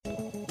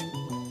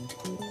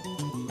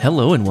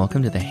Hello and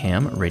welcome to the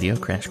Ham Radio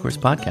Crash Course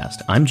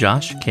Podcast. I'm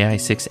Josh,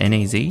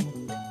 KI6NAZ.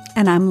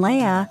 And I'm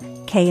Leia,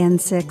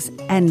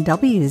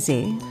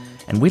 KN6NWZ.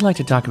 And we'd like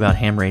to talk about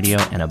ham radio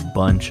and a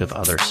bunch of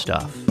other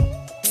stuff.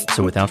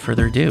 So without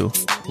further ado,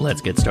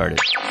 let's get started.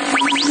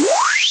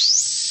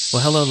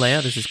 Well, hello,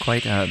 Leia. This is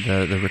quite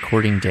the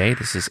recording day.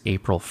 This is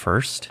April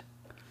 1st.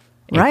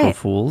 April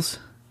Fools.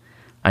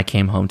 I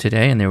came home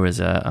today and there was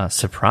a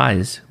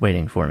surprise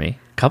waiting for me.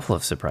 A couple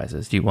of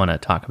surprises. Do you want to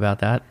talk about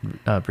that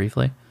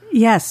briefly?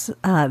 Yes,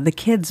 the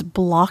kids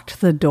blocked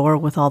the door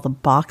with all the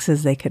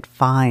boxes they could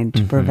find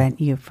to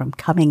prevent you from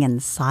coming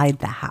inside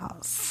the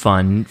house.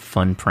 Fun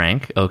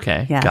prank.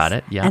 Okay, yes. Got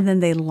it. Yeah. And then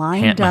they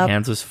lined up. My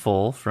hands was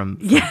full from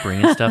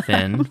bringing stuff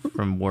in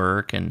from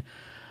work, and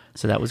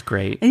so that was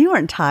great. And you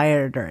weren't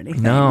tired or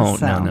anything. No.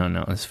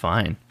 It was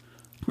fine.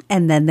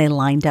 And then they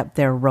lined up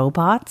their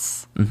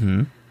robots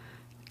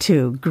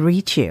to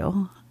greet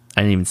you.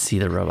 I didn't even see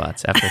the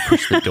robots after I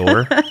pushed the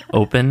door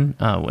open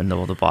when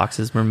all the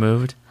boxes were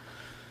moved.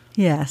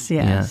 Yes.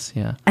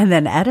 Yeah. And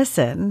then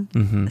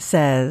Edison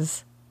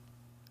says,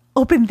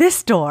 open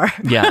this door.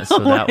 Yeah, so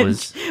that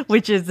was...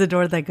 Which is the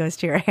door that goes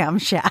to your ham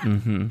shack.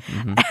 And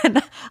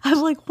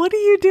I'm like, what are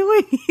you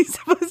doing? He's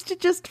supposed to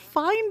just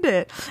find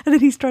it. And then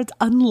he starts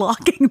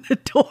unlocking the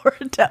door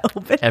to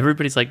open.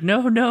 Everybody's like,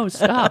 no,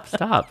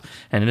 stop.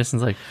 And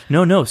Edison's like,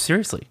 no,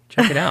 seriously,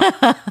 check it out.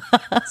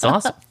 It's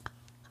awesome.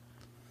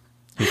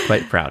 He's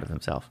quite proud of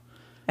himself.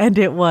 And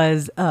it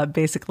was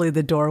basically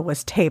the door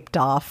was taped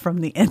off from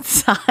the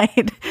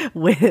inside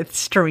with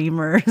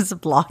streamers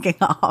blocking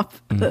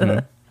off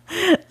the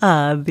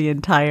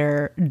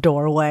entire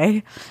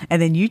doorway.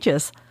 And then you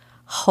just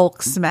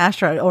Hulk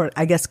smashed, or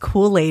I guess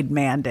Kool-Aid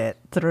manned it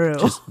through.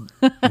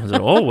 I was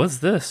like, oh, what's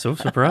this? So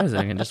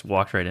surprising. And just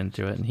walked right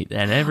into it.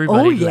 And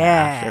everybody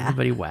laughed.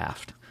 Everybody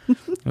waffed.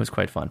 It was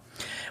quite fun.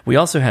 We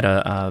also had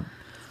a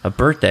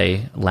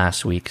birthday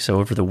last week.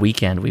 So over the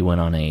weekend, we went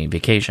on a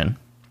vacation.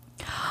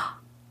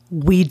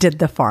 We did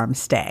the farm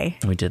stay.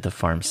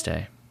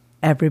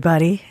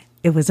 Everybody,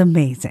 it was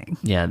amazing.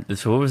 Yeah.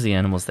 So what was the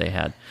animals they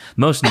had?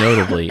 Most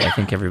notably, I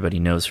think everybody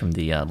knows from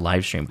the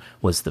live stream,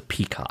 was the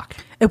peacock.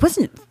 It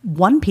wasn't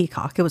one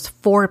peacock. It was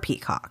 4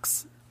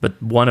 peacocks. But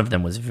one of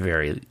them was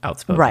very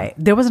outspoken. Right.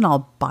 There was an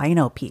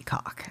albino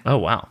peacock. Oh,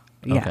 wow.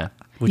 Yeah. Okay.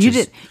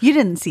 You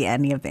didn't see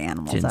any of the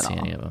animals at all. Didn't see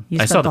any of them. You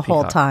I spent saw the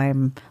whole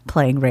time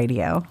playing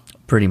radio.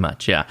 Pretty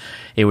much, yeah.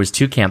 It was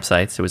 2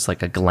 campsites. It was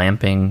like a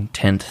glamping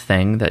tent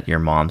thing that your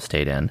mom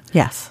stayed in.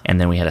 Yes.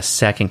 And then we had a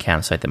second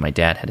campsite that my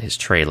dad had his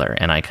trailer,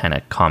 and I kind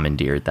of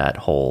commandeered that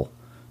whole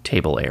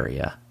table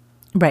area.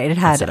 Right. It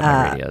had,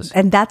 radios.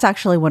 And that's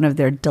actually one of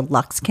their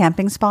deluxe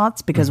camping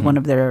spots because one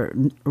of their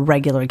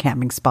regular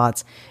camping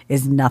spots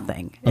is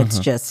nothing. It's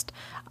just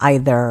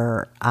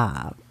either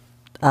a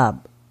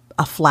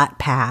flat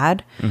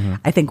pad.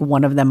 I think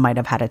one of them might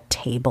have had a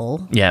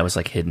table. Yeah, it was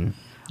like hidden.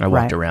 I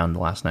walked around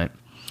last night.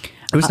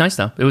 It was nice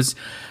though. It was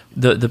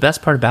the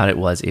best part about it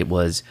was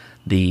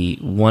the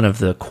one of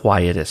the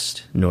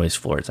quietest noise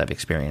floors I've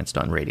experienced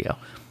on radio.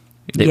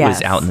 It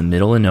was out in the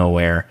middle of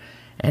nowhere,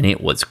 and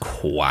it was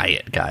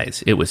quiet,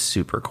 guys. It was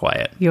super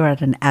quiet. You were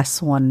at an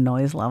S1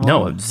 noise level?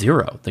 No,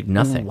 0, like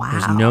nothing. Wow.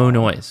 There's no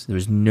noise. There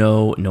was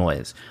no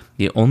noise.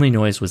 The only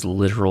noise was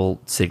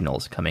literal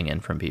signals coming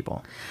in from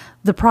people.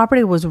 The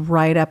property was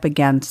right up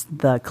against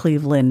the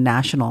Cleveland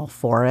National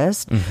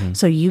Forest,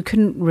 so you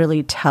couldn't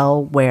really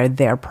tell where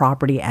their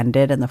property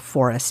ended and the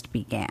forest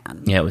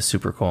began. Yeah, it was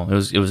super cool. It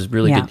was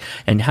really good.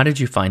 And how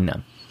did you find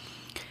them?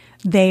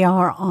 They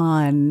are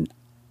on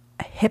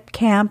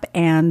HipCamp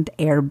and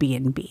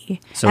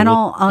Airbnb. So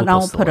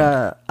I'll put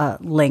a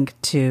link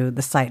to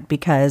the site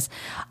because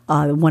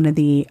one of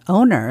the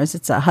owners,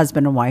 it's a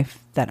husband and wife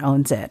that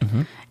owns it,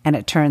 and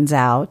it turns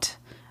out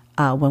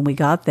when we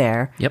got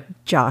there,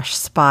 Josh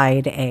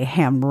spied a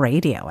ham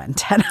radio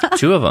antenna.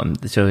 2 of them.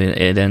 So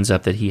it ends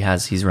up that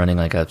he's running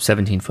like a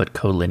 17-foot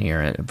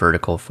collinear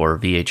vertical for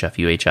VHF,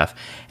 UHF,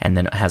 and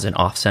then has an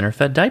off-center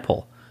fed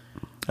dipole.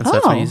 And so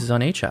that's what he uses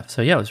on HF.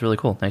 So yeah, it was really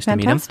cool. Nice to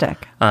meet him.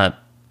 Fantastic.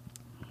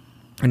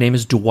 Her name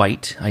is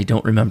Dwight. I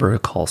don't remember a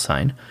call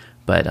sign,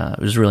 but it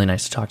was really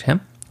nice to talk to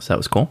him. So that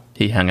was cool.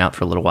 He hung out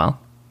for a little while,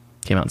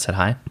 came out and said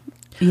hi.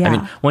 Yeah. I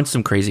mean, once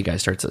some crazy guy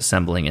starts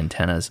assembling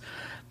antennas,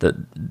 the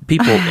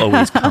people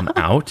always come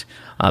out,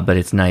 but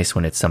it's nice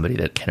when it's somebody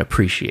that can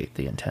appreciate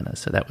the antennas.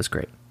 So that was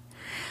great.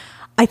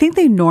 I think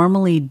they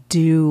normally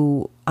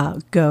do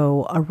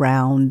go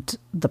around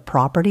the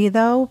property,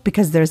 though,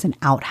 because there's an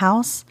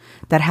outhouse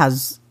that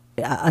has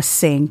a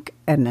sink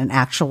and an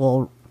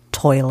actual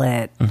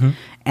toilet.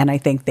 And I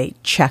think they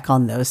check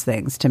on those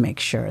things to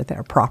make sure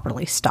they're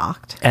properly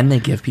stocked. And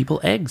they give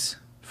people eggs.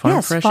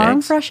 Farm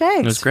fresh eggs.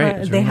 It was great. It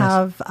was they really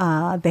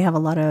nice. They have a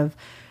lot of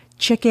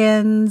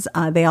chickens.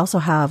 They also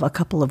have a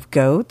couple of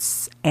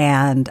goats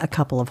and a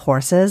couple of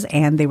horses,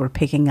 and they were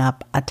picking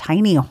up a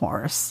tiny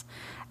horse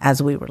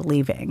as we were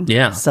leaving.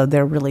 Yeah. So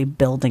they're really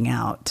building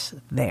out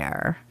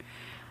there.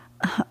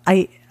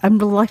 I'm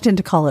reluctant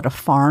to call it a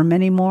farm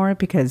anymore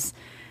because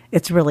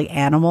it's really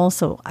animal.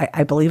 So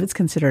I believe it's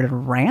considered a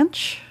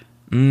ranch.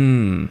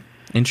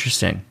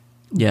 Interesting.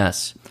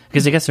 Yes.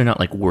 Because I guess they're not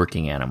like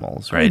working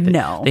animals, right?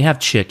 No. They have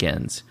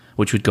chickens,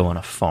 which would go on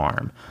a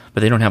farm,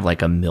 but they don't have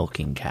like a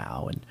milking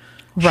cow and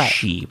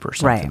sheep or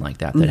something like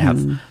that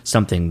have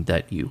something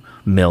that you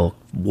milk,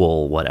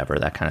 wool, whatever,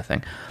 that kind of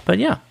thing. But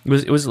yeah,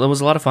 it was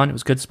a lot of fun. It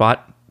was a good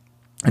spot.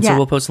 And so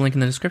we'll post a link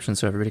in the description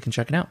so everybody can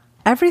check it out.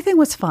 Everything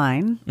was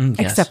fine yes.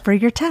 except for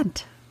your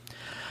tent.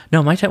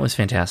 No, my tent was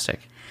fantastic.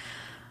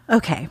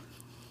 Okay.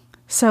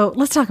 So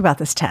let's talk about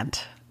this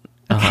tent.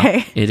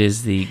 Okay. It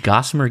is the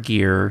Gossamer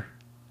Gear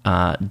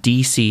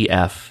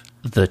DCF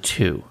the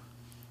 2.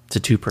 It's a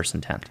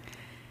 2-person tent.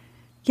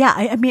 Yeah,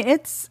 I mean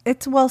it's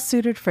well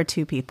suited for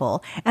 2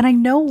 people, and I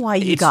know why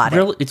you got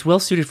it. It's well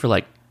suited for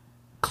like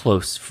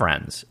close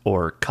friends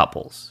or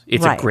couples.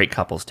 It's a great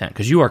couples tent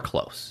because you are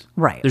close.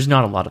 Right. There's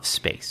not a lot of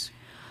space.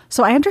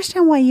 So I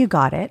understand why you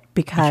got it,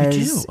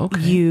 because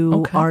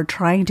you are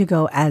trying to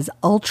go as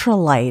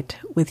ultralight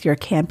with your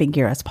camping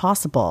gear as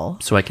possible.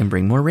 So I can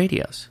bring more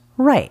radios.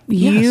 Right.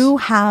 Yes. You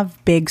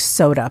have big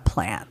soda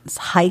plans,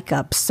 hike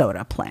up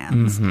soda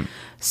plans.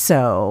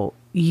 So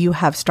you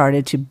have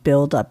started to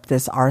build up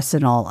this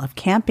arsenal of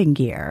camping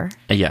gear.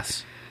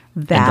 Yes.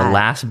 And the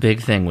last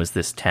big thing was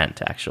this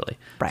tent, actually.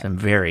 Right. So I'm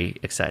very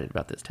excited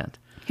about this tent.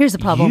 Here's the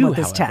problem with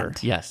this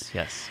tent. Yes.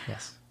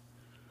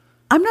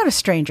 I'm not a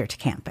stranger to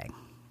camping.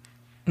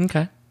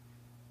 Okay.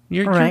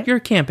 You're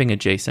camping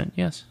adjacent,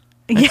 yes.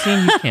 I've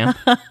seen you camp.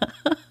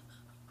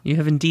 You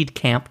have indeed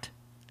camped.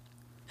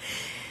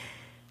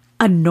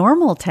 A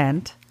normal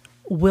tent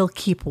will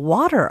keep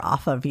water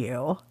off of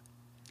you.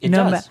 It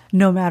does.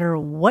 No matter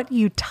what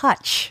you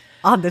touch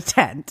on the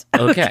tent.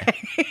 Okay.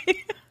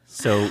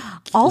 So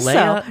also,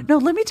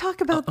 Leia, let me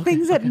talk about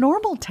things that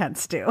normal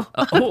tents do.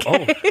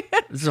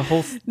 This is a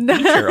whole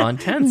feature on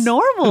tents.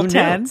 Normal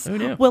tents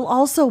will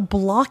also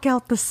block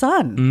out the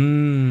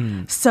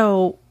sun.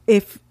 So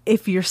if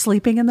you're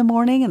sleeping in the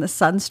morning and the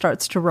sun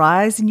starts to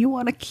rise and you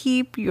want to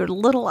keep your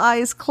little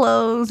eyes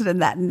closed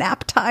and that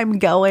nap time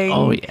going.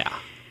 Oh, yeah.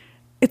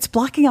 It's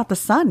blocking out the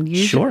sun.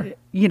 Usually, sure.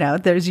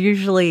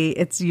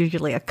 It's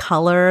usually a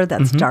color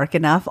that's dark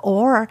enough,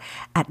 or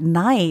at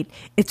night,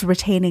 it's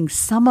retaining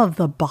some of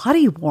the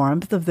body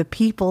warmth of the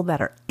people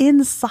that are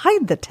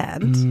inside the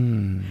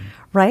tent,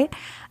 right?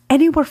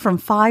 Anywhere from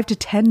 5 to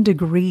 10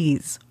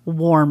 degrees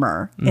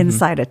warmer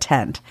inside a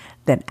tent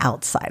than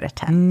outside a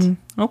tent.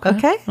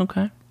 Okay.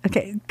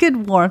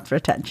 Good warmth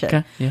retention.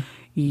 Okay. Yeah.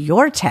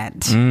 Your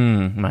tent.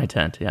 My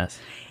tent, yes.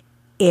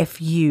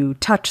 If you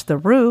touch the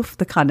roof,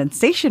 the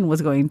condensation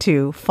was going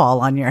to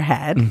fall on your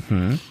head.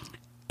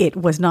 It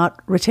was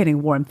not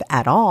retaining warmth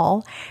at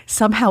all.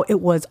 Somehow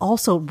it was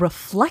also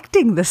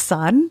reflecting the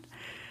sun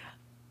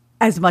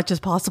as much as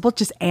possible,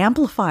 just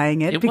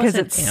amplifying it because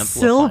it's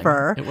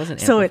silver. It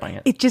wasn't so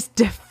amplifying it just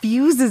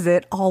diffuses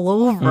it all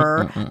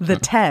over the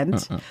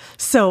tent.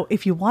 So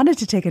if you wanted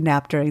to take a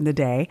nap during the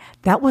day,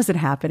 that wasn't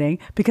happening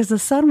because the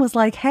sun was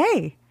like,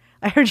 hey,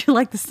 I heard you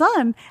like the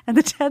sun. And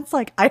the tent's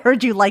like, I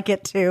heard you like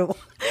it too.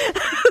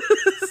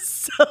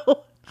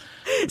 So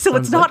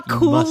it's not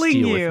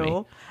cooling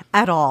you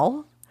at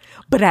all.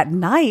 But at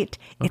night,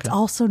 it's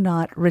also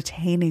not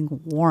retaining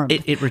warmth.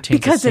 It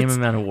retains the same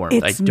amount of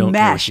warmth. I don't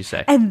care what you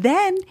say. And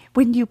then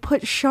when you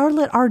put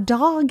Charlotte, our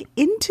dog,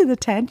 into the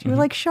tent, you're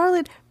like,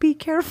 Charlotte, be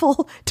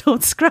careful.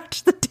 Don't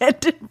scratch the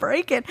tent and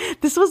break it.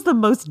 This was the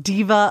most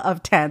diva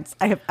of tents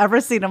I have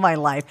ever seen in my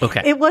life.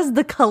 Okay. It was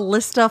the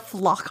Callista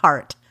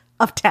Flockhart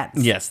of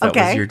tents. Yes, that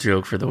was your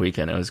joke for the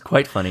weekend. It was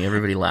quite funny.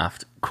 Everybody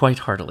laughed quite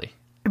heartily.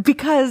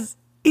 Because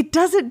it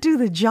doesn't do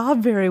the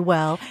job very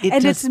well.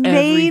 And its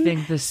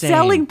main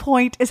selling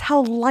point is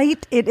how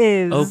light it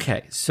is.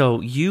 Okay, so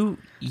you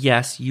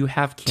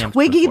have camped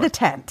Twiggy before. the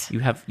tent. You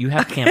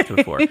have camped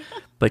before,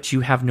 but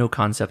you have no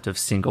concept of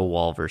single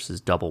wall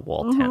versus double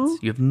wall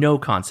tents. You have no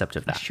concept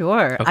of that.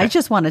 Sure. Okay. I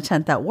just want a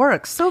tent that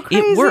works. So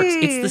crazy. It works.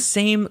 It's the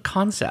same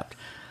concept.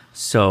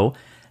 So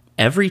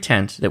every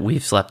tent that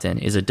we've slept in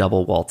is a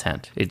double wall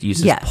tent. It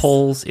uses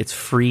poles. It's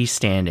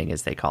freestanding,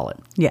 as they call it.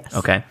 Yes.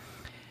 Okay.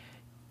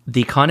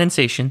 The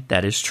condensation,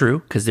 that is true,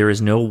 because there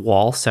is no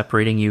wall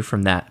separating you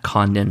from that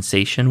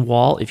condensation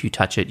wall. If you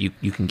touch it,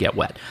 you can get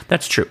wet.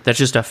 That's true. That's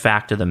just a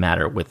fact of the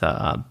matter with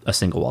a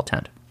single wall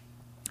tent.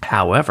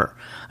 However,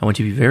 I want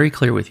to be very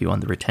clear with you on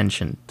the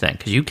retention thing,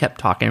 because you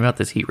kept talking about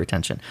this heat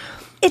retention.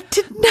 It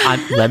did not.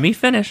 Let me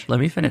finish.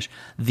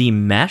 The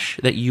mesh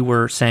that you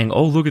were saying,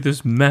 oh, look at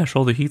this mesh,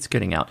 all the heat's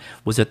getting out,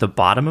 was at the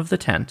bottom of the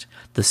tent,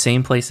 the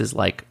same place as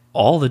like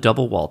all the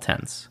double wall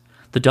tents.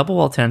 The double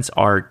wall tents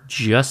are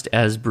just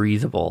as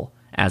breathable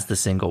as the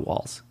single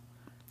walls.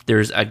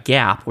 There's a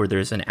gap where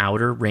there's an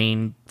outer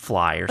rain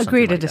fly or something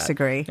Agree to like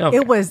disagree. Okay.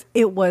 It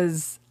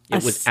was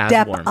a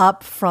step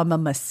up from a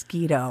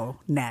mosquito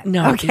net.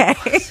 No, okay.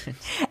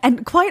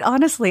 And quite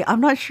honestly,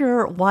 I'm not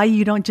sure why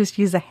you don't just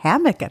use a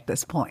hammock at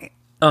this point.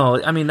 Oh,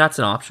 I mean, that's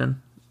an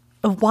option.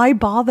 Why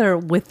bother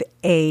with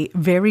a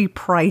very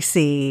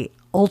pricey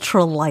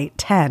ultralight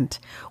tent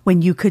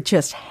when you could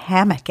just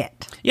hammock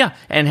it? Yeah,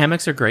 and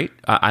hammocks are great.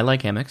 I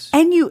like hammocks.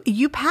 And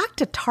you packed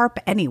a tarp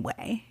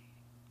anyway,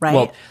 right?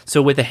 Well,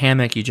 so with a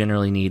hammock, you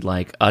generally need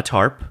like a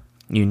tarp.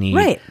 You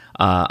need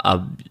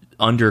a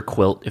under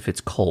quilt if it's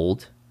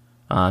cold.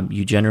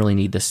 You generally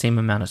need the same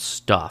amount of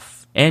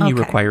stuff, and you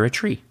Okay. require a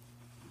tree.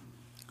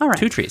 All right.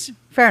 2 trees.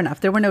 Fair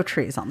enough. There were no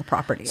trees on the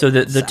property. So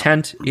the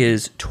tent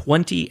is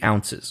 20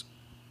 ounces.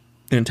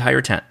 The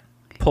entire tent.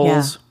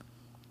 Poles. Yeah.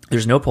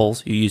 There's no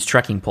poles. You use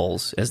trekking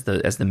poles as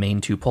the main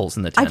 2 poles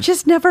in the tent. I've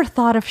just never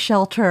thought of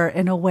shelter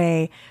in a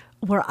way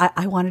where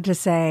I wanted to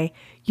say,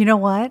 you know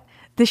what?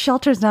 This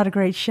shelter is not a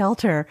great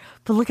shelter,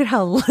 but look at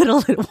how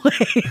little it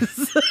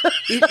weighs.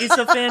 It's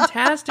a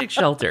fantastic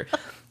shelter.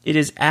 It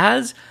is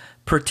as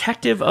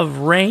protective of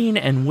rain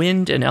and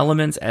wind and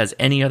elements as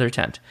any other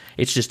tent.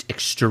 It's just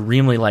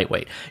extremely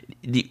lightweight.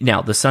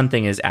 Now, the sun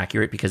thing is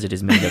accurate because it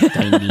is made of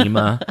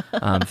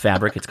Dyneema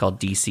fabric. It's called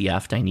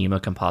DCF,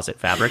 Dyneema composite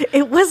fabric.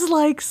 It was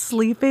like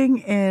sleeping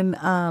in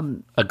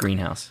A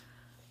greenhouse.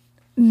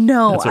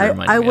 no, That's what it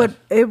reminded I me would of.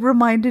 it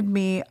reminded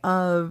me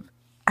of,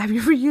 have you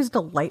ever used a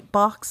light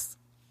box?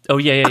 Oh,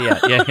 yeah,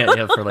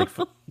 for like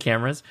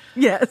cameras.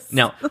 Yes.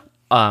 Now,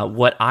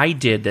 what I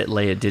did that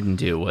Leia didn't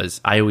do was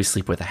I always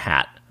sleep with a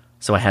hat.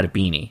 So I had a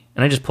beanie,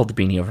 and I just pulled the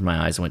beanie over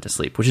my eyes and went to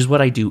sleep, which is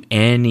what I do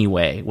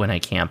anyway when I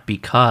camp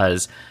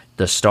because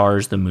the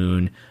stars, the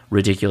moon,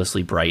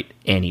 ridiculously bright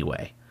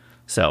anyway.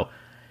 So,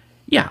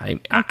 yeah,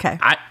 Okay.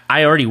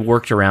 I already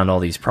worked around all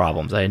these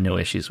problems. I had no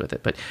issues with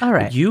it. But All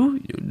right.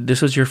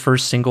 this was your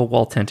first single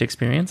wall tent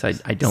experience. I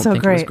don't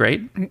think it was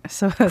great.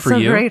 So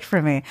you? great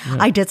for me.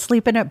 I did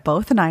sleep in it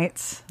both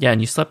nights. Yeah,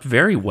 and you slept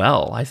very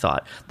well, I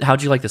thought.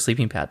 How'd you like the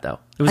sleeping pad, though?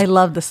 I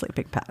love the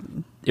sleeping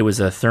pad. It was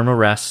a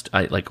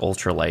Thermarest, like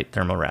ultralight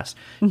Thermarest.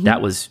 Mm-hmm.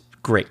 That was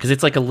great because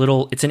it's like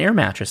it's an air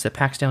mattress that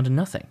packs down to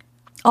nothing.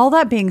 All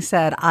that being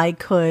said, I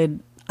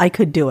could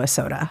do a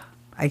soda,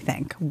 I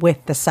think,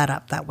 with the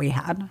setup that we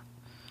had.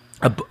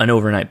 An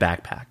overnight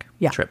backpack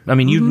Yeah. trip. I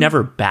mean, you've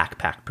never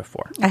backpacked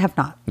before. I have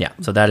not. Yeah,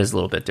 so that is a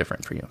little bit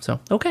different for you. So,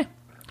 okay.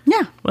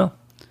 Yeah. Well,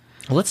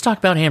 let's talk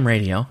about ham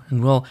radio,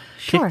 and we'll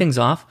Sure. kick things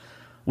off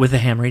with the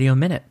Ham Radio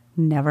Minute.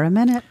 Never a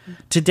minute.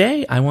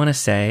 Today, I want to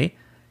say,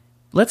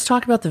 let's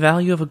talk about the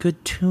value of a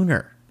good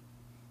tuner.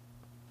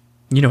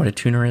 You know what a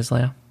tuner is,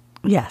 Leia?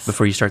 Yes.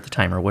 Before you start the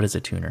timer, what is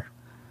a tuner?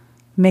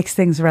 Makes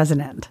things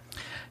resonant.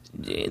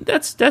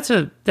 That's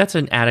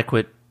an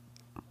adequate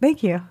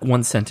Thank you.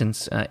 one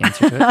sentence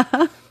answer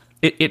to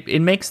it.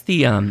 It makes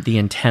the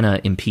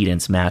antenna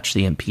impedance match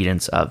the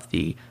impedance of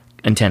the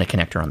antenna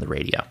connector on the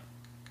radio.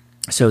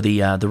 So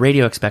the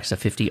radio expects a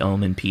 50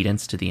 ohm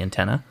impedance to the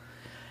antenna,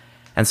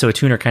 and so a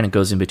tuner kind of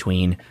goes in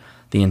between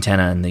the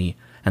antenna and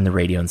the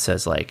radio and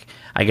says, like,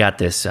 I got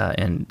this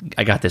and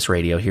I got this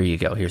radio. Here you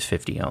go. Here's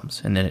 50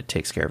 ohms, and then it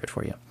takes care of it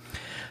for you.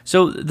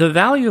 So the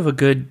value of a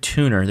good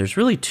tuner, there's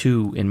really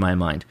 2 in my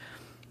mind.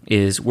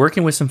 Is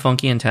working with some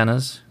funky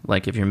antennas,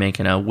 like if you're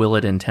making a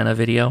Willet antenna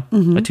video,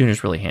 a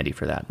tuner's really handy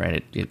for that,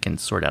 right? It can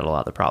sort out a lot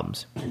of the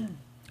problems.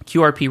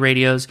 QRP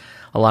radios,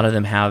 a lot of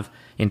them have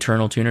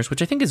internal tuners,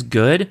 which I think is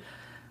good,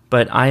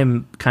 but I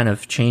am kind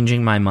of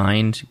changing my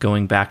mind,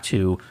 going back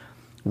to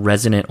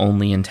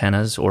resonant-only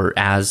antennas, or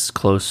as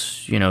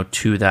close,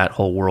 to that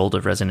whole world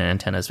of resonant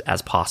antennas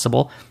as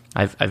possible.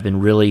 I've been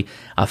really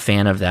a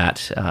fan of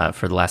that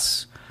for the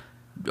last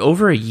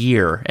over a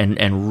year,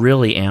 and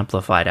really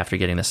amplified after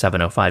getting the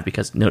 705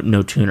 because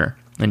no tuner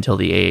until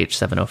the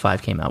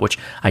AH705 came out, which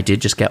I did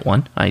just get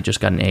one. I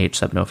just got an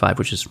AH705,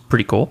 which is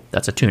pretty cool.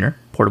 That's a tuner,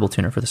 portable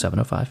tuner for the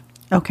 705.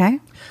 Okay.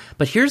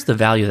 But here's the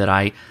value that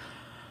I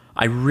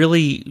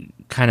really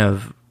kind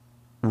of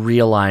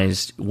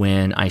realized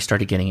when I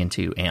started getting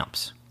into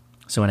amps.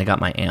 So when I got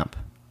my amp,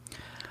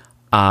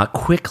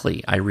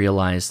 quickly I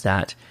realized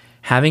that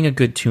having a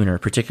good tuner,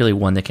 particularly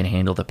one that can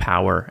handle the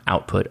power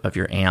output of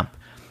your amp,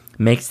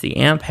 makes the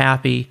amp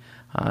happy,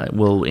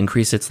 will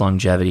increase its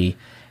longevity,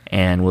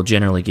 and will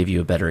generally give you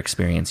a better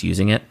experience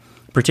using it,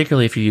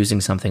 particularly if you're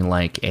using something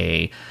like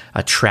a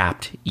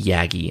trapped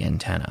Yagi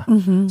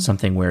antenna,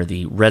 something where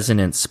the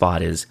resonance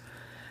spot is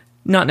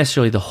not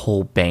necessarily the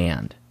whole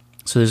band.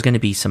 So there's going to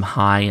be some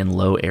high and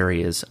low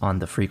areas on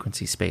the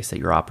frequency space that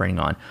you're operating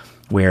on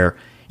where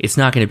it's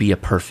not going to be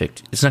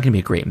it's not going to be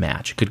a great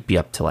match. It could be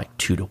up to like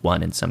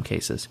 2-to-1 in some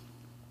cases.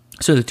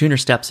 So the tuner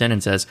steps in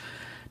and says,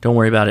 don't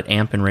worry about it,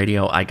 amp and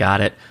radio, I got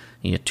it.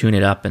 You tune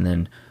it up, and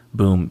then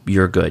boom,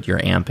 you're good.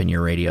 Your amp and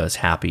your radio is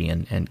happy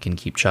and can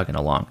keep chugging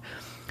along.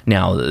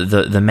 Now,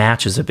 the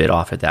match is a bit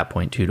off at that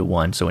point,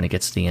 2-to-1, so when it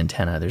gets to the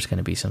antenna, there's going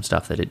to be some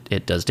stuff that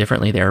it does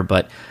differently there,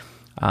 but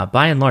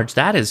by and large,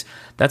 that's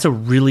a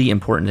really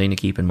important thing to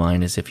keep in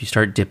mind, is if you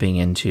start dipping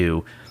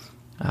into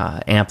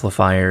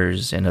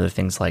amplifiers and other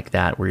things like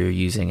that, where you're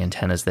using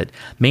antennas that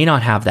may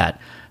not have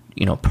that,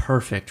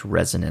 perfect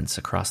resonance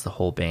across the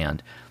whole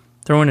band,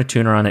 throwing a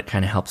tuner on it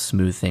kind of helps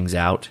smooth things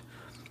out.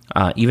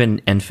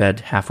 Even end-fed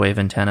half-wave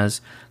antennas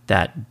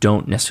that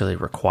don't necessarily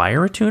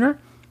require a tuner,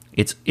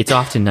 it's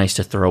often nice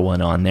to throw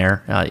one on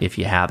there if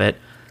you have it.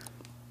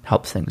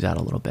 Helps things out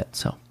a little bit.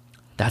 So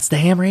that's the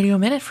Ham Radio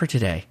Minute for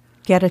today.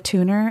 Get a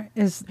tuner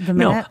is the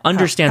minute? No,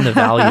 understand the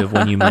value of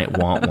when you might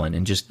want one,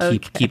 and just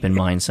keep in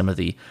mind some of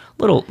the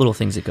little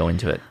things that go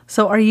into it.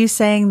 So are you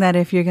saying that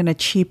if you're going to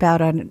cheap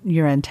out on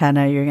your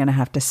antenna, you're going to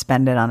have to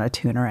spend it on a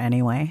tuner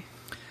anyway?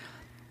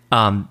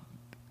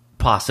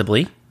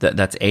 Possibly.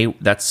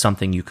 That's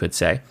something you could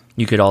say.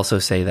 You could also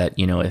say that,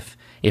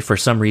 if for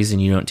some reason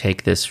you don't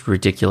take this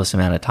ridiculous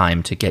amount of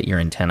time to get your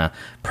antenna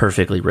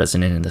perfectly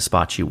resonant in the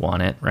spots you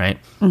want it, right?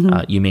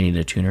 You may need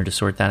a tuner to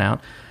sort that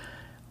out.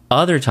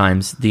 Other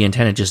times, the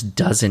antenna just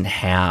doesn't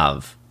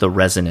have the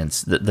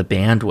resonance, the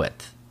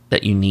bandwidth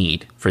that you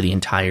need for the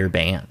entire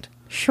band.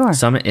 Sure.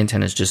 Some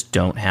antennas just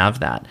don't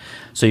have that.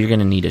 So you're going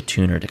to need a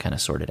tuner to kind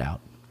of sort it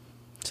out.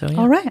 So, yeah.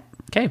 All right.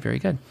 Okay, very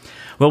good.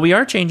 Well, we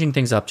are changing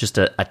things up just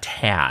a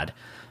tad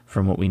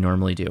from what we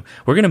normally do.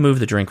 We're going to move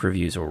the drink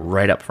reviews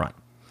right up front.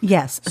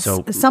 Yes.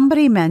 So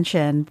somebody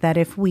mentioned that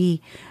if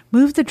we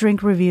move the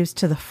drink reviews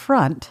to the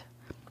front,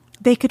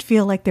 they could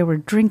feel like they were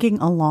drinking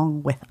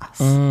along with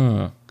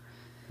us.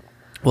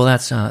 Well,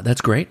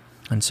 that's great.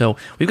 And so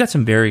we've got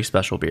some very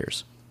special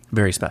beers.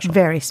 Very special.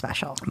 Very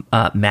special.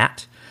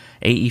 Matt,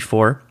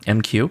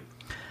 AE4MQ,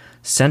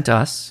 sent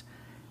us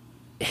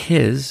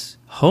his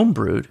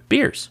homebrewed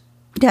beers.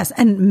 Yes,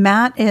 and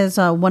Matt is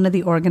one of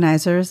the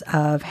organizers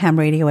of Ham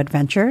Radio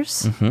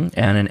Adventures. And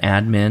an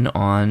admin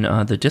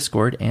on the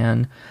Discord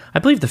and I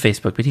believe the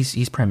Facebook, but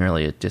he's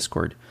primarily a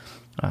Discord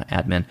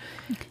admin.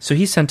 So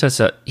he sent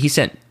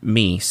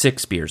me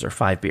 6 beers or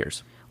 5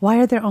 beers. Why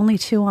are there only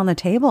 2 on the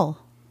table?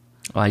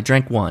 Well, I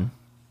drank one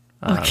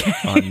on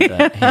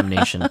the Ham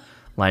Nation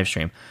live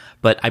stream,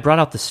 but I brought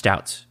out the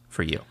stouts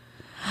for you.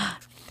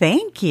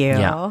 Thank you.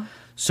 Yeah.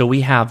 So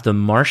we have the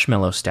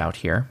Marshmallow Stout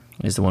here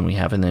is the one we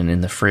have, and then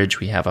in the fridge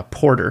we have a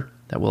porter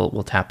that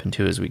we'll tap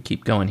into as we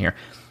keep going here.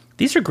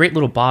 These are great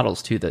little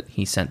bottles too that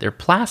he sent. They're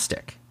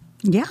plastic.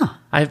 Yeah.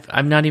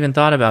 I've not even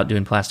thought about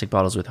doing plastic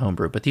bottles with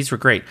homebrew, but these were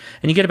great.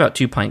 And you get about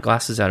 2 pint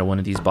glasses out of one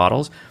of these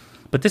bottles.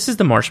 But this is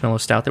the Marshmallow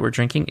Stout that we're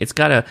drinking. It's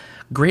got a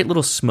great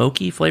little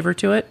smoky flavor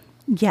to it.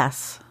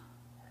 Yes.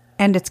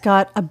 And it's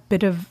got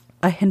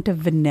a hint of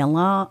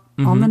vanilla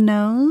on the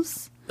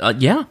nose.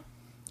 Yeah.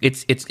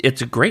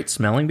 It's a great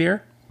smelling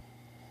beer.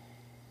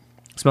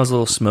 It smells a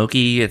little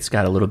smoky. It's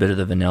got a little bit of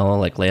the vanilla,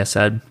 like Leia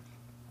said.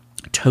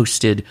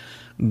 Toasted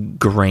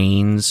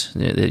grains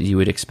that you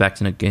would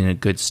expect in a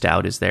good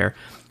stout is there.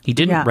 He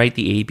didn't write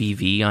the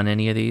ABV on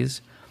any of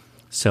these,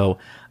 so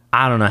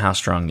I don't know how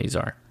strong these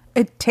are.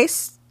 It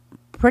tastes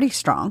pretty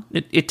strong.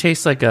 It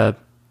tastes like a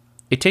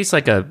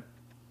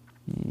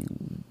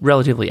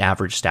relatively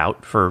average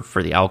stout for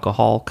the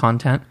alcohol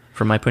content.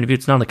 From my point of view,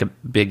 it's not like a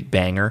big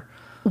banger.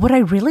 What I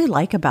really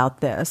like about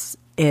this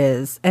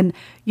is, and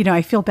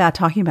I feel bad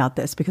talking about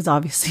this because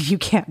obviously you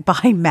can't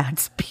buy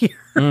Matt's beer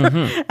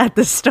at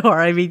the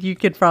store. I mean, you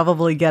could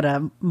probably get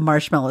a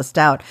marshmallow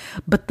stout,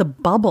 but the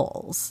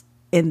bubbles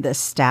in this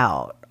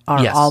stout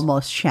are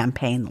almost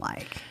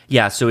champagne-like.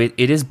 Yeah, so it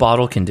is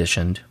bottle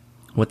conditioned.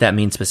 What that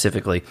means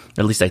specifically,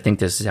 at least I think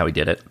this is how he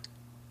did it.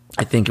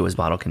 I think it was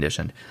bottle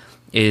conditioned,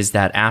 is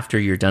that after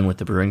you're done with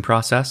the brewing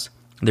process,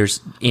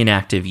 there's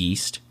inactive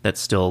yeast that's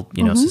still,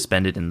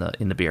 suspended in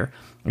the beer.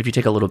 If you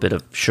take a little bit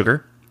of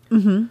sugar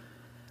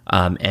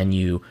and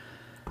you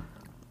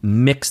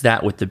mix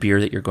that with the beer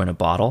that you're going to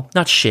bottle,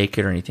 not shake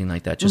it or anything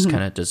like that, just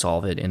kind of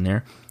dissolve it in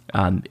there.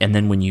 And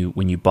then when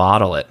you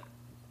bottle it,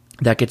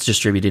 that gets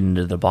distributed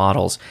into the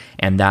bottles,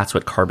 and that's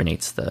what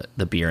carbonates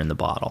the beer in the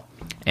bottle.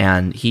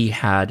 And he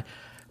had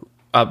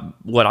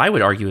what I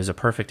would argue is a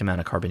perfect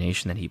amount of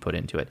carbonation that he put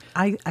into it.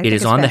 It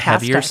is on the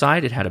heavier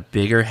side. It had a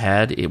bigger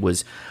head. It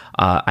was.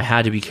 I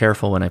had to be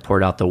careful when I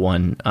poured out the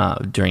one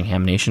during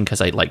Ham Nation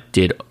because I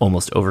did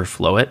almost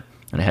overflow it,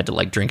 and I had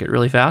to drink it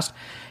really fast.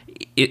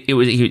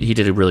 He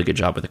did a really good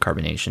job with the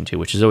carbonation too,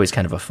 which is always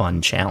kind of a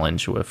fun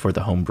challenge for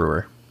the home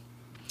brewer.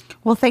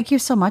 Well, thank you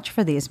so much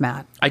for these,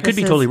 Matt. I could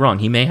be totally wrong.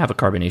 He may have a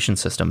carbonation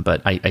system,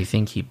 but I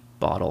think he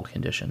bottle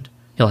conditioned.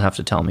 He'll have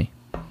to tell me.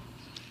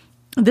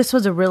 This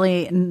was a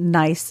really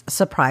nice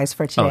surprise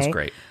for today. Oh, it's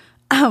great.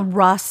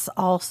 Russ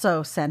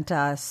also sent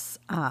us...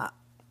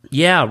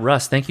 yeah,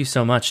 Russ, thank you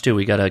so much, too.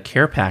 We got a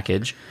care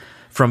package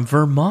from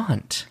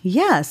Vermont.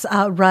 Yes,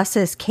 Russ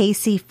is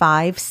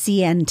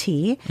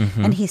KC5CNT,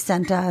 and he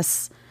sent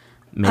us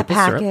a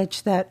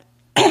package that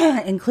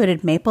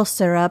included maple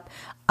syrup,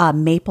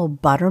 maple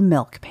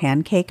buttermilk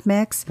pancake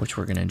mix, which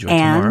we're going to enjoy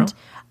tomorrow,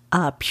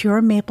 and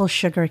pure maple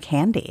sugar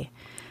candy.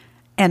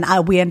 And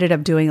we ended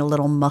up doing a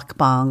little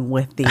mukbang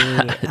with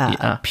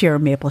the pure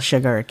maple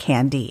sugar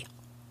candy.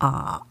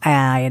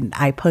 And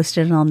I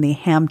posted it on the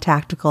Ham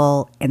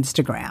Tactical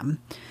Instagram.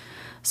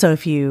 So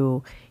if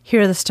you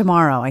hear this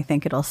tomorrow, I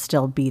think it'll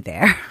still be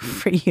there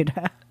for you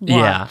to watch.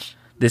 Yeah.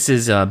 This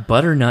is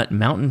Butternut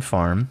Mountain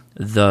Farm,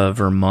 the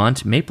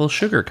Vermont Maple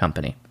Sugar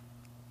Company.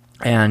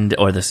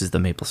 Or this is the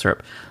maple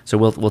syrup. So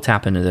we'll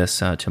tap into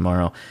this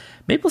tomorrow.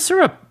 Maple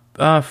syrup,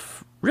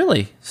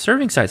 really,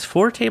 serving size,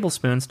 4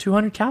 tablespoons,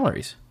 200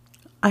 calories.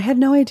 I had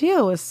no idea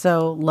it was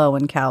so low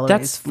in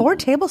calories. 4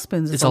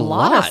 tablespoons is a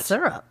lot of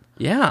syrup.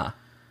 Yeah.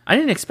 I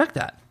didn't expect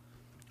that.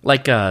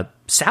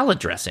 Salad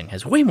dressing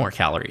has way more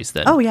calories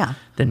than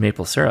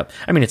maple syrup.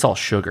 I mean, it's all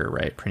sugar,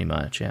 right? Pretty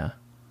much, yeah.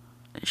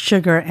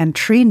 Sugar and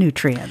tree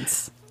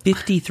nutrients.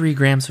 53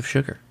 grams of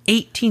sugar,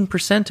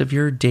 18% of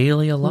your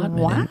daily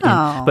allotment.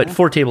 Wow. But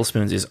 4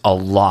 tablespoons is a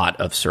lot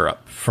of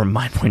syrup from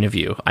my point of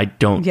view. I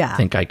don't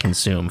think I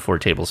consume 4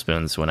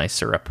 tablespoons when I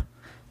syrup.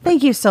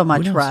 Thank you so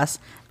much, Russ.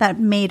 That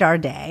made our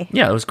day.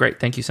 Yeah, it was great.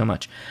 Thank you so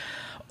much.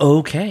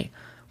 Okay.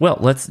 Well,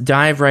 let's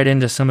dive right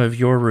into some of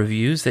your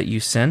reviews that you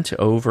sent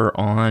over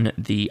on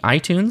the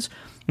iTunes.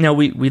 Now,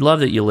 we love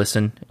that you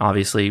listen,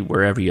 obviously,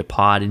 wherever you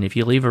pod, and if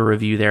you leave a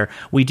review there,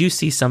 we do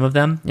see some of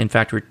them. In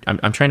fact,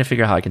 I'm trying to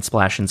figure out how I can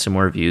splash in some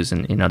more reviews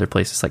in other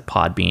places like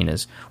Podbean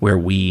is where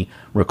we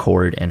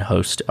record and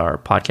host our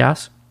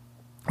podcasts.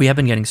 We have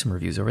been getting some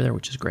reviews over there,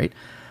 which is great.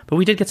 But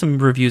we did get some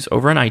reviews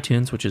over on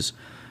iTunes, which is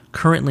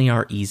currently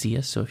our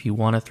easiest. So if you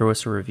want to throw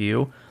us a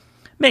review,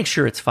 make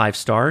sure it's 5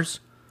 stars.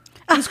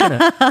 Who's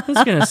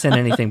gonna send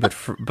anything but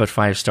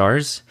 5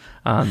 stars?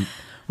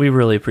 We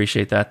really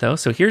appreciate that, though.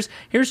 So here's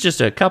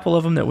just a couple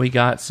of them that we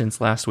got since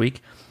last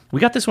week.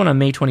 We got this one on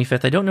May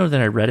 25th. I don't know that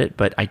I read it,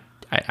 but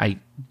I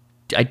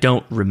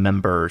don't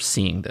remember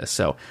seeing this.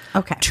 So,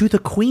 okay. To the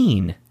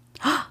Queen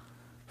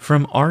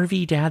from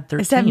RV Dad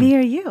 13. Is that me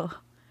or you?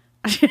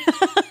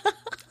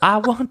 I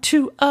want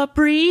to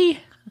Brie.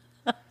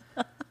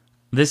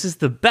 This is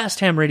the best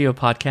ham radio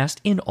podcast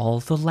in all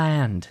the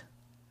land.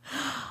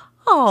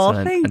 Oh,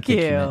 so thank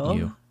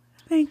you.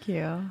 Thank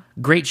you.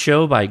 Great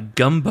show by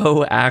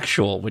Gumbo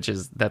Actual,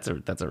 that's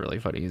a really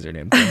funny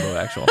username, Gumbo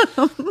Actual.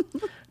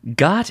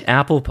 Got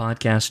Apple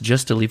Podcast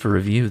just to leave a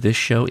review. This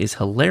show is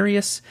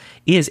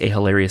a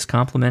hilarious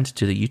compliment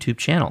to the YouTube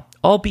channel,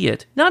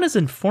 albeit not as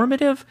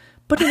informative,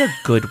 but in a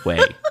good way.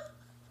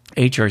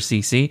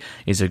 HRCC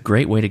is a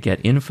great way to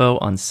get info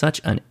on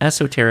such an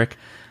esoteric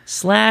 /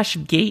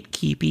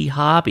 gatekeepy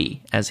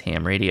hobby as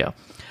ham radio.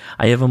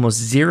 I have almost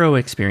zero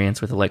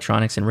experience with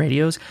electronics and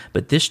radios,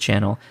 but this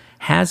channel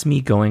has me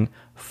going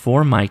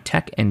for my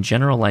tech and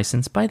general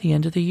license by the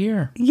end of the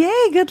year.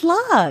 Yay, good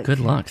luck.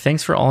 Good luck.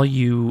 Thanks for all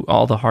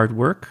the hard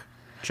work,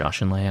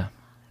 Josh and Leia.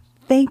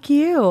 Thank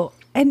you.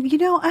 And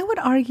I would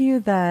argue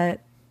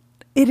that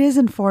it is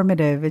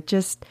informative. It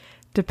just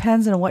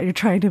depends on what you're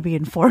trying to be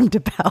informed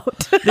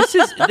about.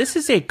 This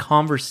is a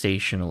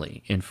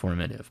conversationally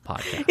informative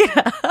podcast.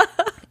 Yeah.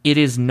 It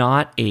is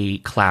not a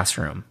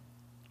classroom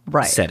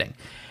setting.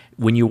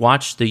 When you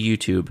watch the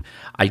YouTube,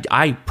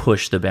 I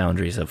push the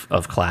boundaries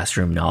of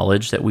classroom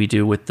knowledge that we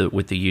do with the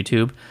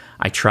YouTube.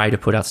 I try to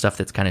put out stuff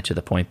that's kind of to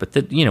the point, but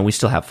we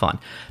still have fun.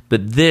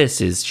 But this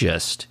is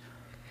just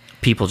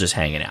people just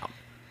hanging out.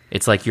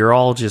 It's like you're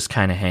all just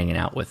kind of hanging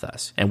out with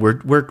us, and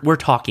we're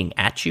talking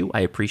at you.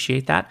 I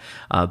appreciate that,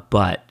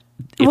 but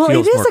it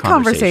feels it is more a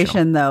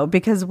conversation though,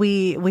 because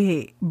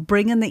we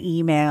bring in the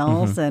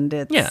emails, and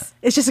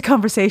it's just a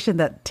conversation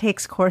that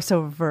takes course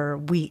over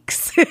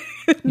weeks.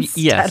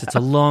 Yes, it's a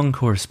long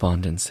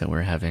correspondence that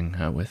we're having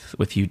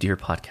with you, dear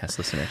podcast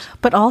listeners.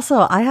 But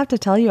also, I have to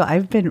tell you,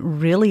 I've been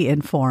really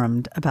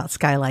informed about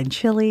Skyline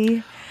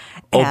Chili.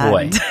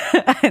 Boy.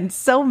 And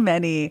so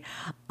many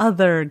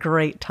other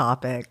great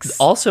topics.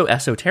 Also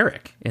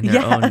esoteric in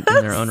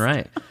their own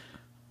right.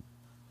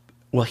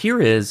 Well,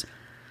 here is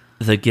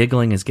The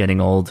Giggling is Getting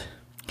Old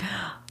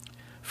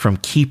from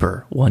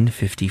Keeper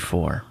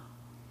 154.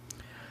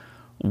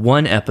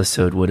 One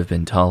episode would have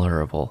been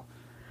tolerable,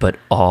 but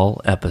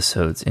all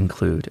episodes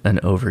include an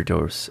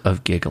overdose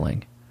of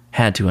giggling.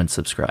 Had to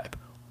unsubscribe.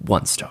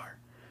 1 star.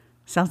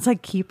 Sounds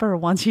like Keeper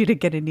wants you to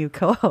get a new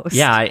co-host.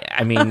 Yeah,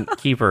 I mean,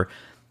 Keeper,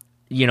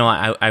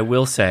 I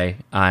will say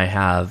I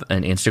have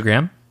an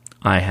Instagram.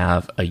 I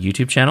have a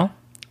YouTube channel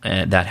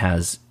that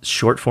has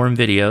short-form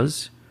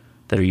videos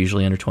that are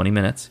usually under 20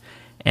 minutes,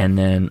 and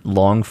then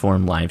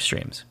long-form live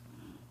streams.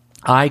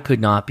 I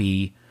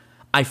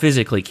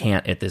physically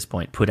can't at this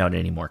point put out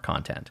any more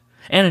content.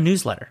 And a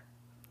newsletter.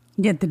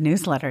 Yeah, the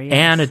newsletter, yes.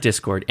 And a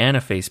Discord, and a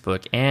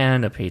Facebook,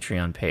 and a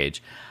Patreon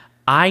page.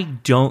 I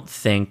don't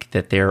think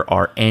that there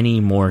are any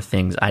more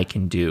things I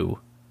can do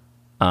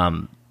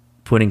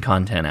putting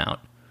content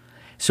out.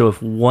 So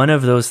if one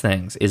of those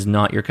things is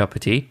not your cup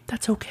of tea,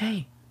 that's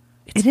okay.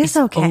 It's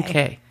okay.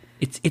 Okay.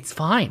 It's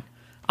fine.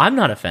 I'm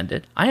not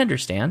offended. I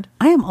understand.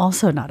 I am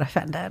also not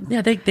offended.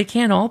 Yeah, they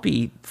can't all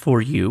be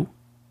for you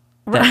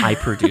that I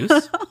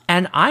produce.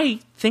 And I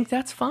think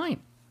that's fine.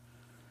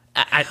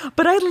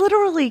 But I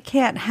literally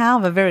can't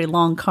have a very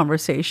long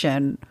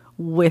conversation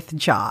with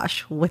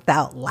Josh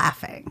without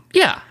laughing.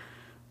 Yeah.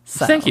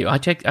 So, thank you. I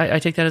take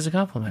that as a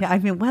compliment. Yeah, I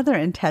mean, whether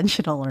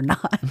intentional or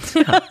not.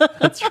 Yeah,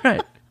 that's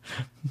right.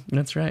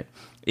 That's right.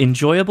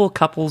 Enjoyable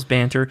couples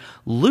banter,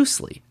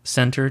 loosely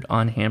centered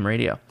on ham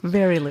radio.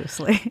 Very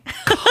loosely.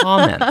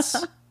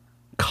 Comments,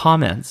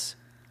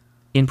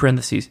 in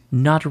parentheses,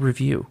 not a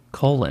review, :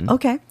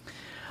 Okay.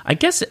 I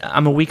guess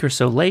I'm a week or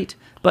so late,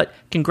 but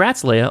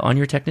congrats, Leia, on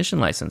your technician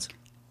license.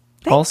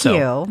 Thank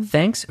you.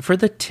 Thanks for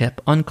the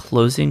tip on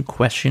closing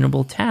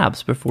questionable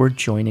tabs before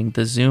joining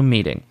the Zoom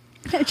meeting.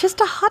 Just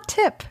a hot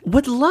tip.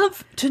 Would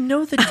love to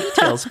know the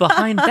details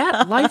behind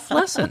that life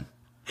lesson.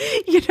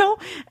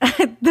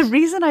 The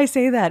reason I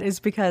say that is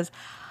because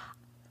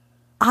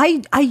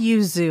I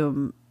use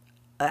Zoom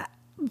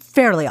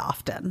fairly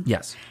often.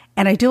 Yes.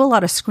 And I do a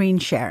lot of screen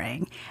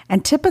sharing.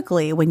 And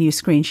typically when you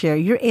screen share,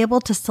 you're able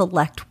to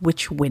select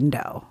which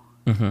window.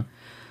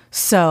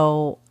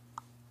 So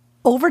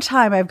over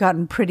time, I've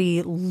gotten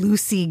pretty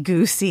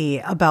loosey-goosey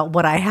about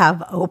what I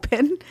have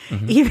open,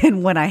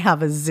 even when I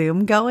have a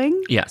Zoom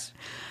going. Yes.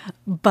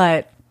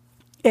 But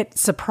it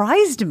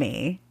surprised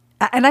me.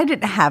 And I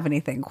didn't have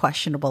anything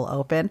questionable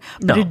open,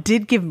 but it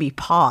did give me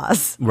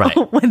pause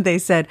when they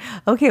said,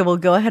 okay, well,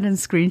 go ahead and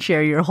screen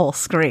share your whole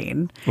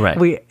screen. Right.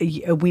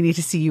 We need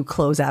to see you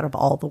close out of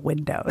all the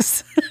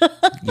windows.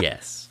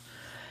 Yes.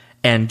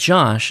 And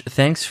Josh,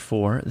 thanks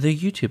for the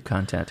YouTube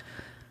content.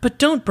 But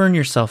don't burn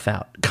yourself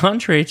out.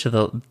 Contrary to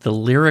the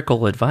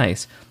lyrical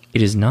advice,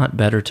 it is not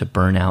better to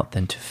burn out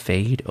than to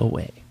fade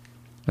away.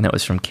 And that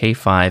was from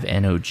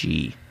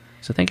K5NOG.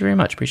 So thank you very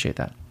much. Appreciate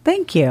that.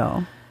 Thank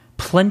you.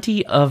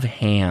 Plenty of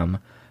ham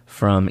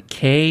from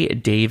K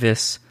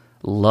Davis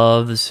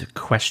loves ?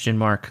 Plenty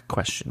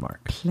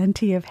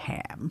of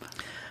ham.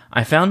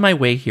 I found my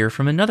way here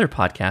from another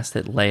podcast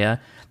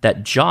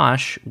that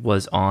Josh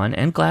was on,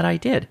 and glad I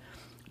did.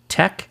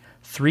 Tech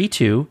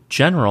 32,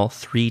 General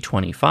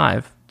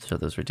 325. So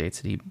those were dates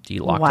that he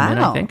locked them in,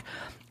 I think.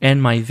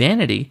 And my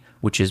Vanity,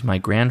 which is my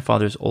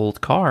grandfather's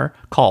old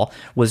call,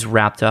 was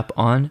wrapped up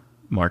on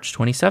March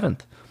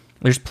 27th.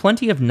 There's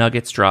plenty of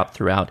nuggets dropped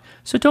throughout,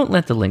 so don't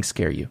let the link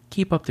scare you.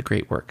 Keep up the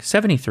great work.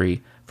 73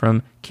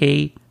 from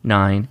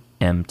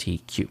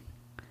K9MTQ.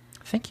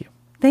 Thank you.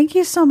 Thank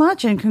you so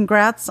much, and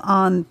congrats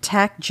on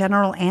Tech,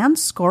 General, and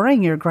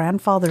scoring your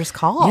grandfather's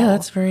call. Yeah,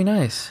 that's very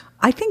nice.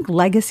 I think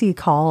legacy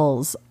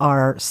calls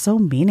are so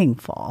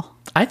meaningful.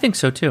 I think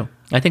so, too.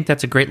 I think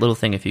that's a great little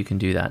thing if you can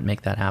do that and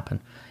make that happen.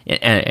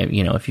 And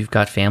if you've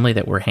got family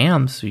that were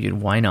hams,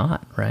 why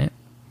not, right?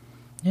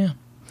 Yeah.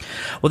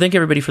 Well, thank you,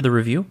 everybody, for the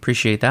review.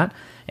 Appreciate that.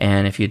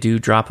 And if you do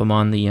drop them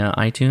on the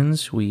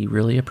iTunes, we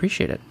really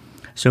appreciate it.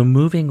 So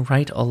moving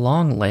right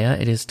along, Leah,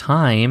 it is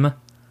time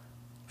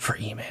for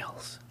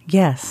emails.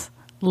 Yes.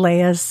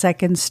 Leia's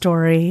second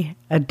story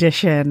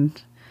edition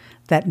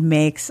that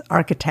makes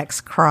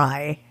architects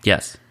cry.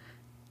 Yes.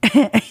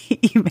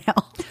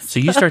 Emails. So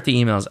you start the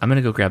emails. I'm going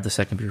to go grab the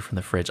second beer from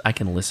the fridge. I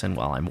can listen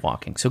while I'm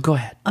walking. So go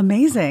ahead.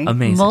 Amazing.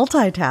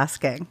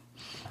 Multitasking.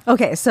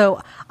 Okay,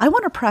 so I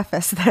want to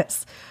preface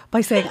this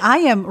by saying I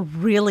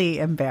am really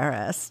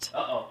embarrassed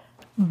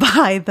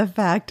by the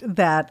fact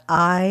that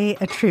I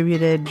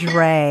attributed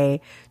Dre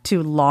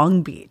to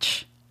Long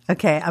Beach.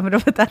 Okay, I'm going to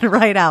put that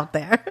right out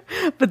there.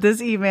 But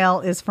this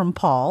email is from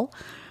Paul,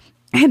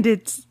 and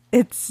it's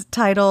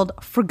titled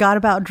 "Forgot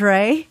About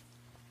Dre,"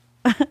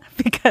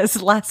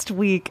 because last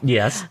week,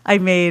 yes, I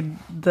made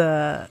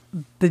the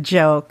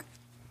joke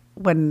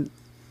when,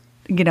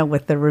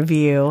 with the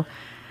review,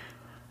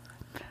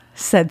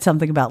 said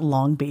something about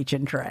Long Beach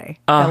and Dre.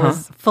 That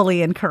was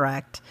fully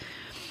incorrect.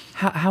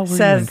 How were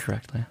you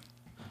incorrect, Leah?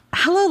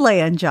 Hello,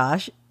 Leah and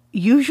Josh.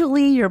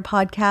 Usually your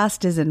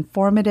podcast is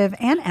informative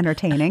and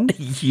entertaining.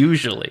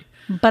 Usually.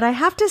 But I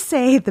have to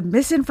say the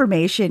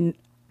misinformation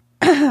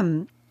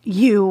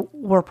you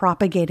were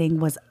propagating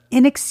was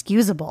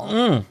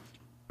inexcusable.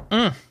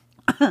 Leah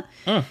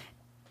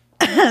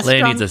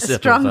needs a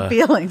sip. Strong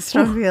feelings.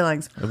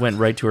 It went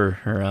right to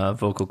her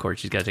vocal cord.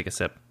 She's got to take a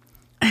sip.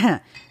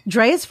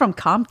 Dre is from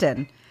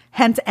Compton,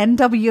 hence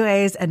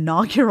NWA's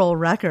inaugural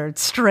record,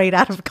 Straight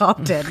Out of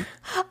Compton.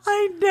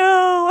 I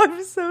know.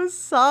 I'm so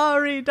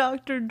sorry,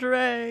 Dr.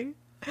 Dre.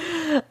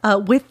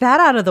 With that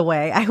out of the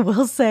way, I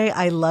will say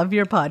I love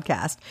your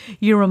podcast.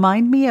 You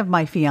remind me of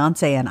my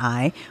fiance and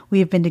I. We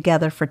have been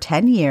together for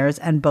 10 years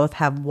and both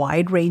have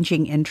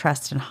wide-ranging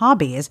interests and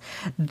hobbies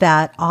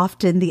that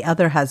often the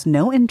other has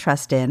no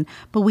interest in,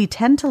 but we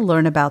tend to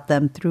learn about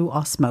them through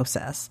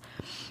osmosis.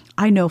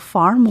 I know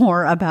far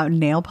more about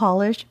nail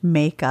polish,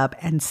 makeup,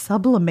 and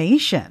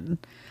sublimation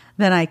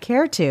than I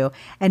care to,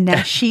 and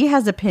now she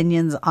has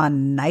opinions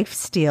on knife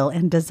steel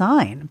and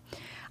design.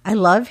 I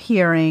love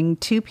hearing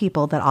two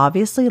people that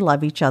obviously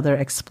love each other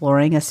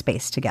exploring a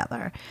space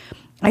together.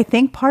 I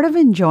think part of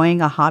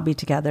enjoying a hobby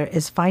together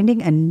is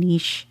finding a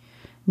niche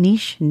you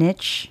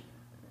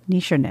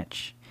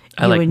enjoy.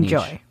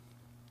 Niche.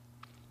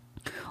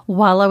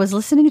 While I was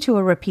listening to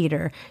a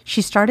repeater,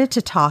 she started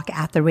to talk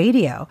at the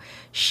radio.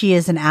 She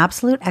is an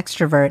absolute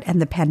extrovert,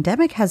 and the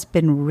pandemic has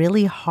been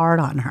really hard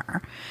on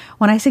her.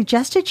 When I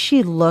suggested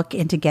she look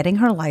into getting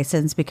her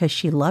license because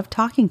she loved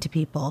talking to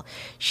people,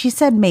 she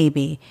said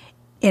maybe,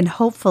 in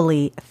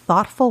hopefully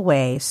thoughtful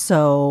way,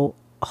 so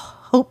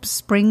hope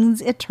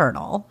springs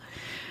eternal.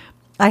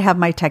 I have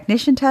my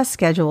technician test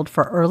scheduled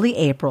for early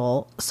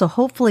April, so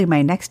hopefully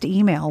my next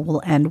email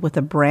will end with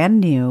a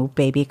brand new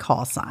baby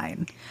call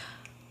sign.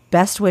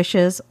 Best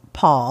wishes,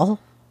 Paul.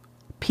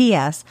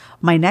 P.S.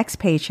 My next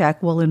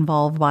paycheck will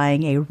involve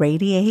buying a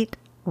Radiate,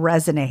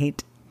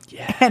 Resonate,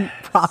 and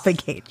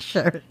Propagate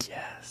shirt.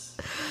 Yes.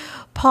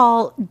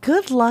 Paul,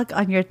 good luck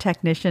on your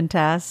technician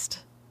test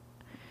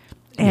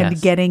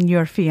and getting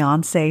your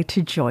fiance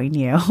to join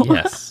you.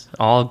 Yes.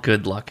 All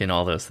good luck in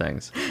all those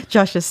things.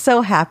 Josh is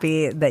so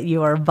happy that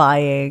you are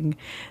buying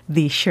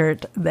the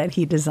shirt that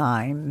he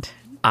designed.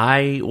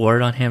 I wore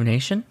it on Ham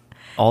Nation.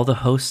 All the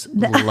hosts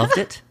loved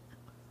it.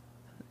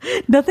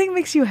 Nothing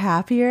makes you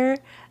happier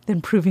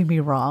than proving me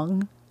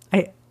wrong.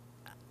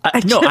 I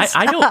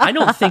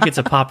don't think it's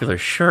a popular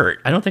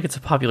shirt. I don't think it's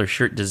a popular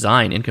shirt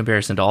design in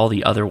comparison to all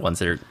the other ones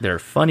that are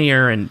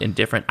funnier and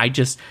different.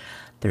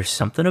 There's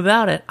something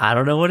about it. I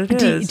don't know what it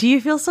is. Do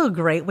you feel so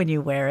great when you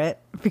wear it?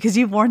 Because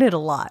you've worn it a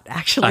lot,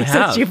 actually,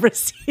 since you've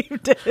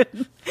received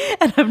it.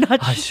 And I'm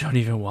not I don't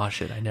even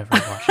wash it. I never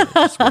wash it.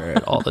 I just wear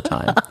it all the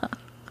time.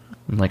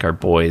 I'm like our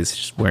boys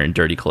just wearing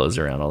dirty clothes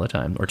around all the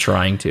time, or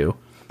trying to.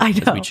 I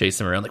know. We chase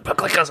them around like, put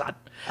clothes on.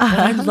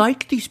 I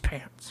like these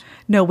pants.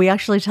 No, we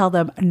actually tell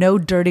them no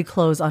dirty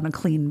clothes on a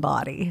clean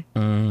body.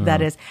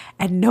 That is,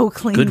 and no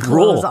clean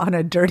clothes on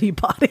a dirty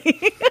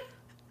body.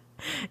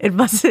 They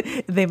must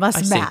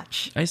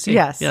match. I see.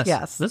 Yes.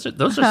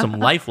 Those are some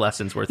life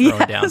lessons we're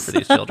throwing down for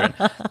these children.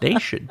 They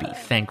should be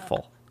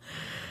thankful.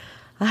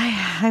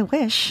 I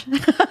wish.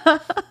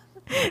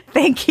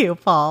 Thank you,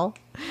 Paul.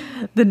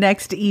 The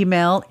next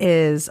email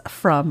is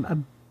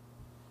from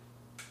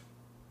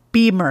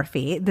B.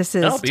 Murphy. This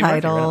is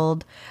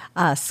titled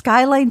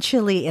Skyline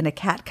Chili in a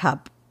Cat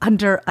Cup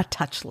Under a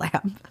Touch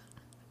Lamp.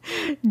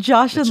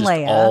 Josh and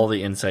Leia. All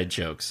the inside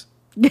jokes.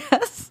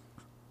 Yes.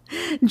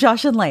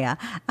 Josh and Leia,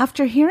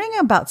 after hearing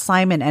about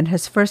Simon and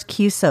his first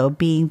QSO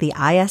being the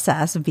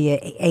ISS via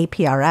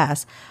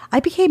APRS,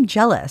 I became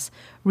jealous,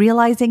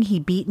 realizing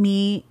he beat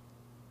me.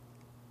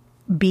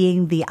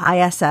 Being the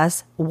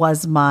ISS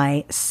was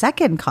my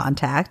second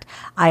contact,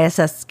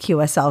 ISS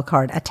QSL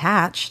card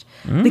attached.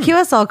 The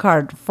QSL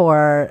card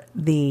for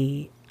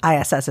the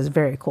ISS is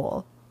very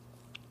cool.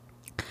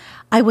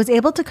 I was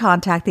able to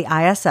contact the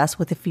ISS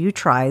with a few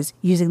tries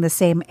using the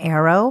same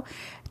Aero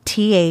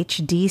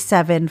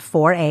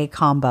THD7-4A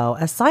combo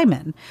as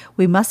Simon.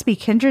 We must be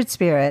kindred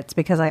spirits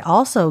because I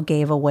also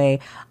gave away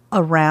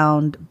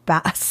around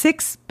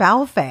 6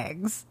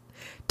 Baofangs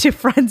to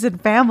friends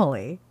and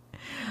family.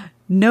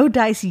 No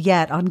dice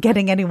yet on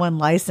getting anyone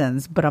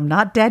licensed, but I'm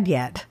not dead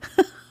yet.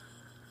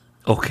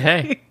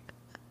 Okay.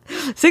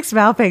 6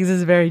 Baofangs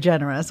is very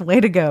generous. Way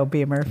to go,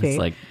 B. Murphy. It's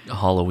like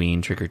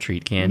Halloween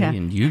trick-or-treat candy,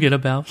 and you get a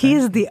Baofang. He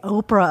is the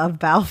Oprah of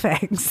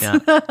Baofangs. Yeah.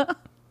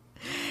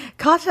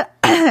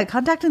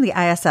 Contacting the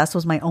ISS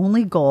was my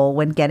only goal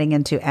when getting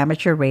into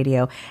amateur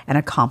radio and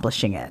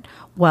accomplishing it.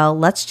 Well,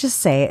 let's just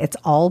say it's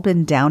all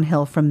been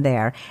downhill from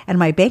there, and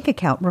my bank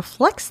account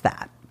reflects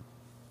that.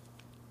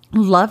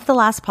 Loved the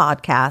last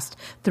podcast,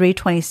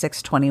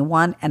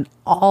 32621, and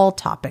all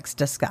topics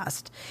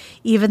discussed.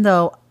 Even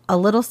though a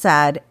little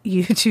sad,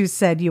 you two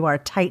said you are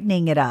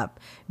tightening it up,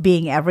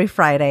 being every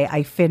Friday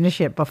I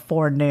finish it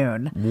before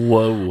noon.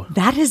 Whoa.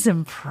 That is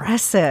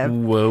impressive.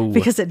 Whoa.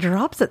 Because it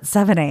drops at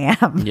 7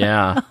 a.m.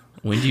 Yeah.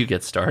 When do you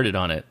get started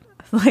on it?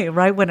 Like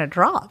right when it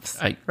drops,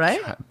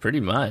 right? Pretty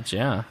much,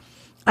 yeah.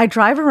 I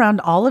drive around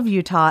all of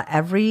Utah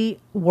every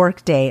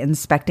workday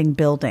inspecting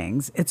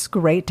buildings. It's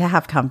great to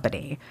have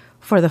company.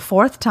 For the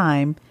 4th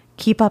time,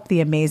 keep up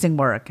the amazing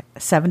work.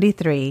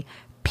 73,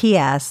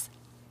 P.S.,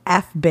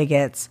 F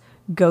bigots,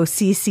 go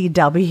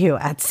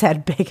CCW at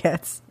said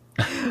bigots.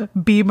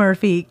 B.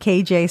 Murphy,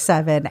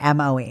 KJ7,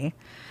 MOE.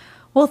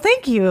 Well,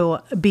 thank you,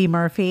 B.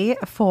 Murphy,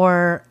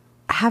 for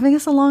having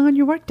us along on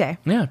your workday.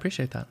 Yeah, I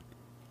appreciate that.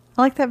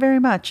 I like that very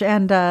much.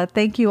 And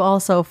thank you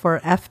also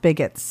for F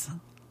bigots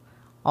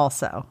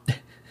also.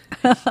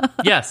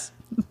 Yes.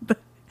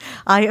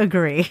 I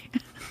agree.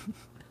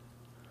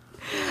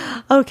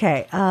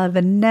 Okay,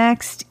 the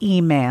next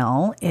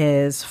email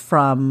is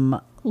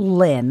from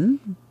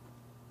Lynn,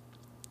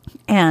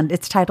 and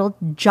it's titled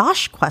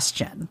Josh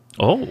Question.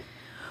 Oh.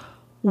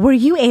 Were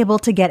you able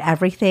to get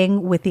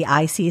everything with the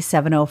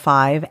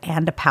IC705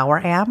 and a power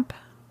amp?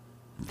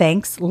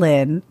 Thanks,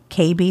 Lynn,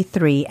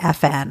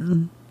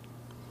 KB3FN.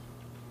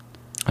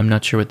 I'm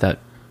not sure what that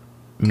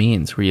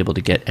means. Were you able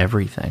to get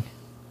everything?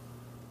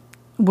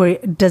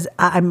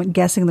 I'm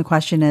guessing the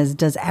question is,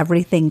 does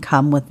everything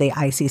come with the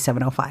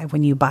IC705?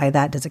 When you buy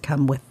that, does it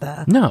come with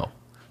the... No.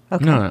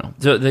 Okay. No.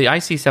 So the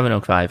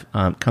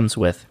IC705 comes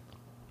with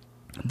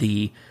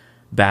the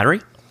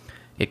battery.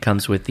 It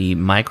comes with the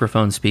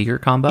microphone speaker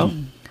combo.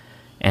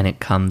 And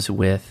it comes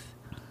with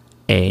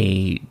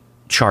a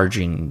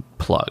charging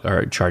plug or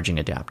a charging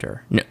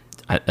adapter. No,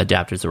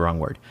 adapter is the wrong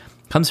word.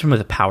 It comes with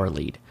a power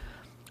lead.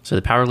 So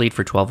the power lead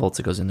for 12 volts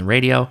that goes in the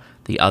radio,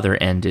 the other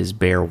end is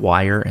bare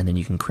wire, and then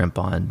you can crimp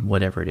on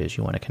whatever it is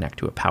you want to connect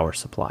to a power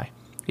supply.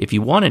 If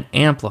you want an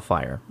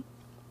amplifier,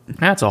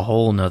 that's a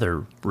whole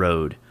nother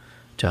road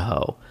to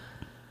hoe.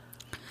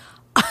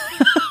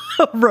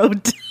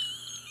 Road to...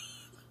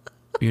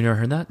 You never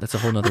heard that? That's a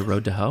whole nother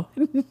road to hoe?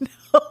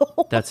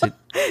 No. That's it.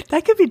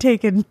 That could be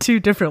taken 2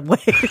 different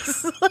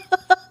ways.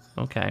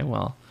 Okay,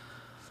 well,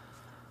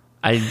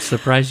 I'm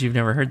surprised you've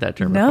never heard that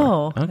term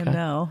No. before. Okay.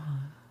 No.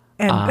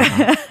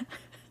 And,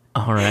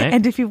 all right.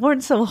 And if you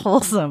weren't so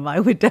wholesome,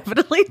 I would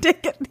definitely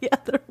take it the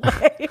other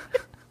way.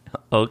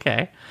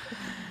 Okay.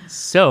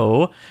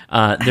 So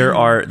there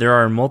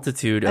are a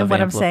multitude of and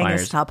what amplifiers. I'm saying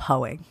is stop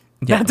hoeing.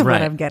 Yeah, That's right.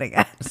 what I'm getting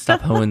at.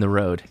 Stop hoeing the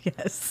road.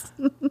 Yes.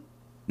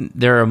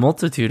 There are a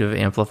multitude of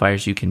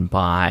amplifiers you can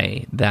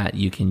buy that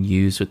you can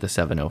use with the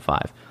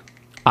 705.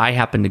 I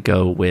happen to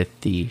go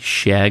with the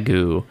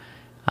Xiegu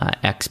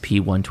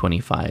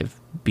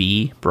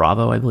XP125B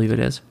Bravo, I believe it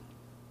is.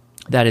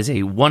 That is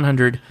a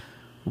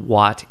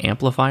 100-watt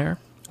amplifier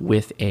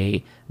with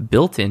a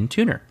built-in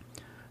tuner.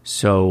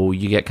 So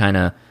you get kind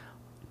of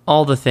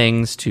all the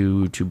things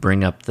to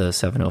bring up the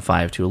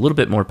 705 to a little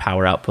bit more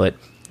power output,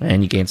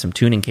 and you gain some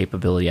tuning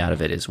capability out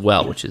of it as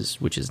well, which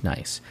is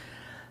nice.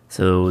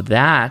 So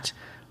that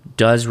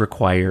does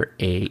require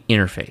a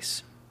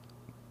interface.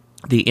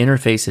 The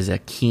interface is a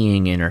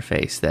keying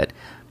interface that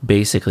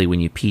basically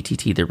when you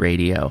PTT the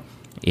radio,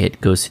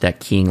 it goes to that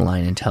keying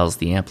line and tells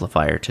the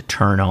amplifier to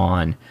turn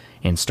on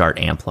and start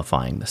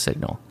amplifying the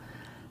signal.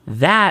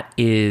 That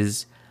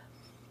is,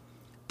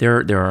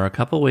 there are a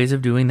couple ways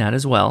of doing that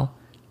as well.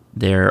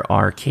 There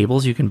are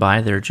cables you can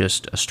buy. They're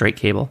just a straight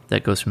cable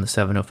that goes from the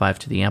 705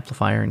 to the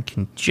amplifier and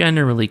can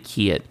generally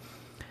key it.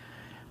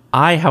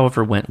 I,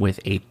 however, went with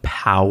a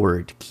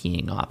powered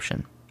keying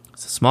option.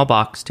 It's a small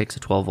box, takes a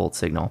 12-volt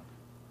signal.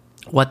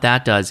 What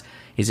that does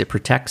is it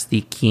protects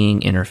the keying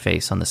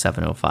interface on the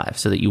 705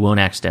 so that you won't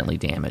accidentally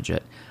damage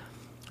it.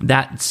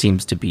 That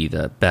seems to be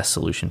the best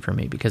solution for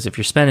me, because if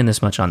you're spending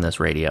this much on this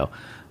radio,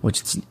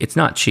 which it's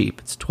not cheap,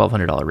 it's a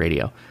 $1,200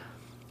 radio,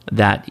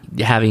 that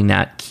having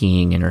that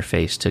keying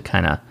interface to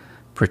kind of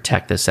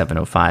protect the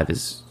 705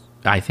 is,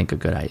 I think, a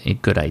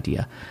good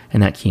idea.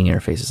 And that keying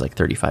interface is like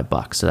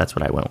 $35, so that's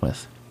what I went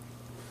with.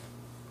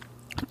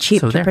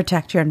 Cheap to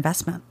protect your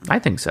investment. I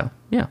think so,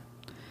 yeah.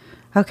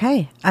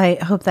 Okay, I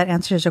hope that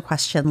answers your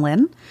question,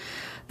 Lynn.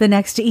 The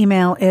next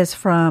email is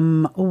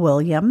from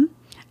William,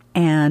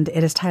 and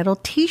it is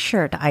titled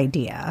T-shirt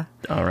Idea.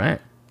 All right.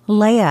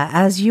 Leah,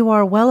 as you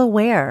are well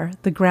aware,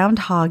 the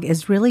groundhog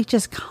is really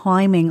just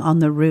climbing on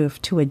the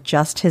roof to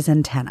adjust his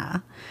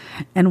antenna.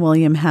 And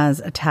William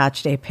has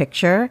attached a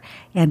picture,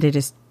 and it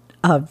is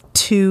of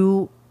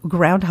two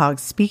groundhogs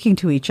speaking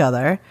to each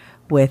other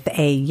with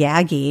a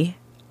Yagi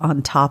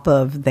on top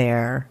of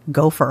their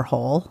gopher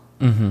hole.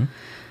 Mm-hmm.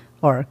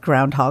 Or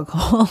groundhog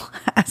hole.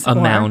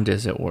 Mound,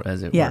 as it were.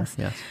 Yes.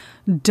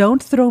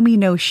 Don't throw me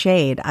no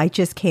shade. I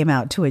just came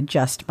out to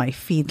adjust my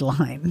feed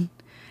line.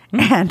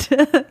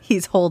 And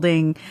he's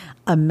holding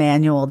a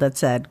manual that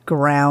said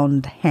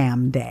Ground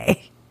Ham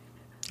Day.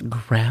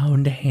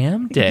 Ground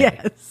Ham Day?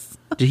 Yes.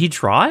 Did he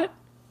draw it?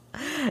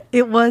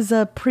 It was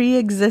a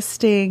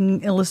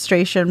pre-existing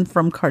illustration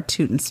from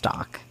Cartoon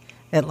Stock,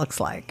 it looks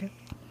like.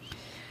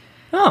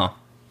 Oh.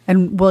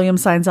 And William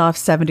signs off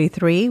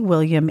 73,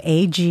 William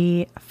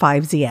AG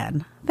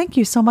 5ZN. Thank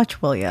you so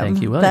much, William.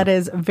 Thank you, William. That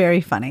is very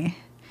funny.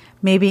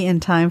 Maybe in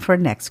time for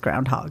next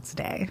Groundhog's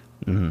Day.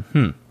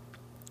 Mm-hmm.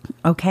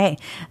 Okay.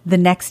 The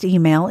next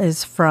email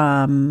is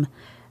from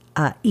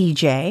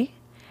EJ,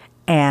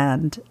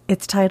 and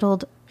it's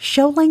titled,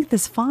 Show Length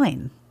is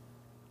Fine.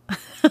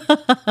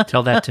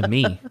 Tell that to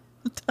me.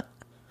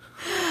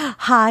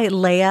 Hi,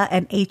 Leia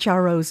and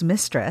HRO's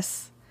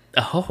mistress.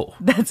 Oh.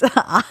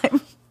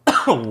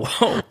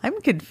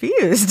 I'm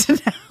confused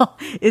now.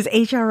 Is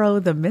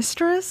HRO the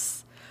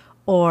mistress,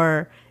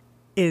 or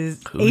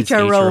is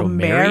HRO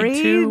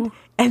married to?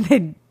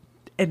 and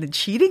then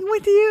cheating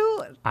with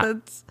you?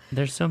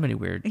 There's so many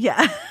weird.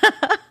 Yeah.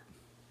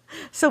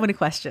 So many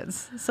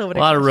questions. A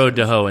lot of road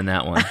to hoe in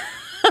that one.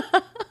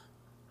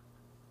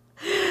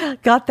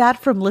 Got that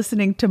from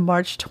listening to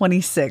March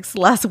 26th,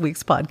 last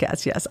week's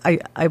podcast. Yes,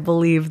 I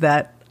believe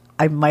that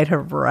I might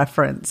have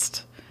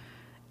referenced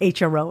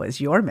HRO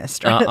as your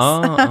mistress.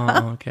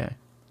 Okay.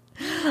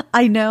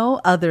 I know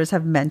others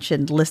have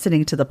mentioned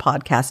listening to the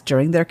podcast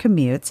during their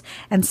commutes,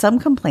 and some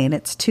complain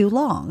it's too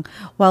long,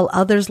 while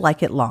others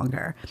like it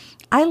longer.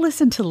 I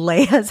listen to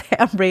Leia's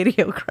Ham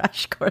Radio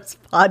Crash Course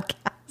podcast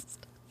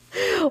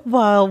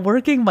while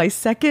working my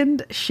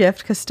second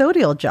shift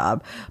custodial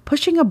job.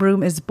 Pushing a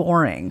broom is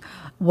boring,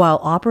 while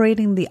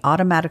operating the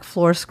automatic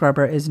floor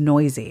scrubber is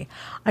noisy.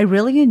 I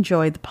really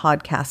enjoyed the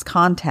podcast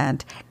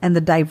content, and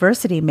the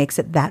diversity makes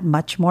it that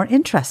much more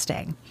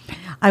interesting.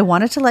 I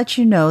wanted to let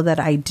you know that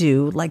I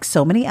do, like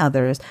so many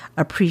others,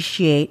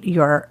 appreciate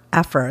your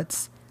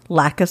efforts,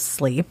 lack of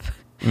sleep,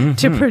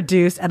 to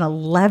produce an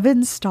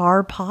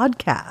 11-star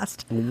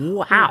podcast.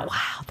 Wow.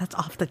 Wow, that's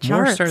off the charts.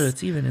 More star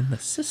that's even in the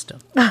system.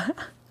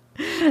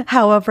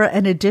 However,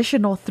 an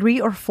additional 3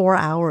 or 4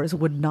 hours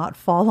would not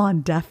fall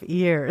on deaf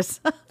ears.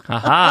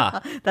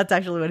 Ha-ha. That's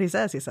actually what he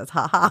says. He says,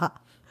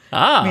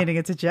 ha-ha. Meaning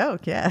it's a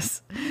joke,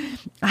 yes.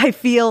 I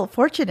feel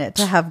fortunate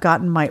to have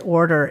gotten my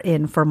order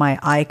in for my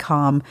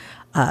ICOM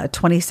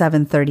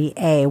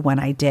 2730A when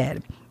I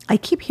did. I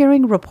keep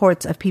hearing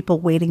reports of people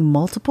waiting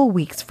multiple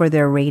weeks for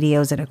their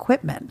radios and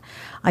equipment.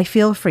 I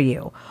feel for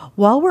you.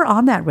 While we're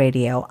on that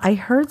radio, I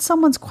heard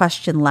someone's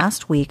question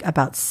last week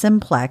about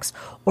simplex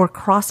or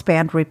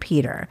crossband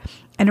repeater,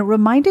 and it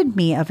reminded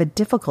me of a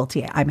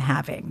difficulty I'm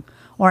having.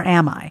 Or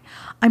am I?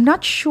 I'm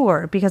not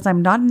sure because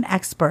I'm not an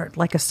expert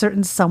like a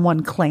certain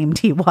someone claimed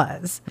he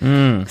was.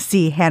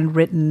 See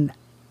handwritten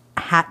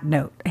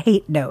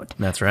hate note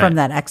That's right. from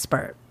that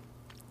expert.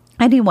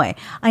 Anyway,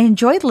 I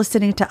enjoyed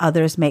listening to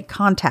others make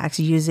contacts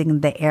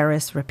using the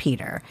Aris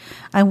repeater.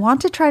 I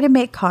want to try to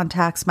make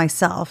contacts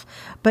myself,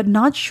 but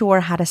not sure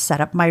how to set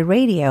up my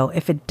radio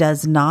if it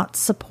does not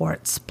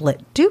support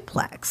split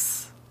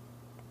duplex.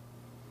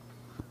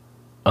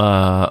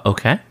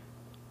 Okay.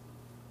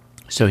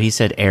 So he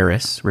said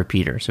Aris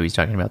repeater, so he's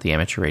talking about the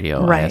amateur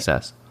radio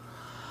ISS.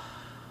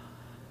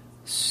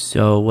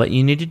 So what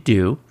you need to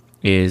do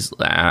is,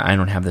 I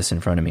don't have this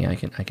in front of me. I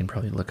can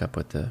probably look up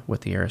what the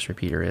Aris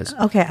repeater is.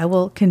 Okay, I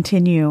will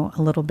continue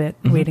a little bit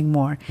reading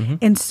more.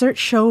 Insert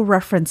show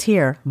reference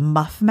here.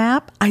 Muff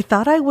map. I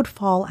thought I would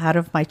fall out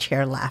of my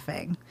chair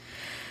laughing.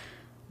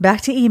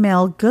 Back to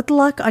email. Good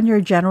luck on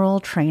your general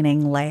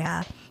training,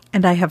 Leia.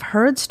 And I have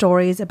heard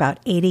stories about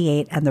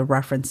 88 and the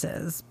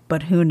references,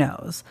 but who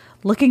knows?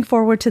 Looking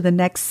forward to the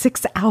next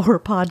 6-hour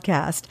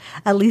podcast.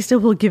 At least it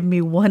will give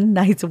me one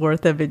night's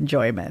worth of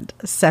enjoyment.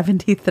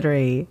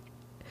 73.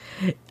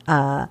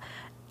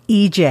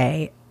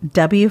 EJ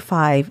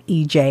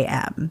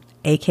W5EJM,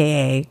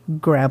 aka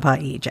Grandpa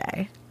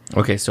EJ.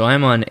 Okay, so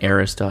I'm on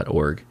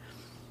aris.org,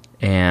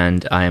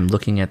 and I'm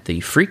looking at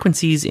the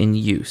frequencies in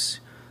use.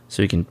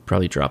 So you can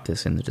probably drop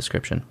this in the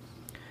description.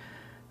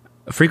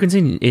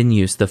 Frequency in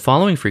use. The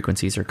following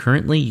frequencies are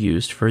currently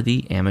used for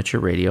the amateur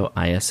radio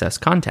ISS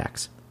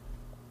contacts.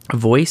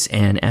 Voice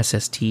and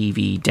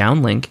SSTV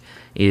downlink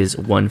is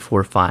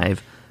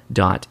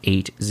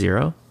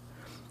 145.80.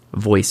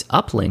 Voice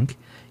uplink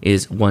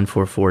is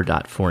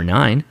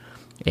 144.49,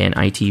 and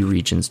IT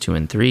regions 2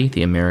 and 3,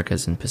 the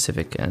Americas and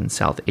Pacific and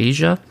South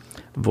Asia.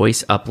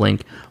 Voice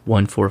uplink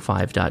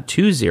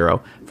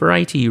 145.20 for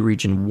IT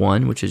region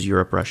 1, which is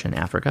Europe, Russia, and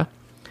Africa.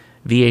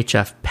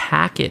 VHF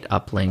packet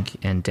uplink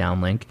and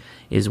downlink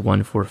is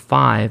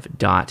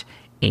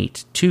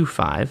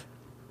 145.825.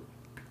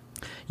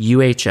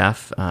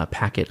 UHF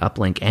packet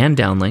uplink and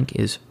downlink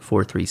is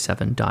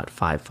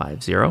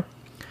 437.550.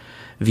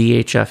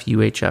 VHF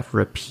UHF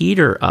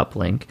repeater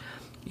uplink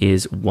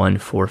is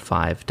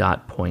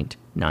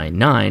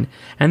 145.99,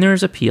 and there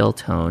is a PL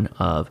tone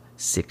of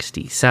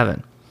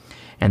 67.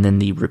 And then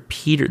the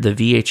repeater, the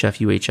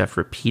VHF UHF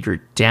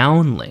repeater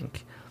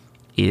downlink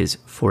is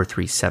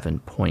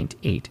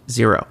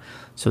 437.80.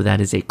 So that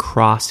is a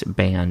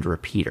cross-band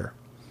repeater.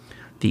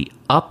 The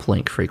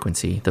uplink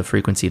frequency, the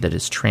frequency that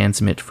is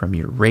transmit from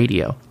your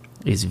radio,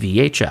 is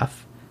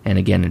VHF, and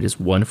again it is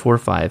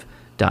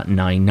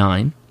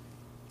 145.99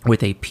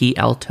 with a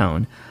PL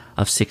tone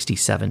of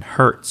 67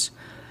 hertz.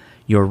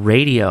 Your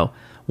radio,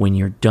 when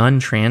you're done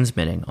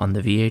transmitting on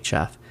the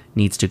VHF,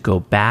 needs to go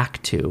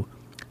back to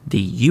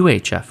the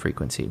UHF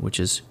frequency, which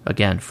is,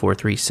 again,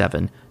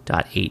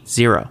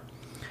 437.80.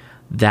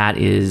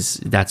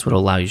 That's what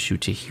allows you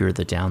to hear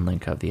the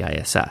downlink of the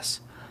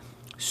ISS.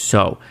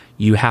 So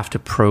you have to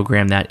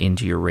program that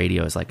into your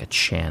radio as like a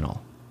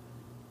channel.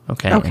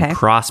 Okay? And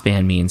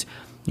crossband means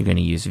you're going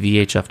to use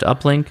VHF to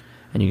uplink,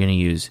 and you're going to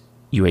use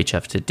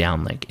UHF to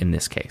downlink in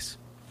this case.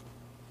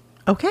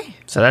 Okay.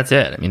 So that's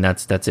it. I mean,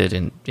 that's it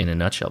in a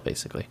nutshell,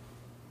 basically.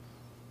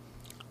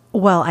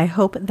 Well, I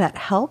hope that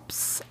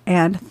helps,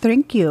 and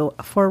thank you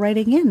for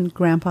writing in,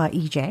 Grandpa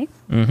EJ.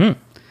 Mm-hmm.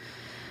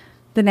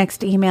 The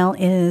next email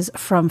is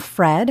from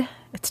Fred.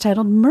 It's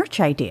titled Merch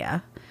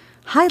Idea.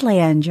 Hi,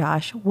 Leia and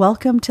Josh.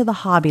 Welcome to the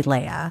hobby,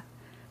 Leia.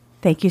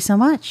 Thank you so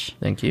much.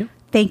 Thank you.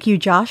 Thank you,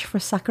 Josh, for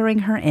suckering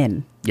her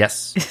in.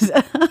 Yes.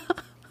 It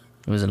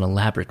was an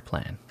elaborate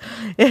plan.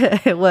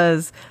 It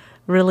was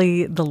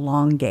really the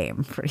long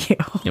game for you.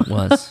 It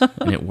was,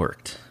 and it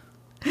worked.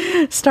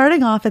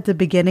 Starting off at the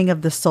beginning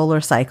of the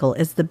solar cycle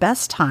is the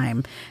best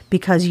time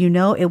because you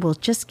know it will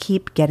just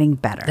keep getting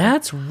better.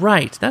 That's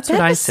right. That's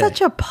what I say. That's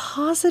such a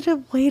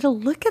positive way to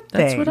look at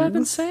things. That's what I've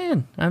been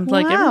saying. I'm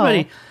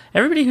like,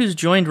 everybody who's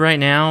joined right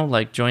now,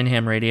 like joined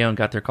Ham Radio and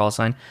got their call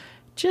sign,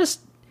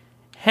 just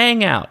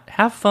hang out,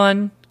 have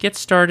fun, get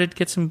started,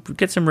 get some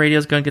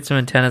radios going, get some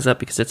antennas up,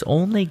 because it's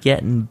only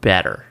getting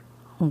better.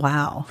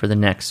 Wow. For the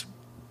next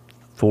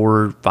 4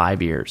 or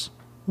 5 years.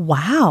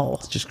 Wow.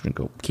 It's just going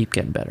to keep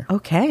getting better.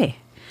 Okay.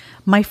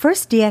 My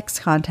first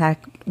DX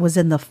contact was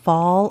in the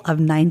fall of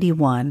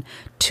 91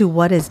 to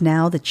what is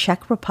now the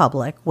Czech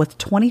Republic with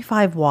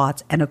 25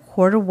 watts and a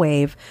quarter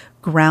wave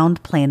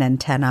ground plane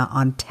antenna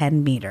on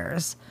 10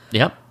 meters.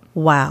 Yep.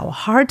 Wow.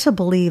 Hard to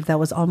believe that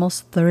was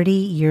almost 30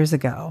 years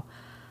ago.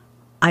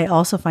 I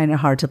also find it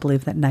hard to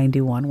believe that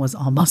 91 was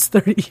almost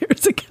 30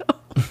 years ago.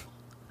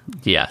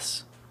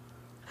 Yes.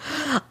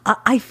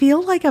 I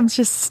feel like I'm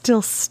just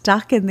still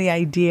stuck in the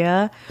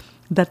idea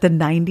that the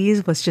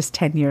 90s was just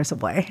 10 years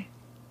away.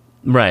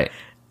 Right.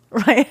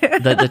 Right.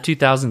 The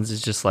 2000s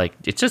is just like,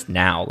 it's just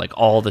now, like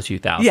all the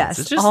 2000s. Yes,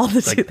 it's just all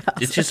the like,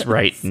 2000s. It's just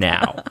right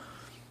now.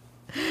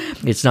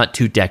 It's not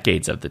 2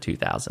 decades of the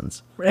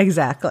 2000s.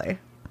 Exactly.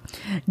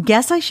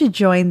 Guess I should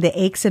join the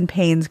aches and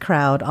pains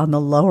crowd on the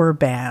lower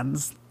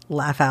bands.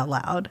 Laugh out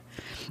loud.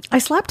 I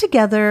slapped this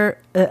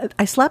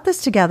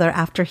together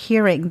after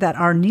hearing that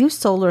our new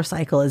solar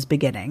cycle is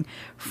beginning.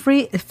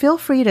 Feel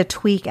free to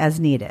tweak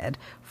as needed.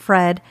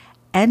 Fred,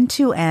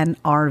 N2N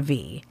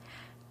RV.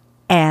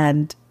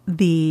 And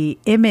the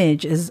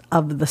image is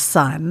of the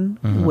sun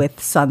with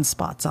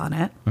sunspots on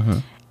it.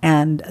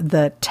 And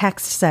the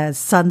text says,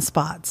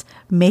 "Sunspots,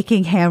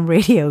 making ham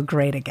radio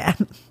great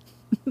again."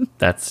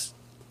 That's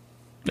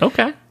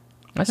okay.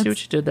 I see what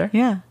you did there.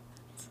 Yeah.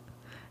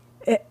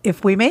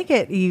 If we make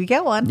it, you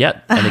get one.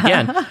 Yep. And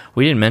again,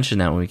 we didn't mention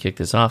that when we kicked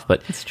this off,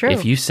 but it's true.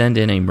 If you send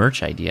in a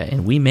merch idea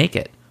and we make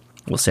it,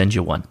 we'll send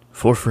you one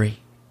for free.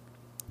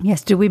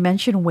 Yes. Do we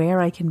mention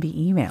where I can be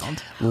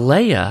emailed?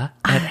 Leia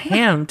at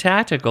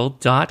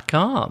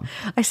hamtactical.com.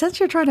 I sense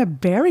you're trying to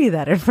bury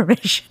that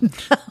information.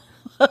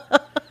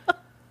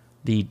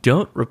 The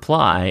don't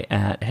reply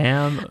at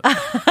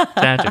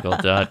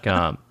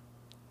hamtactical.com.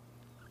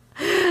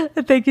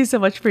 Thank you so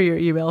much for your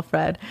email,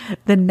 Fred.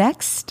 The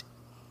next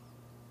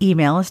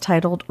email is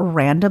titled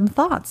Random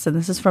Thoughts, and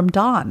this is from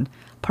Dawn,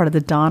 part of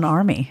the Dawn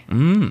Army.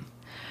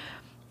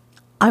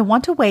 I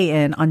want to weigh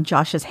in on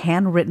Josh's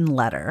handwritten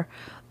letter.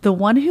 The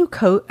one who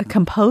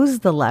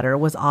composed the letter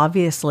was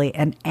obviously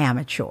an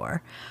amateur.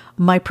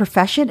 My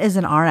profession is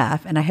an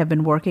RF, and I have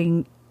been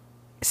working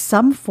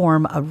some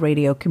form of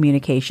radio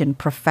communication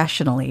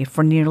professionally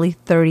for nearly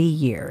 30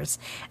 years,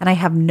 and I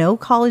have no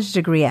college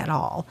degree at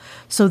all.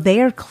 So they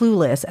are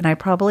clueless, and I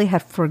probably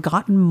have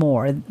forgotten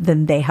more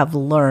than they have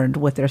learned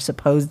with their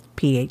supposed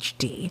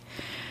PhD.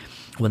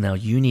 Well, now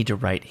you need to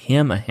write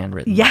him a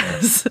handwritten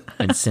Yes. letter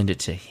and send it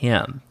to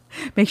him.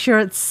 Make sure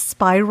it's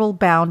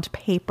spiral-bound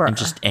paper. And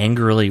just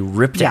angrily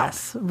ripped out.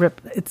 Yes.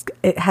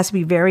 It has to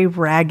be very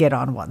ragged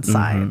on one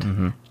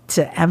side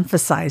to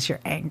emphasize your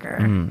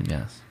anger.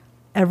 Yes.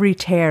 Every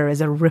tear is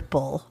a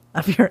ripple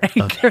of your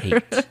anger. Of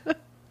hate.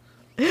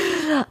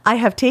 I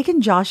have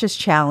taken Josh's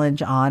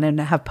challenge on and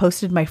have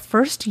posted my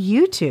first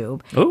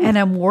YouTube. Ooh. And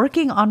I'm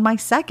working on my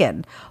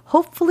second,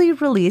 hopefully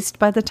released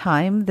by the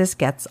time this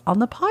gets on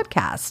the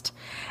podcast.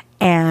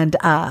 And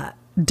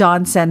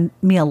Don sent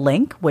me a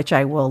link, which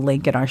I will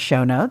link in our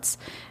show notes.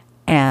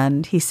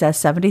 And he says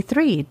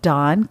 73,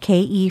 Don,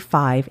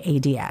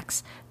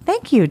 KE5ADX.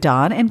 Thank you,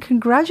 Don, and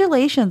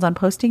congratulations on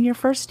posting your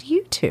first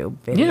YouTube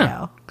video.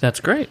 Yeah,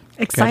 that's great.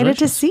 Excited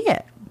to see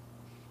it.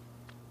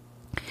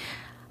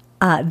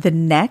 The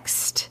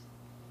next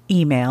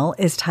email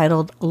is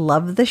titled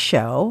Love the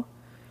Show.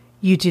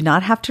 You do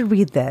not have to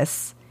read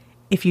this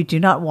if you do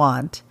not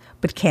want,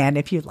 but can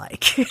if you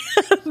like.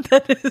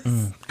 That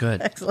is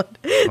good. Excellent.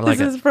 Like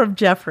This is from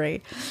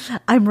Jeffrey.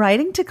 I'm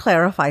writing to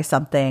clarify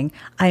something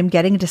I'm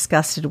getting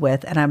disgusted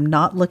with, and I'm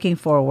not looking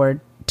forward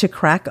to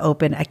crack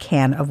open a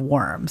can of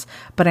worms.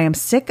 But I am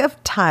sick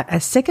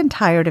and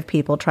tired of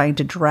people trying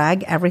to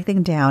drag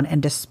everything down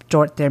and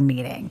distort their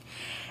meaning.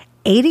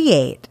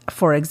 88,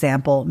 for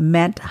example,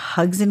 meant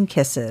hugs and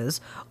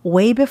kisses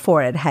way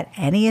before it had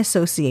any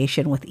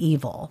association with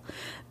evil.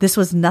 This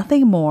was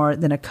nothing more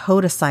than a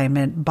code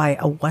assignment by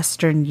a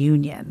Western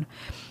Union.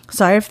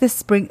 Sorry if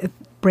this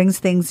brings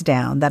things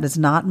down. That is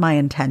not my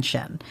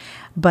intention.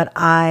 But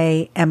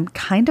I am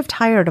kind of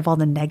tired of all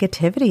the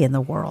negativity in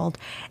the world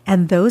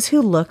and those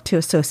who look to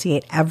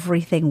associate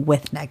everything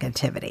with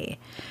negativity.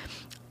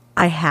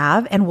 I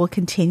have and will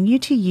continue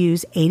to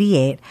use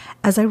 88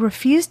 as I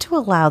refuse to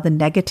allow the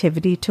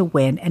negativity to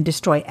win and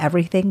destroy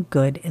everything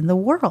good in the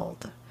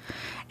world.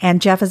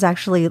 And Jeff is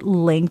actually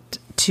linked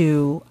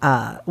to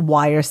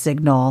wire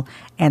signal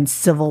and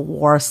Civil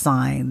War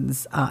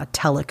signs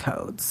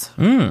telecodes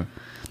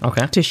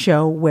Okay. to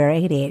show where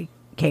 88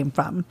 came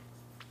from.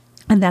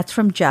 And that's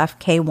from Jeff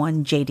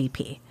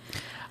K1JDP.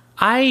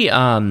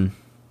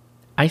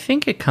 I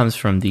think it comes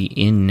from the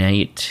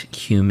innate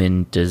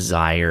human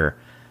desire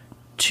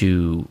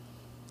to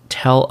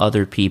tell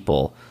other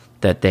people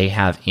that they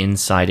have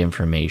inside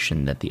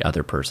information that the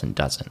other person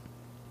doesn't.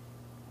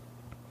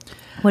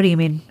 What do you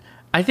mean?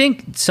 I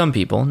think some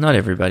people, not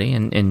everybody,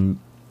 and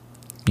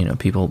you know,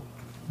 people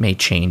may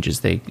change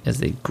as they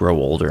grow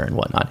older and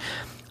whatnot.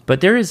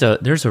 But there's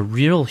a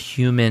real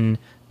human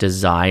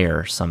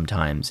desire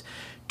sometimes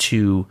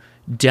to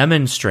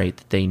demonstrate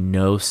that they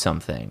know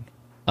something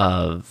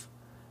of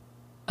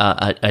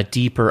a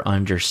deeper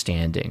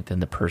understanding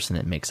than the person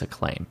that makes a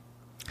claim.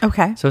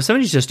 Okay. So if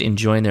somebody's just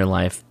enjoying their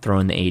life,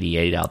 throwing the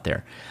 88 out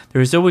there,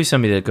 there's always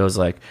somebody that goes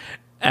like,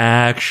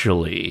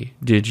 actually,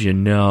 did you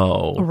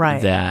know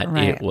that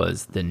it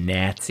was the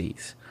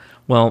Nazis?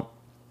 Well,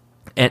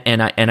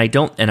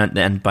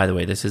 and by the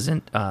way, this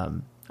isn't,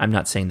 I'm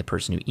not saying the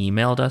person who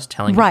emailed us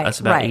telling us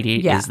about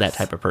 88 is that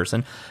type of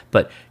person,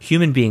 but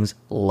human beings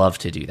love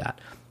to do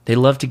that. They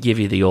love to give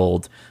you the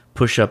old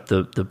push up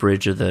the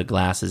bridge of the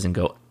glasses and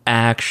go,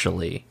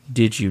 actually,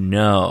 did you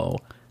know, ...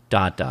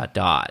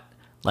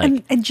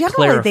 Like, and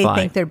generally clarify. they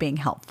think they're being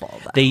helpful.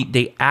 Though.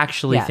 They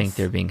actually think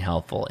they're being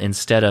helpful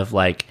instead of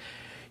like,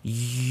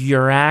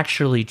 you're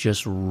actually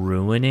just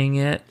ruining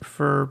it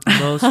for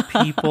most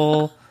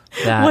people.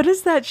 What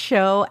is that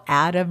show?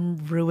 Adam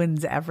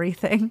Ruins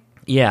Everything.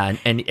 Yeah,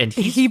 and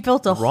he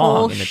built a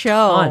whole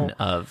show. Ton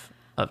of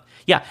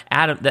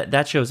Adam.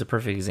 That show is a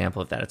perfect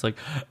example of that. It's like,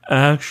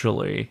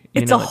 actually,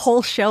 it's a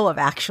whole show of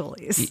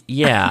actuallys.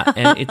 Yeah,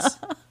 and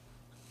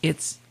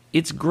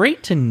it's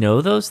great to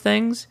know those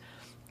things.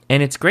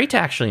 And it's great to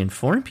actually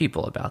inform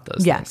people about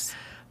those things.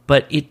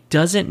 but it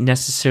doesn't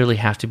necessarily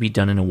have to be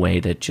done in a way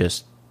that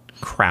just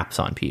craps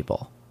on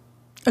people.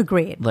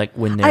 Agreed. Like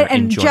when they're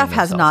and enjoying Jeff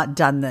has themselves. not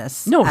done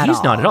this. No, at he's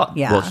all. not at all.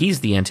 Yeah. Well, he's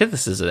the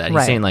antithesis of that. He's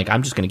Right. saying like,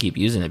 I'm just going to keep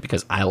using it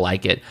because I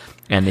like it,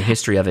 and the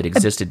history of it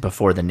existed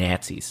before the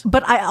Nazis.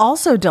 But I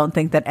also don't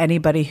think that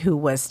anybody who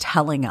was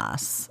telling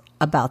us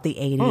about the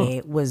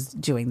 88 was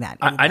doing that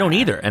either. I don't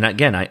either. And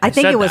again, I think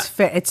said it was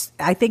that. fair.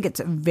 I think it's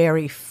a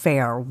very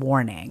fair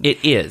warning.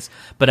 It is,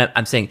 but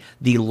I'm saying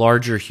the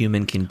larger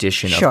human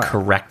condition Sure. of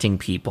correcting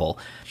people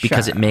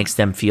because Sure. it makes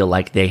them feel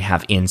like they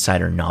have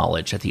insider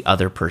knowledge that the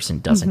other person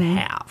doesn't Mm-hmm.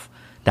 have.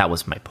 That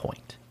was my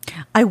point.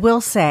 I will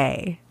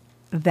say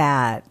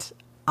that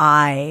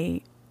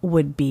I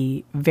would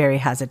be very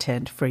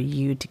hesitant for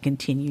you to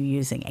continue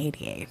using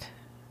 88.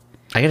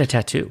 I got a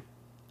tattoo.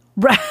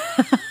 Right.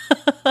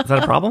 Is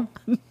that a problem?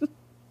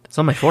 It's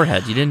on my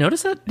forehead. You didn't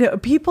notice it? No,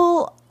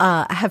 people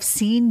have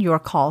seen your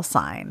call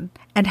sign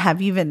and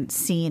have even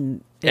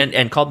seen.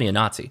 And called me a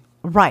Nazi.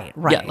 Right.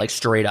 Yeah, like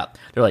straight up.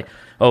 They're like,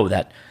 "Oh,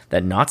 that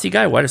Nazi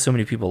guy. Why do so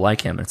many people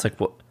like him?" And it's like,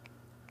 well,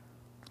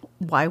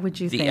 Why would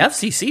you the think?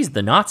 FCC's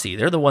the Nazi.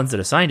 They're the ones that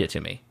assigned it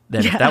to me.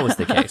 Then if that was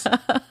the case,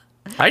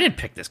 I didn't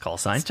pick this call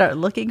sign. Start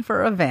looking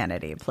for a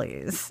vanity,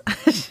 please.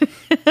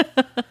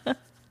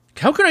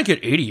 How can I get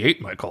 88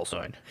 in my call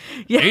sign?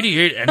 Yeah.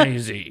 88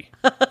 NAZ.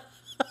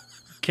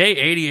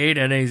 K88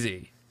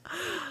 NAZ.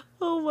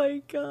 Oh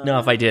my god. Now,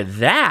 if I did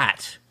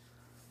that,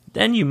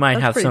 then you might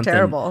That's have pretty something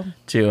terrible.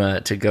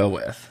 to go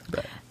with.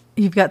 But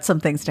You've got some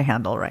things to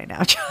handle right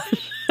now,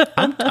 Josh.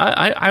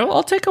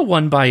 I'll take a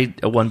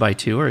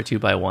 1x2 or a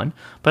 2x1,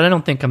 but I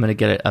don't think I'm going to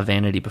get a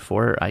vanity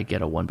before I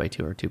get a 1x2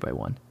 or a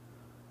 2x1.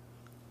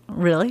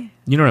 Really?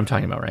 You know what I'm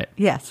talking about, right?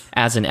 Yes.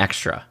 As an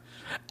extra.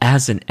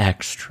 As an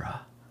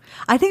extra.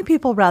 I think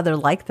people rather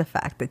like the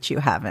fact that you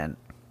haven't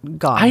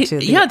gone to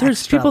the there's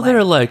extra people that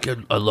are length. like,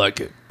 I like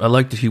it. I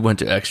like that he went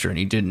to extra and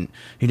he didn't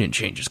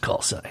change his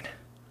call sign.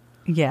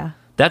 Yeah.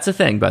 That's a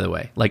thing, by the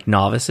way. Like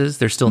novices,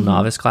 there's still Mm-hmm.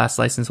 novice class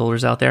license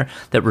holders out there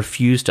that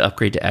refuse to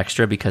upgrade to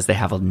extra because they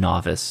have a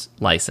novice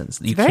license.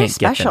 You Very can't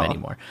special. get them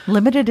anymore.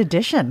 Limited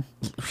edition.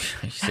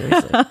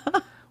 Seriously.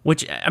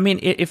 Which, I mean,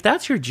 if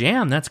that's your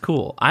jam, that's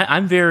cool.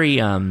 I'm very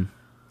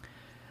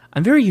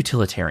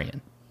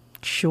utilitarian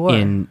Sure.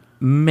 in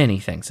many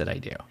things that I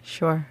do.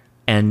 Sure.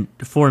 And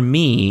for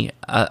me,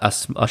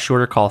 a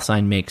shorter call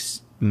sign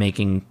makes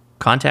making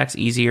contacts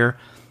easier.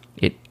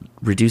 It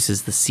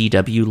reduces the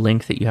CW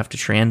link that you have to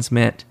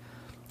transmit.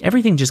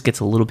 Everything just gets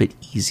a little bit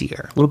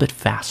easier, a little bit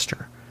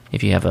faster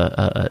if you have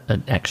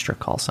an extra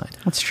call sign.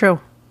 That's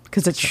true.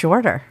 Because it's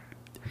shorter.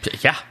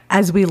 Yeah.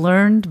 As we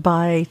learned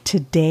by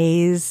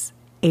today's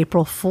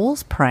April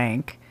Fool's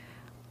prank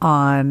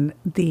on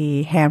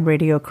the Ham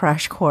Radio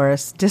Crash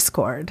Course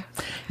Discord.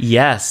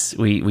 Yes,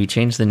 we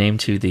changed the name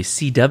to the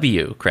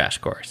CW Crash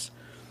Course.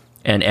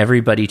 And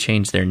everybody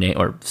changed their name,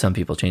 or some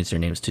people changed their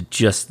names to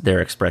just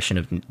their expression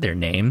of their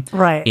name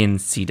Right. in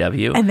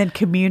CW. And then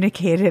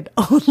communicated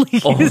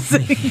only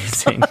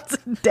using dots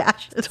and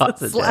dashes.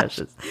 Dots and and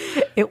slashes.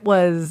 dashes. It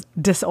was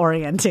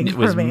disorienting It for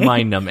was me.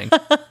 mind-numbing.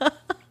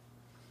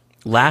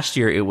 Last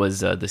year, it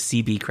was the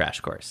CB Crash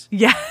Course.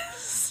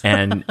 Yes.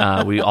 And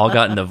we all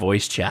got in the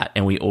voice chat,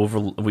 and we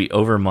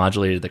over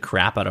modulated the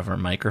crap out of our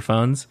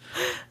microphones,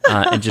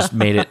 and just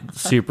made it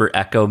super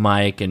echo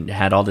mic, and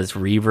had all this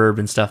reverb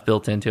and stuff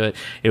built into it.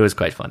 It was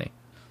quite funny.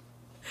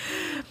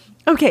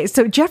 Okay,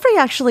 so Jeffrey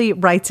actually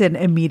writes in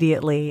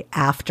immediately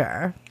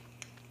after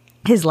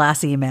his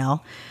last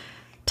email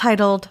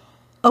titled,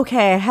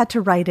 "Okay, I had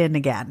to write in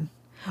again.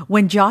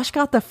 When Josh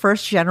got the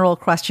first general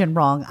question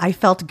wrong, I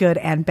felt good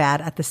and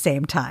bad at the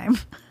same time.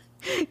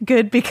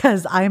 Good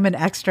because I'm an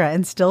extra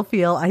and still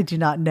feel I do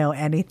not know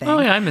anything. Oh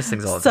yeah, I miss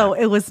things all the So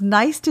time. it was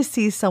nice to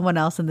see someone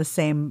else in the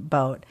same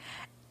boat.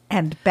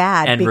 And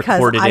bad And because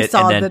recorded I it,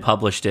 saw and then that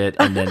published it,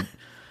 and then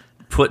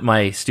put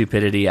my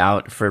stupidity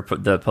out for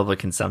the public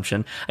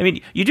consumption. I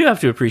mean, you do have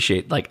to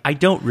appreciate, like, I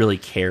don't really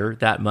care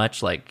that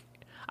much. Like,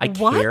 I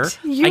what? care.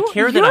 I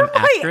care that you're I'm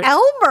my accurate.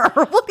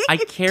 Elmer. What do I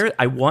you- care.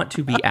 I want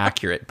to be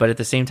accurate, but at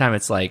the same time,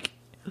 it's like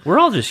we're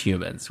all just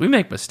humans. We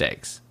make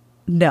mistakes.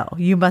 No,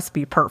 you must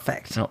be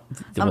perfect. No,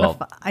 I'm well,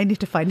 gonna I need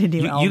to find a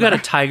new Elmer. you got to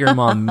tiger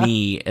mom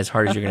me as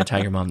hard as you're going to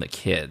tiger mom the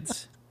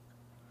kids.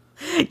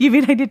 You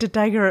mean I need to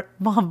tiger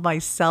mom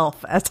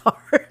myself as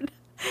hard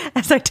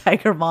as I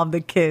tiger mom the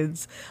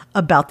kids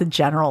about the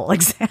general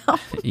exam?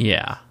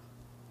 Yeah,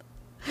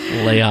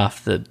 lay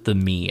off the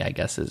me, I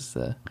guess, is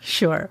the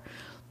Sure.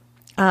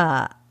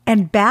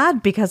 And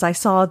bad because I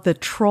saw the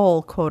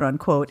troll, quote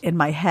unquote, in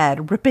my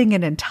head, ripping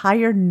an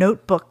entire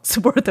notebook's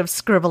worth of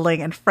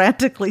scribbling and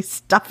frantically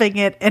stuffing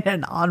it in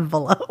an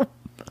envelope.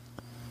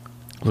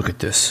 look at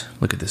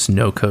this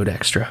no code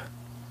extra.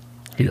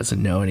 He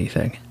doesn't know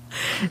anything.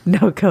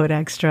 No code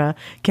extra.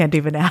 Can't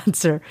even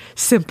answer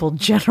simple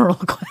general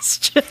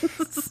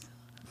questions.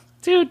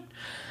 Dude,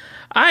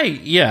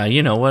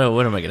 you know, what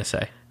am I going to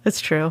say?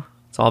 That's true.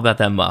 It's all about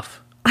that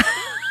muff.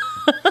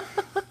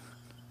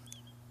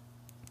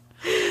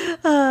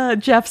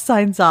 Jeff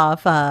signs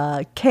off,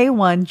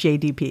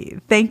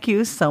 K1JDP. Thank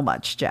you so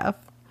much, Jeff.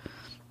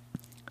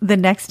 The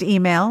next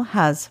email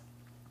has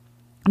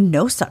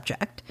no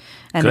subject,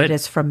 and Good. it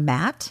is from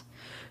Matt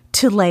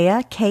to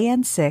Leia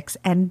KN6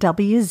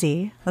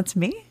 NWZ. That's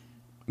me.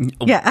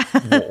 Yeah.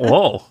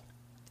 Whoa.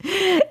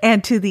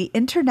 And to the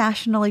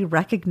internationally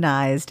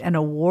recognized and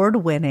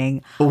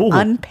award-winning Ooh.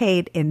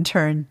 unpaid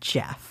intern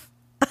Jeff.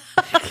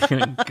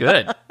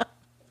 Good.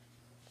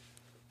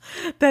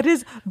 That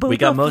is both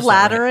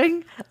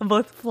flattering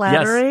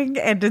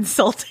and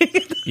insulting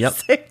at the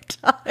same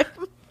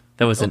time.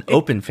 That was an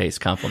open-faced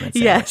compliment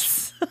sandwich.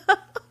 Yes.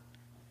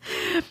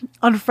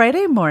 On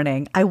Friday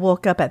morning, I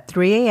woke up at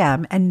 3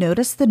 a.m. and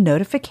noticed the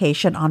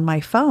notification on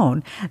my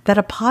phone that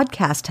a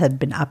podcast had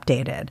been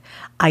updated.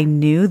 I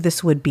knew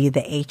this would be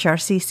the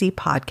HRCC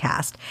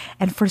podcast,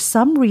 and for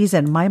some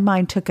reason, my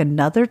mind took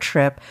another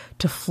trip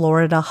to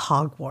Florida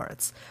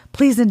Hogwarts.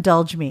 Please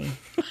indulge me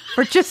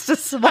for just a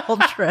small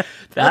trip.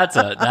 That's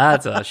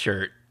a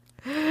shirt.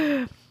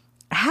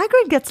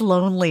 Hagrid gets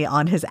lonely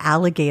on his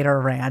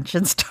alligator ranch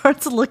and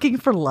starts looking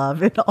for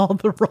love in all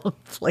the wrong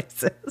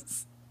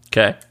places.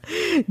 Okay.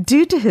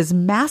 Due to his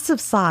massive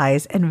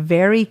size and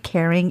very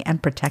caring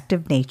and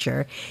protective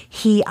nature,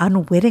 he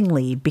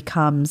unwittingly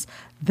becomes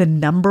the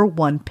number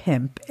one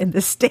pimp in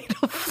the state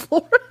of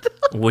Florida.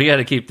 We got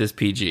to keep this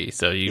PG,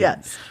 so you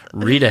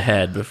read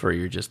ahead before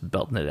you're just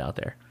belting it out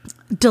there.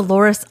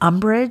 Dolores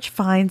Umbridge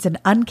finds an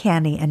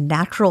uncanny and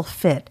natural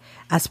fit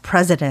as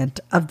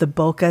president of the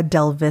Boca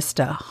del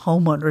Vista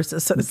Homeowners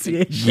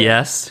Association.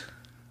 Yes.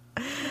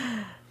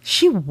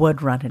 She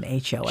would run an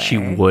HOA. She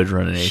would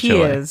run an HOA. She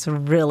is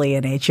really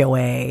an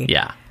HOA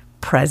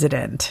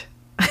president.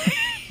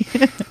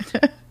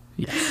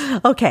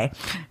 Yes. Okay,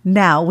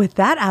 now with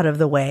that out of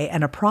the way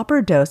and a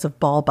proper dose of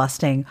ball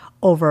busting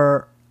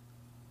over,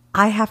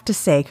 I have to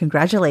say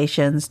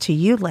congratulations to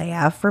you,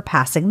 Leia, for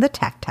passing the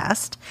tech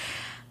test.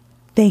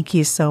 Thank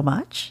you so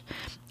much.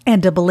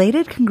 And a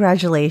belated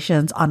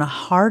congratulations on a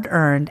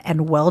hard-earned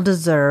and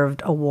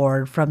well-deserved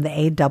award from the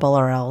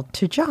ARRL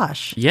to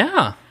Josh.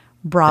 Yeah.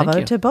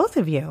 Bravo to both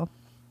of you.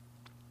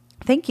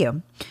 Thank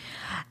you.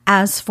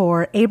 As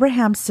for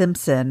Abraham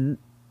Simpson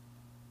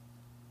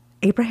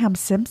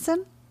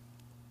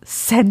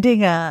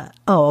sending a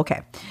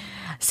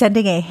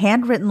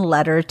handwritten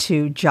letter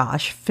to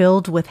Josh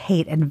filled with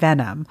hate and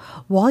venom.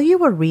 While you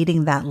were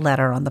reading that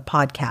letter on the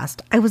podcast,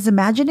 I was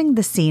imagining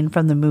the scene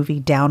from the movie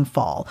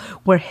Downfall,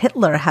 where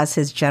Hitler has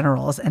his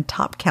generals and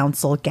top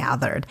council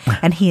gathered,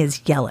 and he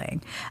is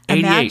yelling.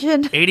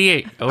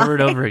 88, over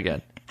and over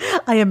again.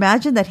 I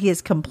imagine that he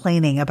is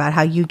complaining about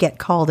how you get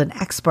called an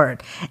expert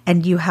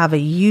and you have a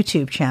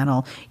YouTube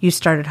channel, you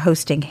started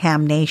hosting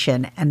Ham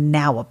Nation, and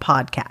now a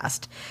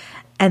podcast.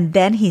 And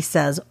then he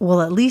says,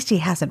 well, at least he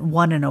hasn't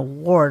won an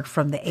award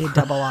from the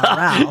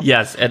ARRL.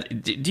 Yes.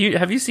 And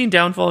have you seen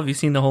Downfall? Have you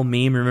seen the whole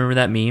meme? Remember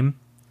that meme?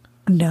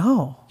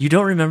 No. You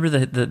don't remember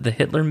the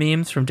Hitler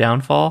memes from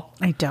Downfall?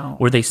 I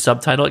don't. Where they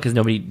subtitle it because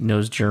nobody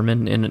knows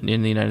German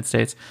in the United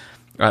States.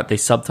 They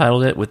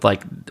subtitled it with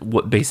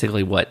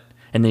what.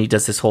 And then he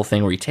does this whole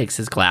thing where he takes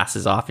his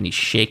glasses off and he's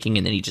shaking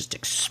and then he just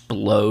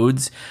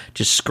explodes,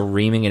 just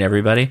screaming at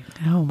everybody.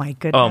 Oh, my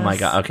goodness. Oh, my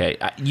God. Okay.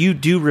 You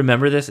do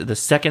remember this. The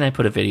second I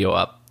put a video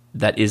up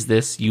that is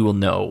this, you will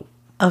know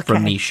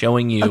from me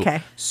showing you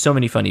so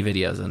many funny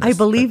videos. In this. I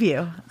believe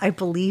you.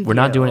 We're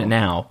not doing it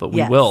now, but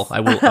we will. I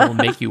will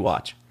make you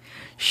watch.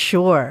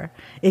 Sure.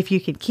 If you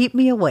can keep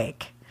me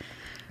awake.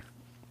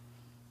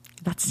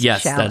 That's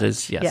yes, challenge. that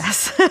is,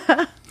 yes.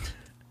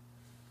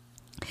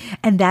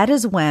 And that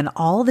is when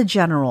all the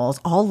generals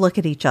all look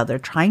at each other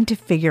trying to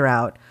figure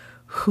out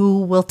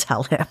who will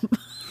tell him.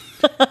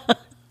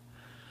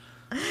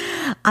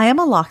 I am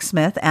a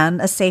locksmith and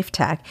a safe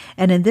tech,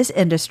 and in this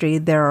industry,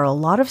 there are a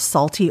lot of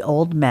salty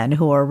old men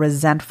who are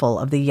resentful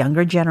of the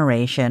younger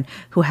generation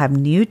who have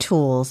new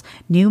tools,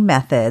 new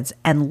methods,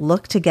 and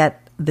look to get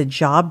the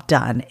job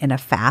done in a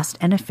fast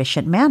and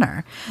efficient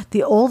manner.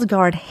 The old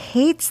guard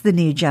hates the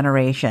new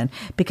generation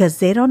because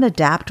they don't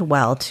adapt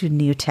well to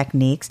new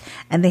techniques,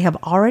 and they have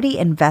already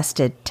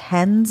invested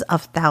tens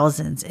of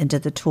thousands into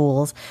the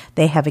tools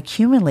they have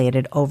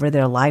accumulated over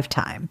their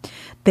lifetime.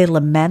 They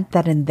lament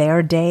that in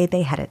their day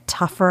they had it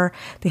tougher,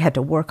 they had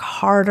to work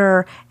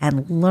harder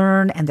and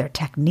learn, and their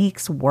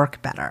techniques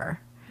work better.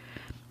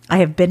 I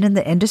have been in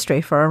the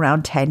industry for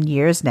around 10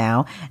 years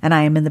now, and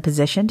I am in the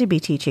position to be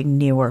teaching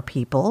newer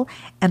people,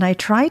 and I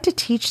try to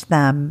teach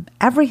them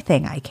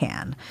everything I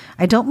can.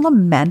 I don't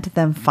lament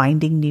them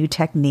finding new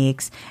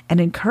techniques and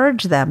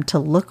encourage them to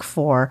look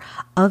for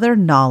other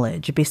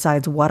knowledge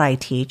besides what I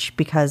teach,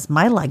 because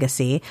my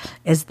legacy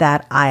is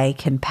that I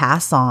can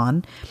pass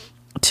on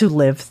to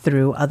live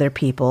through other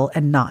people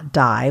and not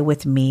die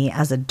with me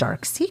as a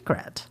dark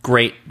secret.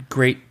 Great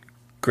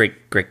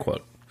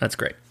quote. That's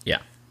great.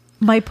 Yeah.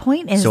 My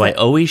point is I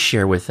always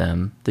share with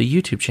them the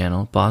YouTube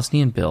channel,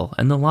 Bosnian Bill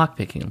and the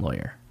Lockpicking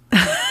Lawyer.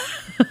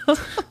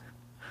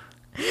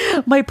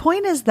 My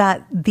point is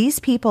that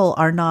these people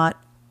are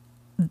not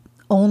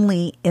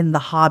only in the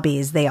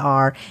hobbies, they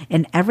are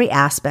in every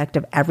aspect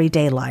of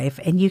everyday life,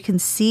 and you can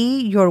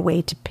see your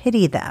way to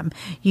pity them.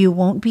 You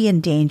won't be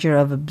in danger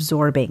of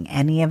absorbing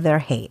any of their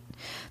hate.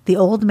 The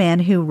old man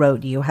who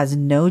wrote you has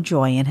no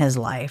joy in his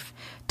life.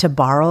 To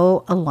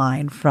borrow a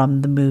line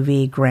from the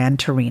movie Gran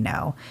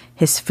Torino,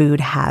 his food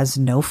has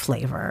no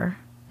flavor.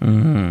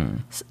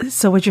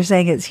 So what you're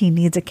saying is he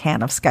needs a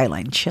can of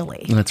Skyline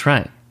chili. That's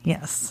right.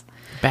 Yes.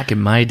 Back in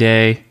my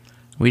day,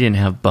 we didn't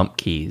have bump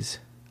keys.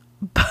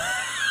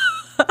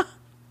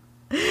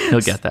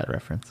 He'll get that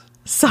reference.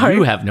 Sorry.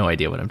 You have no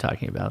idea what I'm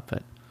talking about,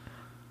 but...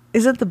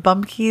 Isn't the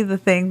bump key the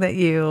thing that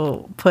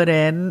you put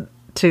in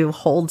to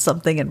hold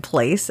something in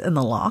place in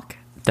the lock?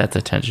 That's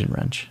a tension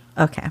wrench.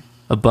 Okay.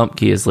 A bump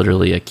key is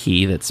literally a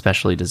key that's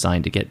specially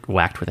designed to get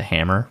whacked with a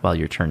hammer while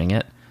you're turning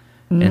it.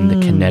 And the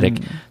kinetic...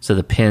 So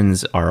the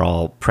pins are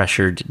all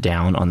pressured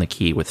down on the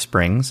key with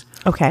springs.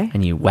 Okay.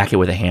 And you whack it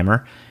with a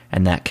hammer,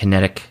 and that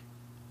kinetic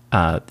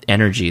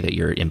energy that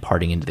you're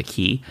imparting into the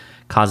key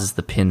causes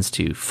the pins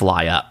to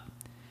fly up.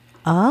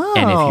 Oh.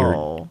 And if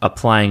you're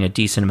applying a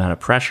decent amount of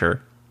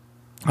pressure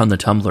on the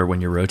tumbler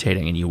when you're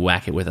rotating and you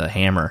whack it with a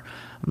hammer,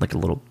 like a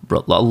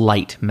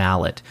light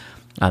mallet,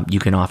 you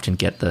can often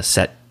get the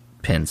set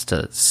pins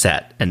to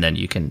set, and then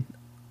you can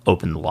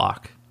open the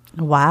lock.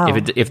 Wow.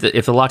 If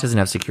the lock doesn't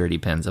have security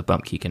pins, a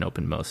bump key can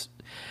open most.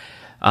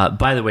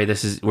 By the way,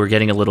 we're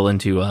getting a little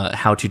into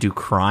how to do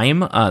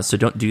crime, so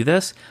don't do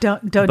this.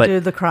 Don't do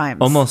the crimes.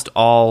 Almost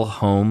all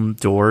home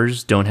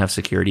doors don't have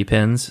security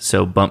pins,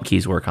 so bump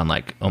keys work on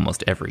like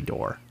almost every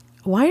door.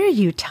 Why are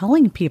you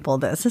telling people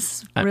this?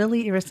 This is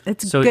really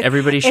it's so good.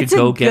 Everybody should It's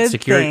go a get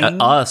good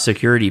thing. a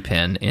security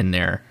pin in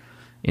their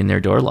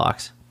door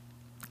locks.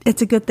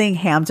 It's a good thing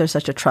hams are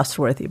such a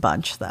trustworthy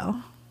bunch, though.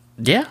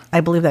 Yeah, I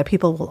believe that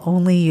people will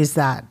only use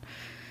that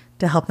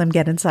to help them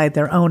get inside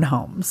their own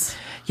homes.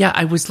 yeah.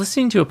 I was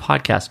listening to a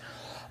podcast.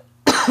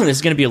 This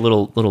is going to be a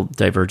little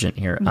divergent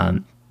here.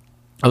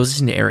 I was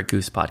listening to Eric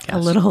Goose podcast. A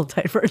little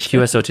divergent.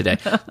 QSO Today,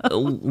 a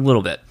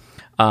little bit.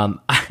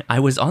 I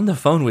was on the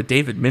phone with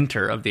David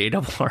Minter of the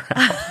ARRL,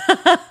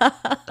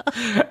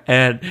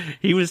 and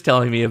he was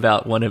telling me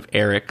about one of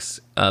Eric's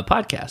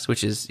podcasts,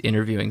 which is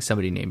interviewing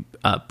somebody named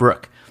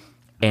Brooke.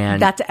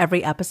 And That's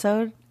every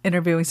episode,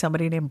 interviewing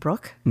somebody named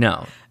Brooke?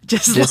 no,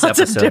 Just this lots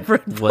of episode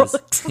different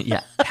Brooks.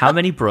 yeah. How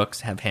many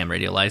Brooks have ham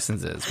radio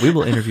licenses? We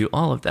will interview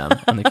all of them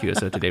on the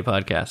QSO Today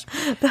podcast.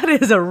 That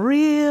is a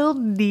real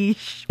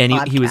niche And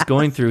he was podcast.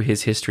 going through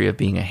his history of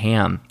being a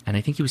ham, and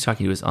I think he was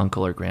talking to his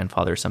uncle or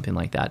grandfather or something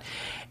like that.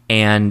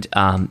 And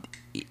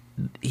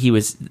he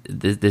was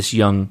this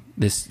young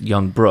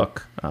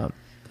Brooke,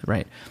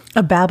 right?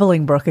 A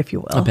babbling brook, if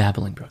you will. A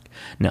babbling Brooke.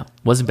 No,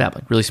 wasn't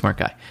babbling. Really smart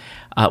guy.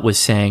 Was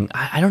saying,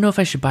 I don't know if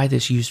I should buy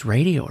this used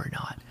radio or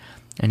not.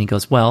 And he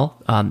goes, well,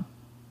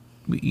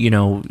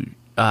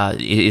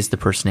 is the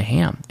person a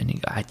ham?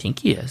 And I think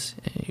he is.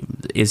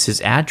 Is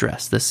his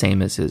address the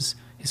same as his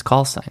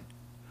call sign?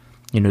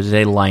 Do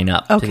they line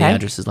up? Okay. Do the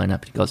addresses line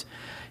up? He goes,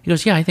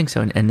 yeah, I think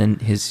so. And then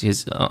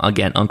his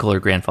again, uncle or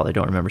grandfather, I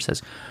don't remember,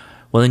 says,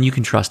 well, then you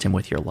can trust him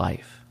with your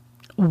life.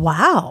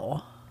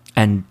 Wow.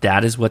 And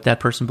that is what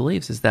that person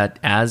believes, is that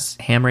as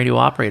ham radio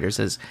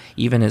operators,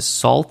 even as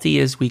salty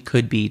as we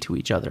could be to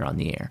each other on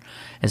the air,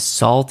 as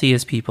salty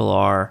as people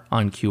are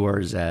on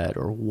QRZ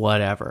or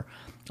whatever,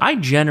 I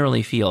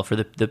generally feel for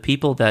the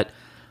people that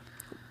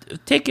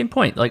take in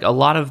point, like a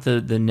lot of the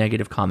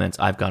negative comments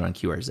I've got on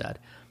QRZ,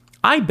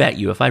 I bet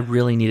you if I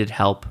really needed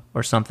help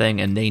or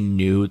something and they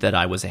knew that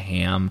I was a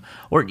ham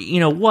or,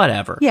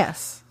 whatever,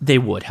 Yes. they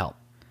would help.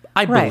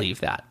 I Right.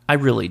 believe that. I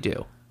really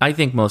do. I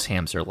think most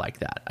hams are like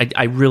that.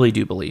 I really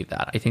do believe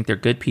that. I think they're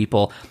good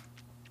people,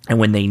 and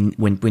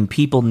when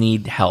people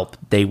need help,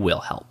 they will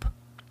help.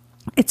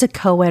 It's a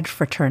co-ed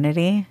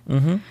fraternity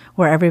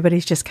where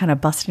everybody's just kind of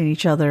busting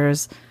each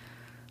other's,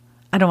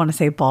 I don't want to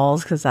say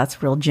balls because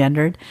that's real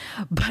gendered,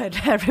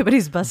 but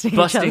everybody's busting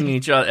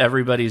Busting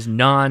everybody's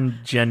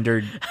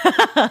non-gendered,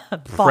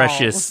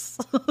 precious,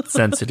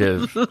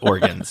 sensitive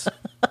organs.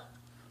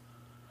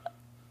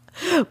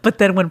 But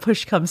then when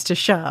push comes to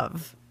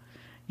shove,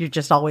 you're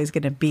just always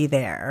going to be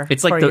there.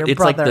 It's like for your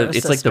brother or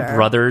it's like the sister,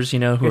 brothers, who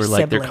your are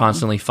like they're sibling.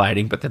 constantly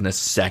fighting, but then the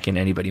second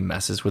anybody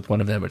messes with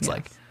one of them, it's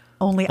like,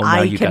 Only oh, now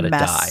I you can gotta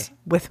mess die.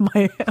 with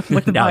my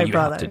now my you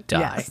brother. have to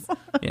die.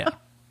 Yes.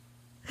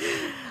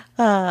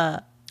 Yeah.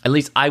 At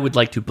least I would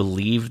like to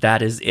believe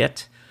that is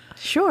it.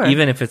 Sure.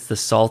 Even if it's the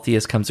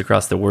saltiest, comes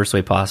across the worst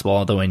way possible,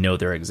 although I know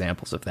there are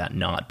examples of that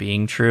not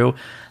being true,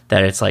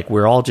 that it's like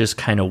we're all just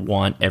kind of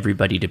want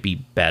everybody to be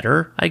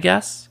better, I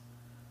guess.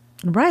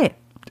 Right.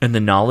 And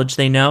the knowledge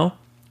they know,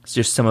 it's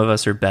just some of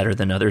us are better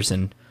than others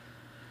in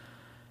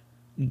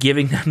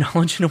giving that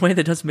knowledge in a way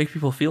that doesn't make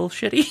people feel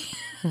shitty.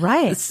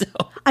 Right. So,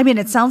 I mean,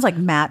 it sounds like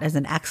Matt is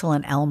an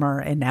excellent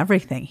Elmer in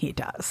everything he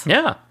does.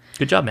 yeah.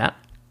 Good job, Matt.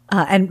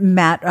 And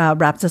Matt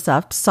wraps us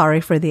up. Sorry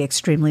for the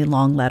extremely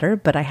long letter,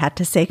 but I had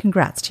to say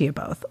congrats to you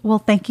both. Well,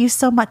 thank you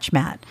so much,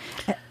 Matt.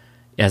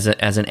 As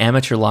an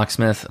amateur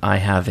locksmith, I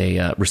have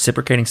a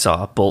reciprocating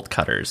saw, bolt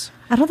cutters.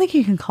 I don't think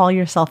you can call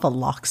yourself a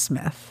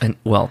locksmith. And,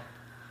 well,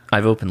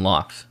 I've opened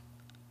locks.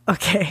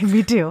 Okay,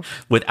 me too.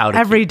 Without a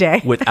Every key.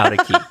 day. Without a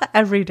key.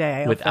 Every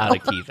day. I Without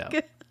a open key,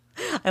 though.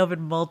 I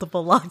open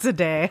multiple locks a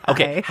day.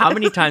 Okay, Hi. how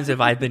many times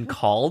have I been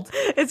called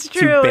It's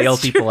true. to bail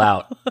it's people true.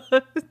 out?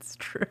 It's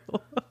true.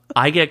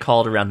 I get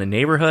called around the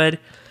neighborhood.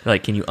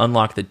 Like, can you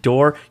unlock the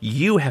door?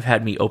 You have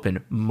had me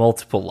open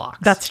multiple locks.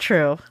 That's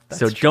true.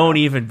 So don't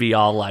even be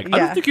all like, I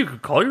Yeah. don't think you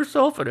could call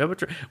yourself an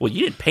amateur. Well,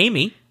 you didn't pay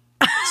me.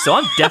 So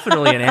I'm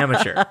definitely an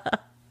amateur.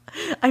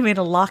 I mean,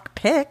 a lock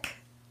pick,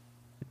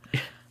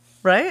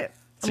 right?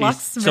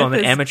 So I'm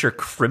an amateur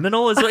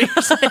criminal is what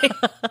you're saying?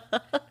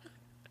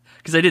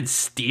 Because I didn't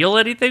steal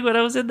anything when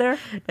I was in there?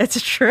 It's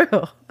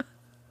true.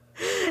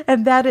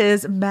 And that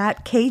is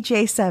Matt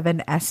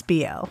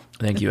KJ7SBO.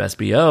 Thank you,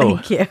 SBO.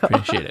 Thank you.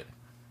 Appreciate it.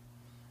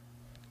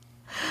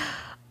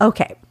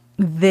 Okay.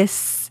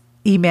 This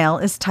email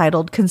is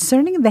titled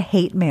Concerning the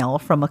Hate Mail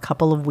from a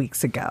couple of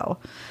weeks ago.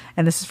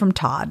 And this is from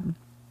Todd.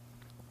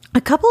 A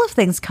couple of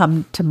things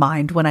come to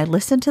mind when I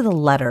listened to the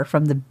letter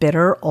from the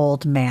bitter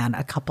old man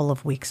a couple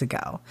of weeks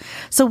ago.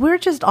 So we're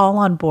just all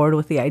on board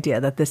with the idea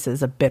that this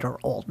is a bitter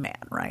old man,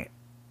 right?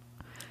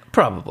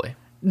 Probably.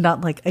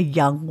 Not like a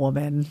young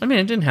woman. I mean,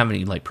 it didn't have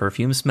any like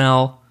perfume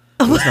smell.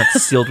 It was not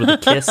sealed with a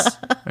kiss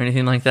or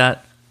anything like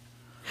that.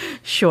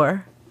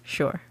 Sure.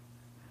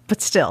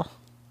 But still,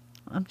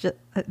 I'm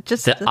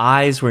just The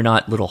eyes were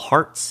not little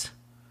hearts.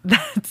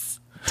 that's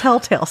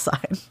telltale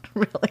sign,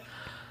 really.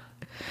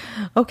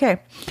 Okay.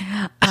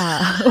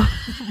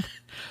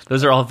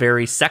 Those are all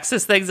very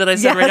sexist things that I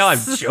said right now. I'm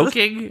Yes.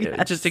 joking,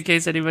 Yes. just in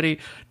case anybody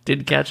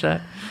didn't catch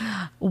that.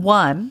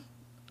 1,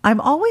 I'm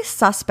always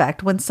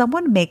suspect when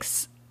someone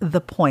makes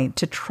the point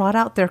to trot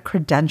out their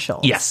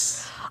credentials.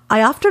 Yes.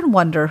 I often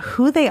wonder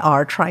who they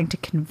are trying to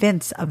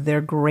convince of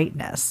their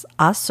greatness,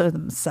 us or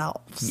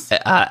themselves.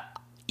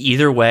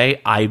 Either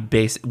way,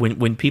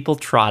 when people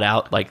trot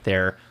out like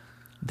their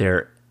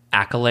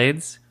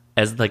accolades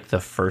as like the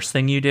first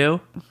thing you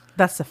do.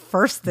 That's the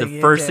first thing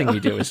The first thing you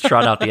do is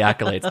trot out the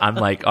accolades. I'm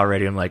like,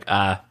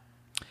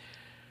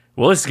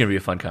 well, this is going to be a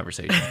fun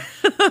conversation.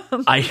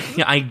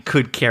 I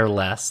could care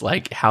less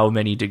like how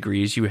many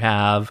degrees you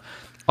have.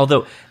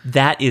 Although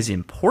that is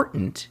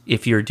important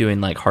if you're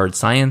doing like hard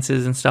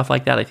sciences and stuff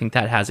like that. I think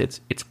that has its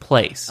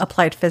place.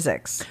 Applied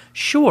physics.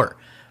 Sure.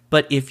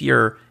 But if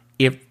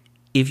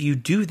you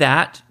do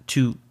that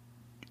to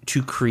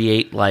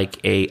create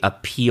like a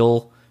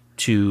appeal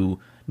to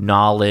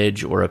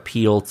knowledge or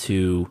appeal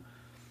to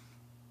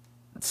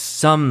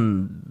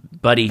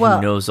somebody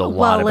who knows a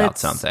lot about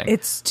something.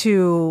 It's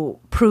to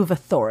prove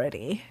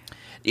authority.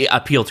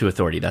 Appeal to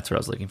authority. That's what I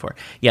was looking for.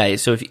 Yeah.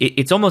 So if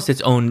it's almost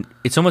its own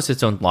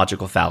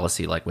logical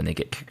fallacy. Like when they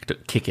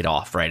kick it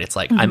off, right? It's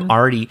like I'm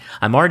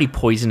already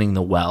poisoning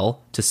the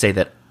well to say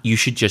that you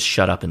should just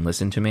shut up and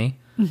listen to me.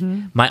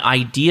 Mm-hmm. My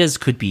ideas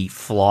could be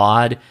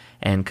flawed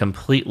and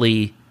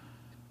completely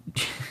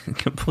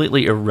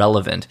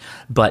irrelevant,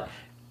 but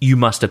you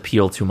must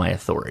appeal to my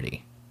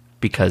authority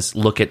because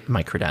look at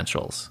my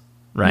credentials,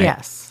 right?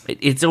 Yes.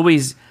 It's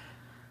always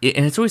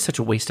such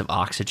a waste of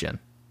oxygen.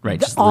 Right,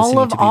 just all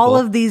listening to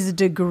of these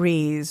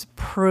degrees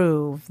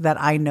prove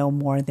that I know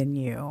more than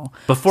you.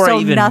 Before I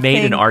even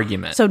made an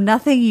argument. So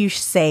nothing you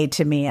say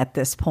to me at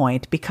this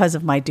point, because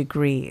of my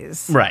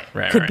degrees,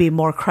 could be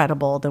more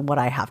credible than what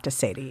I have to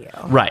say to you.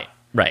 Right.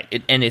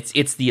 And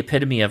it's the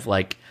epitome of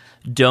like,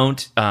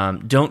 don't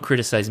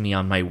criticize me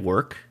on my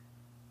work.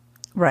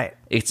 Right.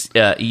 It's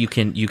you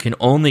can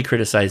only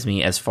criticize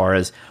me as far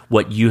as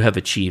what you have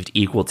achieved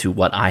equal to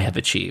what I have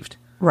achieved.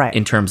 Right.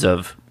 In terms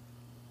of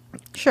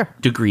sure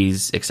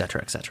degrees,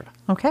 etc., etc.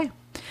 Okay.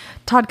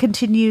 Todd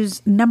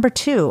continues, number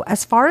 2,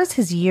 as far as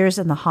his years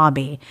in the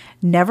hobby,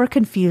 never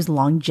confuse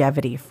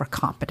longevity for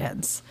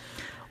competence,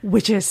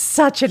 which is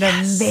such an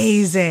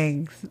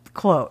amazing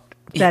quote.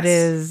 That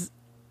is...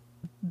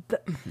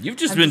 You've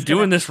just been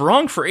doing this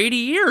wrong for 80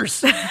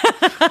 years.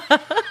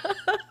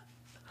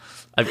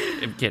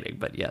 I'm kidding,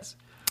 but yes.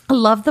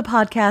 Love the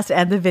podcast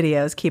and the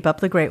videos. Keep up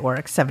the great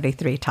work.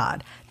 73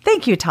 Todd.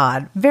 Thank you,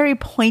 Todd. Very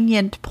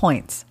poignant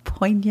points.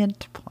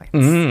 Poignant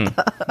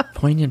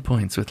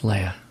points with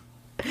Leia.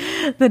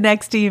 The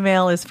next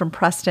email is from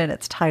Preston.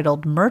 It's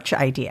titled Merch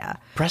Idea.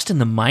 Preston,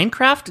 the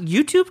Minecraft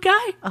YouTube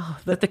guy?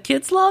 That the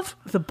kids love?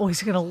 The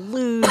boys are going to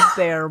lose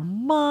their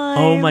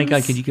minds. Oh my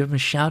God. Could you give him a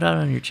shout out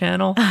on your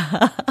channel?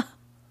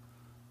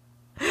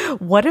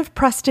 What if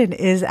Preston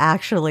is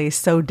actually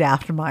so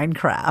daft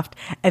Minecraft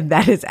and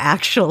that is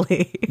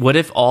actually... What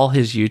if all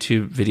his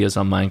YouTube videos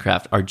on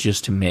Minecraft are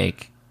just to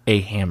make a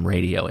ham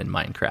radio in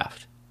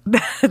Minecraft?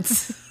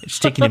 It's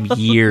taken him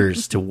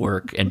years to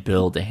work and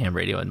build a ham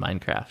radio in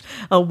Minecraft.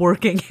 A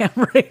working ham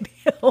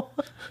radio.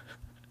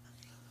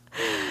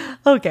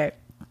 Okay.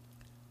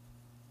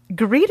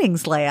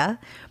 Greetings, Leia.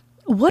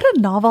 What a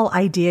novel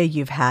idea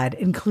you've had,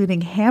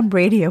 including ham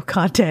radio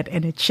content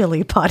in a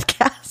chili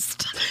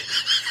podcast.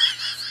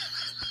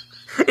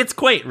 It's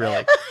quaint,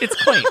 really.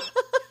 It's quaint.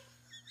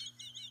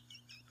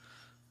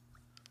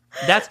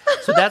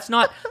 That's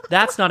not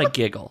a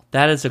giggle.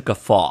 That is a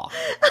guffaw.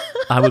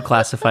 I would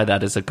classify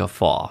that as a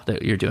guffaw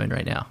that you're doing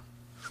right now.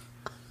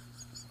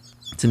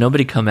 So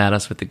nobody come at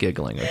us with the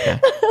giggling, okay?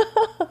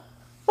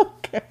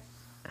 Okay.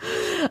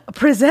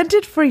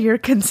 Presented for your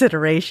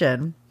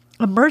consideration,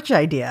 A merch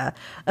idea,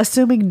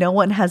 assuming no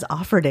one has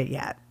offered it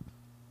yet.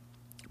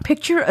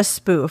 Picture a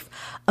spoof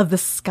of the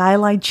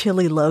Skyline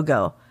Chili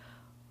logo.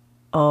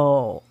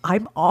 Oh,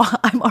 I'm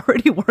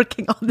already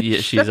working on this. Yeah,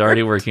 she's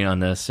already working on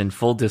this. In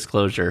full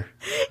disclosure.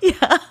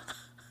 Yeah.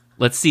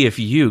 Let's see if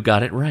you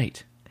got it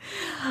right.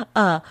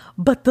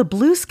 But the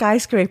blue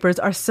skyscrapers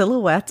are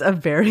silhouettes of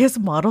various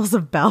models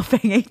of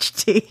Baofeng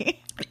HT.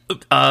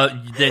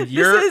 Then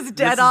This is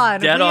dead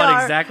on. Dead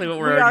on. Exactly what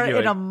we're already doing. We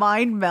are in a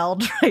mind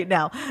meld right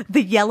now.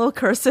 The yellow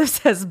cursive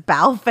says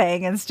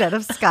Baofeng instead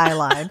of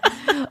Skyline.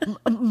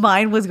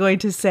 Mine was going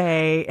to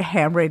say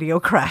Ham Radio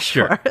Crash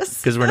Course.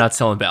 Because we're not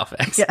selling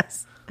Baofengs.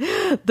 Yes.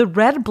 The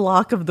red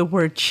block of the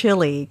word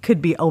chili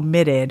could be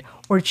omitted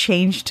or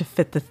changed to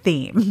fit the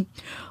theme.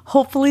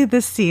 Hopefully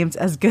this seems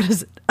as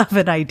good of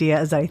an idea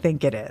as I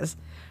think it is.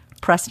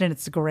 Preston,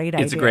 it's a great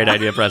idea. It's a great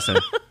idea, Preston.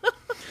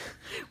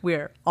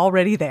 We're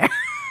already there.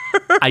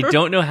 I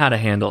don't know how to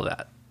handle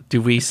that.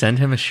 Do we send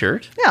him a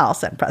shirt? Yeah, I'll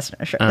send Preston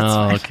a shirt. That's Oh,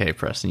 fine. okay,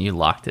 Preston. You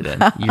locked it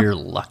in. You're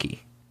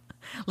lucky.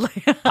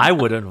 I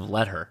wouldn't have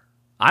let her.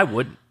 I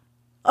wouldn't.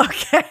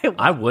 Okay.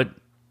 I would.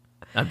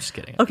 I'm just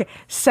kidding. Okay.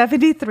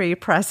 73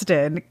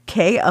 Preston,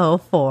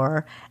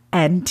 KO4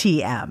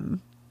 NTM.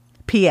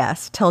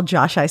 P.S. Tell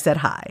Josh I said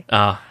hi.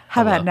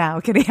 How about now?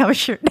 Can he have a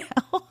shirt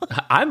now?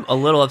 I'm a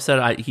little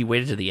upset he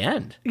waited to the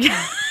end.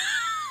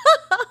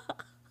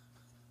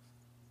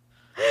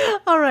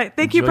 All right.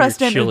 Thank you, Enjoy your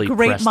Preston. chili,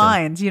 Great Preston.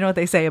 minds. You know what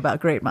they say about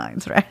great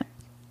minds, right?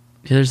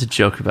 Yeah, there's a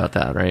joke about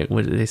that, right?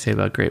 What did they say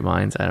about great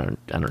minds? I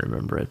don't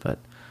remember it, but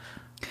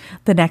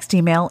The next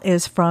email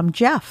is from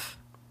Jeff.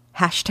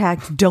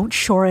 Hashtag don't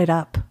shore it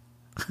up.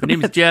 my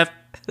name is Jeff.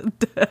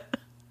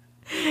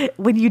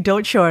 When you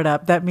don't shore it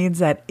up, that means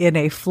that in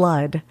a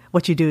flood,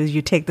 what you do is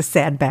you take the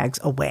sandbags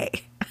away.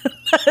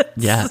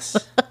 Yes.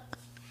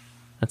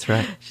 That's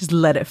right. Just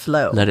let it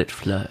flow. Let it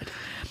flood.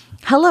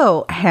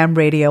 Hello, ham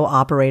radio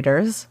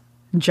operators,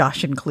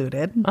 Josh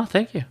included. Oh,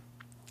 thank you.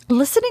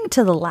 Listening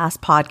to the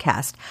last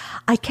podcast,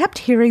 I kept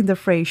hearing the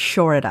phrase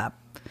shore it up.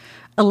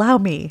 Allow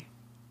me,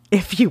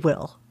 if you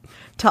will,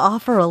 to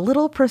offer a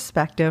little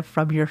perspective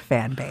from your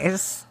fan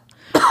base.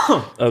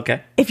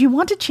 Okay. If you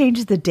want to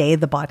change the day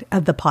the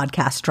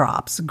podcast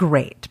drops,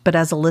 great. But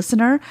as a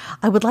listener,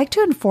 I would like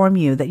to inform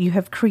you that you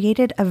have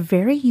created a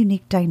very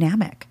unique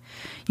dynamic.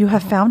 You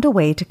have found a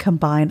way to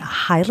combine a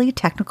highly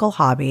technical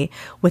hobby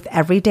with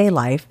everyday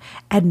life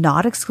and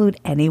not exclude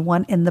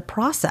anyone in the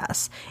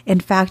process.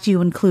 In fact,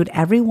 you include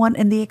everyone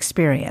in the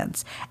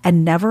experience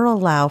and never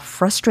allow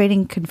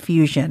frustrating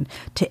confusion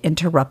to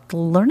interrupt the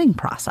learning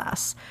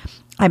process.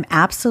 I'm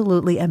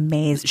absolutely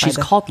amazed She's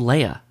by called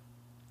Leia.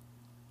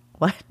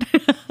 What?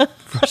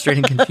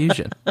 Frustrating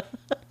confusion.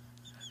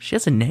 She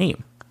has a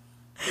name.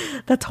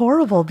 That's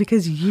horrible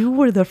because you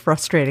were the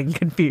frustrating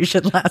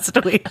confusion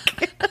last week.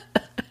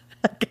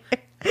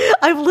 Okay.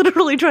 I'm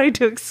literally trying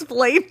to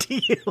explain to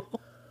you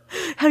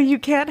how you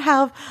can't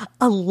have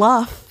a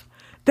luff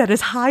that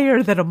is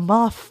higher than a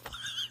muff.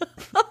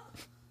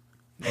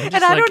 I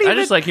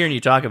just like hearing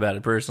you talk about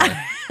it personally.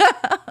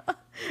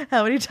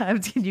 How many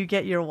times can you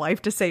get your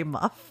wife to say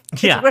muff?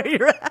 Yeah. Where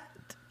you're at.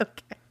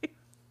 Okay.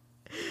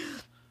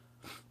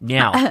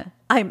 Now,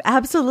 I'm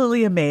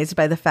absolutely amazed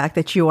by the fact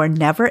that you are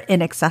never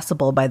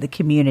inaccessible by the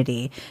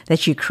community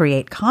that you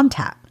create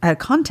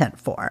content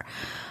for.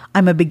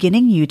 I'm a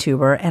beginning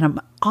YouTuber and I'm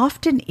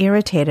often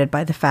irritated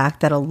by the fact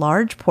that a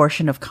large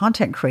portion of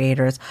content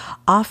creators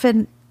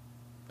often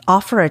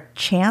offer a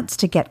chance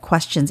to get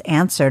questions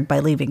answered by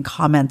leaving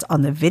comments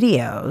on the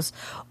videos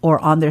or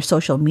on their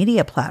social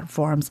media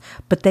platforms,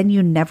 but then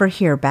you never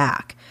hear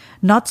back.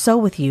 Not so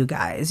with you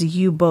guys.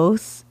 You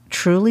both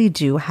truly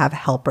do have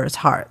helpers'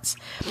 hearts.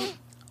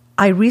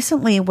 I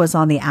recently was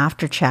on the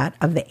after chat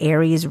of the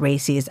Aries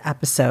Races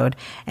episode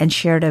and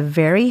shared a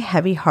very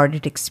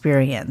heavy-hearted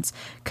experience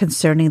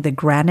concerning the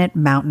Granite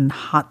Mountain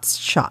Hot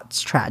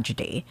Shots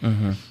tragedy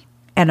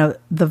and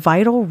the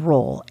vital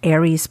role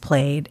Aries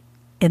played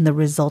in the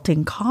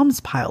resulting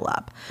comms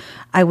pileup.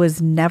 I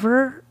was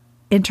never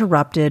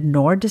interrupted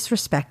nor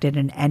disrespected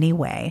in any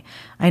way.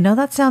 I know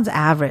that sounds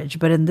average,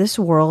 but in this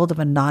world of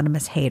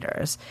anonymous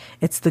haters,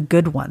 it's the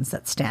good ones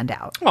that stand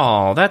out.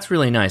 oh, that's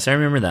really nice. I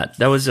remember that.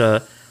 That was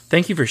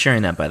thank you for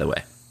sharing that, by the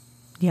way.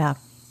 Yeah.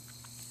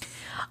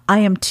 I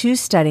am too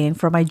studying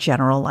for my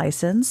general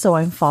license, so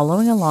I'm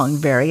following along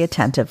very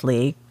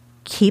attentively.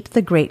 Keep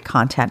the great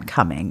content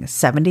coming.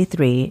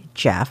 73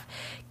 Jeff,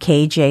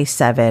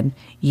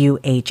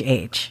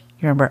 KJ7UHH.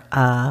 You remember,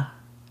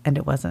 and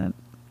it wasn't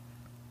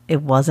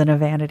a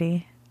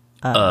vanity.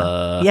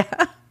 Yeah.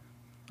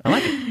 I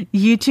like it.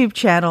 YouTube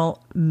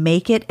channel,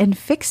 Make It and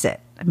Fix It.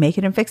 Make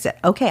It and Fix It.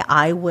 Okay,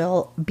 I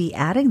will be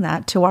adding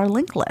that to our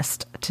link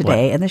list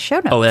today What? in the show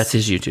notes. Oh, that's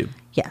his YouTube.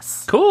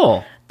 Yes.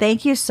 Cool.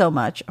 Thank you so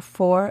much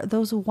for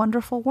those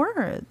wonderful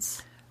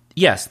words.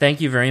 Yes, thank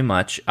you very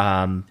much.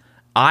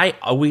 I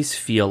always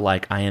feel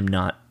like I am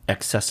not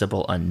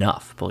accessible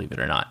enough, believe it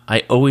or not.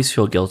 I always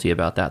feel guilty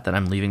about that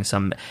I'm leaving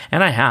some,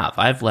 and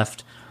I've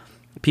left,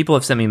 people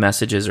have sent me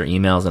messages or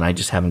emails and I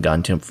just haven't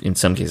gotten to them, in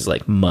some cases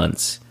like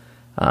months.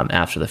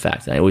 after the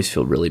fact. And I always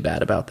feel really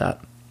bad about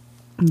that.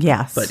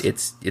 Yes. But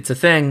it's a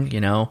thing,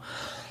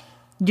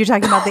 You're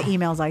talking about the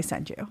emails I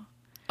sent you.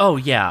 Oh,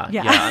 yeah.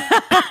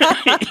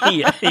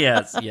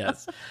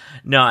 Yes.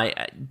 No,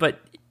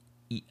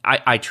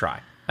 I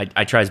try.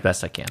 I try as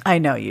best I can. I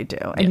know you do.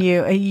 And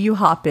you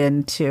hop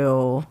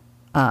into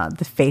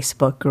the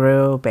Facebook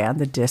group and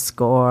the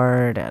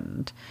Discord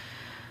and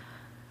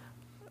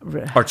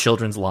our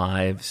children's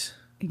lives.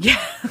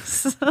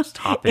 Yes.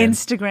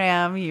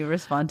 Instagram, you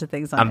respond to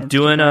things on Instagram. I'm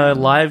doing a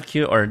live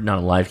not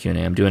a live Q&A.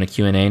 I'm doing a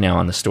Q&A now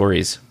on the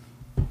stories.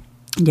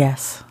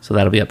 Yes. So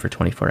that'll be up for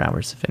 24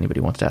 hours if anybody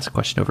wants to ask a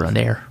question over on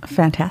there.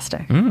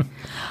 Fantastic.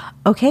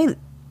 Okay.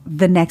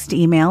 The next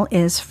email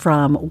is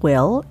from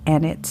Will,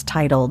 and it's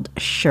titled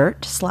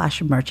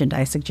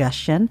Shirt/Merchandise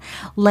Suggestion.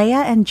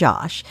 Leah and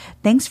Josh,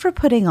 thanks for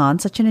putting on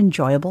such an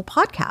enjoyable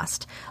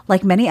podcast.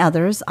 Like many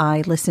others,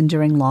 I listen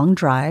during long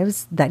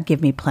drives that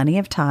give me plenty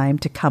of time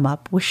to come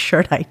up with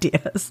shirt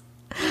ideas.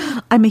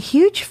 I'm a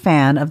huge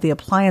fan of the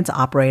Appliance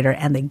Operator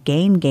and the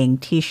Gain Gang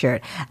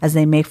t-shirt, as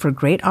they make for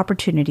great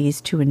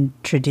opportunities to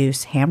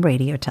introduce ham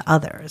radio to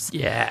others.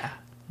 Yeah.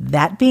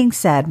 That being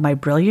said, my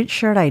brilliant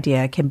shirt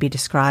idea can be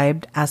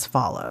described as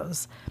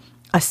follows.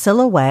 A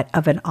silhouette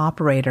of an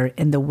operator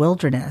in the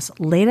wilderness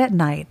late at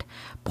night,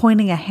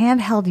 pointing a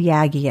handheld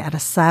Yagi at a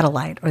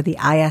satellite or the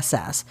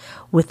ISS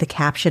with the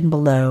caption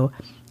below,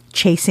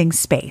 "Chasing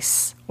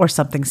Space," or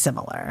something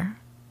similar.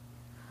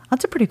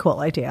 That's a pretty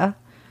cool idea.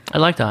 I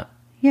like that.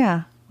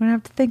 Yeah, we're going to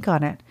have to think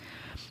on it.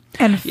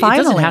 And finally,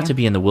 it doesn't have to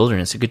be in the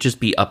wilderness. It could just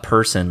be a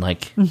person,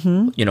 like,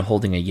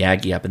 holding a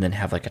Yagi up, and then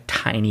have like a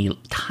tiny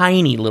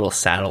little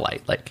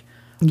satellite, like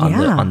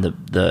on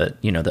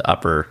the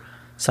upper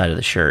side of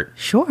the shirt.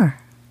 Sure.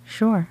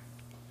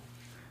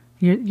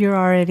 You're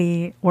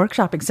already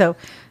workshopping. So,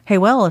 hey,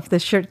 well, if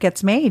this shirt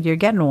gets made, you're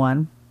getting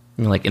one.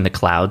 Like in the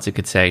clouds, it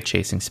could say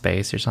 "Chasing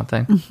Space" or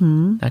something.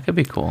 Mm-hmm. That could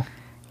be cool.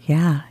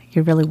 Yeah,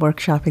 you're really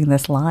workshopping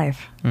this live.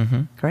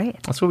 Mm-hmm.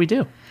 Great. That's what we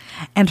do.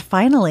 And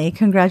finally,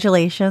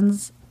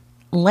 congratulations,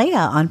 Leah,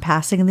 on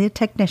passing the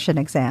technician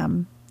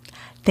exam.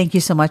 Thank you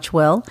so much,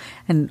 Will.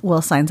 And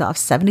Will signs off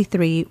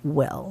 73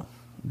 Will.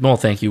 Well,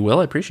 thank you,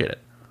 Will. I appreciate it.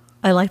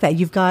 I like that.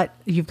 You've got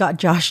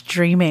Josh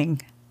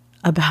dreaming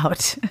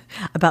about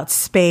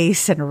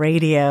space and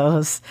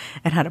radios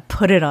and how to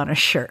put it on a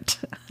shirt.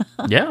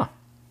 Yeah.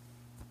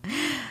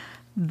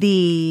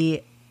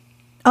 The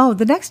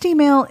next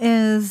email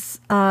is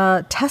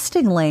a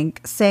testing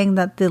link saying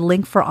that the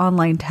link for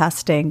online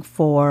testing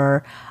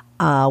for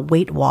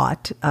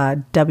WaitWot,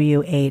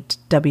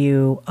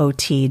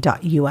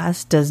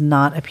 W8WOT.us, does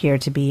not appear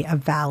to be a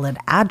valid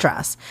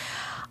address.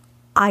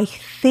 I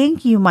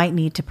think you might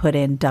need to put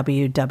in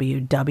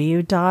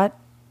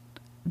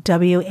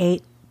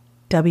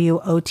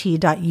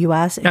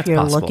www.w8WOT.us if you're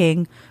possible.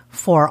 looking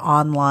for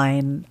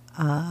online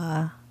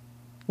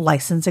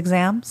license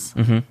exams.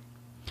 Mm-hmm.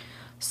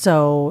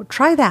 So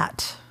try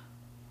that.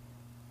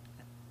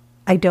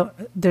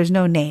 There's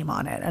no name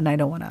on it, and I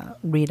don't want to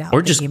read out.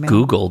 Or just the email.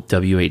 Google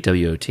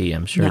W8WOT.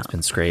 I'm sure it's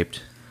been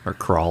scraped or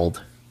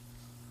crawled.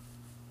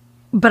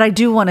 But I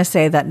do want to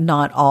say that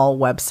not all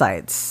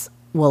websites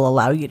will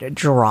allow you to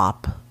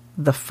drop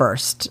the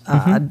first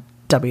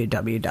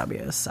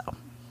www. So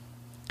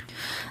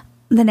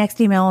the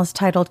next email is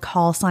titled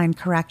Call Sign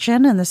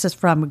Correction, and this is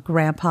from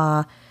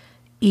Grandpa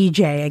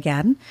EJ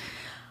again.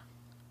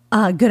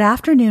 Good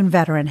afternoon,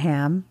 Veteran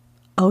Ham.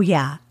 Oh,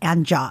 yeah,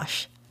 and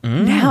Josh.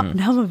 Now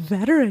I'm a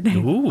veteran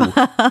ham. Ooh.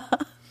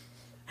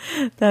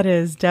 That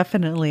is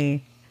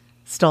definitely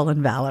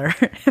stolen valor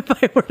if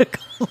I were to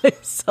call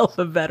myself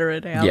a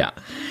veteran ham. Yeah.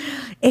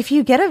 If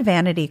you get a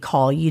vanity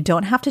call, you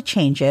don't have to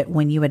change it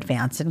when you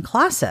advance in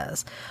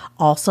classes.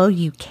 Also,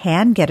 you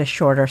can get a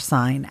shorter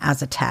sign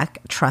as a tech.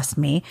 Trust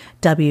me,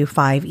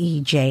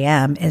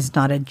 W5EJM is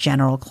not a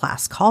general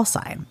class call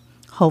sign.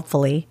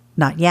 Hopefully,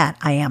 not yet.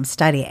 I am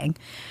studying.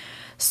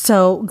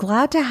 So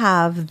glad to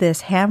have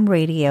this ham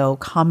radio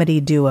comedy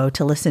duo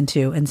to listen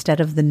to instead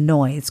of the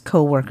noise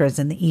coworkers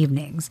in the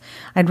evenings.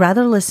 I'd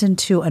rather listen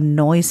to a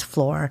noise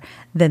floor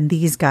than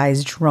these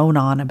guys drone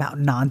on about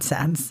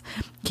nonsense.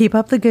 Keep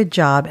up the good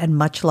job and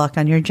much luck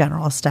on your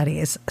general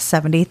studies.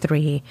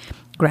 73,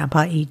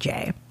 Grandpa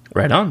EJ.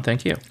 Right on.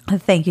 Thank you.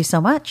 Thank you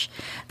so much.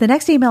 The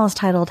next email is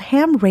titled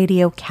Ham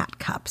Radio Cat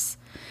Cups.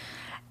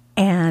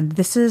 And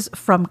this is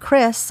from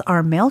Chris,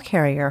 our mail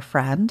carrier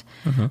friend,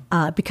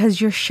 because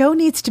your show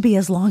needs to be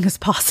as long as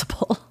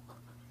possible.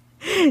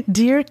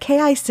 Dear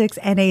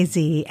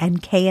KI6NAZ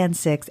and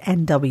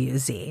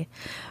KN6NWZ,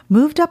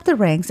 moved up the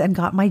ranks and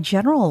got my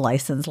general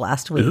license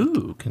last week.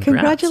 Ooh, congrats.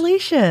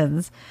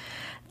 Congratulations.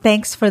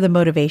 Thanks for the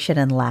motivation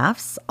and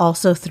laughs.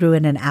 Also threw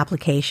in an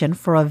application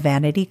for a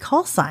vanity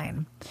call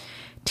sign.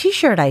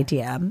 T-shirt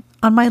idea.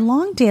 On my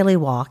long daily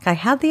walk, I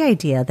had the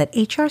idea that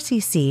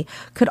HRCC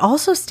could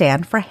also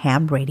stand for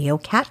Ham Radio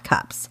Cat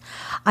Cups.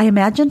 I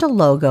imagined a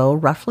logo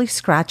roughly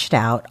scratched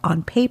out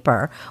on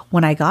paper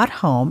when I got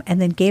home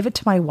and then gave it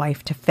to my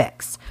wife to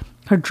fix.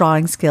 Her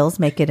drawing skills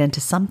make it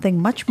into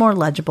something much more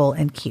legible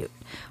and cute.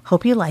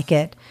 Hope you like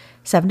it.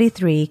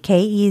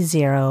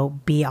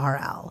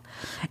 73KE0BRL.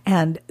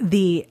 And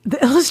the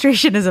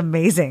illustration is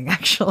amazing,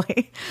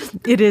 actually.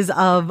 It is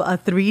of a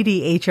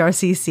 3D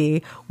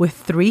HRCC with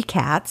 3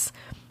 cats,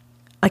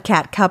 a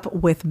cat cup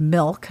with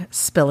milk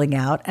spilling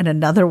out, and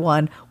another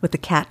one with the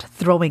cat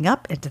throwing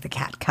up into the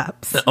cat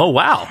cups. Oh,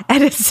 wow.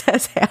 And it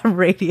says ham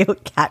radio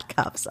cat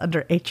cups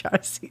under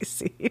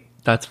HRCC.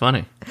 That's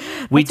funny.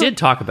 We did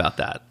talk about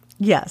that.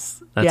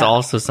 Yes. That's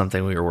also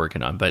something we were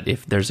working on. But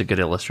if there's a good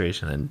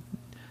illustration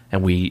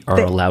and we are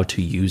allowed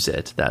to use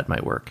it, that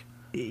might work.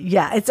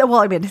 Yeah,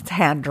 it's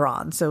hand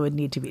drawn, so it would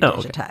need to be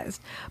digitized.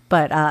 Okay.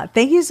 But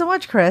thank you so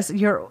much, Chris.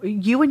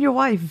 You and your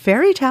wife,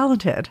 very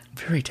talented.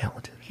 Very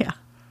talented. Yeah,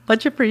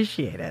 much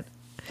appreciated.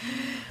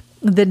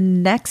 The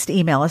next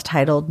email is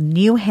titled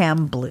New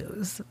Ham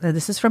Blues.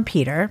 This is from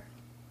Peter.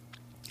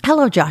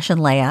 Hello, Josh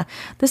and Leah.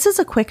 This is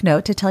a quick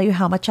note to tell you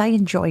how much I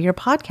enjoy your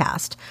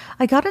podcast.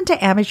 I got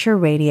into amateur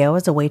radio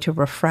as a way to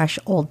refresh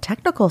old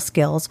technical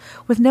skills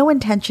with no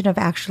intention of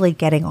actually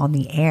getting on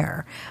the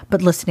air.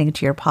 But listening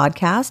to your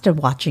podcast and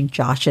watching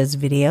Josh's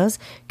videos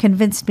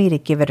convinced me to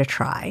give it a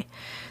try.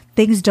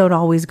 Things don't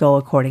always go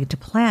according to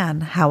plan.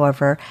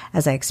 However,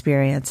 as I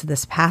experienced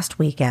this past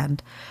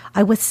weekend,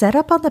 I was set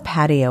up on the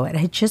patio and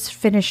had just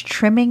finished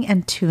trimming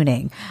and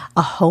tuning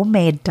a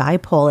homemade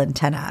dipole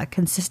antenna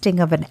consisting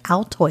of an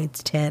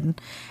Altoids tin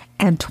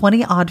and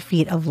 20-odd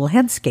feet of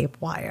landscape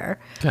wire.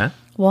 Okay.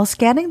 While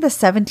scanning the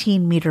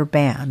 17-meter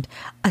band,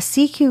 a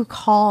CQ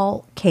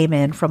call came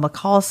in from a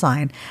call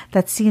sign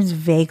that seems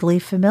vaguely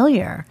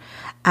familiar.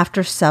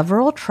 After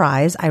several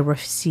tries, I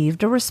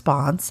received a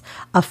response,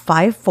 a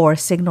 5-4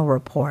 signal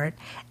report,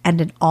 and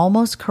an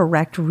almost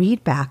correct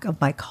readback of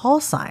my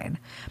call sign.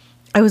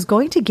 I was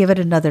going to give it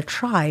another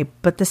try,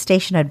 but the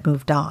station had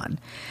moved on.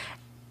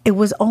 It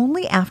was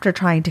only after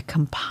trying to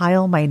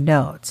compile my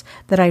notes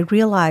that I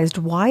realized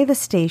why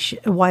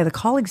the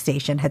calling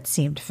station had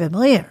seemed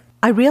familiar.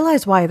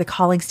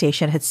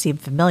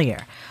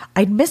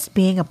 I'd missed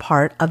being a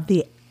part of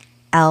the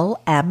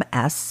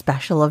LMS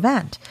special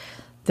event.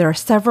 There are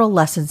several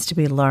lessons to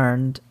be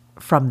learned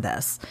from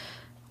this,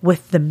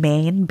 with the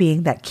main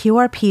being that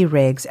QRP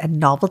rigs and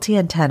novelty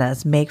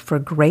antennas make for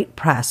great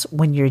press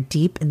when you're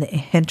deep in the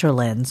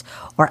hinterlands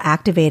or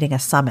activating a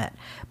summit,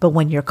 but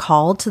when you're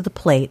called to the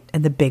plate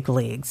in the big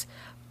leagues,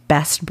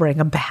 best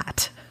bring a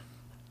bat.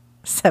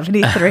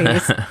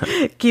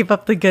 73s. Keep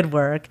up the good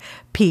work.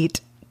 Pete,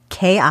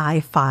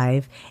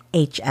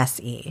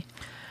 KI5HSE.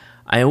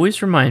 I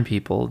always remind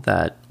people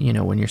that,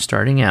 when you're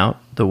starting out,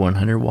 the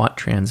 100-watt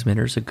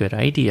transmitter is a good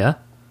idea.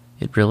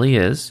 It really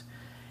is.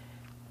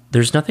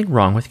 There's nothing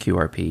wrong with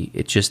QRP.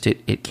 It just,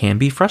 it can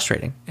be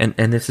frustrating. And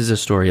this is a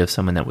story of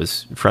someone that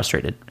was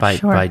frustrated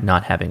by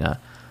not having a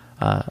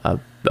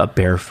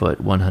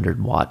barefoot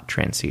 100-watt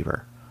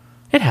transceiver.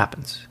 It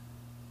happens.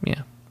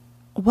 Yeah.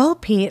 Well,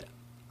 Pete,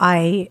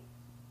 I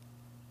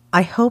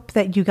hope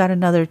that you got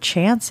another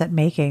chance at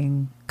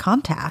making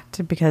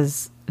contact,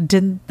 because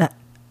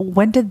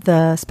when did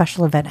the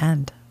special event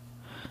end?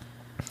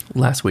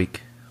 Last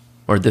week,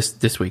 or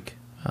this week,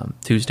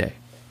 Tuesday.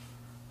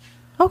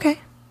 Okay.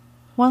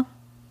 Well,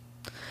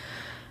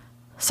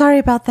 sorry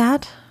about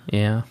that.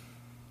 Yeah.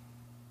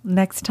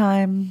 Next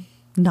time,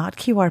 not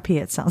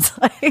QRP, it sounds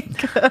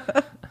like.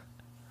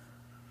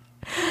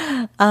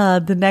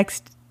 The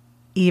next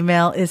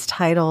email is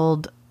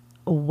titled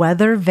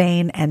Weather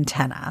Vane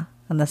Antenna,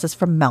 and this is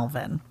from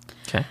Melvin.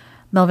 Okay.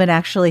 Melvin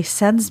actually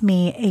sends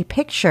me a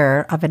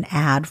picture of an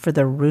ad for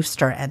the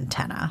Rooster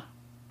antenna.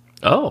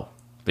 Oh,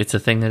 it's a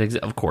thing that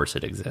exists. Of course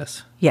it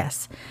exists.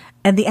 Yes.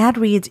 And the ad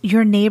reads,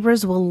 your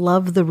neighbors will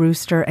love the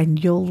Rooster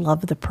and you'll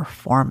love the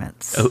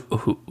performance.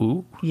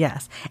 Ooh.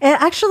 Yes. And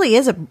it actually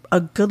is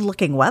a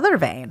good-looking weather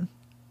vane.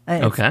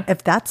 Okay.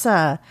 If that's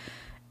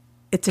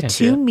it's a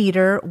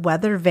 2-meter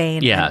weather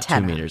vane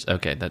antenna. 2 meters.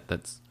 Okay,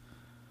 that's...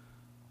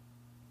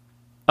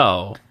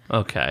 Oh,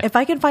 okay. If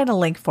I can find a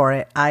link for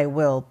it, I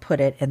will put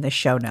it in the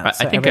show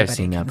notes. I think I've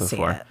seen that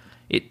before.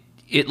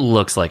 It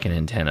looks like an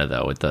antenna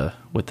though, with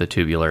the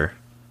tubular,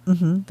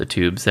 the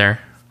tubes there.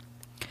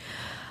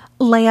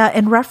 Leah,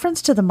 in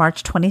reference to the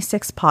March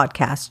 26th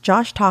podcast,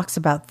 Josh talks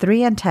about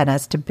 3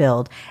 antennas to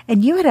build,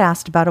 and you had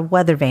asked about a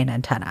weather vane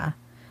antenna.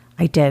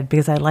 I did,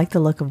 because I like the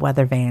look of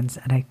weather vanes,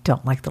 and I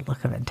don't like the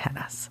look of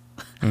antennas.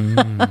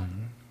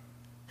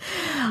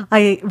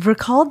 I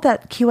recalled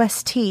that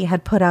QST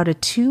had put out a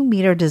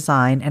 2-meter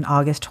design in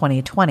August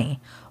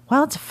 2020.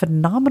 Wow, it's a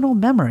phenomenal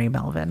memory,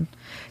 Melvin.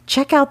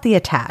 Check out the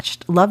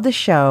attached. Love the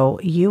show.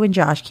 You and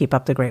Josh keep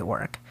up the great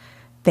work.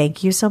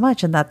 Thank you so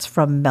much. And that's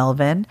from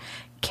Melvin,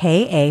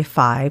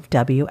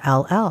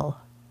 KA5WLL.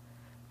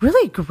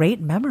 Really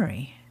great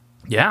memory.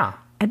 Yeah.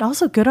 And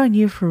also good on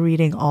you for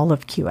reading all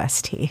of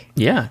QST.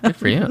 Yeah, good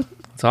for you.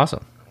 It's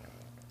awesome.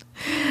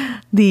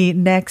 The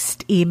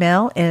next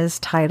email is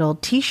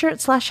titled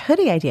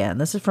T-shirt/hoodie idea, and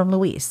this is from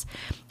Luis.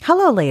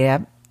 Hello,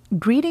 Leah.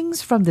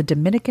 Greetings from the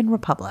Dominican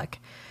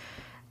Republic.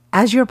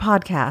 As your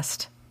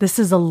podcast, this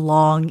is a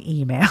long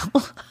email.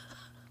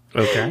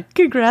 Okay.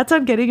 Congrats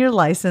on getting your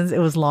license. It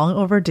was long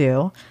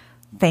overdue.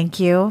 Thank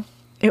you.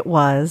 It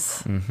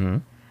was.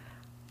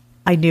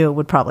 I knew it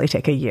would probably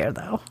take a year,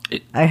 though.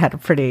 I had a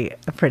pretty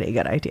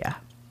good idea.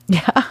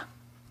 Yeah.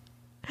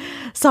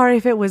 Sorry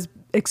if it was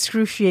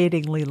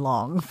excruciatingly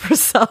long for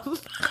some.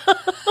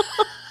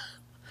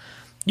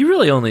 You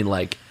really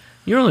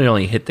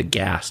only hit the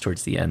gas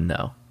towards the end,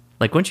 though.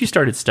 Like once you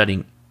started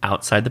studying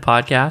outside the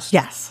podcast,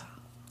 Yes.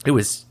 it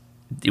was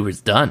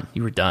done.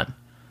 You were done.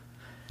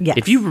 Yes.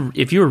 If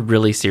you were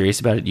really serious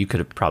about it, you could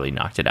have probably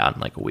knocked it out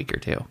in like a week or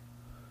two.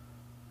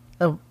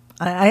 Oh,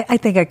 I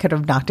think I could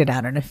have knocked it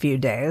out in a few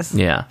days.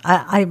 Yeah.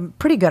 I'm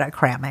pretty good at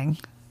cramming,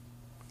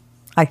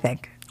 I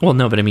think. Well,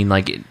 no, but I mean,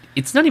 like,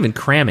 it's not even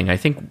cramming. I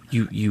think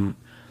the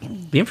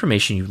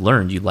information you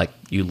learned,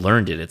 you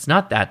learned it. It's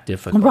not that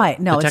difficult. Right.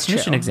 No, the it's true.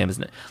 technician exam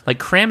isn't. Like,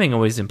 cramming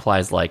always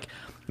implies, like,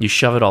 you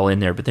shove it all in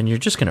there, but then you're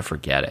just going to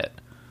forget it.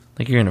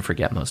 Like, you're going to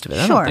forget most of it.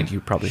 I don't think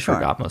you probably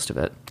forgot most of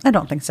it. I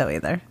don't think so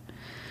either.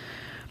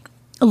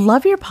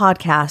 Love your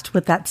podcast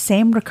with that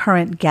same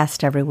recurrent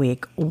guest every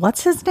week.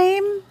 What's his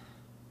name?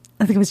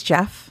 I think it was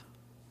Jeff.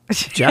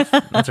 Jeff?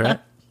 That's right.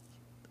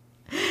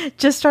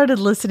 Just started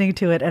listening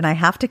to it, and I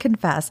have to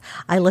confess,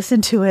 I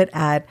listened to it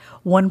at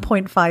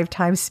 1.5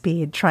 times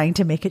speed, trying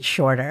to make it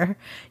shorter.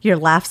 Your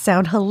laughs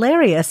sound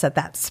hilarious at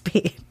that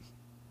speed.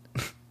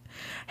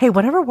 Hey,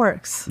 whatever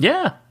works.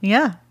 Yeah.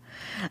 Yeah.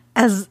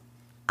 As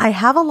I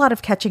have a lot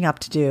of catching up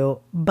to do,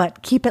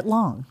 but keep it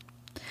long.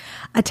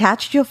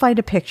 Attached, you'll find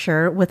a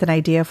picture with an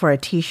idea for a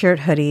t-shirt,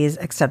 hoodies,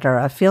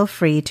 etc. Feel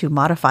free to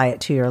modify it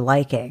to your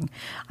liking.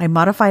 I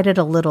modified it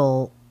a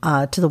little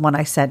to the one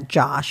I sent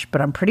Josh,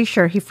 but I'm pretty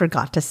sure he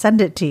forgot to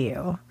send it to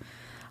you.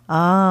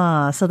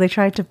 So they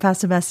tried to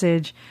pass a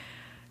message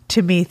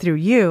to me through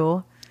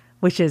you,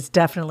 which is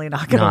definitely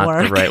not going to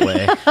work. Not the right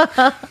way.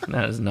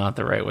 That is not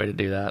the right way to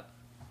do that.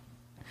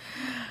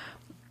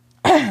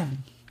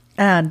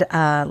 And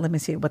let me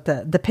see what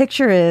the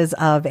picture is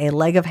of a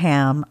leg of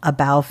ham, a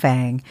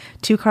Baofeng,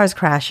 2 cars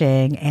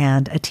crashing,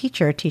 and a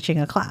teacher teaching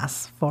a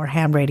class for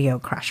ham radio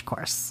crash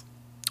course.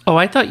 Oh,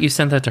 I thought you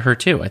sent that to her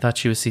too. I thought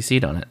she was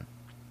CC'd on it.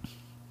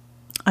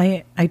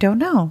 I don't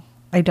know.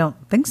 I don't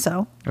think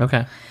so.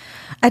 Okay.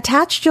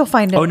 Attached, you'll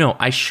find it. Oh, no.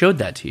 I showed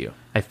that to you.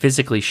 I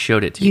physically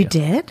showed it to you. You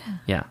did?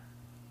 Yeah.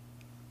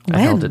 When? I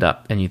held it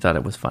up and you thought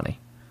it was funny.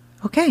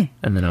 Okay.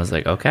 And then I was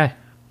like, okay,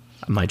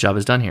 my job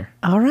is done here.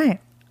 All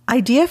right.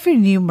 Idea for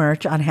new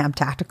merch on Ham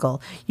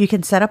Tactical. You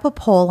can set up a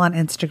poll on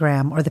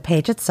Instagram or the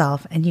page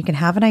itself, and you can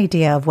have an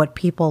idea of what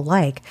people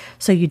like,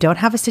 so you don't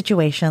have a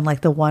situation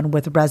like the one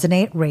with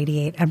Resonate,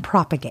 Radiate, and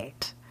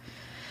Propagate.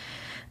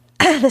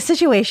 The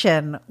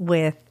situation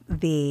with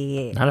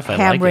the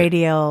Ham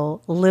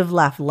Radio Live,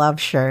 Laugh, Love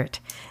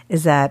shirt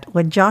is that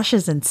when Josh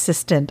is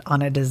insistent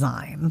on a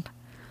design,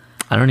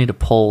 I don't need a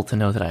poll to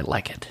know that I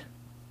like it.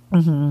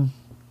 Mm-hmm.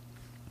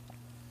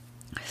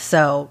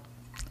 So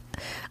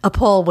a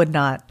poll would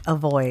not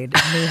avoid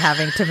me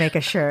having to make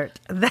a shirt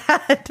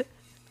that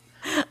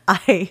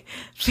I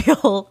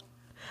feel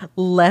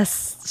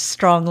less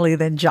strongly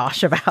than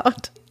Josh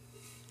about.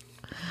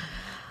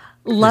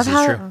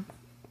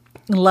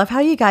 Love how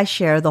you guys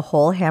share the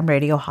whole ham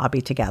radio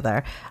hobby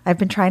together. I've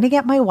been trying to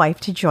get my wife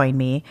to join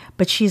me,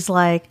 but she's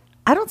like,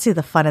 I don't see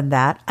the fun in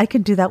that. I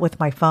can do that with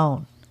my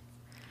phone.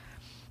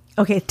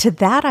 Okay, to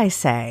that I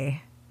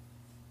say,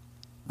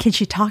 can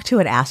she talk to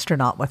an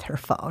astronaut with her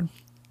phone?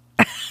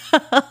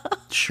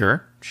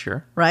 Sure.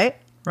 Right?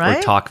 Or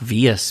talk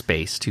via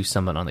space to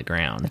someone on the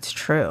ground. It's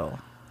true.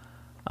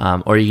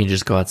 Or you can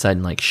just go outside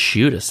and like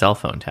shoot a cell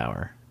phone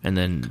tower, and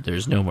then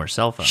there's no more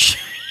cell phones.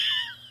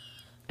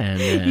 And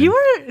then, you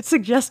were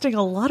suggesting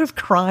a lot of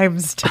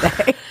crimes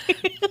today.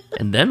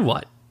 And then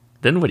what?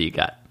 Then what do you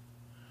got?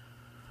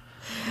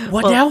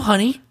 What now,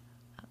 honey?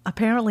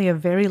 Apparently a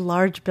very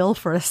large bill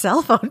for a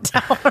cell phone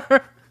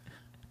tower.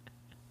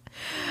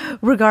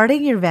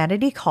 Regarding your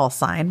vanity call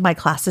sign, my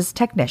class is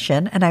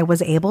technician, and I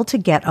was able to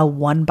get a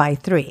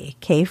 1x3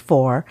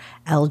 K4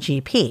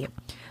 LGP.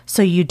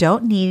 So you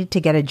don't need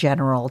to get a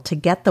general to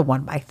get the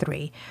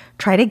 1x3.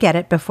 Try to get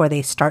it before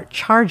they start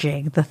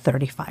charging the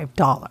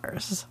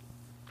 $35.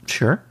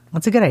 Sure.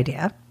 That's a good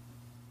idea.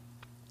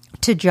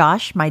 To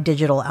Josh, my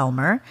digital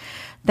Elmer,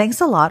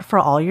 thanks a lot for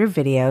all your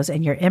videos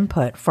and your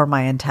input for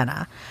my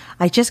antenna.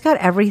 I just got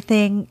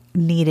everything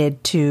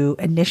needed to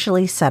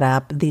initially set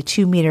up the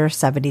 2 meter,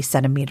 70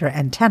 centimeter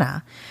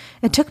antenna.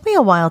 It took me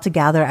a while to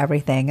gather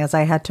everything as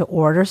I had to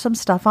order some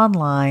stuff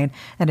online,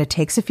 and it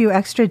takes a few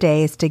extra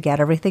days to get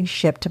everything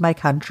shipped to my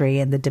country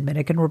in the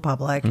Dominican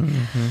Republic.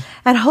 Mm-hmm.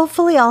 And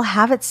hopefully I'll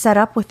have it set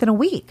up within a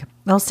week.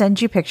 I'll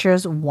send you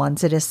pictures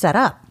once it is set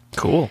up.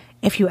 Cool.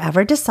 If you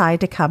ever decide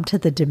to come to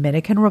the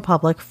Dominican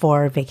Republic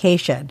for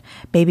vacation,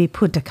 maybe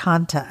Punta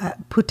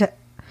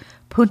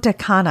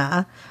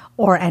Cana,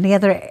 or any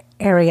other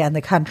area in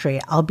the country,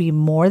 I'll be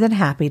more than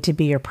happy to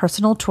be your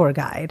personal tour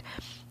guide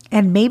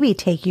and maybe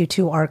take you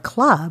to our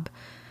club,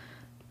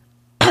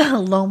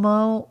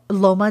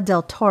 Loma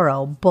del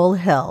Toro Bull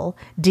Hill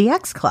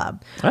DX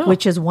Club,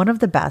 which is one of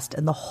the best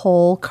in the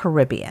whole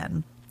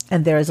Caribbean.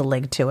 And there is a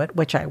link to it,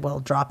 which I will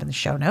drop in the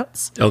show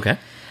notes. Okay.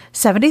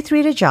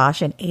 73 to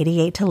Josh and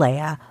 88 to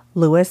Leia,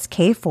 Lewis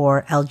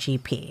K4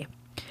 LGP.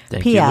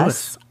 Thank you,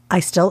 Lewis. I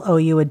still owe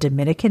you a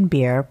Dominican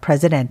beer,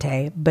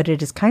 Presidente, but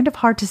it is kind of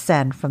hard to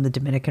send from the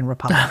Dominican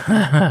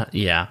Republic.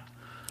 Yeah.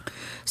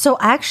 So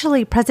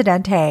actually,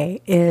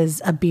 Presidente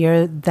is a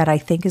beer that I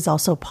think is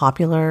also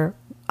popular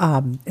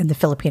in the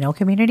Filipino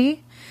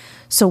community.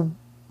 So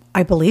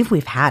I believe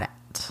we've had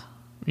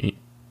it.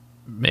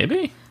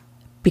 Maybe.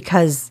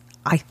 Because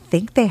I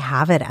think they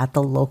have it at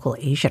the local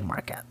Asian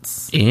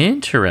markets.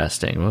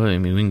 Interesting. Well, I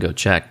mean, we can go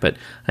check, but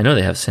I know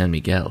they have San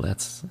Miguel.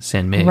 That's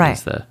San Mig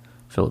is the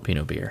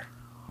Filipino beer.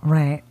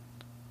 Right.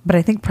 But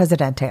I think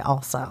Presidente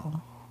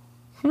also.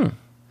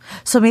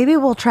 So maybe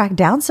we'll track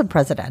down some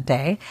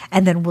Presidente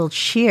and then we'll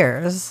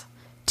cheers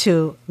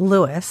to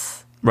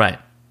Lewis. Right.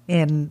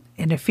 In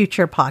a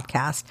future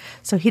podcast.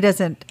 So he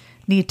doesn't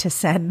need to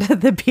send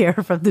the beer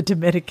from the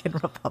Dominican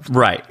Republic.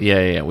 Right.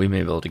 Yeah. We may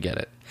be able to get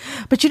it.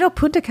 But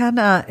Punta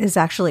Cana is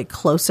actually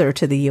closer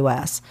to the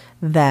U.S.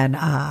 than,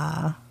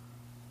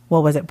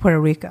 Puerto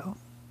Rico.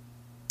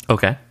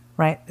 Okay.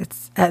 Right?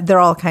 It's they're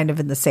all kind of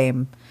in the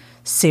same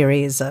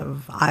series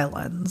of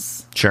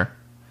islands. Sure.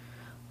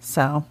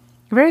 So,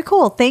 very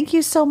cool. Thank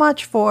you so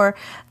much for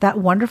that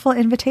wonderful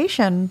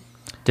invitation.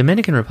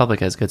 Dominican Republic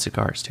has good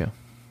cigars, too.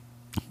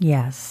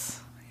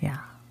 Yes. Yeah.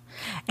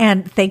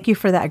 And thank you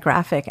for that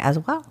graphic as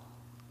well.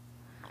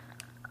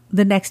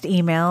 The next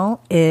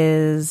email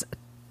is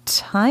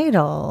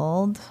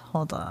titled,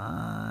 hold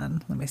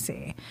on, let me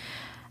see,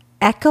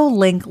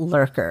 Echolink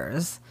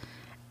Lurkers.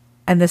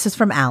 And this is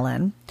from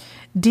Alan.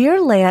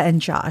 Dear Leah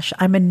and Josh,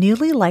 I'm a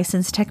newly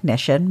licensed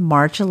technician,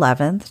 March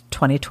 11th,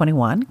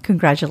 2021.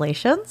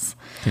 Congratulations.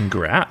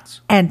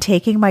 Congrats. And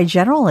taking my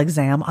general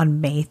exam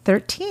on May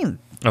 13th.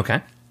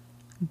 Okay.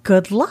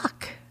 Good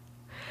luck.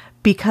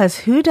 Because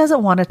who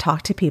doesn't want to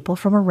talk to people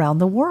from around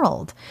the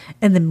world?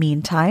 In the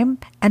meantime,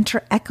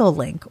 enter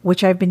Echolink,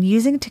 which I've been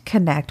using to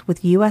connect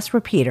with U.S.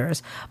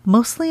 repeaters,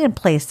 mostly in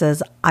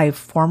places I've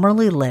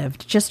formerly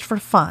lived just for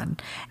fun,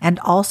 and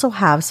also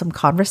have some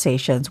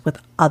conversations with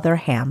other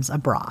hams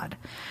abroad.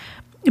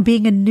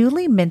 Being a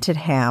newly minted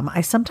ham,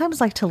 I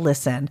sometimes like to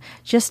listen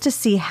just to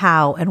see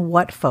how and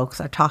what folks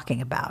are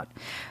talking about.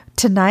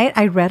 Tonight,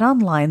 I read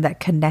online that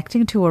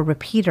connecting to a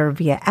repeater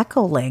via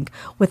Echolink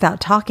without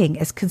talking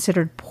is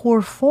considered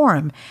poor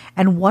form,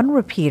 and one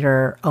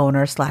repeater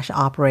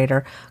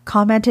owner/operator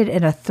commented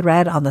in a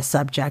thread on the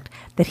subject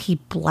that he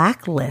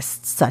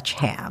blacklists such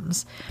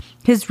hams.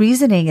 His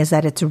reasoning is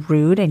that it's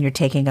rude and you're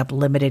taking up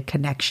limited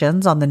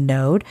connections on the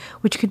node,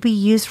 which could be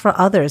used for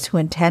others who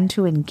intend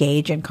to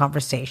engage in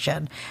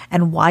conversation,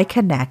 and why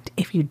connect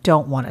if you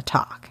don't want to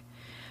talk?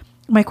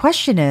 My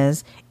question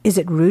is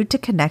it rude to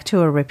connect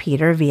to a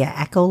repeater via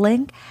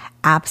Echolink,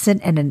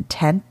 absent an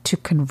intent to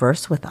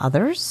converse with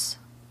others?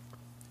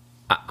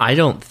 I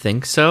don't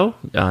think so,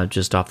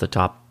 just off the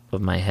top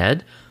of my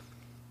head.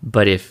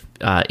 But if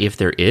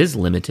there is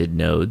limited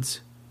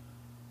nodes,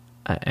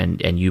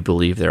 and you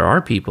believe there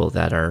are people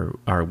that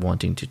are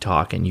wanting to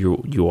talk, and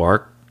you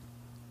are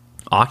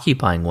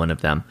occupying one of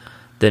them,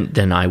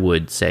 then I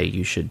would say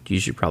you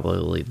should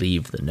probably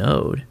leave the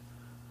node.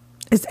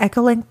 Is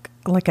Echolink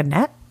like a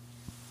net?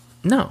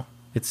 No,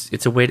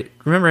 it's a way to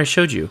remember. I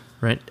showed you,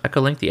 right?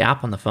 Echolink, the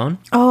app on the phone.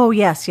 Oh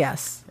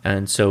yes.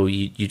 And so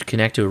you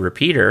connect to a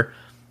repeater,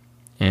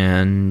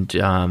 and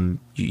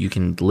you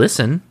can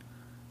listen.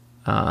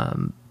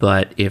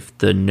 But if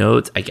the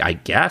nodes, I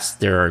guess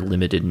there are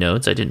limited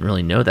nodes. I didn't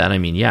really know that. I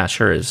mean, yeah,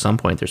 sure. At some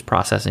point, there's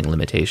processing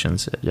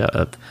limitations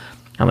of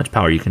how much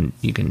power you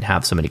can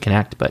have somebody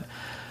connect,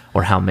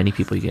 or how many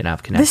people you can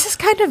have connect. This is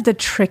kind of the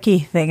tricky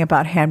thing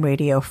about ham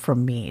radio for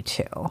me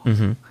too.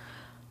 Mm-hmm.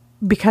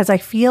 Because I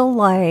feel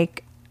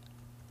like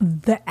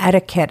the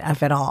etiquette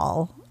of it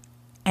all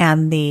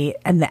and the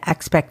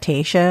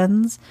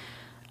expectations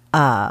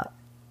of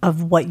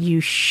what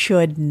you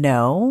should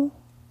know,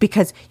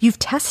 because you've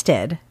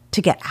tested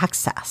to get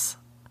access,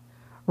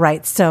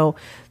 right? So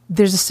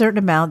there's a certain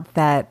amount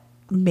that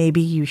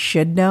maybe you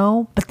should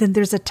know, but then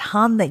there's a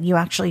ton that you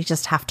actually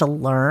just have to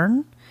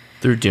learn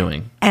through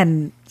doing.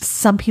 And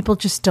some people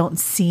just don't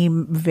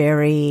seem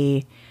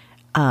very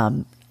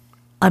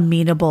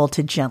amenable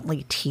to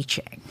gently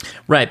teaching.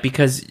 Right,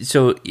 because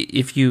so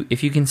if you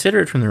consider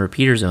it from the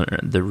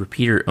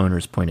repeater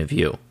owner's point of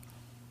view,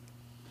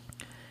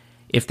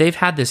 if they've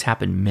had this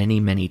happen many,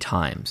 many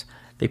times,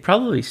 they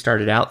probably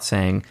started out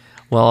saying,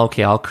 well,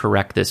 okay, I'll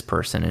correct this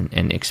person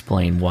and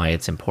explain why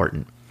it's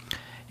important.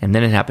 And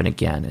then it happened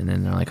again. And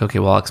then they're like, okay,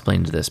 well, I'll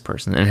explain to this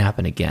person. And it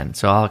happened again.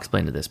 So I'll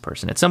explain to this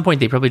person. At some point,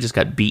 they probably just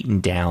got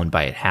beaten down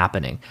by it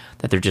happening,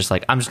 that they're just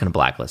like, I'm just going to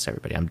blacklist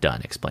everybody. I'm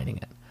done explaining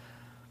it.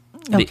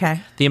 Okay.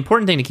 The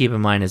important thing to keep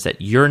in mind is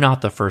that you're not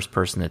the first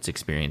person that's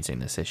experiencing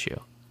this issue.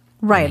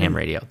 Right. On ham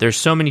radio. There's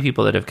so many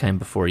people that have come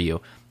before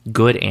you,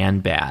 good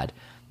and bad,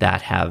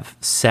 that have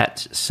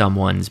set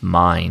someone's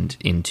mind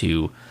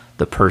into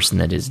the person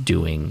that is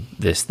doing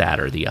this, that,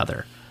 or the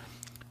other.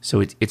 So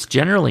it's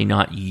generally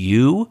not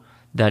you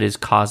that is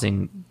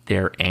causing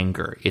their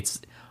anger. It's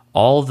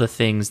all the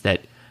things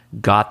that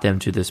got them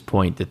to this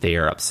point that they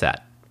are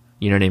upset.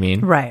 You know what I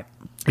mean? Right.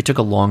 It took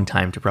a long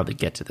time to probably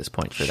get to this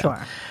point for them.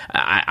 Sure.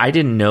 I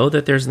didn't know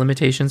that there's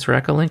limitations for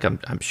Echolink.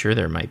 I'm sure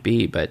there might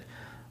be, but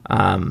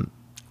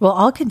well,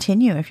 I'll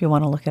continue if you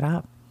want to look it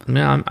up.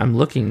 no, I'm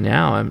looking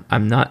now.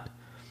 I'm not.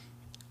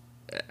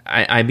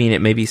 I mean,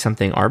 it may be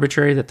something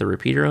arbitrary that the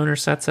repeater owner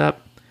sets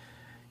up.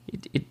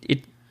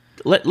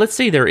 Let's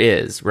say there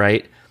is,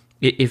 right?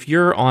 If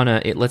you're on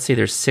let's say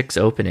there's 6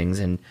 openings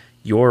and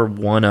you're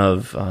one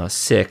of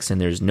 6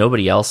 and there's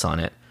nobody else on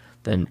it,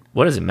 then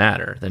what does it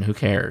matter? Then who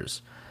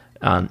cares?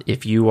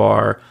 If you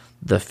are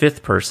the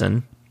 5th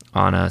person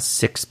on a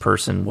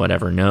 6-person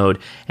whatever node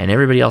and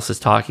everybody else is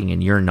talking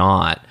and you're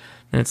not,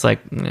 then it's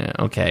like,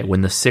 okay,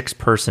 when the 6th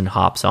person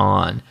hops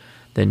on,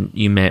 then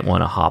you might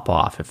want to hop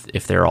off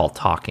if they're all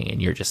talking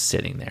and you're just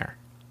sitting there.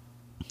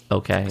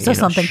 Okay. So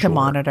something sure. to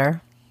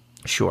monitor.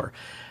 Sure.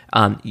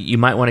 You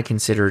might want to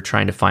consider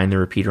trying to find the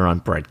repeater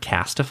on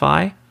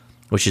Broadcastify,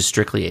 which is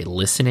strictly a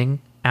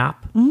listening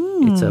app.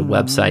 It's a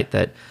website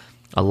that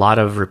a lot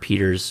of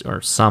repeaters,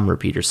 or some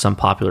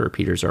popular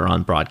repeaters are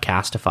on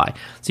Broadcastify.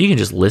 So you can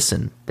just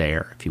listen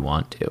there if you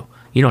want to.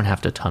 You don't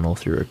have to tunnel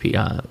through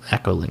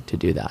Echolink to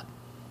do that.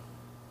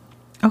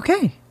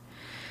 Okay.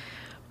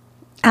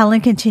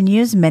 Alan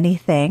continues, many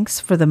thanks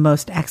for the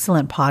most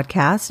excellent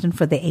podcast and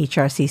for the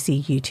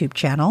HRCC YouTube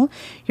channel.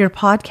 Your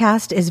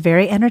podcast is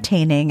very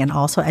entertaining and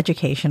also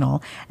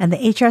educational, and the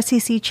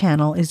HRCC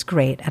channel is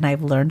great, and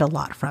I've learned a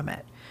lot from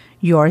it.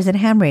 Yours in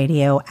ham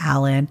radio,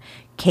 Alan,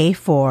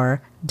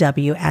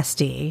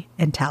 K4WSD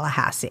in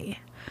Tallahassee.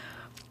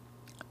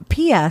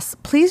 P.S.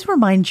 Please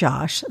remind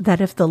Josh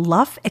that if the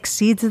luff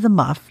exceeds the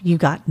muff, you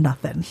got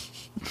nothing.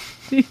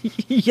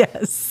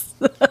 Yes.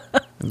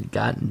 You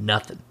got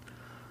nothing.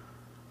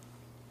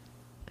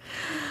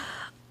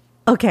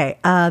 Okay,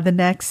 the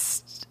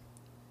next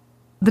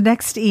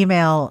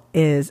email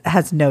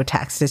has no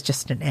text; it's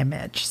just an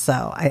image.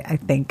 So I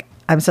think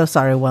I'm so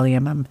sorry,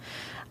 William.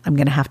 I'm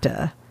going to have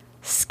to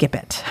skip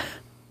it.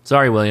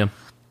 Sorry, William.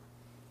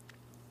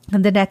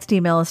 And the next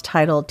email is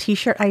titled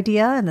T-shirt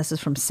idea, and this is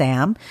from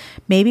Sam.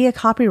 Maybe a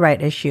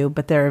copyright issue,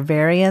 but there are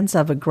variants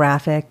of a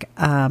graphic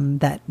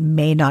that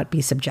may not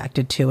be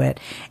subjected to it.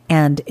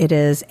 And it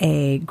is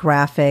a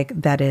graphic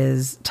that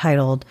is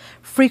titled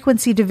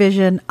Frequency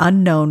Division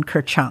Unknown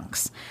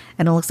Kerchunks.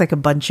 And it looks like a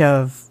bunch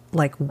of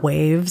like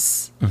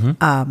waves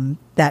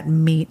that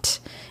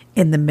meet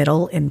in the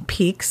middle in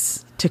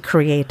peaks to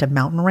create a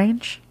mountain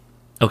range.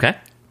 Okay.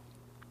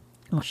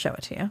 I'll show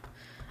it to you.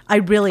 I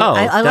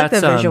like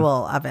the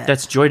visual of it.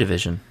 That's Joy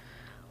Division.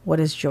 What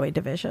is Joy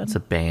Division? It's a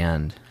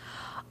band.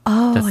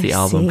 Oh, that's the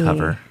album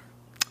cover.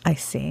 I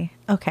see.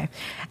 Okay.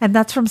 And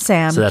that's from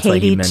Sam, so that's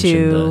Katie why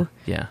to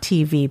yeah.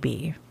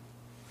 TVB.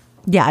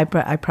 Yeah,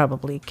 I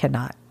probably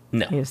cannot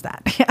use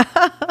that.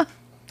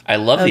 I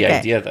love the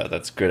idea, though.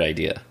 That's a good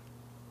idea.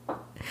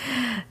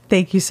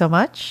 Thank you so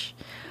much.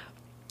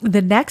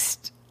 The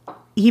next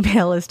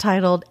email is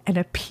titled An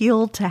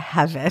Appeal to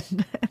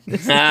Heaven.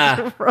 This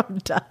is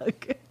from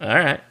Doug. All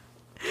right.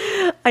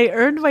 I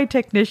earned my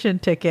technician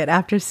ticket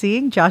after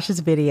seeing Josh's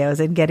videos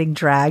and getting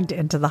dragged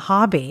into the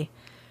hobby.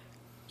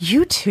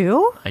 You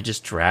too? I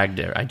just dragged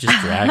her. I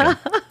just drag him.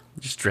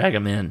 Just drag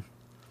him in.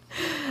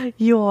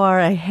 You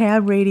are a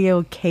ham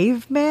radio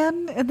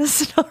caveman in this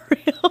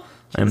scenario.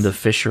 I'm the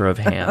fisher of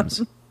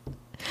hams.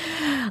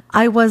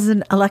 I was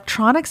an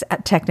electronics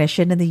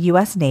technician in the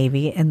U.S.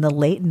 Navy in the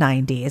late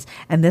 90s,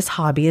 and this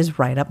hobby is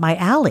right up my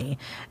alley.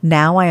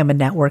 Now I am a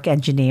network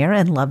engineer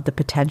and love the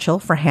potential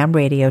for ham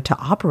radio to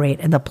operate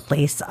in the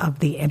place of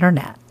the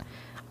internet.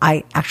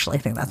 I actually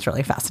think that's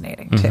really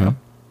fascinating, too.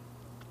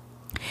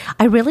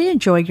 I really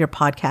enjoy your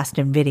podcast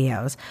and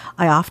videos.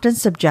 I often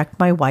subject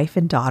my wife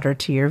and daughter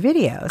to your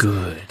videos.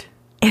 Good.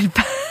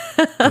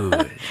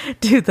 Good.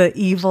 To the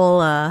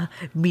evil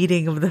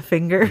meeting of the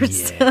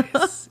fingers.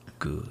 Yes.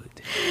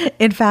 Good.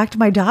 In fact,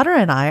 my daughter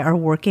and I are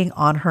working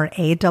on her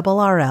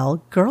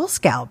ARRL Girl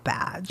Scout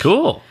badge.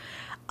 Cool.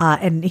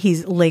 And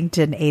he's linked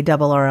an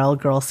ARRL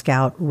Girl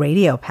Scout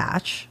radio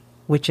patch,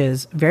 which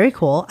is very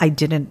cool. I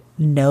didn't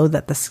know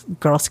that the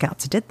Girl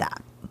Scouts did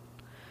that.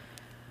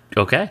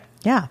 Okay.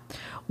 Yeah.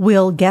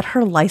 We'll get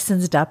her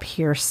licensed up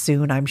here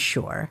soon, I'm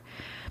sure.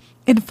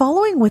 In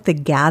following with the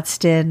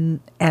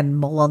Gadsden and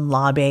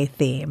Mullen-Labe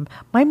theme,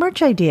 my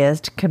merch idea is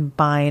to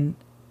combine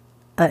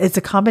it's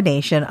a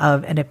combination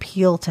of an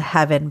Appeal to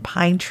Heaven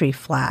pine tree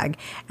flag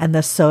and the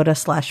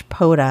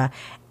SOTA/POTA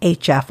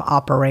HF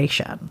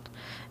operation.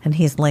 And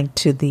he's linked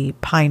to the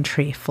pine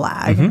tree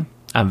flag.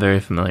 I'm very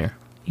familiar.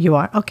 You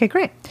are? Okay,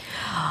 great.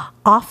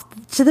 Off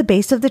to the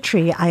base of the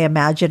tree, I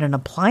imagine an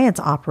appliance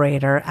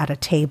operator at a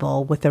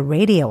table with a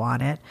radio on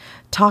it,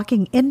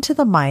 talking into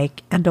the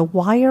mic and a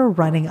wire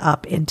running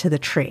up into the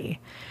tree.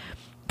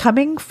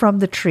 Coming from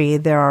the tree,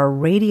 there are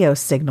radio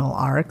signal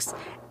arcs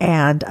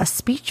and a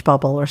speech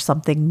bubble or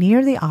something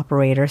near the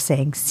operator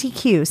saying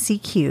CQ,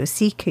 CQ,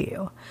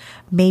 CQ.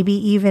 Maybe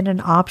even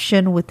an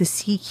option with the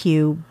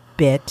CQ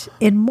bit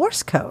in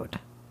Morse code.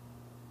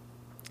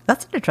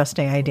 That's an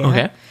interesting idea.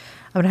 Okay.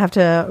 I'm going to have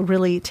to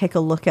really take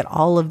a look at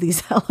all of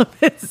these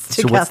elements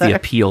together. So what's the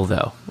appeal,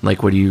 though?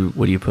 Like, what do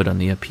you put on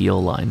the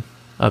appeal line?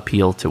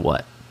 Appeal to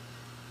what?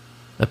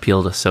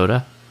 Appeal to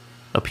soda.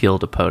 Appeal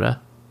to POTA.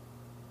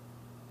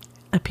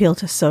 Appeal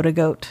to Soda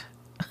Goat.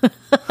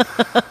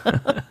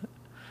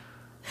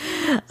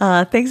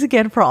 Thanks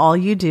again for all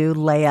you do,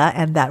 Leia,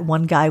 and that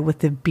one guy with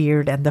the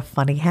beard and the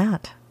funny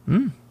hat.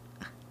 I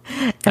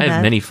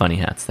have many funny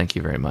hats. Thank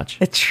you very much.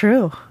 It's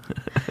true.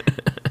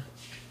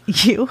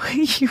 You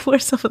wear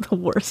some of the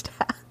worst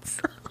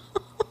hats.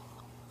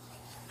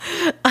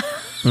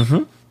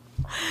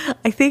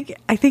 I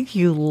think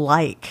you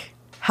like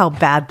how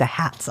bad the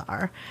hats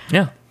are.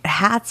 Yeah.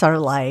 Hats are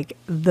like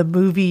the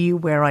movie you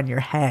wear on your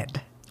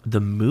head. The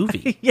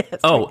movie? Yes.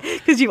 Oh.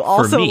 Because you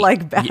also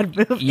like bad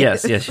movies.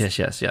 Yes.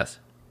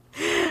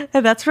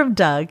 And that's from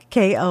Doug,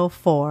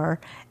 KO4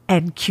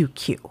 and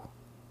QQ.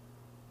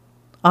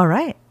 All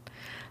right.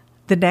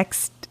 The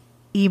next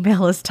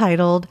email is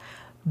titled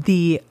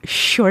The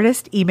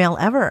Shortest Email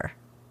Ever.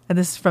 And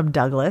this is from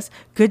Douglas.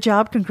 Good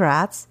job.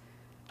 Congrats.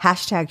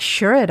 Hashtag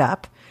sure it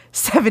up.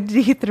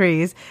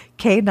 73's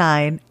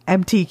K9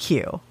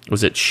 MTQ.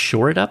 Was it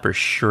shore it up or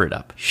sure it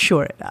up?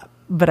 Sure it up.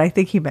 But I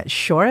think he meant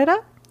shore it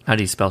up. How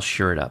do you spell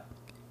sure it up?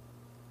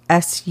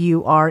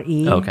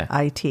 SUREIT.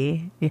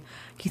 Okay. You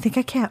think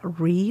I can't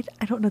read?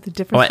 I don't know the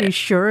difference between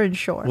sure and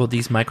shore. Well,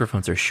 these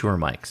microphones are Shure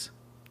mics.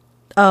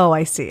 Oh,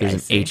 I see.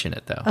 There's an H in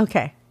it, though.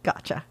 Okay,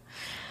 gotcha.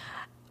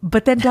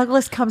 But then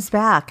Douglas comes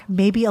back,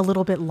 maybe a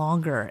little bit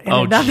longer in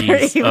another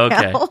geez.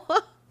 email.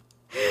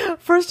 Okay.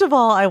 First of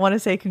all, I want to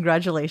say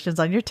congratulations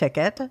on your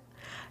ticket.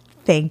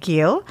 Thank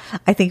you.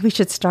 I think we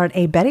should start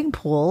a betting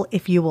pool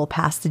if you will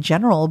pass the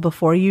general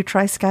before you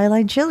try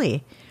Skyline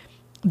Chili.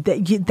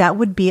 That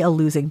would be a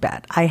losing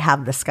bet. I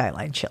have the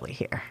Skyline Chili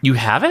here. You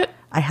have it?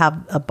 I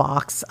have a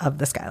box of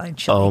the Skyline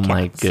Chili. Oh, cans.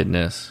 my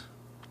goodness.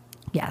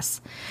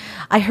 Yes.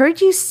 I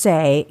heard you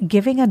say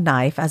giving a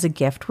knife as a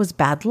gift was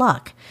bad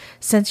luck.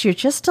 Since you're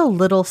just a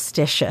little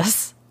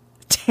stitious,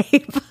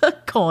 tape a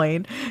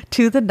coin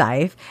to the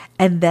knife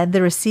and then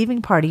the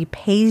receiving party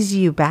pays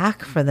you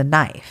back for the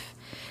knife.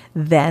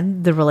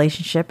 Then the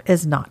relationship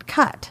is not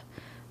cut.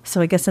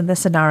 So I guess in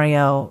this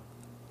scenario,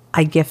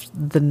 I gift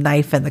the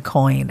knife and the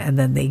coin and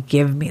then they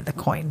give me the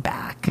coin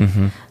back.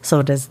 Mm-hmm.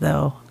 So it is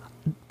though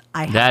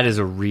that is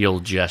a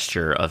real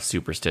gesture of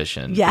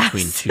superstition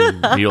between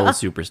two real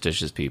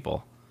superstitious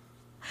people.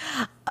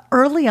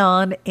 Early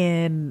on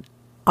in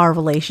our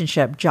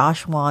relationship,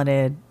 Josh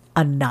wanted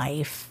a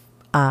knife.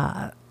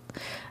 I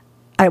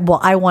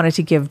wanted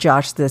to give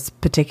Josh this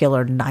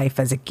particular knife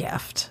as a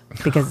gift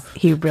because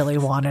he really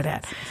wanted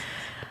it.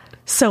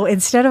 So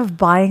instead of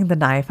buying the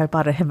knife, I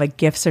bought him a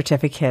gift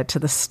certificate to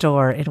the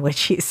store in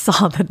which he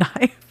saw the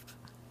knife.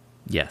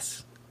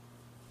 Yes.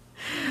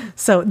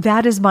 So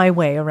that is my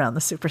way around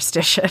the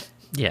superstition.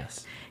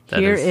 Yes.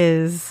 Here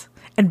is,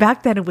 and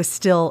back then it was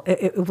still,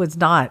 it was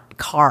not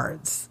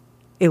cards.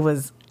 It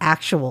was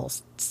actual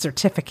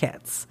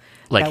certificates.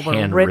 Like that were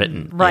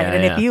handwritten. Right. Yeah,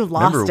 and if you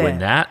lost Remember when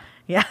that?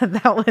 Yeah,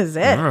 that was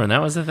it. Remember when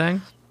that was the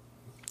thing?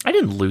 I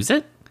didn't lose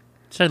it.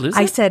 Did I lose it?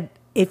 I said,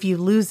 if you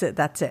lose it,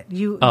 that's it.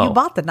 You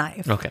bought the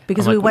knife. Okay.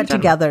 Because we went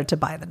together to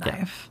buy the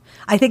knife.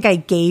 Yeah. I think I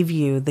gave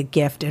you the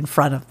gift in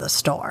front of the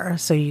store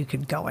so you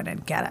could go in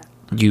and get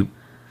it. You,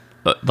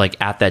 like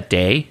at that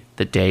day?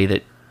 The day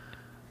that...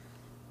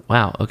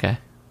 Wow, okay.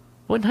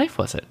 What knife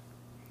was it?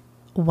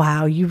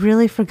 Wow, you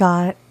really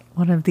forgot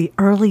one of the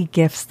early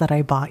gifts that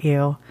I bought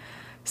you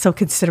so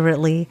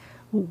considerately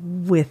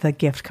with a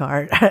gift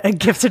card, a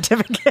gift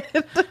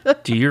certificate.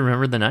 Do you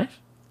remember the knife?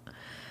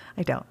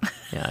 I don't.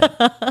 Yeah.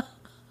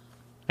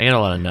 I got a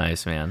lot of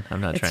knives, man.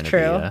 I'm not trying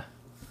to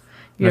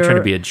be You're trying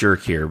to be a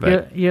jerk here,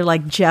 but you're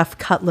like Jeff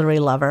Cutlery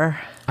Lover.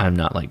 I'm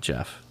not like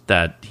Jeff.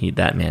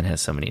 That man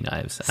has so many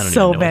knives. I don't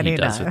so even know many what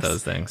he does knives. with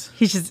those things.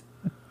 He's just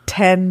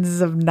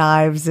tens of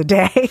knives a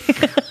day.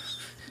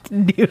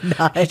 New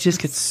knives. He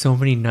just gets so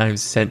many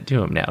knives sent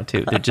to him now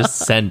too. They're just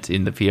sent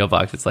in the P.O.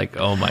 box. It's like,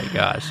 oh my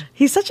gosh.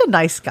 He's such a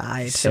nice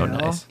guy, too. So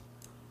nice.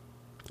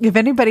 If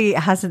anybody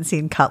hasn't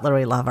seen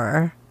Cutlery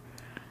Lover,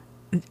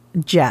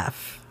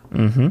 Jeff,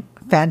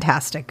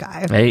 fantastic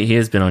guy. He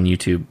has been on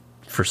YouTube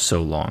for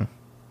so long.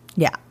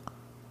 Yeah.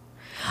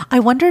 I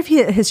wonder if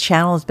his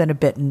channel has been a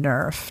bit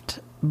nerfed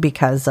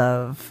because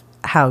of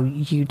how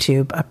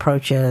YouTube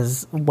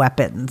approaches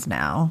weapons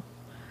now.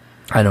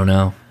 I don't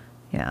know.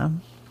 Yeah.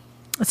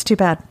 It's too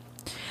bad.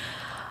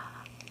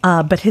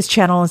 But his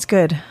channel is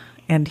good,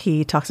 and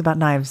he talks about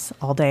knives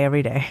all day,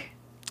 every day.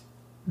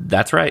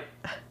 That's right.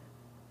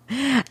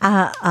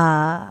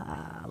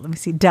 Let me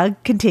see.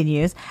 Doug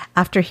continues.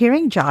 After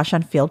hearing Josh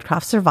on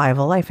Fieldcraft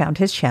Survival, I found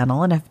his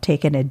channel and have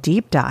taken a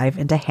deep dive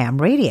into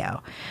ham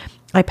radio.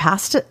 I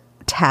passed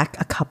tech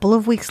a couple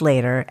of weeks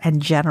later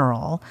and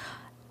general,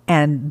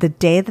 and the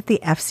day that the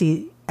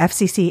FCC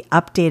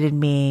updated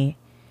me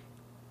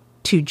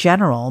to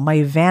general,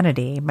 my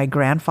vanity, my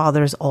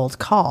grandfather's old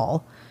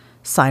call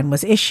sign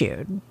was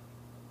issued.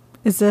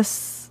 Is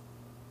this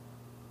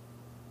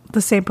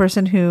the same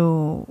person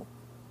who...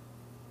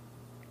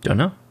 Don't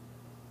know.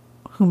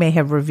 Who may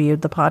have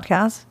reviewed the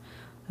podcast?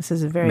 This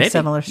is a very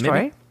similar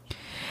story. Maybe.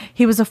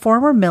 He was a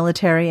former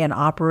military and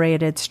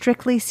operated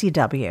strictly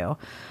CW.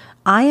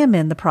 I am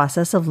in the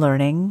process of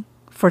learning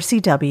for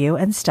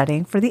CW and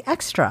studying for the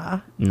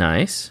extra.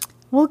 Nice.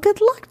 Well, good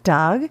luck,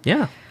 Doug.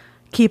 Yeah.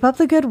 Keep up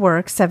the good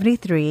work,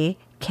 73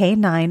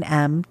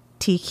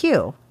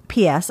 K9MTQ.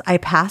 P.S. I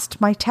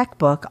passed my tech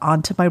book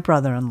on to my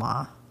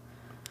brother-in-law.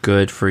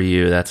 Good for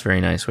you. That's a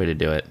very nice way to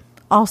do it.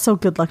 Also,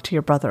 good luck to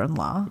your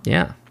brother-in-law.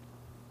 Yeah.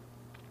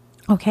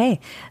 Okay.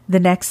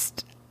 The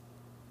next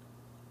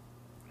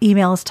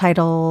email is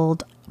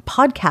titled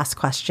Podcast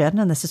Question,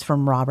 and this is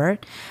from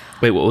Robert.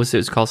 Wait, what was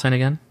his call sign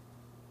again?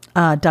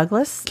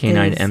 Douglas.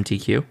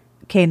 K9MTQ?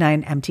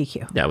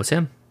 K9MTQ. That was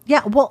him.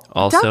 Yeah, well,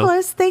 Also,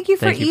 Douglas, thank you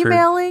for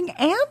emailing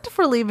and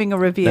for leaving a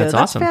review. That's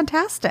awesome.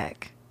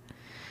 Fantastic.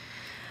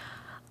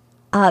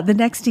 The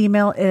next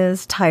email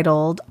is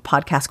titled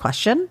Podcast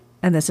Question,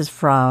 and this is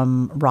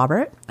from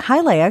Robert.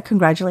 Hi, Leah.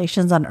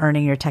 Congratulations on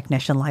earning your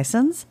technician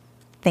license.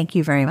 Thank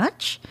you very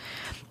much.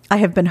 I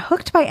have been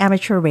hooked by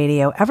amateur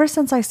radio ever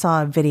since I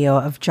saw a video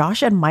of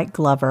Josh and Mike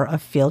Glover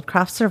of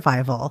Fieldcraft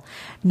Survival.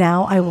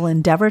 Now I will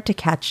endeavor to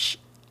catch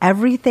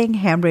everything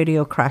ham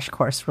radio crash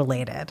course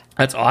related.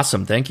 That's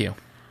awesome. Thank you.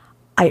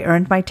 I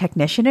earned my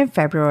technician in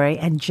February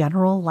and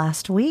general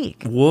last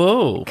week.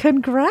 Whoa.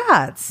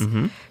 Congrats.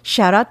 Mm-hmm.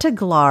 Shout out to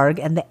Glarg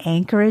and the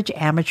Anchorage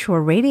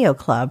Amateur Radio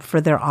Club for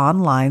their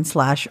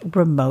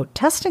online/remote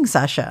testing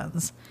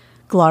sessions.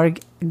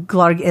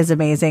 Glarg is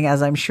amazing,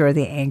 as I'm sure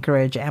the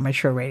Anchorage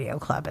Amateur Radio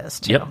Club is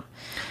too.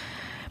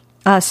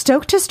 Yep.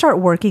 Stoked to start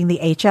working the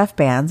HF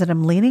bands, and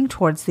I'm leaning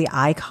towards the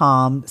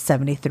ICOM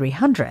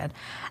 7300.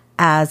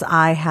 As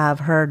I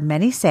have heard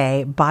many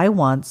say, buy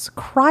once,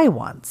 cry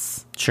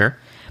once. Sure.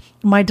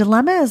 My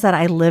dilemma is that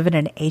I live in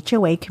an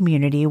HOA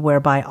community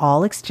whereby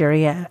all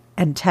exterior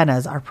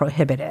antennas are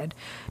prohibited.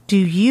 Do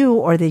you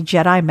or the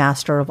Jedi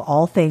Master of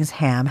all things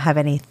ham have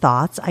any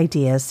thoughts,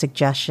 ideas,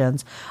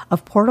 suggestions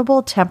of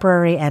portable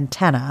temporary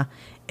antenna,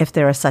 if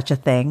there is such a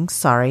thing?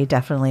 Sorry,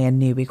 definitely a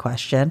newbie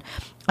question.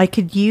 I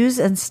could use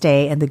and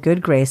stay in the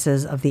good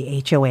graces of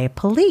the HOA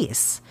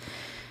police.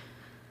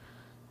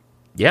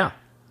 Yeah.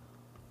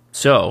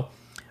 So,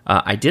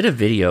 I did a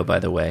video, by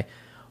the way.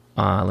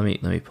 Let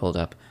me pull it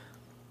up.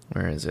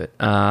 Where is it?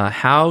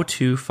 How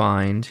to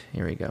find...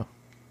 Here we go.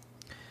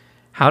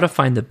 How to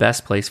find the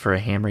best place for a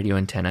ham radio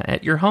antenna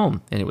at your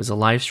home. And it was a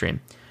live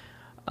stream.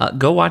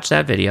 Go watch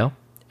that video.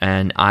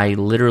 And I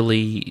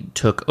literally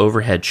took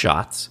overhead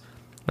shots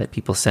that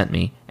people sent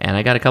me. And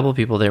I got a couple of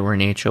people that were in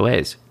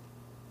HOAs.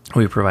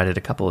 We provided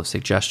a couple of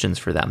suggestions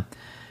for them.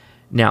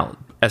 Now,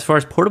 as far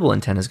as portable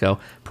antennas go,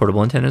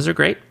 portable antennas are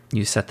great.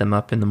 You set them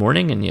up in the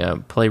morning and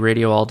you play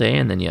radio all day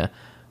and then you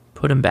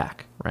put them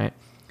back, right?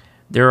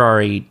 There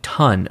are a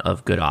ton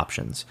of good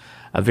options.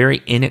 A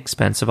very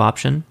inexpensive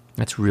option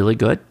that's really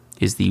good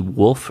is the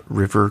Wolf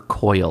River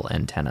coil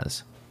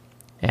antennas.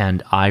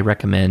 And I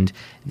recommend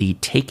the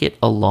Take It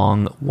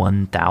Along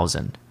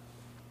 1000.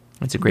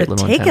 It's a great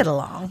little antenna.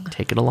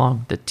 Take It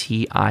Along, the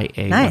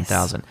TIA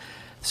 1000.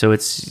 So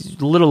it's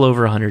a little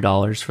over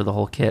 $100 for the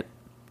whole kit.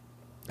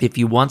 If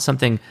you want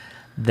something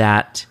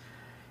that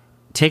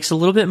takes a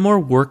little bit more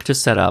work to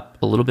set up,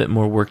 a little bit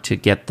more work to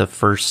get the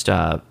first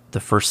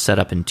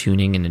setup and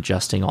tuning and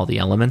adjusting all the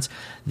elements,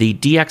 the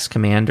DX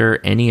Commander,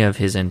 any of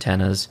his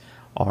antennas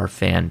are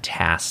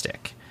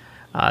fantastic.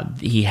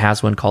 He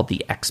has one called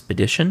the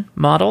Expedition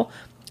model,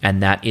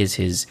 and that is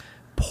his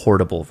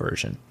portable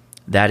version.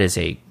 That is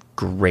a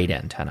great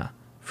antenna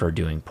for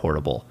doing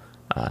portable.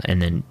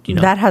 And then,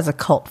 that has a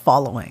cult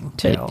following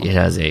too. It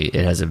has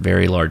a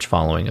very large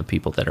following of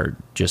people that are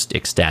just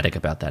ecstatic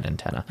about that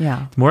antenna.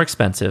 Yeah, it's more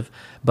expensive,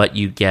 but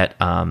you get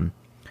a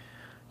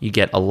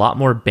lot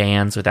more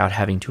bands without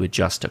having to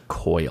adjust a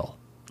coil.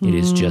 It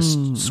is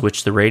just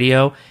switch the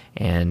radio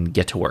and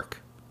get to work.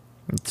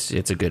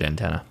 It's a good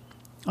antenna.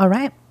 All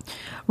right.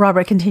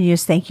 Robert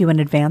continues, thank you in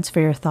advance for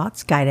your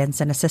thoughts,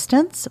 guidance, and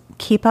assistance.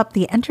 Keep up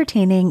the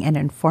entertaining and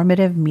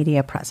informative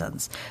media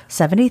presence.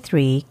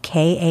 73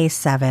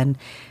 KA7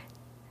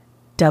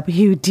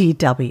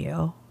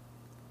 WDW.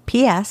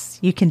 P.S.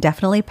 You can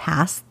definitely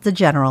pass the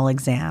general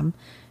exam.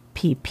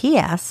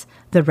 P.P.S.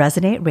 The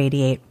Resonate,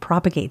 Radiate,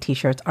 Propagate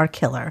t-shirts are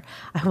killer.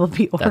 I will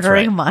be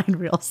ordering mine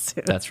real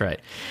soon. That's right.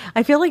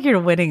 I feel like you're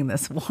winning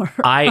this war.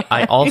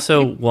 I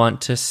also want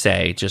to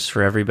say, just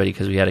for everybody,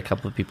 because we had a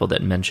couple of people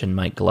that mentioned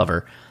Mike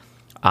Glover,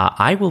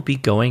 I will be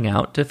going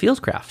out to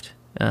Fieldcraft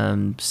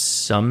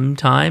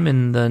sometime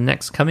in the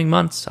next coming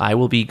months. I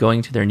will be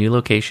going to their new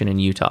location in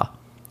Utah,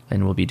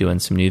 and we'll be doing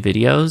some new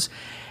videos,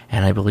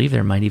 and I believe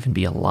there might even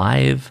be a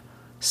live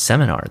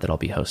seminar that I'll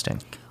be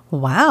hosting.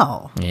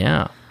 Wow.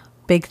 Yeah.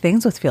 Big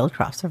things with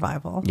Fieldcraft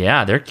Survival.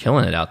 Yeah, they're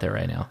killing it out there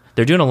right now.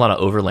 They're doing a lot of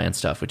overland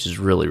stuff, which is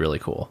really, really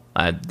cool.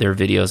 Their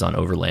videos on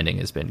overlanding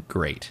has been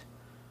great.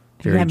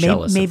 Very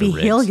jealous maybe of the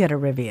rigs. He'll get a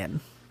Rivian.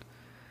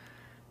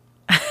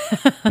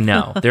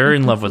 No, they're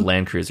in love with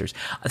Land Cruisers.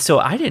 So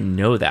I didn't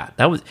know that.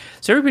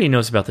 So everybody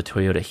knows about the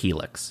Toyota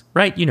Helix,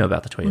 right? You know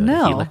about the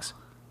Toyota Helix.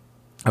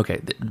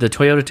 Okay, the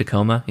Toyota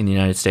Tacoma in the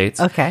United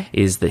States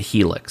is the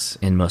Helix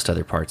in most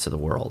other parts of the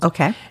world.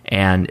 Okay.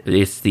 And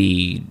it's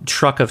the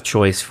truck of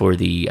choice for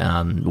the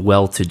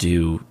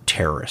well-to-do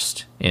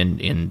terrorist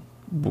in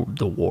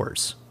the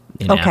wars.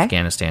 in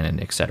Afghanistan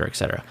and et cetera, et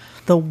cetera.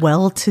 The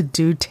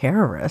well-to-do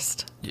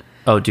terrorist.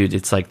 Oh, dude,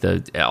 it's like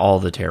all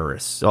the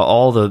terrorists,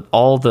 all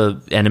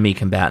the enemy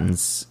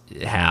combatants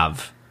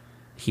have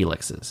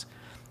helixes.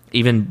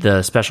 Even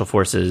the special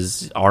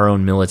forces, our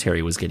own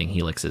military was getting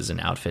helixes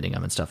and outfitting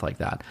them and stuff like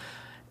that.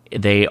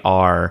 They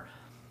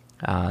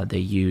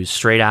use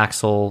straight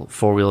axle,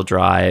 4-wheel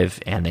drive,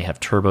 and they have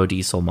turbo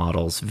diesel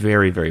models.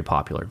 Very, very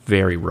popular,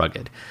 very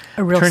rugged.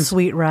 A real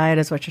sweet ride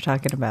is what you're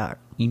talking about.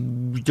 You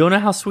don't know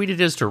how sweet it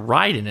is to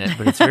ride in it,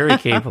 but it's very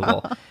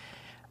capable.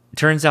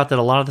 Turns out that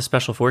a lot of the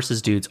special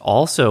forces dudes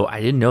also, I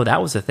didn't know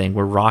that was a thing,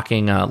 were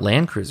rocking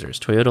Land Cruisers,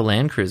 Toyota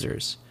Land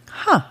Cruisers.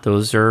 Huh.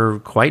 Those are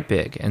quite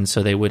big, and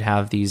so they would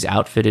have these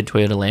outfitted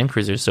Toyota Land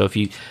Cruisers. So if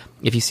you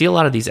see a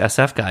lot of these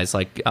SF guys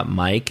like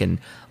Mike and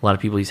a lot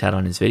of people he's had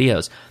on his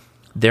videos,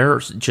 they're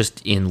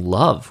just in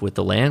love with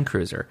the Land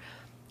Cruiser.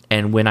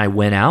 And when I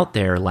went out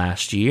there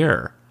last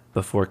year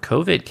before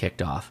COVID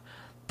kicked off,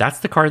 that's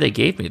the car they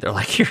gave me. They're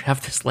like, here,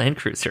 have this Land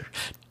Cruiser.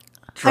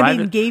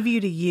 Gave you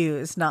to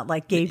use, not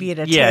like gave you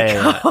to take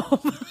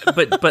home.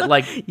 But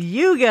like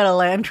you get a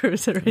Land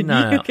Cruiser. And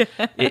no.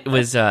 It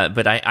was.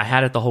 But I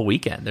had it the whole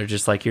weekend. They're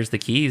just like, here's the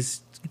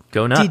keys.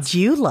 Go nuts. Did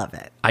you love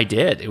it? I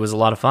did. It was a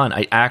lot of fun.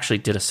 I actually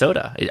did a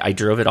soda. I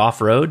drove it off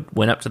road.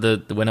 Went up to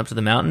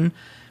the mountain.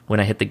 When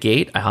I hit the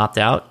gate, I hopped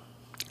out.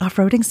 Off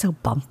roading's so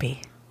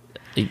bumpy.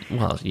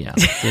 Well, yeah.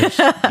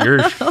 You're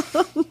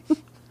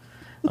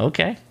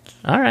okay.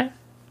 All right.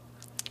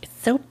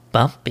 So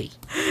bumpy.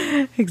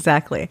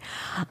 Exactly.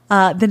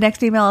 The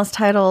next email is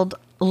titled,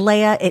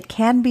 Leia, It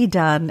Can Be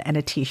Done, and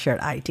a T-shirt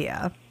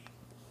idea.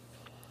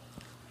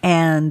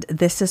 And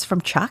this is from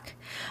Chuck.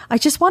 I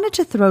just wanted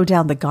to throw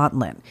down the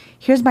gauntlet.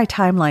 Here's my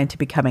timeline to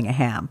becoming a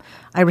ham.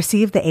 I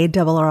received the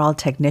ARRL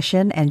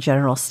Technician and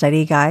General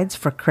Study Guides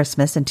for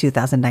Christmas in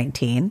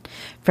 2019.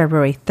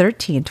 February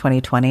 13,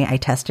 2020, I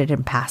tested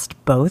and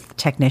passed both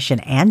Technician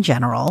and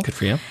General. Good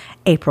for you.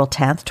 April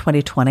 10th,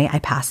 2020, I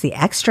passed the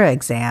extra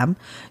exam.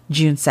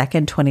 June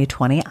 2nd,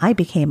 2020, I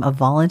became a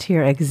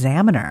volunteer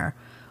examiner.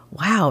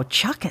 Wow,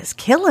 Chuck is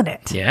killing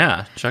it.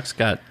 Yeah, Chuck's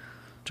got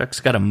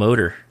a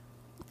motor.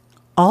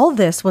 All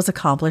this was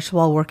accomplished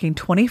while working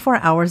 24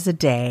 hours a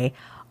day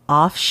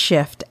off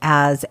shift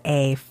as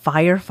a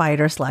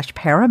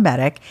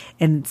firefighter/paramedic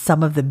in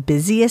some of the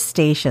busiest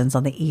stations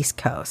on the East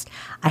Coast.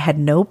 I had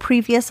no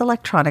previous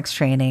electronics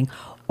training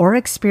or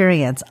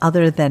experience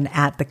other than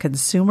at the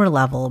consumer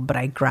level, but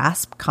I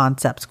grasped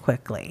concepts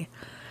quickly.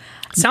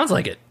 Sounds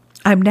like it.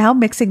 I'm now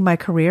mixing my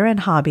career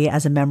and hobby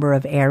as a member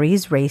of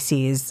Aries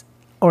Races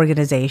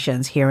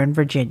organizations here in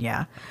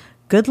Virginia.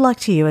 Good luck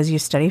to you as you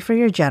study for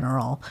your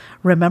general.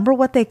 Remember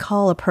what they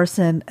call a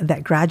person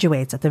that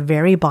graduates at the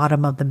very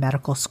bottom of the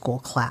medical school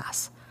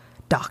class.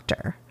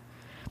 Doctor.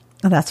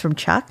 And that's from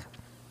Chuck.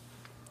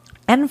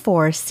 And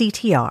for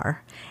CTR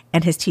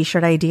and his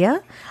t-shirt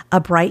idea, a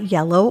bright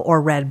yellow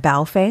or red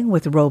Baofeng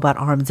with robot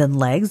arms and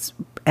legs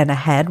and a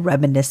head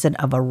reminiscent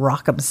of a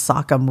Rock'em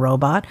Sock'em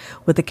robot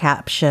with the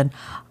caption,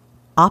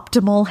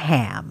 Optimal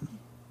Ham.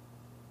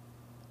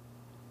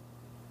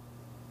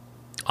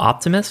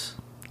 Optimus?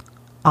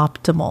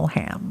 Optimal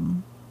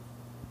Ham.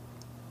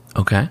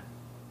 Okay.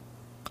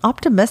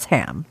 Optimus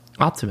Ham.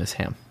 Optimus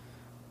Ham.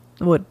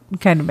 Would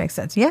kind of make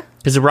sense, yeah?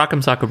 Because the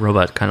Rock'em Sock'em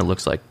robot kind of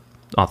looks like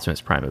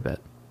Optimus Prime a bit.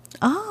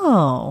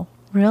 Oh,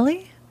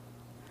 really?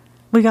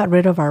 We got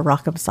rid of our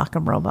Rock'em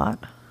Sock'em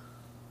robot.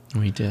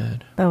 We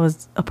did. That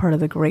was a part of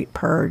the Great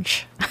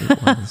Purge.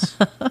 It was.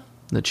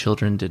 The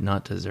children did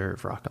not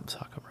deserve Rock'em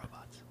Sock'em robots.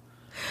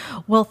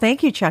 Well,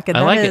 thank you, Chuck. And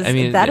I like it. I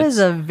mean, that is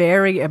a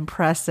very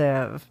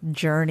impressive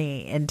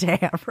journey into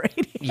ham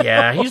radio.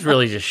 Yeah, he's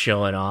really just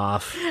showing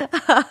off.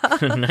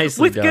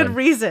 Nicely With done. good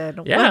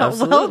reason. Yeah,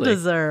 well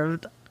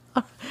deserved.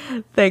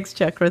 Thanks,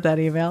 Chuck, for that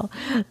email.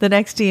 The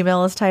next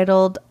email is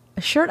titled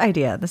Shirt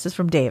Idea. This is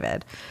from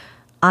David.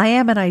 I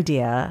am an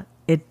idea.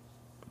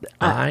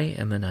 I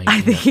am an idea.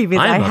 I think he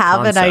means I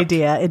have an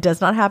idea. It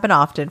does not happen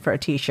often for a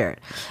t-shirt.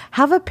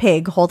 Have a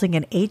pig holding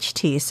an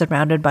HT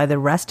surrounded by the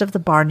rest of the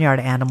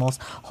barnyard animals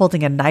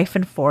holding a knife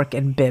and fork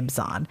and bibs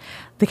on.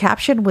 The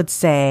caption would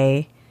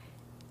say,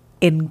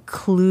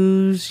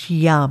 includes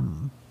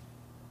yum.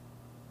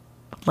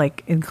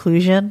 Like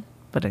inclusion,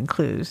 but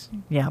includes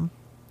yum.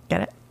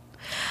 Get it?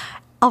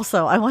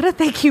 Also, I want to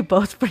thank you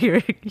both for you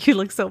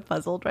look so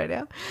puzzled right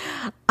now.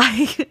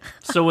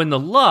 So when the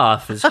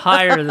luff is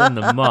higher than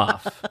the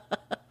muff.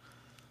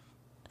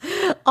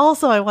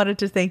 Also, I wanted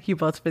to thank you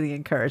both for the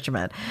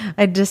encouragement.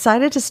 I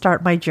decided to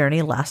start my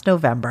journey last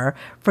November.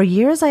 For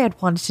years, I had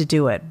wanted to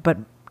do it, but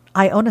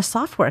I own a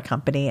software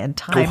company and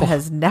time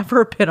has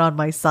never been on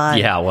my side.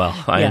 Yeah, well,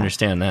 I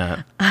understand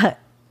that.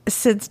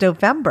 Since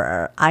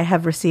November, I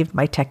have received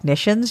my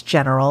Technician's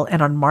General,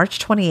 and on March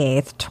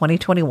 28th,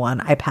 2021,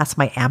 I passed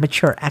my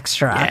Amateur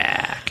Extra.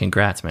 Yeah,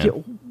 congrats,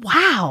 man.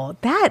 Wow,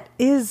 that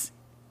is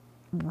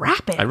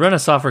rapid. I run a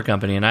software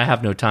company, and I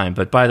have no time,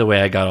 but by the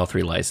way, I got all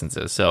 3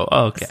 licenses, so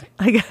okay.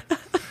 I got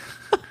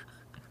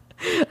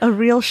a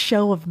real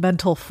show of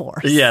mental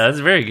force. Yeah, that's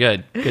very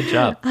good. Good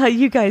job.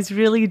 You guys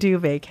really do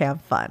make ham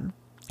fun.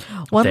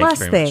 One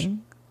last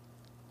thing.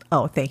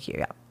 Oh, thank you.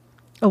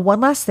 Yeah.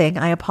 One last thing.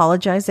 I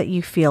apologize that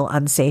you feel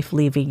unsafe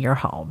leaving your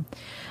home.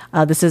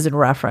 This is in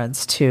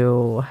reference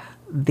to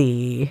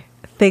the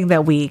thing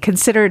that we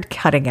considered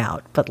cutting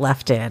out but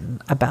left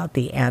in about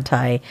the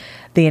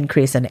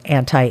increase in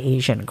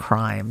anti-Asian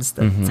crimes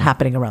that's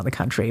happening around the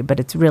country. But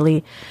it's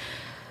really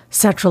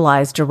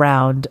centralized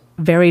around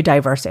very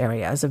diverse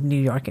areas of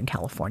New York and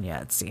California,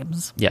 it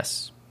seems.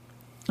 Yes.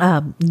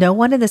 No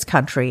one in this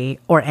country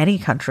or any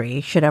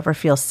country should ever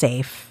feel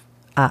safe,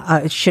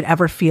 should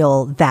ever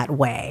feel that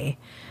way,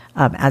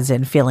 as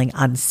in feeling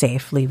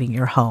unsafe leaving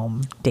your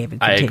home, David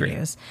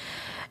continues.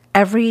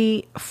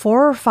 Every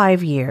 4 or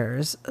 5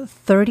 years,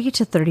 30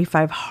 to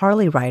 35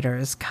 Harley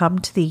riders come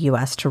to the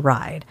U.S. to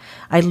ride.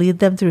 I lead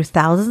them through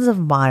thousands of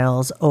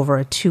miles over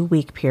a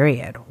 2-week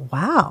period.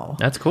 Wow.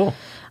 That's cool.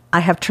 I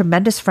have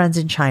tremendous friends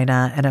in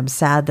China, and I'm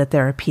sad that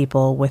there are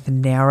people with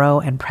narrow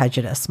and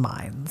prejudiced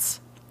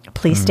minds.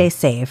 Please stay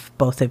safe,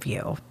 both of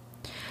you.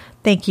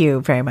 Thank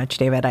you very much,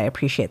 David. I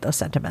appreciate those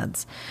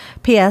sentiments.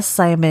 P.S.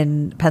 I am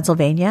in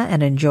Pennsylvania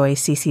and enjoy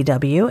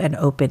CCW and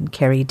Open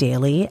Carry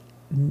Daily.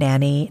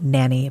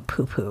 Nanny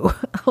poo poo.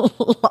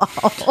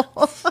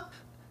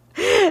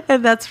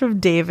 And that's from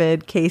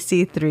David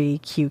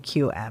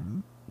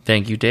KC3QQM.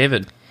 Thank you,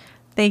 David.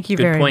 Thank you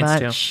Good very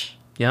points, much. Too.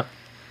 Yep.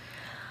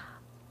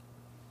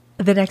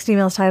 The next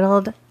email is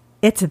titled,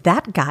 It's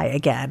That Guy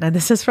Again. And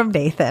this is from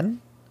Nathan.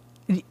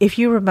 If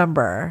you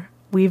remember,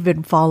 we've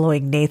been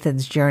following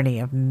Nathan's journey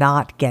of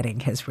not getting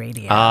his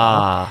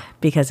radio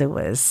because it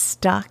was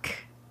stuck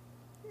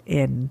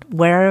in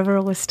wherever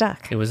it was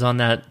stuck. It was on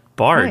that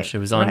barge. Right, it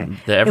was on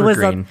the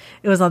Evergreen.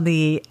 It was on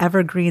the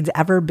Evergreen's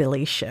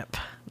Everbilly ship.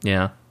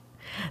 Yeah.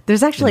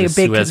 There's actually a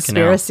big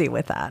conspiracy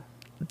with that.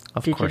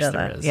 Of course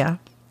there is. Yeah.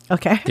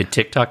 Okay. Did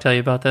TikTok tell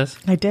you about this?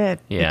 I did.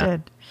 Yeah. I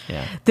did.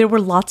 Yeah. There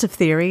were lots of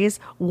theories.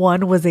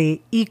 One was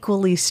a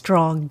equally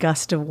strong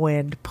gust of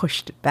wind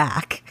pushed it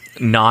back.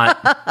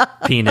 Not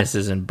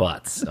penises and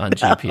butts on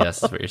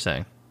GPS is what you're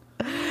saying.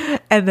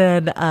 And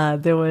then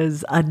there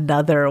was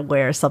another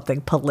where something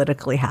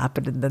politically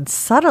happened, and then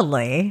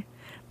suddenly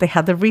they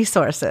had the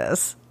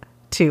resources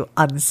to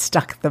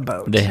unstuck the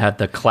boat. They had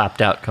the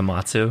clapped out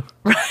Komatsu.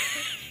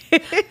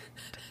 Right.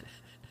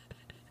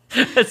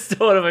 That's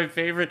still one of my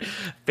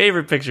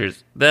favorite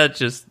pictures. That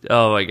just,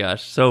 oh my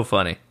gosh, so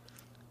funny.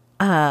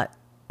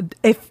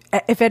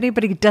 If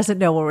anybody doesn't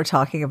know what we're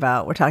talking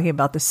about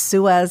the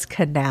Suez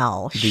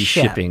Canal the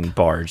ship. Shipping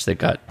barge that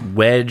got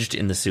wedged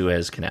in the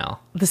Suez Canal.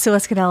 The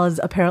Suez Canal is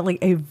apparently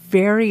a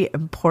very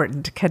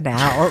important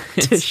canal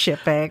to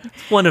shipping.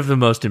 One of the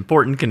most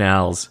important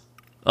canals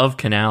of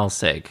canal's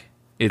sake.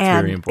 It's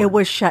very important. It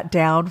was shut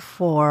down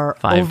for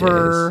 5 days.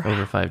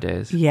 Over 5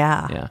 days.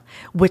 Yeah.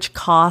 Which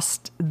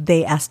cost,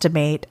 they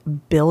estimate,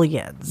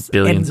 billions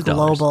in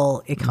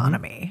global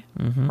economy.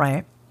 Mm-hmm.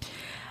 Right?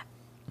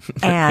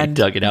 And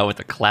they dug it out with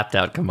a clapped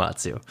out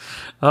Komatsu.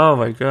 Oh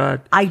my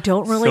God. I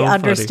don't really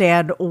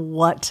understand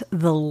what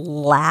the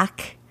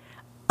lack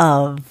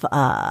of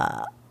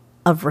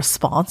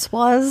response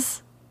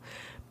was,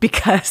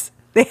 because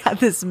they had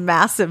this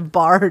massive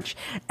barge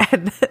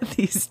and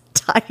these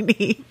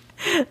tiny,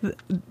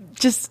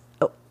 just,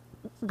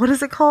 what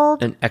is it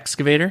called? An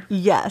excavator?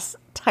 Yes,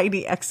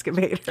 tiny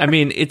excavator. I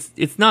mean,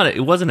 it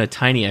wasn't a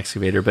tiny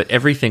excavator, but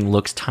everything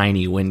looks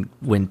tiny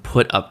when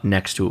put up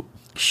next to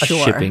a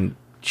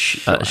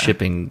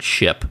shipping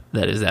ship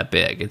that is that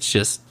big.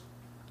 It's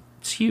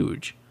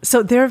huge.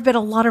 So there have been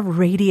a lot of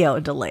radio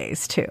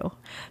delays too.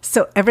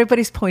 So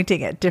everybody's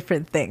pointing at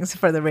different things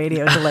for the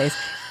radio delays.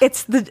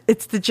 It's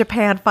the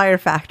Japan fire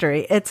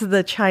factory. It's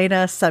the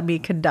China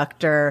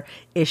semiconductor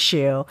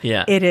issue.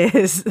 Yeah. It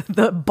is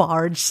the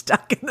barge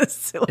stuck in the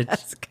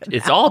Suez Canal.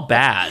 It's all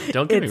bad.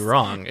 Don't get me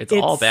wrong. It's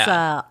all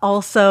bad.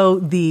 Also,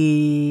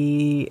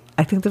 I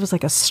think there was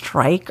like a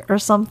strike or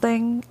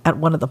something at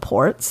one of the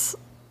ports.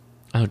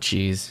 Oh,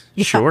 geez.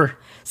 Yeah. Sure.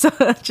 So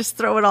just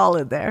throw it all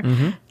in there.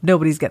 Mm-hmm.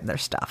 Nobody's getting their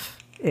stuff,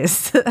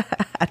 is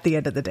at the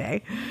end of the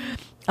day.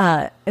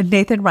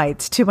 Nathan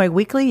writes, to my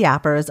weekly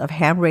yappers of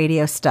ham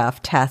radio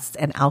stuff, tests,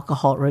 and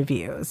alcohol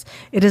reviews.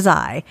 It is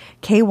I,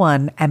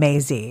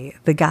 K1MAZ,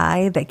 the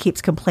guy that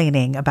keeps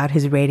complaining about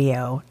his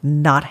radio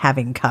not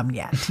having come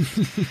yet.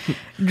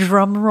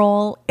 Drum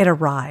roll, it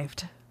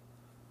arrived.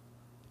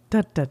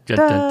 Dun, dun, dun.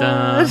 Dun,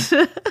 dun,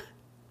 dun.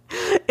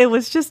 It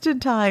was just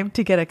in time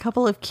to get a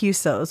couple of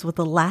QSOs with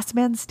the Last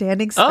Man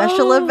Standing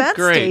special event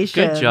stations.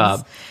 Good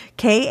job.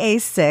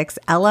 KA6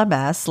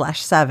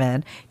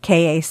 LMS/7,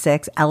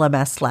 KA6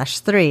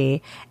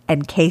 LMS/3,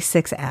 and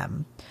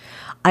K6M.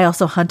 I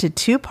also hunted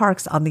 2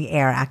 parks on the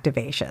air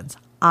activations.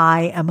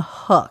 I am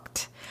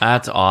hooked.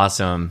 That's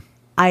awesome.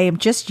 I am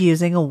just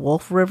using a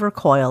Wolf River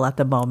coil at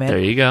the moment. There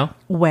you go.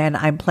 When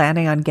I'm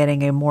planning on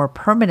getting a more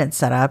permanent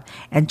setup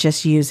and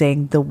just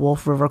using the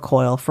Wolf River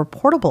coil for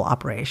portable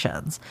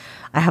operations.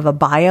 I have a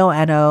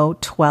Bioenno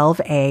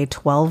 12A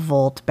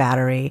 12-volt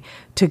battery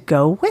to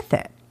go with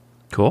it.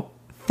 Cool.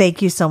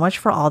 Thank you so much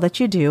for all that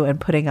you do and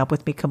putting up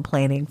with me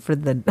complaining for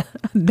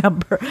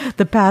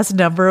the past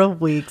number of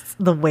weeks.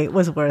 The wait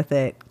was worth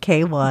it.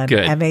 K1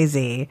 Good.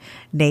 MAZ,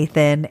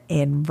 Nathan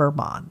in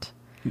Vermont.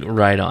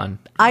 Right on.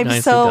 I'm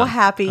Nicely so done.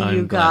 happy you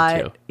I'm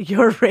glad got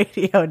your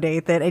radio,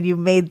 Nathan, and you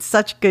made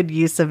such good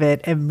use of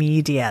it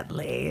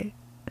immediately.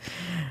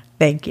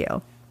 Thank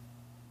you.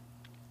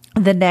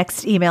 The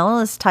next email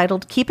is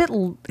titled Keep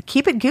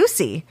It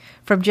Goosey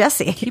from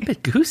Jesse. Keep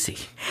it goosey.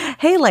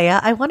 Hey, Leah,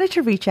 I wanted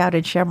to reach out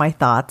and share my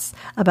thoughts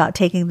about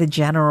taking the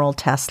general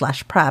test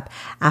 / prep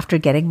after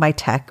getting my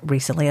tech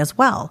recently as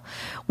well.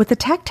 With the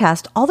tech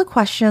test, all the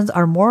questions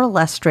are more or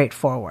less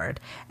straightforward.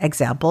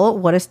 Example,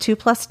 what is 2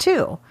 +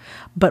 2?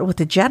 But with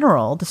the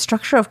general, the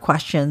structure of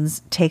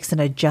questions takes an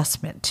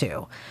adjustment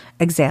too.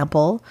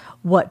 Example,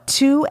 what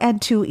 2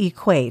 and 2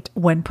 equate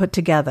when put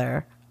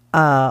together?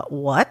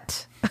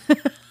 What?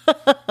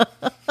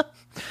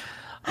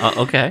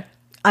 Okay.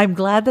 I'm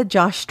glad that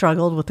Josh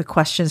struggled with the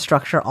question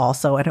structure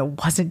also, and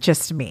it wasn't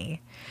just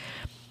me.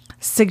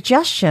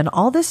 Suggestion,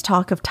 all this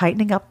talk of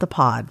tightening up the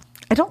pod.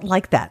 I don't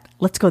like that.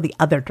 Let's go the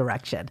other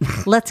direction.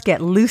 Let's get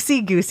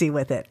loosey-goosey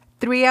with it.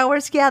 3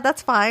 hours? Yeah,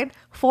 that's fine.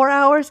 4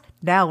 hours?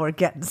 Now we're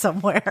getting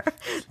somewhere.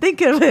 Think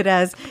of it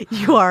as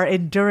you are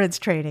endurance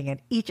training, and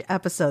each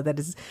episode that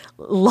is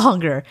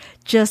longer,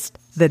 just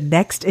the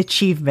next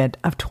achievement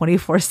of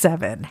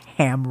 24/7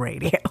 ham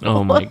radio.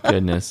 Oh my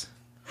goodness.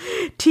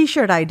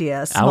 T-shirt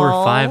idea. Small.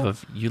 Hour 5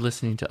 of you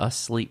listening to us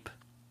sleep.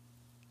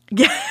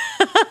 Yeah.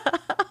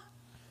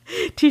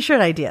 T-shirt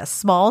idea.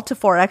 Small to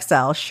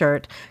 4XL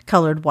shirt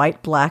colored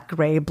white, black,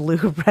 gray,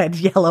 blue, red,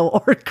 yellow,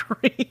 or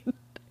green.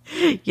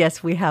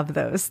 Yes, we have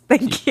those.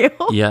 Thank you.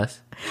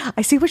 Yes.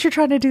 I see what you're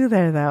trying to do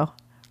there, though.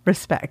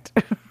 Respect.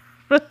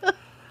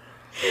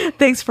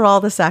 Thanks for all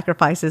the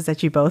sacrifices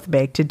that you both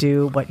make to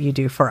do what you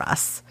do for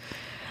us.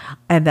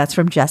 And that's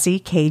from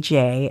Jesse,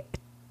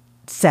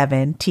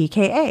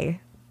 KJ7TKA.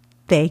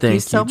 Thank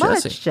you so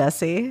much,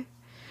 Jesse.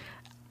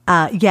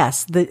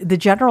 Yes, the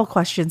general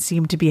questions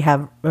seem to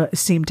have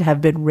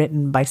been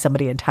written by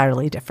somebody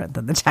entirely different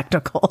than the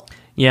technical.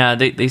 Yeah,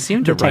 they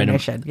seem to write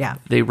them. Yeah,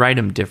 they write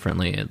them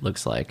differently. It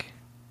looks like.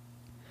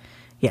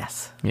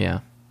 Yes.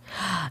 Yeah.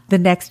 The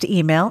next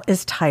email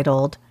is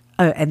titled,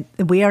 and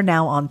we are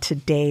now on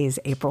today's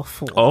April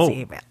Fool's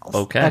emails.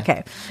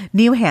 Okay.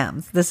 New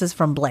hams. This is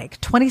from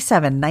Blake,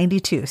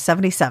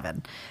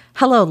 279277.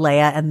 Hello,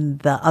 Leah, and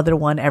the other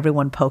one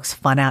everyone pokes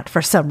fun at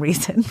for some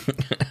reason.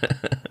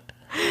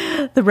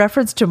 The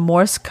reference to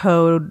Morse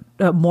Pro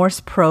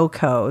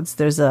codes,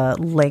 there's a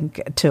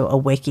link to a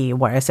wiki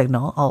wire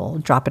signal. I'll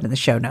drop it in the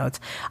show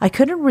notes. I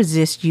couldn't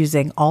resist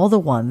using all the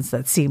ones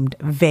that seemed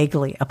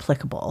vaguely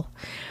applicable.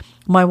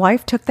 My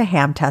wife took the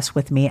ham test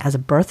with me as a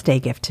birthday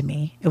gift to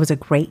me. It was a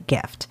great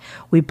gift.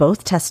 We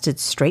both tested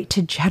straight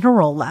to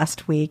general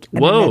last week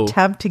in an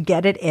attempt to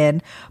get it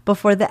in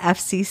before the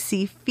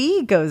FCC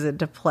fee goes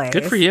into place.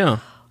 Good for you.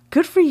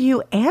 Good for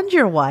you and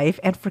your wife,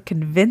 and for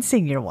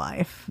convincing your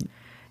wife.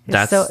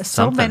 That's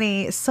so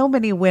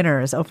many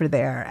winners over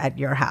there at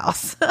your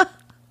house.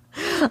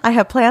 I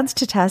have plans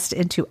to test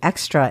into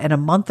extra in a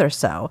month or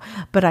so,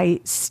 but I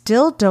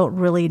still don't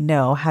really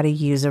know how to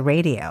use a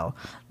radio.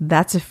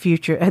 That's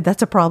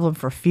a problem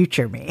for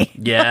future me.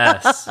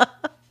 Yes.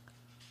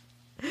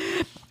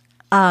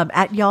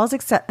 At y'all's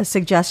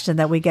suggestion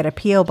that we get a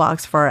P.O.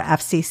 box for our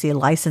FCC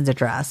license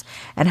address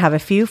and have a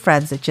few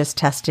friends that just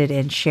tested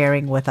in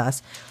sharing with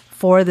us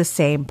for the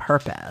same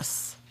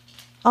purpose.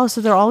 Oh,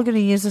 so they're all going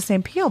to use the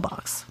same P.O.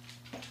 box.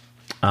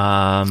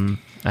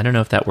 I don't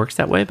know if that works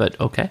that way, but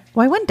okay.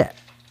 Why wouldn't it?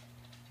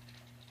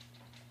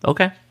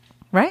 Okay.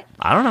 Right?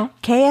 I don't know.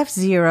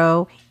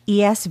 KF0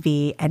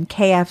 ESV and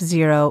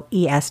KF0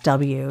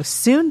 ESW,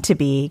 soon to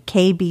be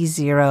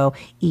KB0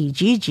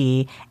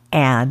 EGG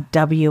and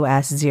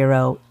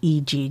WS0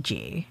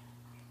 EGG.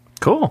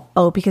 Cool.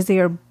 Oh, because they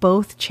are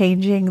both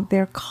changing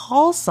their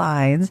call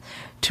signs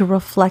to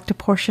reflect a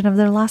portion of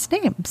their last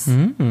names.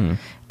 Mm-hmm.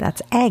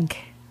 That's egg.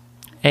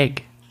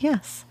 Egg.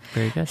 Yes.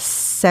 Very good.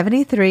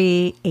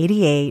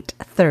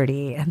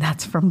 738830, and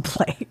that's from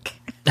Blake.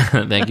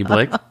 Thank you,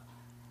 Blake.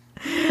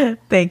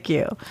 Thank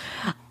you.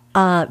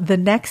 The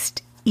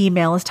next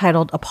email is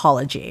titled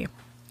Apology,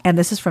 and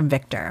this is from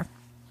Victor.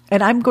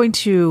 And I'm going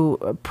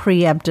to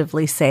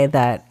preemptively say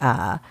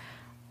that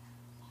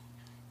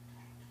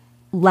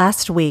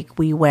last week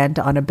we went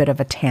on a bit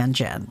of a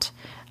tangent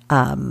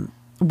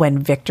when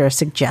Victor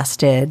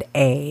suggested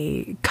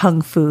a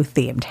Kung Fu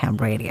themed ham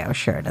radio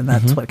shirt. And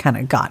that's what kind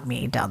of got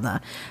me down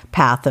the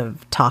path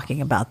of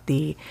talking about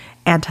the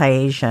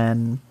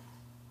anti-Asian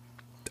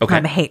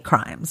hate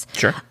crimes.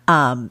 Sure.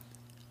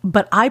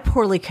 But I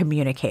poorly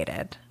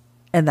communicated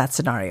in that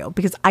scenario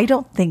because I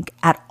don't think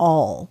at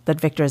all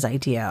that Victor's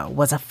idea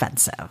was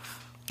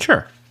offensive.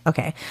 Sure.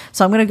 Okay.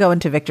 So I'm going to go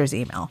into Victor's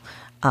email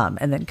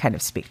and then kind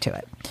of speak to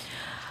it.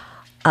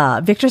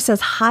 Victor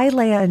says, "Hi,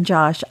 Leah and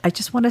Josh. I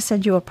just want to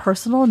send you a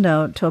personal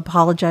note to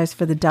apologize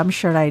for the dumb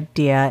shirt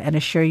idea and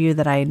assure you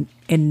that I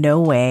in no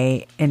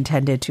way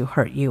intended to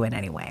hurt you in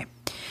any way.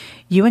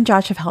 You and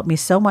Josh have helped me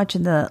so much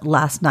in the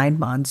last 9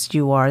 months.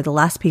 You are the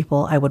last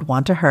people I would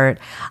want to hurt.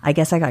 I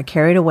guess I got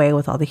carried away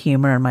with all the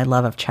humor and my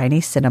love of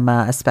Chinese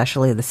cinema,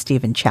 especially the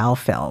Stephen Chow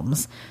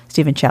films.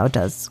 Stephen Chow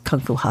does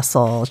Kung Fu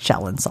Hustle,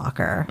 Shaolin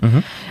Soccer,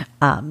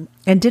 and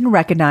didn't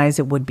recognize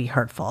it would be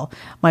hurtful.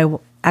 My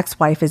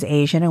ex-wife is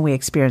Asian, and we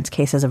experienced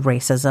cases of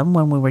racism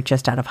when we were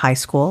just out of high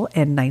school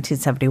in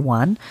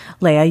 1971.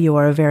 Leah, you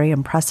are a very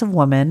impressive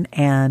woman,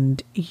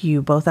 and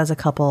you both as a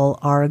couple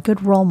are a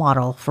good role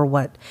model for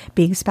what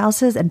being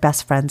spouses and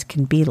best friends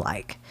can be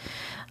like.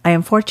 I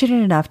am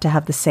fortunate enough to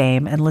have the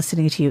same, and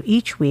listening to you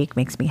each week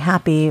makes me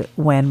happy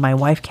when my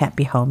wife can't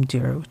be home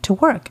due to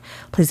work.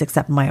 Please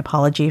accept my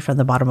apology from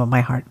the bottom of my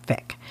heart,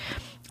 Vic.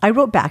 I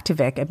wrote back to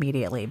Vic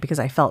immediately because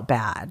I felt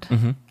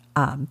bad.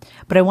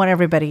 But I want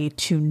everybody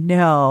to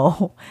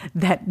know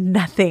that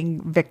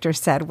nothing Victor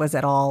said was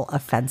at all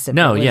offensive.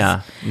 No,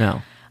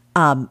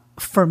 no.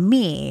 For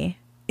me,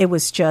 it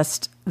was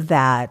just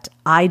that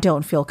I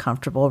don't feel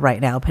comfortable right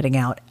now putting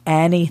out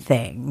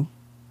anything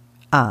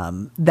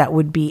that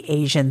would be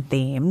Asian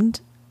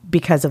themed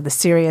because of the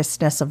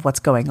seriousness of what's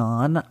going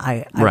on.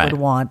 I would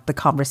want the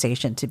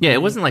conversation to be. Yeah,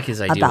 it wasn't like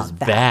his idea was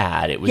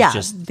bad. It was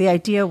just the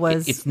idea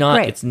was it's not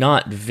great. It's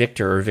not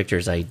Victor or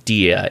Victor's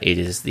idea. It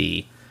is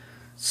the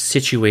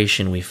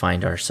situation we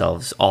find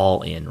ourselves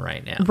all in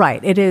right now.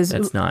 Right. It is.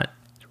 That's not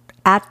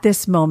at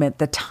this moment.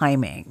 The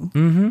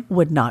timing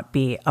would not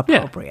be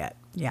appropriate.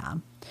 Yeah.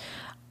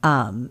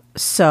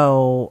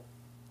 So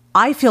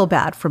I feel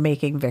bad for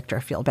making Victor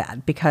feel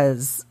bad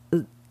because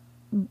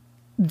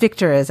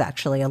Victor is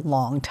actually a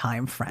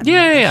longtime friend.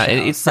 Yeah. Show,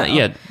 it's so, not.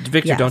 Yeah,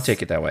 Victor, yes. don't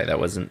take it that way. That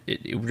wasn't.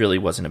 It really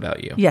wasn't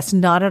about you. Yes,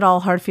 not at all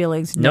hard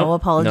feelings. No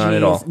Nope, apologies not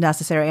at all.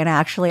 necessary. And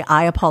actually,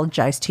 I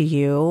apologize to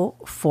you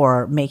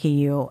for making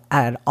you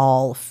at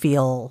all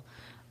feel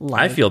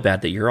like. I feel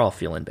bad that you're all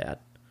feeling bad.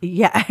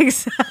 Yeah,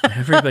 exactly.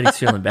 Everybody's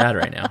feeling bad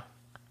right now.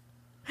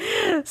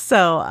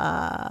 So,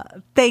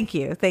 thank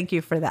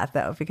you for that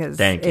though, because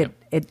Thank you.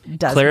 It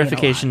does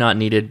Clarification mean a lot. not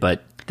needed,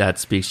 but that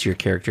speaks to your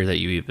character that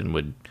you even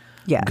would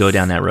Yes. go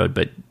down that road.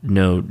 But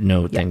no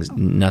things,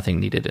 nothing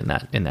needed in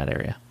that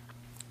area.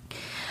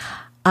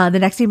 The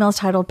next email is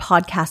titled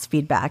Podcast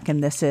Feedback,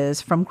 and this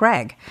is from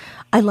Greg.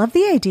 I love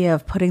the idea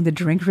of putting the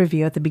drink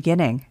review at the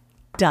beginning.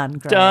 Done,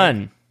 Greg.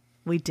 Done.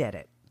 We did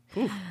it.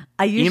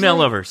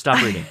 Email over.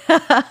 Stop reading.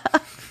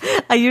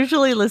 I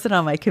usually listen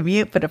on my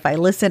commute, but if I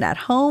listen at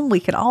home, we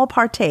can all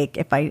partake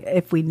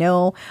if we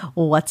know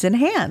what's in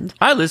hand.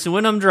 I listen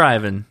when I'm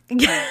driving.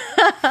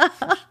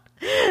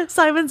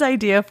 Simon's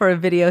idea for a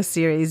video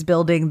series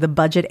building the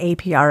budget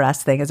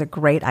APRS thing is a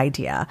great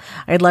idea.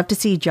 I'd love to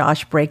see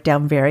Josh break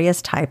down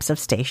various types of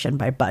station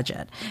by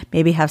budget.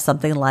 Maybe have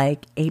something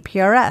like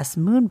APRS,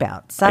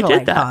 moonbound,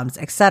 satellite comms,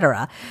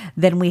 etc.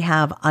 Then we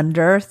have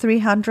under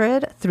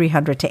 300,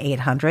 300 to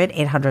 800,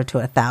 800 to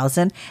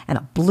 1,000, and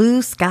a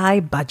blue sky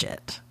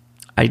budget.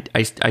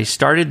 I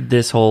started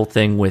this whole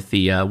thing with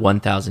the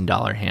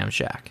 $1,000 ham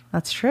shack.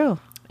 That's true.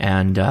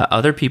 And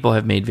other people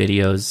have made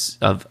videos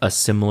of a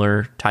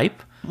similar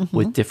type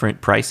with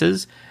different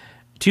prices.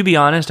 To be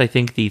honest, I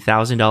think the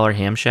 $1,000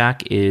 ham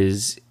shack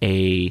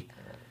I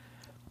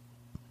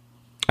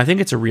think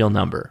it's a real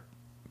number.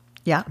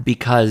 Yeah.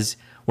 Because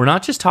we're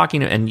not just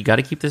talking, and you got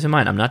to keep this in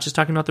mind, I'm not just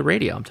talking about the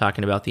radio. I'm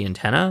talking about the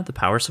antenna, the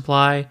power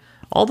supply,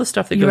 all the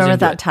stuff that goes into it. You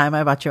remember that time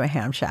I bought you a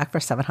ham shack for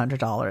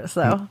 $700,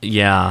 though?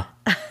 Yeah.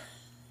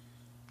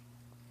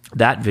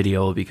 That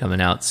video will be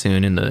coming out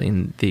soon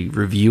in the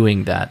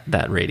reviewing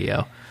that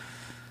radio,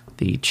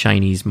 the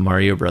Chinese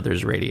Mario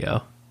Brothers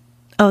radio.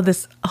 Oh,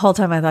 this whole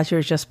time I thought you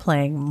were just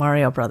playing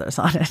Mario Brothers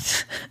on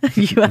it.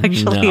 You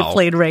actually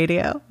played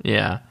radio.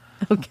 Yeah.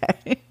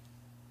 Okay.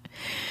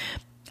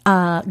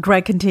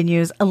 Greg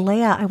continues.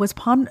 Leah was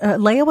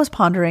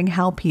pondering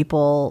how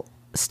people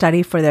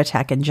study for their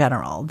tech in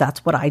general.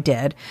 That's what I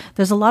did.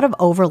 There's a lot of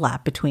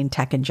overlap between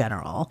tech and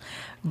general.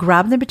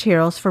 Grab the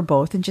materials for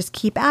both and just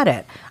keep at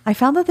it. I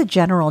found that the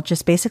general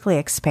just basically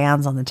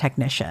expands on the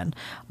technician.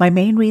 My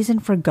main reason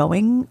for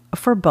going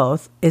for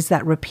both is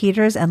that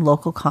repeaters and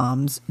local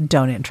comms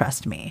don't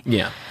interest me.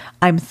 Yeah.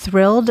 I'm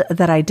thrilled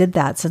that I did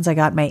that since I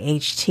got my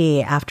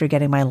HT after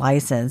getting my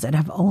license and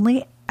have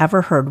only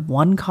ever heard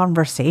one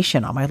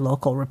conversation on my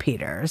local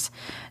repeaters.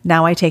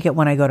 Now I take it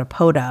when I go to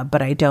POTA,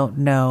 but I don't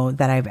know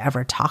that I've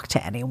ever talked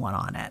to anyone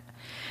on it.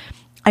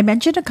 I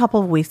mentioned a couple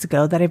of weeks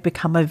ago that I've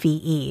become a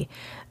VE.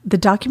 The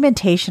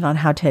documentation on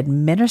how to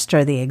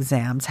administer the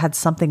exams had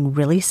something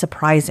really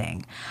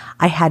surprising.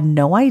 I had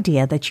no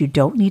idea that you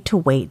don't need to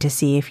wait to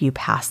see if you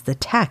pass the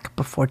tech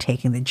before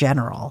taking the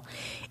general.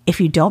 If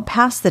you don't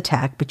pass the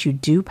tech, but you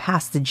do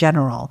pass the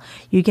general,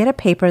 you get a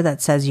paper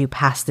that says you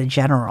passed the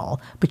general,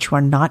 but you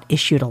are not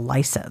issued a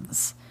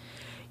license.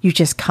 You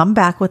just come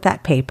back with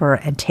that paper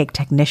and take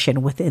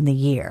technician within the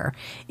year.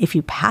 If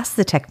you pass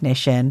the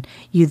technician,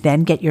 you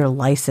then get your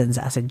license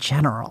as a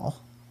general.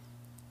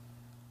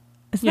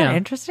 Isn't that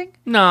interesting?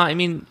 No, I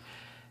mean,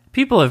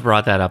 people have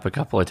brought that up a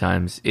couple of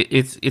times.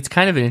 It's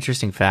kind of an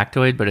interesting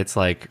factoid, but it's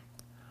like,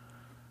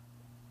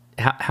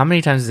 how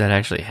many times has that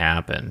actually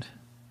happened?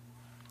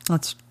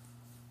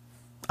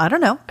 I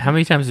don't know. How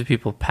many times do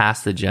people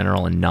pass the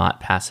general and not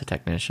pass the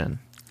technician?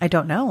 I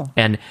don't know.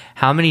 And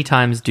how many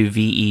times do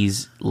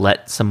VEs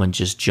let someone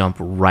just jump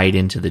right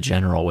into the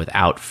general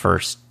without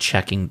first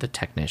checking the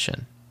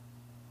technician?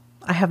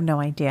 I have no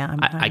idea. I'm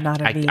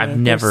not a VE. I've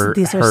never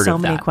These heard are so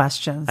of many that.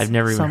 questions. I've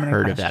never so even many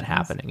heard questions. of that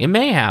happening. It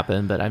may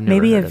happen, but I've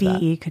never Maybe heard a of that.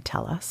 VE could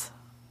tell us.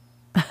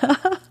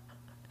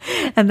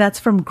 And that's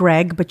from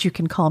Greg, but you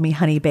can call me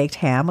Honey Baked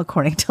Ham,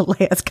 according to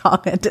Leia's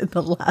comment in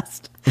the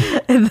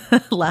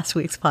last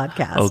week's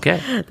podcast.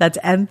 Okay. That's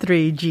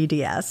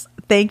N3GDS.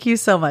 Thank you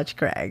so much,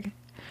 Greg.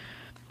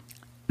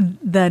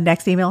 The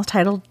next email is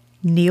titled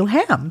New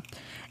Ham,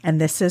 and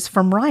this is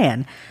from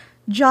Ryan.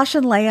 Josh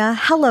and Leia,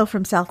 hello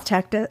from South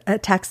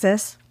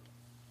Texas.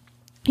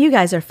 You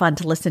guys are fun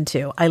to listen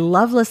to. I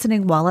love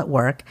listening while at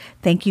work.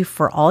 Thank you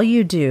for all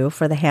you do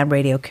for the ham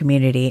radio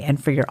community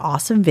and for your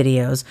awesome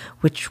videos,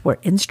 which were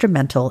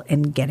instrumental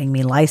in getting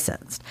me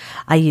licensed.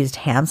 I used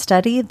Ham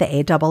Study, the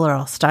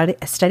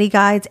ARRL study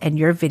guides, and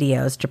your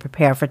videos to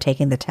prepare for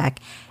taking the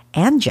tech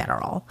and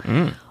general.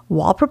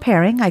 While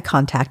preparing, I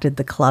contacted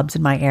the clubs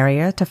in my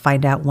area to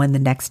find out when the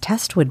next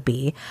test would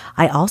be.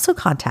 I also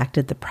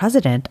contacted the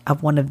president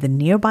of one of the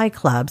nearby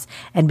clubs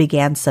and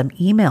began some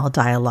email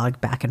dialogue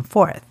back and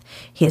forth.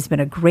 He has been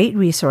a great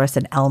resource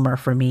in Elmer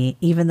for me,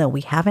 even though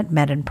we haven't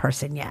met in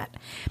person yet.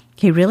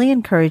 He really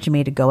encouraged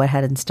me to go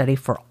ahead and study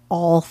for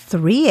all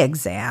 3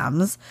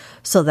 exams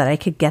so that I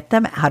could get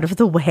them out of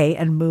the way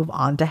and move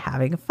on to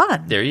having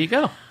fun. There you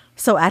go.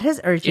 So at his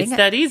urging... It's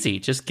that easy.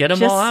 Just get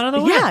them all out of the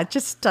way. Yeah,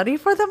 just study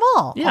for them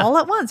all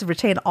at once.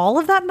 Retain all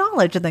of that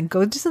knowledge and then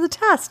go to the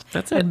test.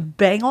 That's it. And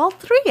bang all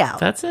 3 out.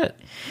 That's it.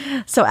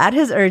 So at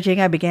his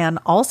urging, I began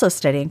also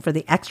studying for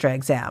the extra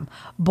exam.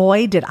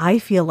 Boy, did I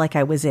feel like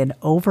I was in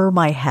over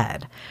my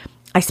head.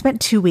 I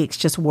spent 2 weeks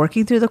just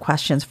working through the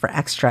questions for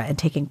extra and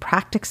taking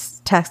practice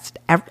tests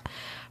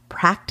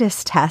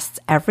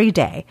every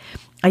day.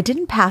 I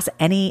didn't pass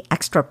any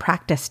extra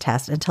practice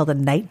test until the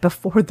night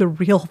before the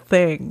real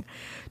thing.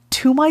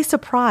 To my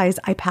surprise,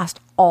 I passed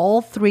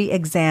all 3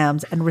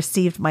 exams and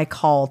received my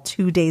call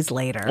 2 days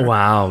later.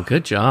 Wow,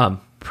 good job.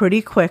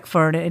 Pretty quick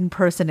for an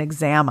in-person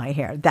exam, I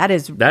hear. That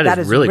is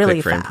really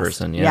quick for fast.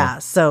 in-person, yeah. Yeah,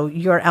 so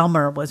your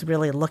Elmer was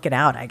really looking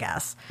out, I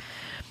guess.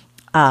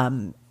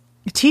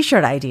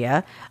 T-shirt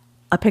idea.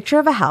 A picture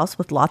of a house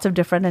with lots of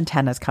different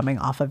antennas coming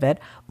off of it.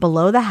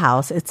 Below the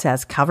house, it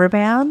says cover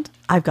band.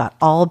 I've got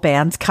all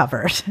bands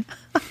covered.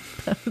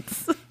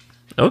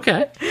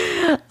 Okay.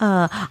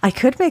 I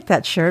could make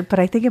that shirt, but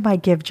I think it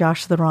might give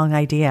Josh the wrong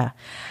idea.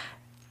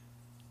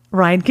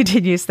 Ryan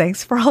continues,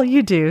 thanks for all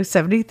you do.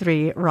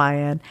 73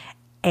 Ryan,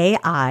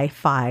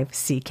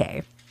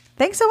 AI5CK.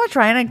 Thanks so much,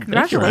 Ryan, and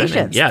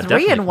congratulations. You, Ryan. Yeah,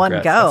 3 in one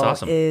congrats. go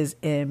That's awesome. is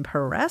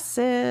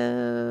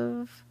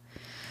impressive.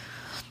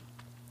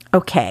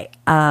 Okay.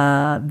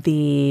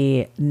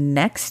 The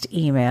next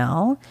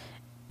email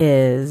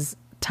is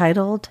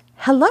titled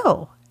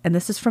Hello, and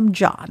this is from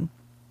John.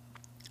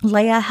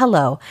 Leia,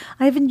 hello.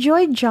 I've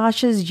enjoyed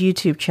Josh's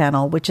YouTube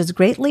channel, which has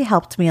greatly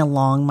helped me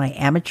along my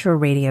amateur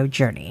radio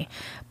journey,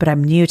 but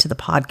I'm new to the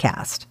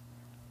podcast.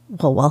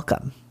 Well,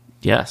 welcome.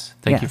 Yes.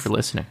 Thank you for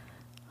listening.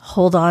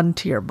 Hold on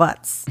to your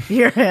butts.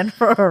 You're in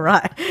for a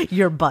ride.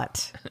 Your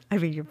butt. I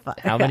mean, your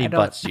butt. How many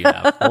butts do you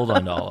have? Hold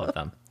on to all of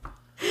them.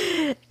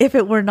 If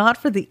it were not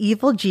for the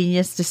evil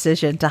genius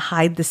decision to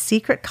hide the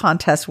secret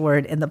contest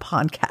word in the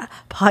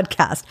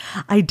podcast,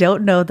 I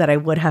don't know that I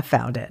would have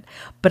found it.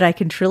 But I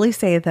can truly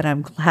say that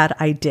I'm glad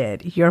I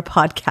did. Your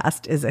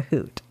podcast is a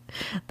hoot.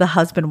 The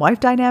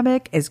husband-wife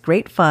dynamic is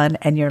great fun,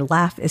 and your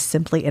laugh is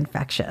simply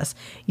infectious.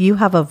 You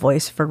have a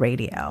voice for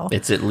radio.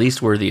 It's at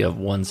least worthy of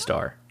 1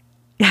 star.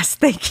 Yes,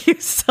 thank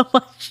you so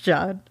much,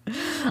 John.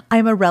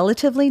 I'm a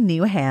relatively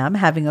new ham,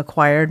 having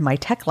acquired my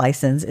tech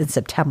license in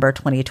September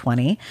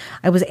 2020.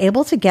 I was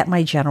able to get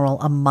my general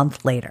a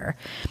month later.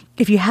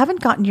 If you haven't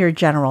gotten your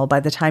general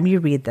by the time you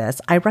read this,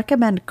 I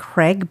recommend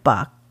Craig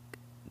Buck,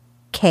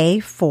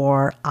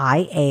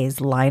 K4IA's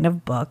line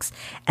of books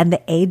and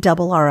the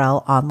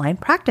ARRL online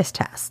practice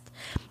test.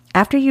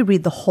 After you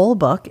read the whole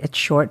book, it's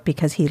short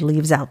because he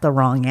leaves out the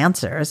wrong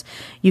answers.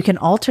 You can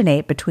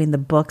alternate between the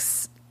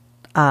book's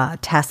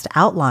test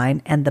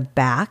outline and the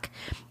back,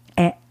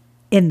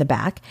 in the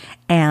back,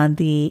 and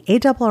the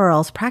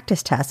ARRL's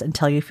practice test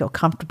until you feel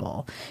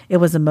comfortable. It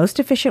was the most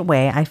efficient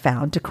way I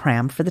found to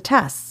cram for the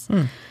tests.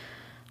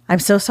 I'm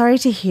so sorry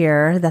to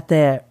hear that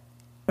the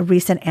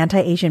recent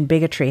anti-Asian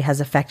bigotry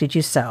has affected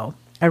you so.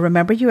 I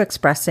remember you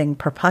expressing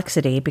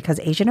perplexity because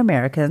Asian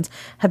Americans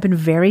have been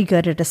very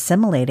good at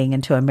assimilating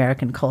into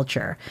American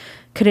culture.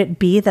 Could it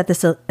be that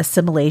this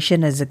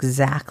assimilation is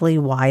exactly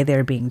why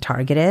they're being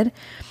targeted?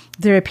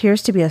 There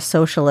appears to be a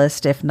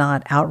socialist, if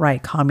not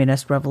outright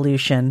communist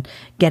revolution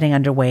getting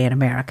underway in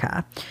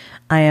America.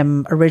 I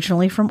am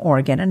originally from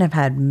Oregon and have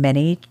had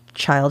many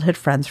childhood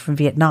friends from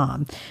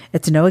Vietnam.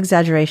 It's no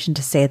exaggeration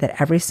to say that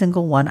every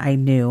single one I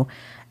knew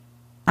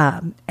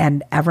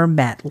and ever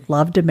met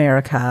loved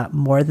America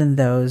more than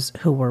those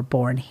who were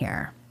born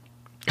here.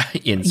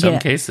 In some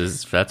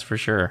cases, that's for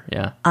sure.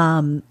 Yeah.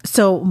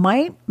 So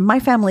my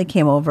family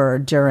came over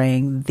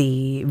during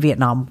the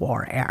Vietnam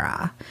War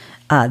era.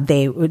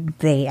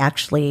 They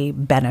actually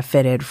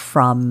benefited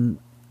from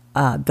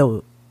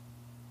the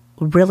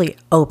really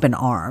open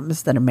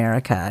arms that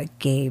America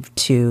gave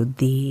to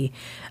the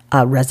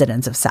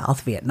residents of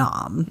South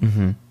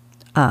Vietnam,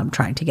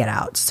 trying to get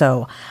out.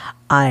 So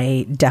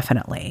I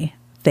definitely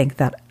think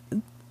that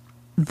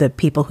the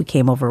people who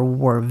came over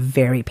were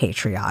very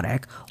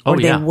patriotic, or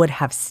they would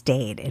have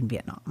stayed in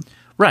Vietnam.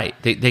 Right.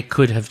 They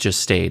could have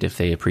just stayed if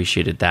they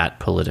appreciated that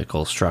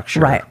political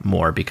structure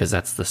more, because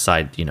that's the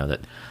side,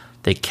 that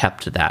they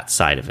kept that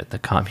side of it, the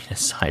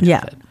communist side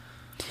of it.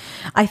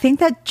 I think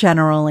that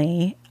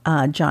generally,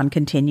 John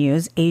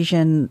continues,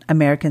 Asian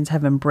Americans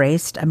have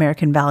embraced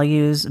American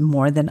values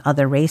more than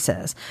other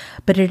races,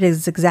 but it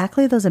is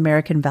exactly those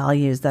American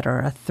values that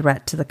are a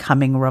threat to the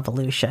coming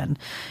revolution.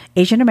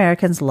 Asian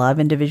Americans love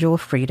individual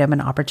freedom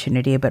and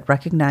opportunity, but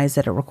recognize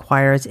that it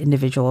requires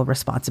individual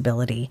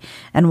responsibility.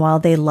 And while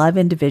they love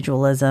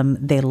individualism,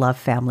 they love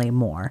family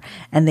more,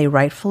 and they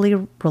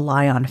rightfully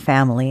rely on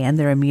family and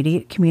their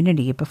immediate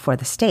community before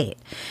the state.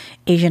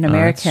 Asian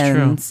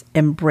Americans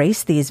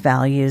embrace these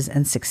values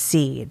and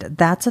succeed.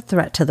 That's a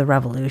threat to the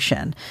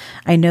revolution.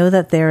 I know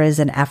that there is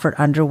an effort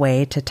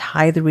underway to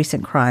tie the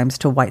recent crimes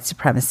to white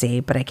supremacy,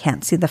 but I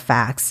can't see the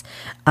facts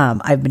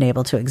I've been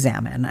able to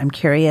examine. I'm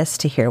curious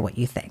to hear what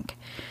you think.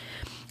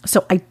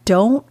 So I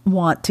don't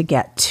want to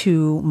get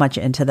too much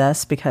into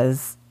this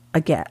because,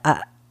 again,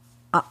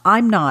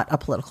 I'm not a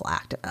political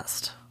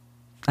activist.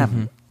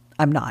 I'm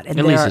not. And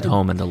at least at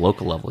home and the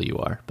local level you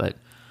are, but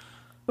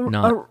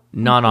not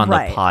on the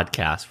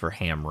podcast for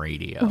ham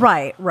radio.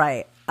 Right.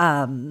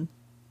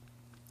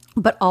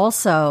 But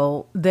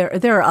also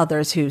there are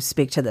others who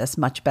speak to this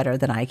much better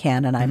than I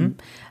can, and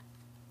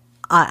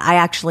I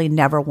actually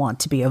never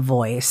want to be a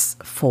voice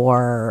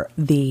for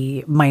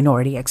the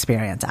minority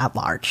experience at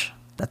large.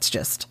 That's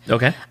just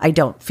okay. I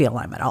don't feel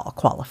I'm at all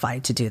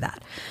qualified to do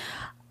that.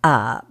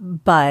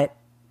 But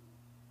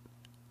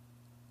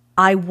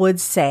I would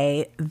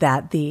say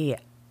that the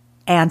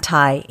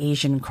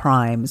anti-Asian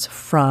crimes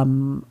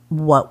from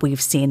what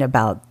we've seen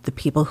about the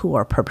people who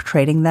are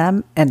perpetrating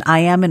them, and I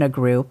am in a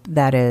group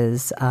that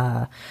is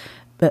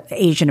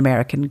Asian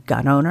American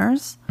gun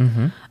owners,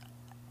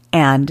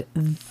 and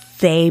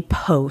they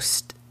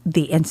post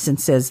the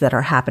instances that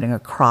are happening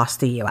across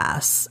the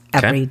U.S.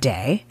 every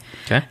day.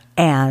 Okay.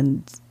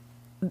 And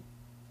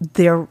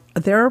there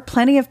are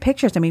plenty of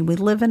pictures. I mean, we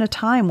live in a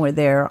time where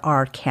there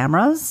are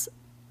cameras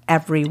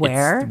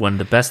everywhere. It's one of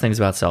the best things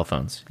about cell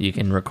phones. You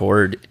can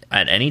record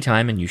at any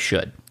time, and you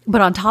should.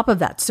 But on top of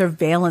that,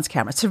 surveillance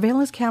cameras,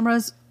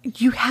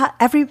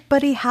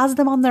 everybody has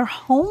them on their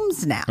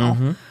homes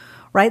now,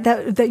 right?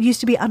 That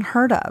used to be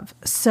unheard of.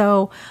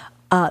 So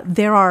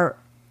there are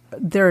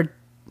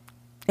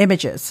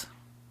images,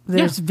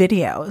 there's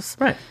videos,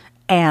 right?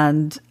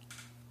 And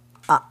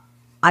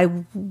I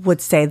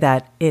would say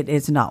that it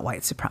is not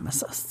white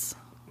supremacists.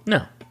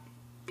 No,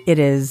 it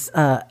is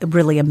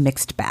really a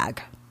mixed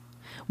bag,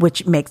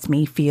 which makes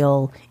me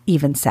feel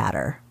even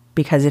sadder.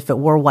 Because if it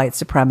were white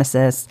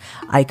supremacists,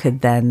 I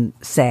could then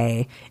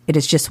say it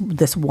is just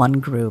this one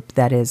group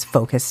that is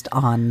focused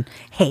on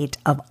hate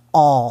of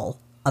all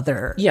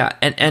other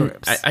and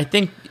groups. I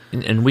think,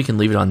 and we can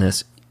leave it on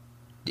this,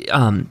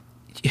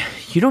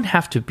 you don't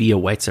have to be a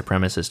white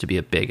supremacist to be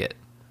a bigot.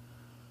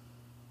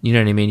 You know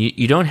what I mean?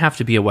 You don't have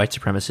to be a white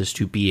supremacist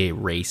to be a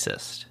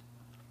racist.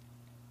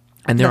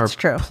 And there are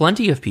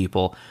plenty of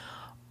people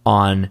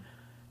on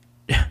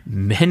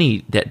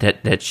many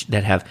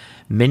that have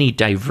many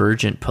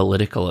divergent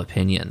political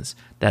opinions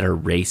that are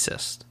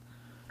racist.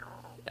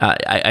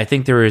 I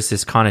think there is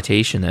this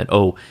connotation that,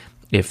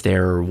 if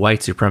they're white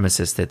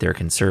supremacists, that they're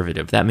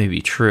conservative. That may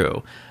be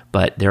true,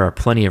 but there are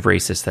plenty of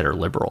racists that are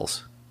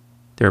liberals.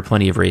 There are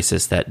plenty of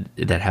racists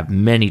that have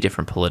many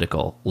different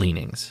political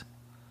leanings.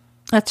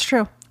 That's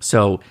true.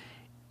 So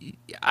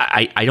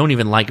I don't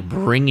even like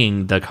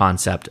bringing the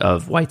concept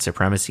of white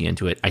supremacy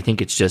into it. I think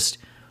it's just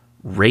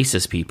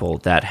racist people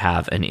that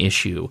have an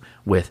issue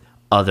with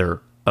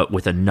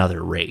with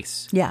another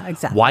race. Yeah,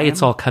 exactly. Why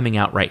it's all coming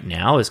out right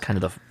now is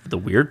kind of the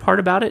weird part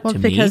about it. Well, to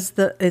me,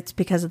 it's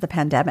because of the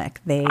pandemic.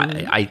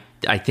 I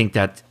think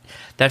that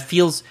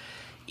feels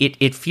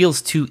it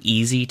feels too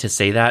easy to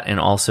say that, and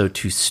also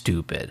too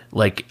stupid.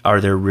 Like, are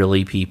there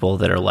really people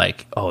that are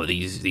like,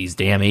 these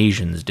damn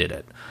Asians did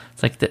it?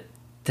 It's like that.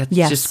 That's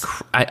just,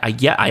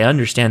 I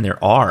understand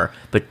there are,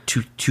 but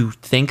to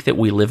think that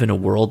we live in a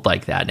world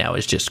like that now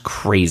is just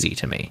crazy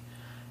to me.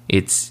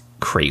 It's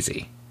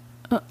crazy.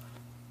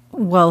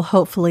 Well,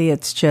 hopefully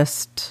it's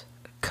just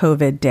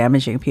COVID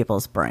damaging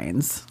people's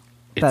brains.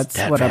 That's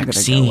that what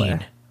vaccine. I'm going to go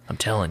with. I'm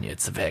telling you,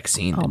 it's the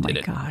vaccine that did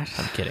it. Oh, my God.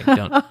 I'm kidding.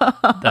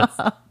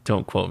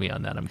 Don't quote me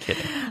on that. I'm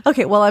kidding.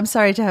 Okay, well, I'm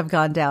sorry to have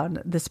gone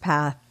down this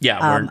path. Yeah,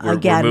 we're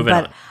moving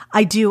on.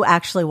 I do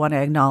actually want to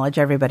acknowledge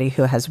everybody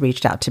who has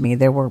reached out to me.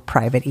 There were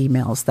private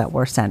emails that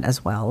were sent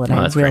as well, and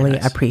I really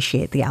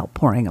appreciate the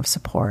outpouring of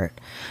support.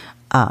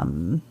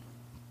 We're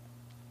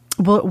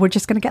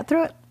just going to get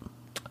through it.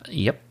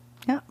 Yep.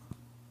 Yeah.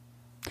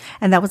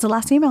 And that was the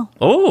last email.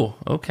 Oh,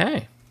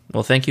 okay.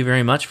 Well, thank you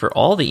very much for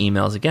all the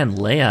emails. Again,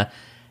 Leia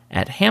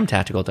at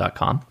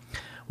hamtactical.com.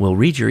 We'll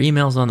read your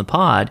emails on the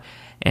pod,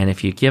 and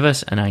if you give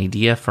us an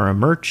idea for a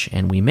merch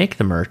and we make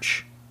the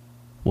merch,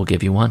 we'll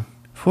give you one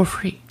for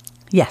free.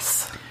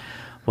 Yes.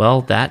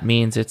 Well, that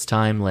means it's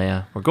time,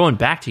 Leia. We're going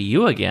back to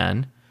you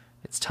again.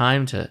 It's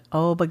time to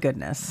Oh, but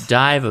goodness.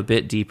 dive a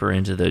bit deeper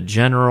into the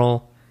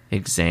general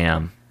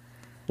exam.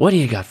 What do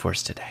you got for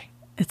us today?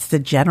 It's the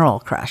general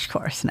crash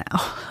course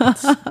now.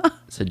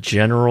 It's a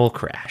general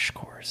crash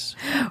course.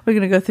 We're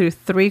going to go through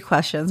 3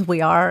 questions.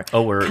 We are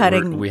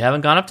cutting. We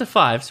haven't gone up to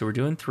 5, so we're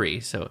doing 3.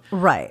 So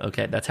right.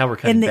 Okay, that's how we're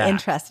cutting in the back.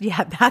 interest.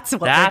 Yeah, that's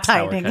what That's we're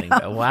how we're tightening cutting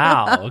up. back.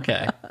 Wow.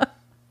 Okay.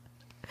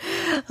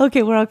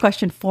 Okay, we're on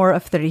question 4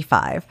 of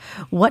 35.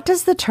 What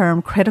does the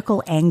term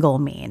critical angle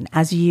mean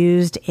as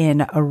used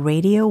in a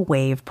radio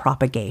wave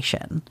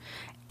propagation?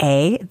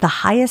 A, the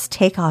highest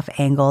takeoff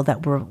angle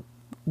that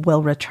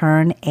will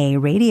return a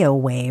radio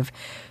wave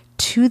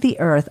to the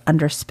Earth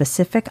under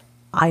specific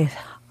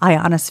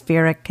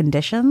ionospheric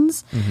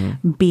conditions.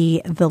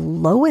 B, the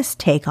lowest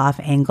takeoff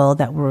angle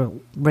that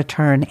will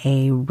return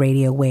a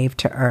radio wave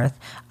to Earth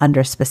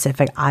under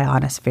specific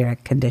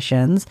ionospheric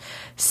conditions.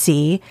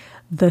 C,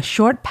 the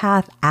short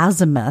path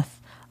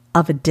azimuth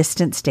of a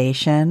distant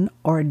station.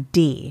 Or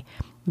D,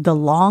 the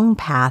long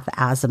path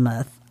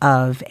azimuth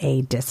of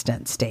a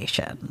distant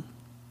station.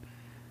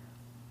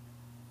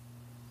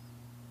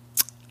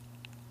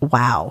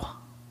 Wow.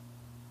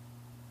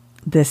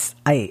 This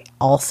I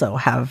also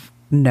have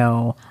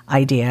no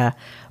idea,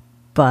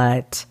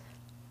 but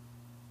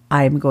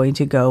I'm going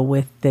to go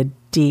with the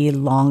D,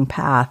 long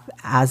path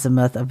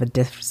azimuth of a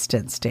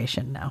distant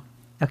station. No.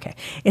 Okay.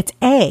 It's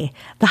A,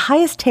 the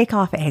highest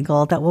takeoff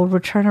angle that will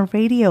return a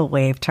radio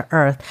wave to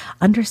Earth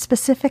under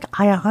specific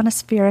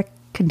ionospheric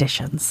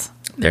conditions.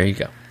 There you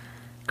go.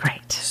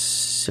 Great.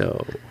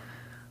 So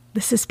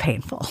This is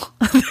painful.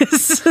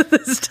 This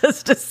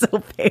just is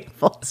so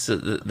painful. So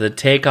the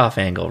takeoff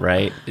angle,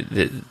 right?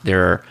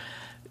 There are,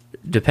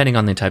 depending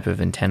on the type of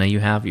antenna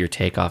you have, your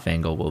takeoff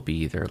angle will be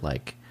either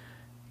like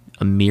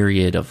a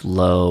myriad of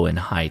low and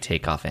high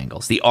takeoff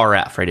angles. The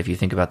RF, right? If you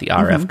think about the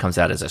RF, comes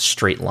out as a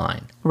straight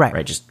line,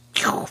 Right. Just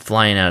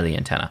flying out of the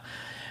antenna.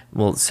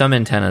 Well, some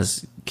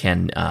antennas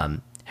can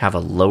have a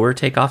lower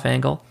takeoff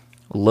angle.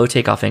 Low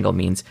takeoff angle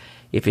means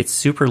if it's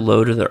super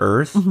low to the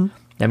Earth,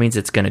 that means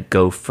it's going to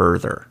go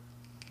further.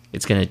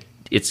 It's going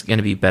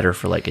to be better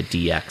for like a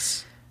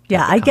DX.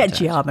 Yeah, I get contact.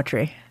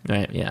 geometry.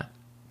 Right, yeah.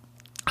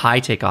 High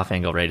takeoff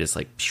angle rate is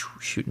like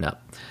shooting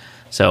up.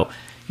 So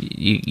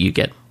you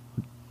get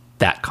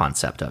that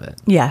concept of it.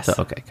 Yes. So,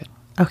 okay, good.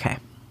 Okay.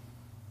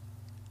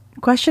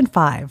 Question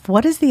 5.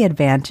 What is the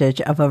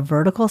advantage of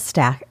vertical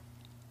stacking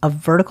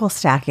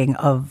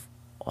of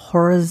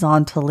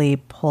horizontally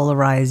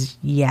polarized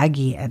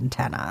Yagi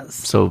antennas?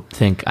 So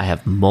think I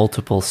have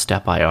multiple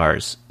step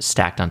IRs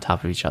stacked on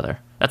top of each other.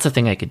 That's a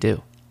thing I could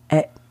do.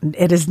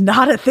 It is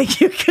not a thing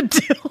you could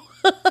do.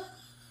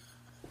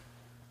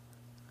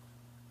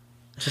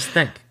 Just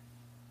think.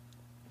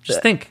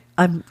 Just think.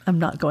 I'm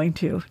not going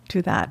to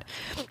do that.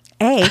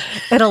 A,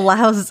 it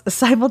allows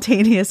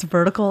simultaneous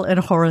vertical and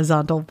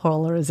horizontal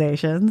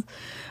polarizations.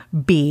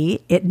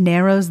 B, it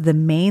narrows the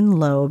main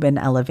lobe in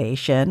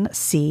elevation.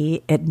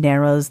 C, it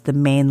narrows the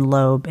main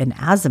lobe in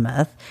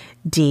azimuth.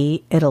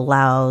 D, it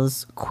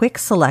allows quick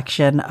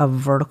selection of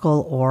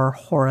vertical or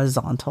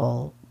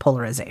horizontal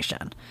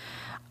polarization.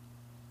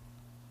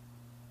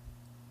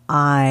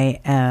 I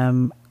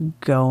am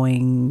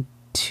going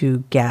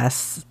to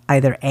guess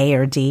either A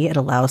or D, it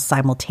allows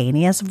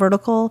simultaneous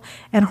vertical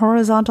and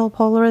horizontal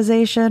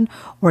polarization,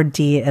 or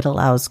D, it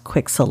allows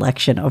quick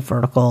selection of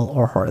vertical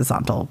or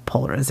horizontal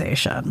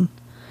polarization.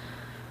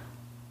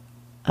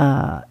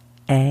 A?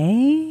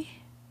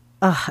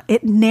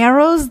 It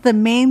narrows the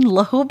main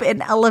lobe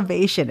in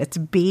elevation. It's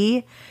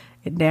B.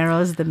 It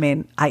narrows the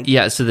main...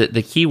 Yeah, so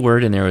the key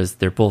word in there is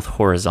they're both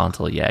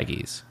horizontal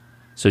Yagis.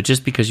 So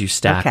just because you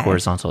stack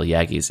horizontal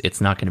Yagis,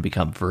 it's not going to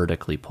become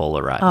vertically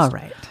polarized. All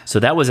right. So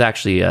that was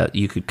actually,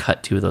 you could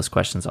cut 2 of those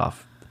questions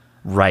off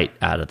right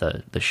out of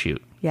the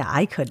chute. Yeah,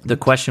 I couldn't. The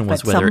question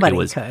was but whether it somebody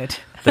was... could.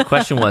 The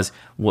question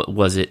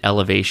was it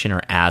elevation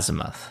or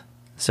azimuth?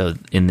 So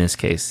in this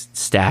case,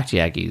 stacked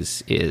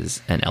Yagis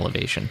is an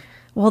elevation.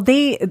 Well,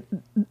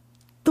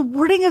 the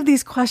wording of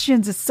these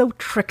questions is so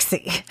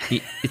tricksy.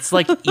 It's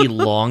like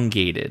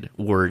elongated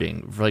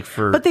wording, like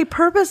for. But they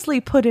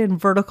purposely put in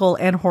vertical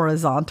and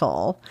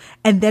horizontal,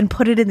 and then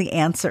put it in the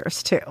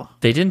answers too.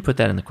 They didn't put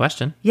that in the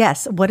question.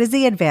 Yes. What is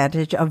the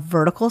advantage of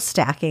vertical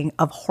stacking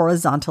of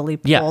horizontally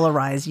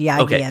polarized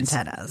Yagi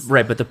antennas?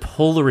 Right, but the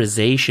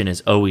polarization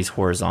is always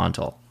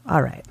horizontal.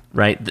 All right.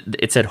 Right?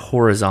 It said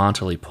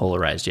horizontally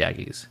polarized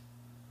Yagis.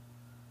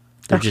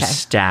 They're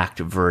just stacked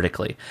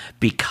vertically.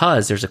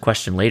 Because there's a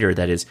question later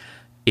that is,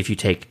 if you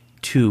take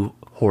 2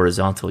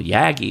 horizontal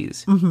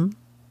Yagis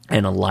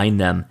and align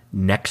them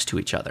next to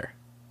each other,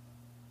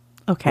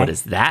 what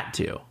does that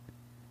do?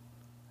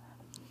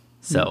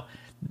 So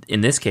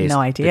In this case, No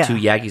idea. the two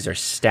Yagis are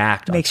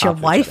stacked on Makes top your of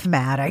each wife other.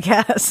 mad, I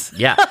guess.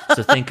 Yeah.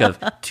 So think of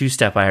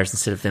two-step wires.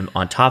 Instead of them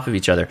on top of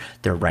each other,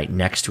 they're right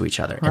next to each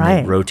other, and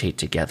Right. they rotate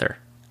together.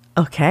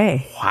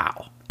 Okay.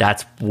 Wow.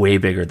 That's way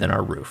bigger than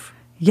our roof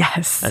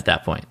Yes. at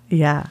that point.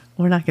 Yeah.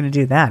 We're not going to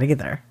do that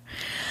either.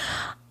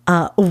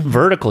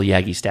 Vertical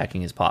Yagi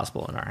stacking is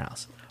possible in our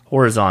house.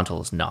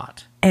 Horizontal is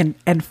not.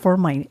 And for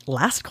my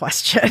last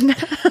question,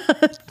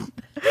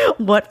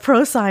 what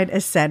pro sign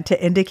is sent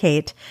to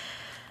indicate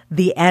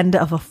the end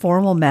of a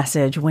formal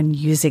message when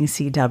using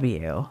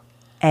CW?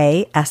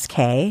 A,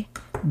 SK,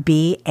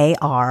 B,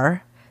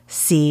 AR,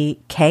 C,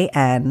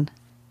 KN,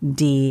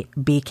 D,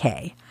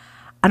 BK.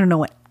 I don't know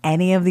what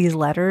any of these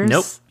letters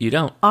Nope, you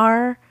don't.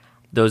 are.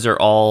 Those are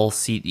all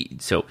C.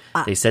 So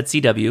they said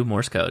CW,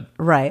 Morse code.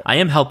 Right. I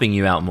am helping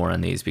you out more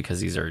on these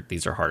because these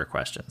are harder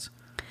questions.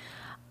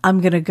 I'm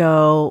going to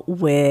go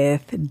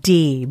with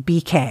D,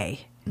 BK.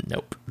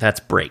 Nope, that's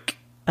break.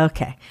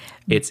 Okay.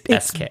 It's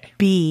SK.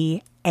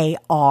 B,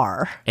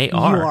 AR. You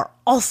are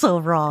also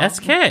wrong.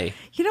 SK.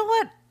 You know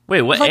what?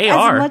 Wait, what? Like,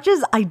 AR? as much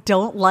as I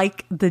don't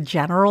like the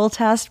general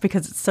test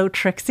because it's so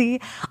tricksy,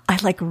 I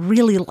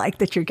really like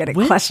that you're getting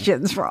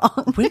questions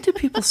wrong. When do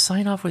people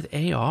sign off with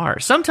AR?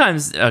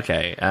 Sometimes,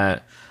 okay,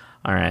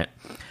 all right.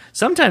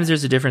 Sometimes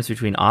there's a difference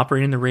between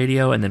operating the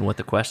radio and then what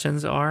the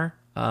questions are.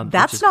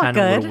 That's which is not kind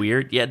of a good. little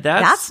weird. Yeah,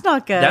 That's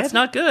not good. That's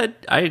not good.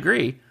 I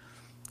agree.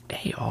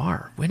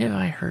 AR. When have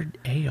I heard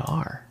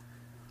AR?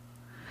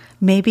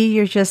 Maybe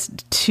you're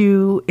just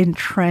too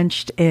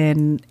entrenched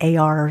in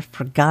AR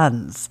for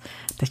guns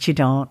that you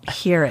don't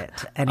hear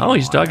it anymore. Oh,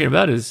 he's talking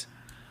about his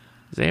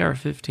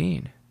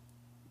AR-15.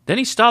 Then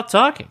he stopped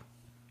talking.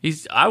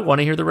 I want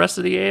to hear the rest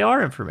of the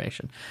AR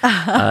information.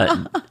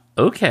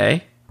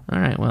 Okay. All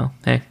right. Well,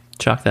 hey,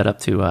 chalk that up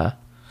to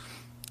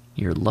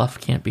your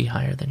luff can't be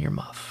higher than your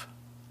muff.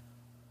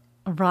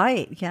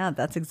 Right. Yeah,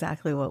 that's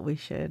exactly what we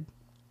should,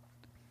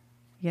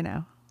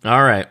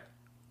 All right.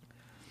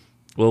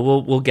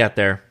 Well, we'll get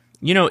there.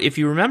 If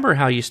you remember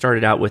how you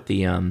started out with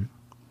the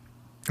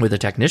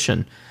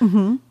technician,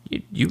 mm-hmm.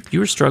 you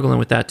were struggling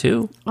with that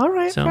too. All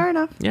right, fair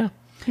enough. Yeah.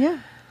 Yeah.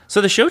 So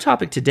the show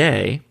topic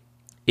today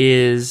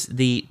is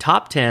the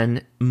top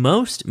 10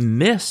 most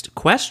missed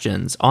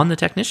questions on the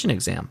technician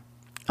exam.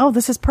 Oh,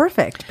 this is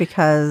perfect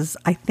because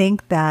I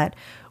think that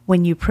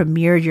when you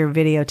premiered your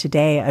video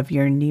today of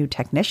your new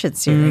technician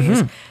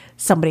series,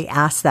 somebody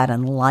asked that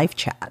in live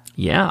chat.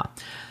 Yeah.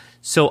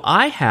 So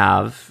I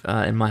have,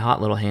 in my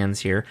hot little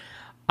hands here,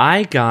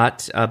 I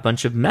got a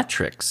bunch of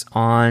metrics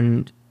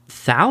on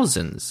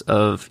thousands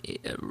of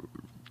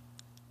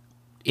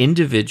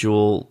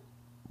individual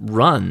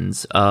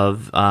runs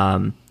of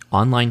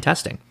online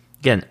testing.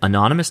 Again,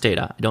 anonymous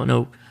data. I don't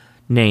know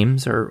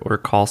names or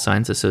call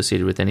signs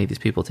associated with any of these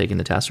people taking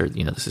the test, or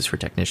this is for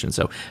technicians,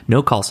 so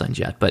no call signs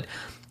yet. But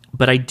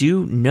I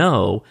do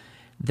know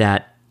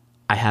that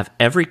I have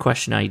every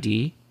question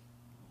ID,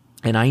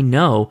 and I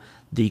know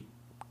the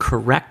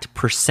correct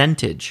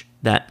percentage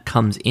that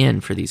comes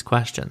in for these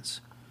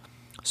questions.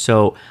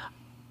 So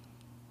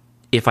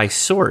if I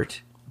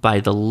sort by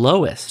the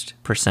lowest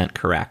percent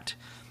correct,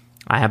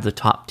 I have the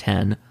top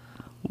 10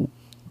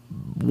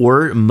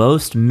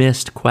 most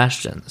missed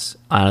questions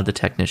out of the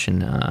technician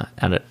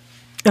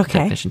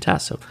technician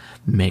test. So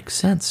makes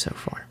sense so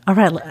far. All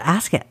right,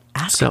 ask it.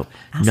 Ask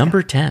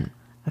number 10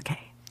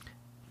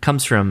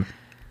 comes from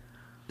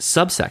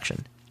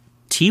subsection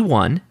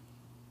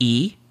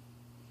T1E,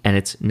 and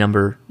it's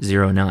number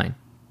 09.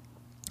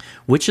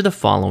 Which of the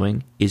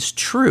following is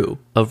true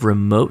of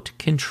remote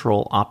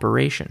control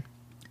operation?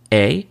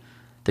 A,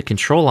 the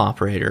control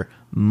operator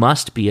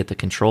must be at the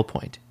control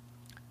point.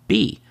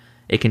 B,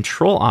 a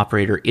control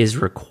operator is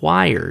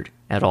required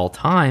at all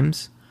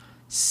times.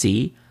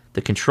 C,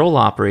 the control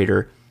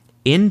operator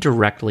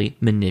indirectly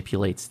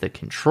manipulates the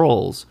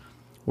controls.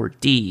 Or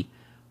D,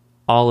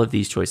 all of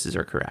these choices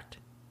are correct.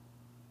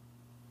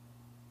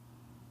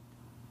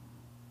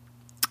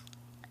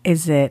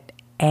 Is it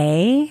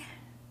A?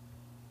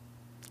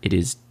 It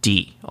is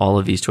D. All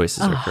of these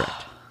choices are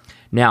correct.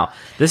 Now,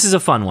 this is a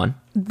fun one.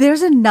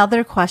 There's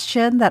another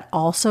question that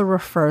also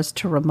refers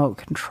to remote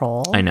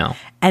control. I know.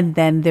 And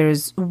then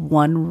there's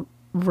one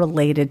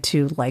related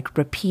to like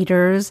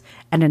repeaters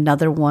and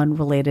another one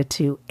related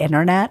to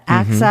internet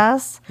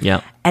access.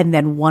 Yeah. And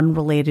then one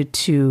related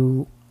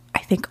to, I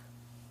think,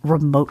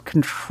 remote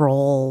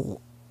control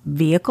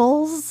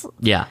vehicles.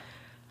 Yeah.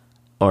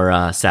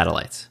 Or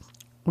satellites.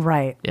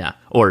 Right. Yeah.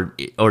 Or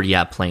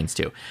planes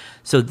too.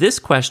 So this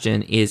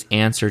question is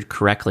answered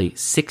correctly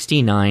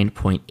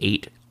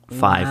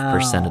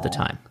 69.85% of the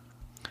time.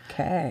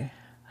 Okay.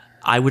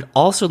 I would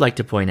also like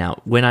to point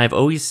out, when I've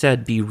always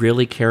said be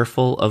really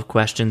careful of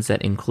questions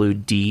that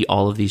include D,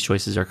 all of these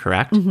choices are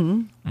correct,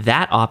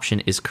 that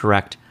option is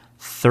correct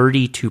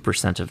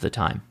 32% of the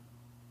time.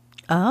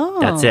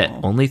 Oh. That's it.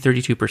 Only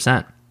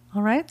 32%.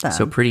 All right then.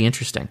 So pretty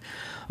interesting.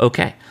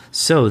 Okay,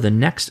 so the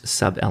next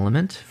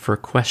sub-element for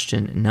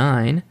question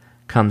 9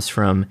 comes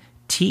from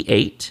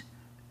T8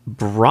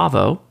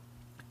 Bravo,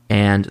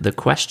 and the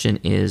question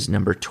is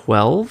number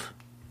 12.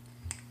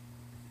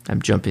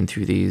 I'm jumping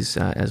through these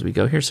as we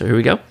go here. So here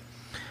we go.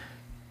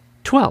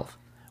 12.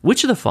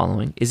 Which of the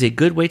following is a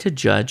good way to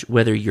judge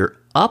whether your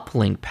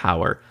uplink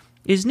power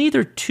is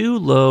neither too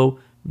low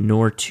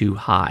nor too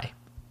high?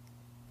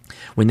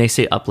 When they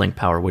say uplink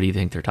power, what do you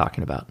think they're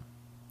talking about?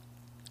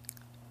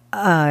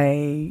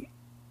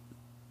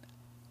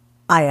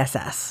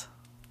 ISS.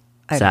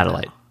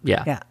 Satellite.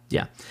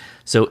 Yeah.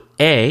 So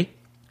A,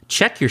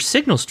 check your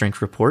signal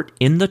strength report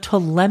in the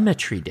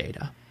telemetry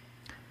data.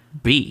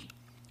 B,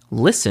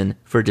 listen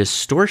for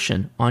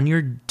distortion on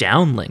your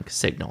downlink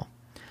signal.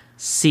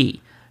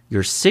 C,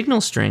 your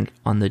signal strength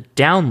on the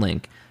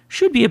downlink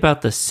should be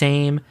about the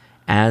same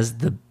as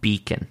the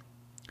beacon.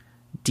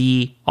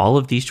 D, all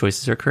of these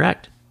choices are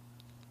correct.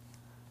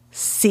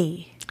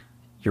 C.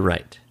 You're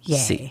right. Yay.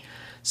 C.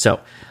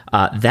 So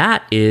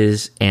that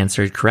is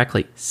answered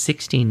correctly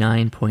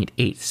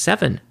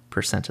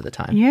 69.87% of the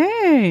time.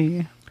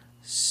 Yay.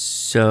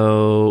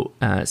 So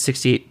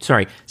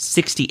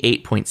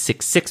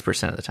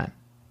 68.66% of the time.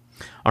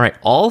 All right.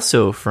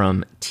 Also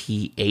from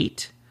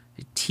T8,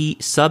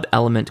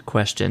 sub-element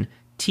question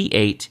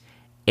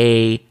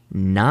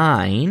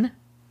T8A9,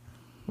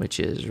 which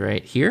is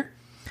right here.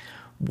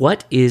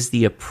 What is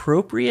the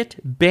appropriate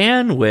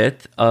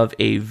bandwidth of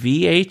a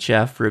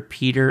VHF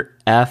repeater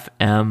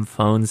FM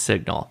phone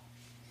signal?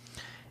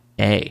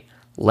 A,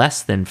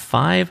 less than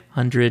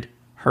 500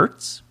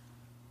 hertz.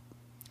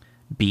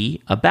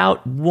 B,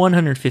 about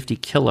 150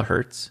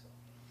 kilohertz.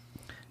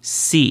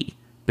 C,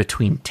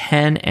 between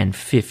 10 and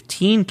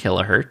 15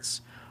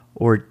 kilohertz.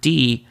 Or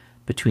D,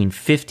 between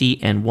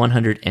 50 and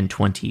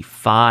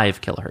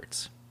 125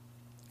 kilohertz.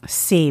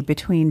 C,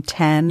 between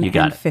 10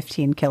 and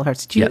 15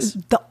 kilohertz. Yes.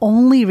 The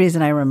only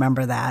reason I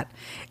remember that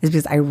is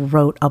because I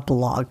wrote a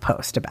blog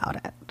post about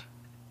it.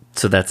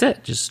 So that's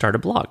it. Just start a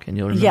blog and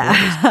you'll remember.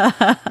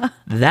 Yeah.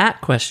 That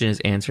question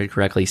is answered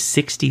correctly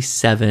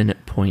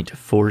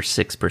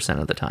 67.46%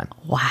 of the time.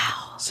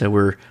 Wow. So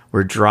we're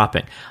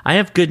dropping. I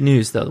have good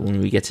news though when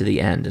we get to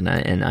the end,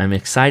 and I'm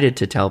excited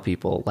to tell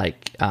people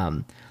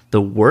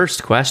the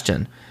worst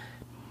question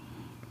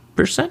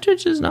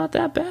percentage is not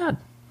that bad.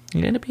 I'm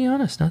going to be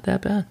honest, not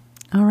that bad.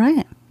 All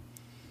right.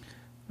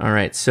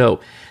 So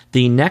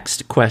the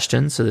next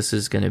question, so this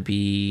is going to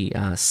be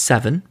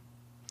 7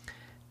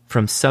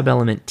 from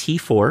sub-element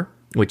T4,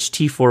 which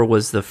T4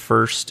 was the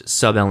first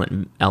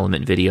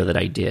sub-element video that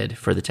I did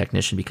for the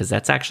technician, because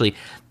this actually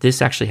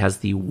has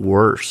the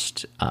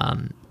worst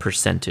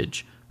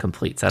percentage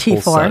completes. That T4?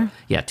 whole sub,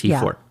 yeah,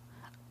 T4.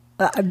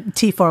 Yeah.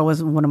 T4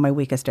 was one of my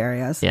weakest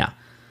areas. Yeah.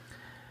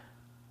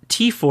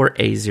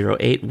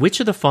 T4A08, which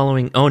of the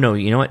following... Oh, no,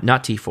 you know what?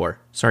 Not T4.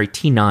 Sorry,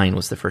 T9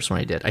 was the first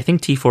one I did. I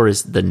think T4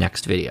 is the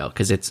next video,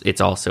 because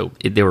it's also...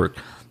 There were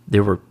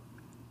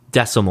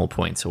decimal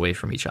points away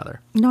from each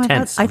other. No,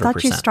 I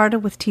thought you started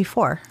with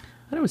T4. I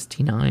thought it was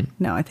T9.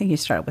 No, I think you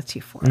started with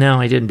T4. No,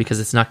 I didn't,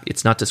 because it's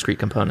not discrete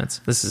components.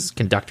 This is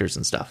conductors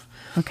and stuff.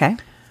 Okay.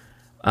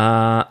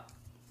 Oh,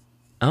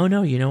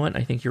 no, you know what?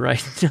 I think you're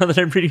right. Now that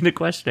I'm reading the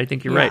question, I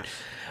think you're right.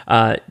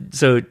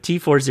 So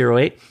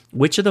T408,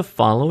 which of the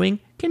following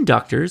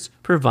conductors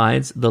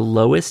provides the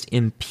lowest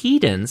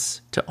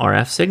impedance to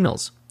RF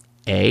signals?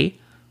 A,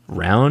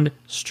 round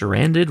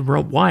stranded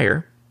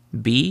wire.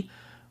 B,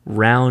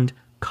 round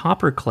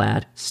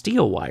copper-clad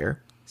steel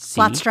wire. C,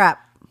 flat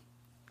strap.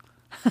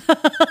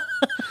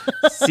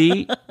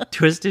 C,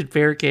 twisted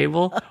pair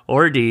cable.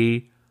 Or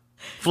D,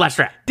 flat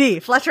strap. D,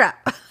 flat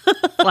strap.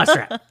 Flat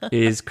strap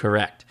is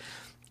correct.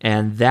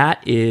 And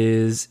that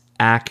is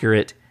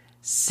accurate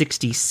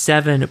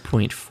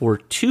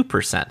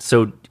 67.42%.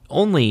 So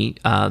only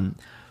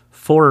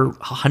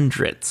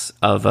 0.04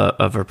 of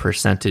a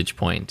percentage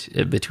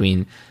point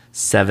between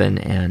 7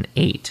 and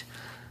 8.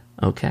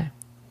 Okay.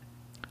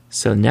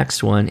 So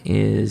next one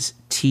is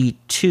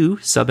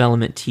T2,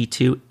 sub-element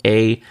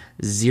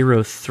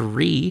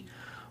T2A03.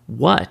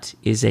 What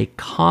is a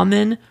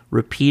common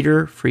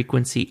repeater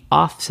frequency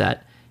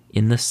offset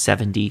in the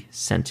 70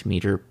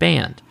 centimeter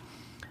band?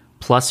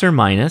 Plus or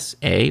minus,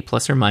 A,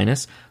 plus or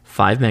minus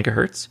 5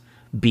 megahertz,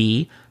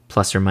 B,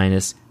 plus or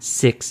minus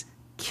 6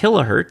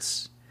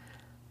 kilohertz,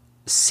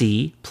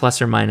 C, plus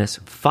or minus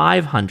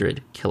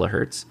 500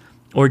 kilohertz,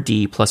 or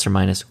D, plus or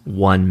minus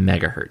 1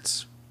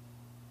 megahertz.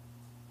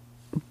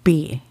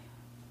 B.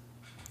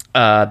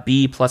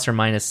 B, plus or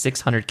minus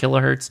 600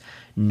 kilohertz.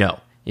 No,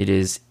 it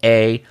is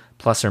A,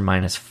 plus or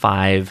minus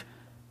 5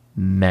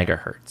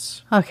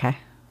 megahertz. Okay,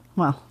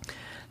 well.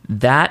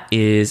 That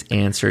is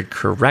answered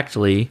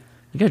correctly.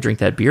 You got to drink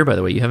that beer, by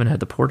the way. You haven't had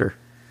the porter.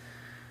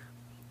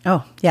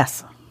 Oh,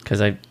 yes.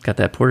 Because I got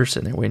that porter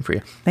sitting there waiting for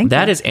you. Thank you.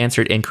 That is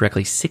answered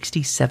incorrectly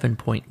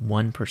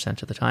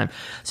 67.1% of the time.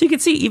 So you can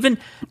see even...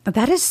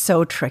 That is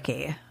so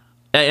tricky.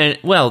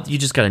 Well, you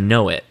just got to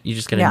know it. You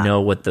just got to know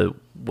what the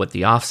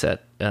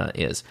offset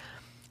is.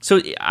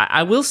 So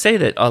I will say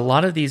that a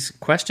lot of these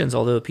questions,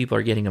 although people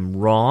are getting them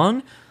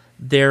wrong,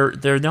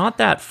 they're not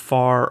that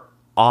far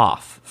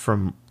off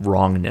from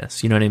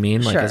wrongness. You know what I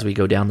mean? Like as we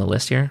go down the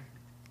list here.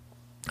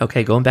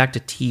 Okay, going back to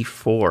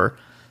T4.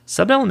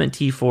 Sub-element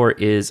T4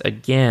 is,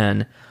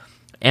 again,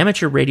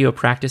 amateur radio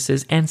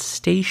practices, and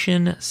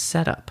station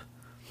setup.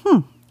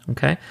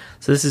 Okay,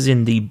 so this is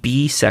in the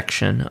B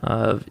section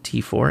of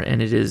T4,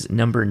 and it is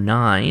number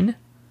 9.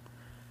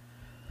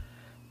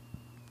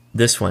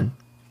 This one.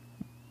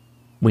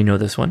 We know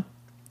this one.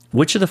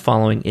 Which of the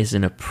following is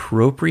an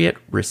appropriate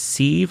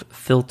receive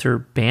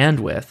filter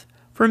bandwidth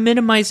for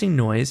minimizing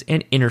noise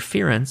and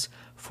interference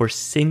for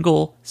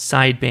single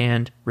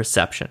sideband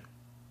reception?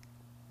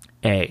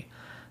 A,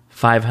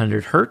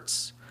 500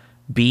 hertz,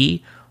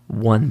 B,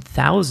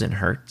 1000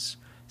 hertz,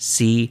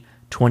 C,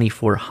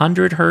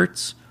 2400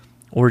 hertz,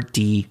 or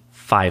D,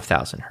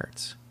 5000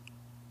 hertz?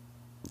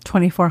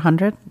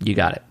 2400? You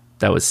got it.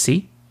 That was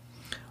C.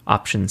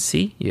 Option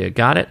C, you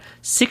got it.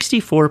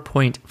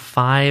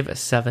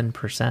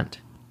 64.57%.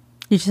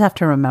 You just have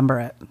to remember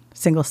it.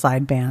 Single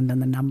sideband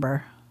and the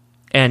number.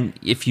 And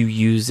if you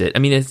use it, I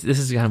mean, this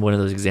is kind of one of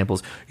those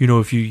examples.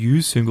 If you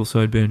use single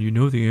sideband, you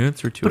know the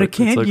answer to it. But I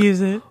can't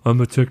use it.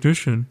 I'm a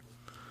technician.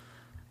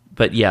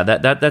 But yeah,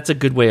 that's a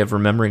good way of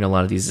remembering a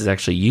lot of these is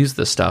actually use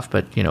this stuff.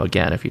 But,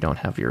 again, if you don't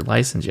have your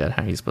license yet,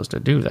 how are you supposed to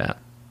do that?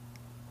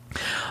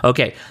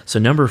 Okay, so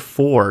number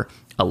 4,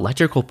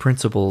 electrical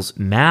principles,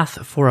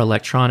 math for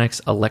electronics,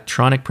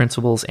 electronic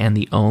principles, and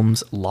the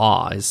Ohm's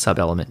law is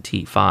subelement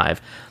T5.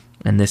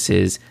 And this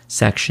is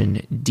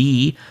section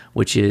D,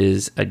 which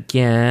is,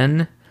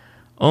 again,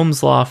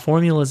 Ohm's law,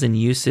 formulas and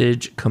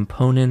usage,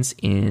 components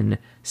in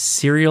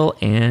serial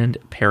and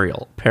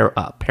parallel.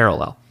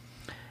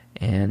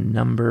 And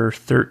number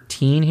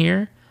 13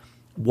 here,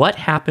 what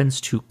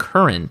happens to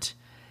current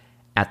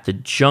at the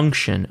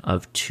junction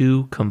of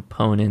two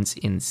components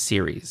in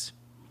series?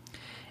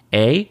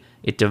 A,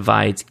 it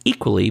divides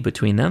equally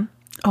between them.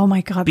 Oh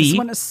my God, B, this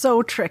one is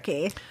so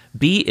tricky.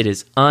 B, it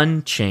is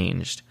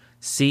unchanged.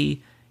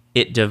 C,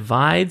 it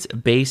divides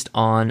based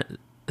on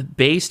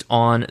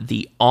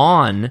the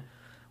on.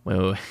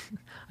 Wait,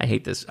 I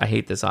hate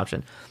this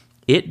option.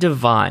 It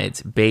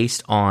divides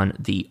based on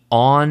the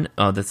on.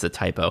 Oh, that's a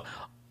typo.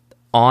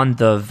 On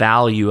the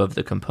value of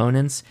the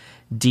components.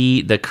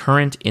 D, the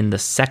current in the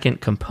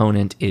second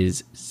component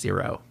is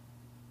 0.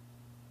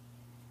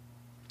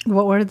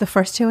 What were the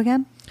first two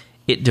again?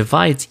 It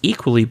divides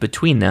equally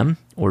between them,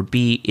 or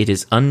B, it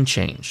is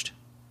unchanged.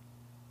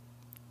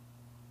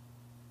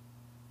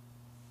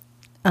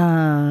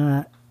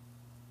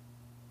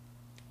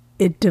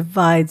 It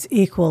divides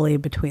equally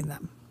between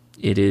them.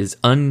 It is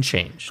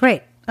unchanged.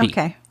 Great. B.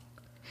 Okay.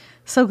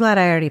 So glad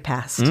I already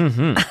passed.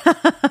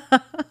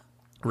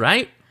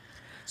 Right?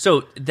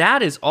 So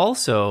that is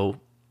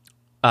also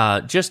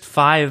just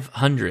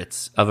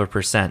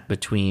 0.05%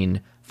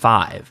 between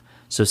 5.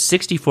 So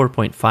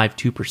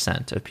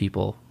 64.52% of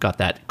people got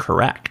that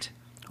correct.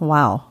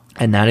 Wow.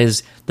 And that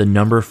is the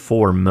number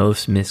 4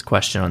 most missed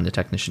question on the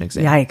technician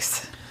exam.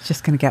 Yikes. It's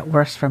just going to get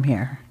worse from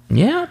here.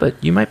 Yeah, but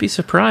you might be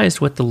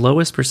surprised what the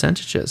lowest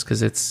percentage is,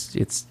 because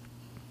it's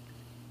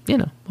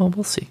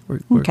we'll see. We're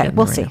okay,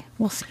 we'll see. Now.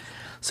 We'll see.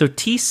 So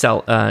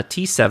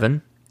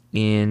T7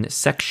 in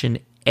section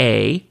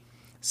A,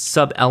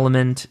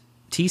 subelement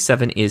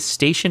T7 is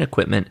station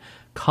equipment,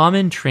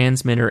 common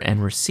transmitter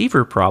and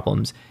receiver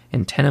problems,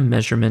 antenna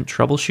measurement,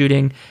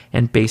 troubleshooting,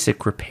 and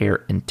basic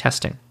repair and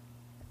testing.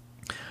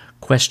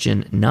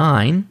 Question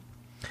 9.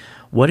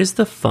 What is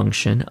the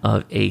function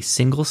of a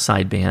single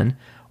sideband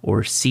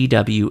or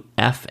CW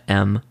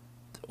FM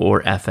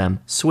or FM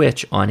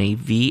switch on a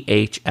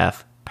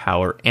VHF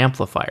power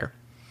amplifier?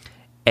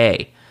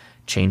 A,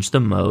 change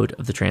the mode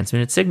of the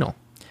transmitted signal.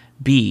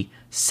 B,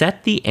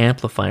 set the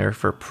amplifier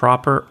for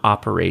proper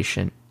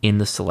operation in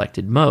the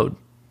selected mode.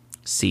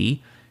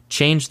 C,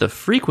 change the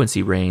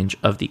frequency range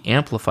of the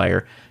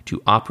amplifier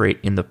to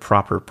operate in the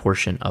proper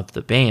portion of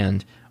the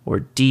band. Or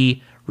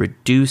D,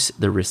 reduce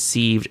the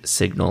received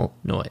signal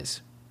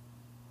noise.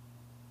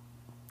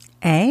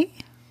 A?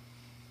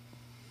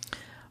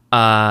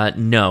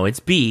 No,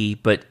 it's B,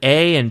 but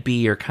A and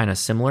B are kind of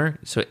similar.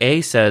 So A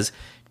says,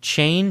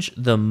 change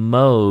the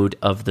mode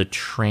of the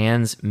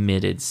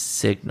transmitted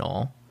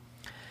signal.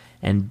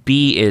 And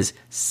B is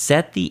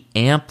set the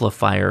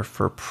amplifier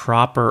for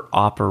proper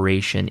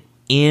operation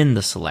in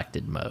the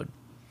selected mode.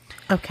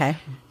 Okay.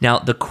 Now,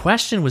 the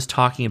question was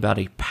talking about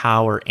a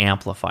power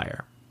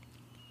amplifier.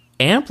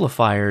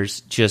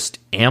 Amplifiers just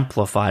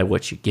amplify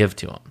what you give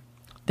to them.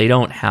 They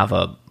don't have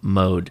a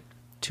mode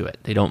to it.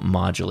 They don't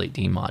modulate,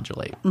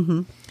 demodulate.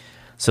 Mm-hmm.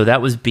 So that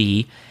was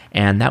B,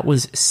 and that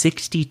was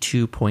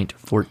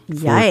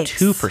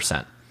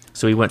 62.42%.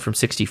 So we went from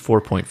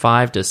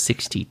 64.5 to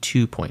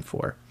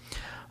 62.4.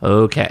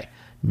 Okay,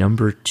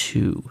 number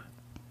 2.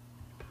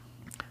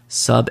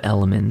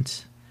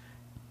 Subelement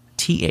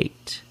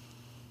T8.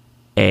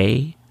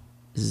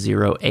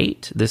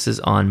 A08. This is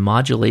on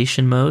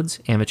modulation modes,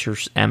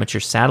 amateur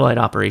satellite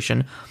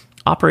operation,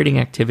 operating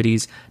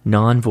activities,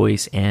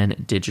 non-voice,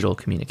 and digital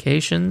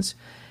communications.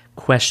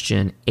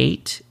 Question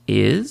 8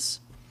 is,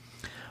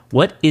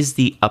 what is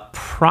the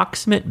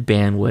approximate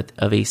bandwidth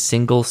of a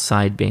single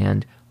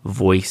sideband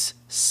voice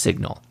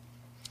signal?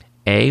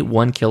 A,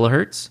 1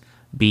 kilohertz,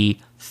 B,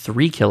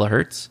 3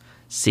 kilohertz,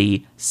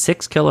 C,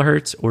 6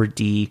 kilohertz, or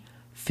D,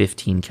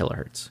 15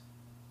 kilohertz?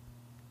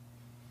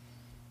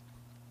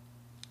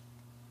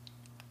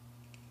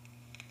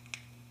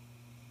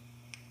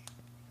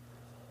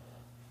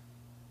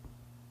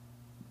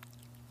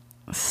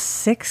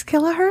 6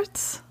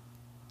 kilohertz?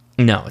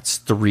 No, it's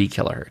 3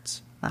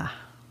 kilohertz.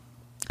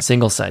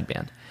 Single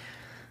sideband.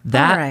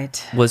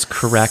 That was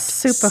correct.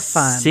 Super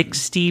fun.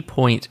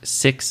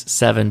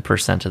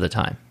 60.67% of the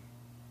time.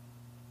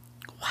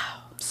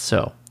 Wow.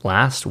 So,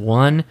 last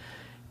one,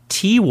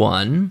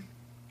 T1E10.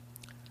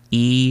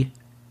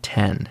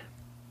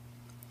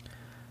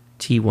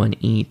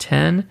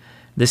 T1E10.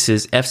 This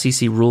is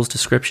FCC rules,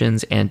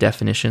 descriptions, and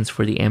definitions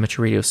for the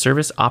amateur radio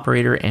service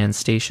operator and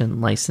station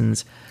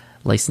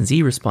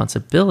licensee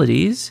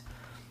responsibilities.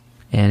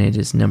 And it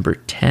is number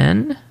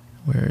 10.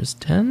 Where is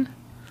 10?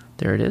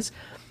 There it is.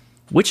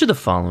 Which of the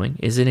following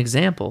is an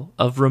example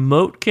of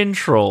remote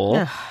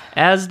control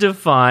as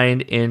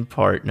defined in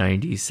Part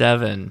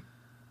 97?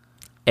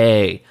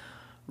 A,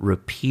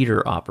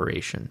 repeater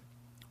operation.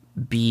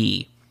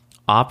 B,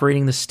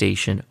 operating the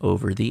station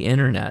over the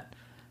internet.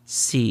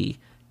 C,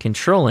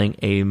 controlling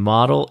a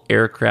model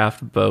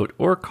aircraft, boat,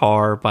 or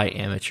car by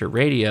amateur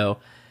radio.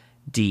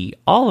 D,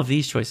 all of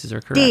these choices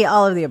are correct. D,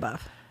 all of the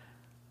above.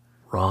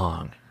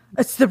 Wrong.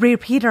 It's the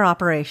repeater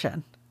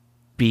operation.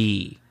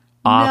 B,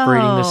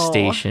 operating the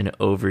station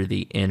over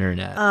the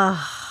internet.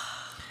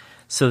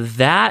 So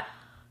that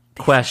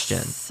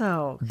question,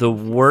 the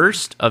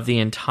worst of the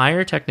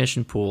entire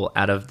technician pool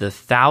out of the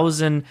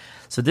 1,000.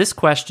 So this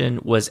question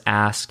was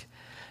asked.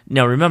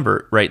 Now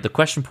remember, right, the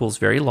question pool is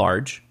very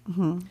large.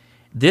 Mm-hmm.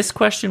 This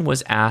question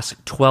was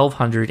asked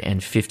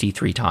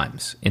 1,253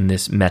 times in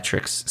this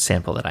metrics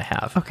sample that I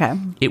have. Okay.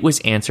 It was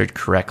answered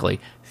correctly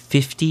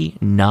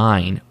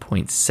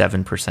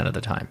 59.7% of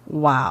the time.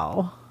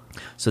 Wow.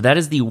 So that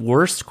is the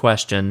worst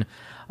question,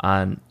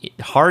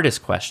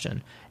 hardest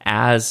question,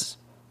 as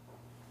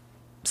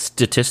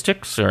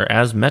statistics or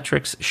as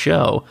metrics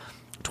show,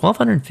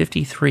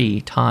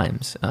 1,253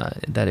 times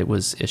that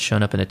it's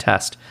shown up in a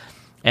test.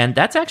 And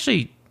that's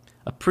actually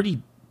a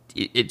pretty...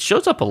 It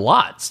shows up a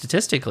lot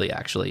statistically,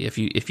 actually. If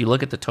you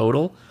look at the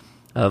total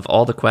of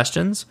all the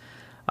questions,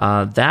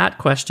 that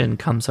question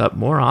comes up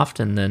more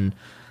often than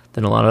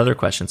a lot of other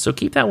questions. So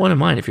keep that one in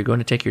mind if you're going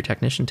to take your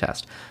technician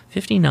test.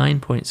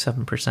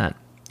 59.7%.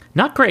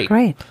 Not great.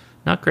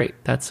 Not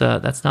great. That's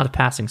not a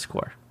passing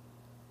score.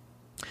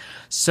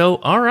 So,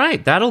 all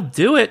right, that'll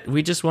do it.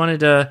 We just wanted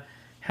to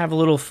have a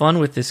little fun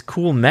with this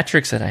cool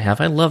metrics that I have.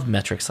 I love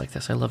metrics like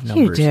this. I love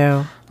numbers. You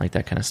do. Like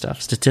that kind of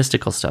stuff.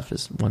 Statistical stuff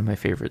is one of my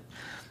favorite.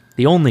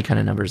 The only kind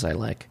of numbers I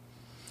like.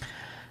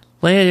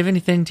 Leia, do you have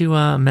anything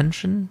to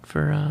mention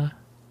for...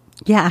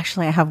 Yeah,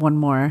 actually, I have one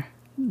more.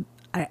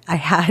 I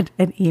had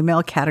an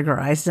email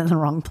categorized in the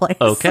wrong place.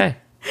 Okay.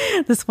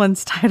 This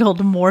one's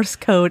titled Morse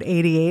Code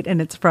 88,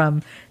 and it's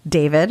from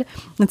David.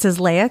 It says,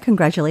 Leia,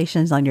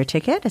 congratulations on your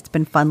ticket. It's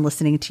been fun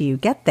listening to you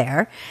get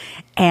there.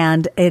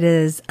 And it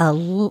is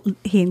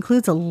he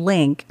includes a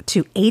link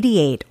to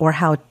 88, or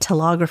how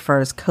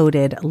telegraphers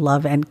coded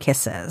love and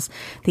kisses.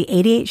 The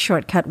 88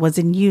 shortcut was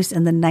in use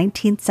in the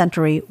 19th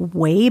century,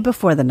 way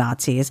before the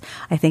Nazis.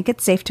 I think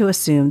it's safe to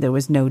assume there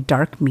was no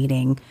dark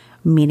meaning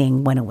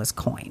when it was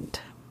coined.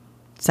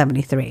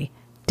 73.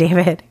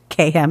 David,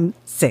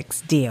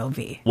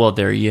 KM6DOV. Well,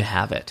 there you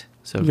have it.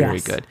 So very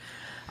good.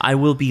 I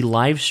will be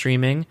live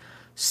streaming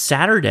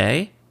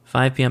Saturday,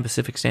 5 p.m.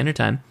 Pacific Standard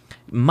Time.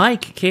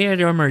 Mike,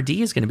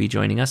 KIRMRD, is going to be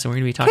joining us, and we're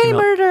going to be talking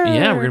we're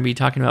going to be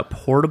talking about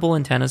portable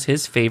antennas,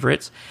 his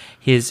favorites,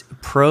 his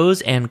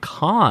pros and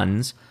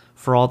cons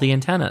for all the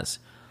antennas,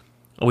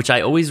 which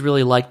I always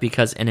really like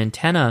because an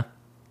antenna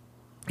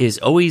is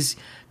always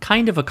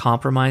kind of a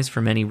compromise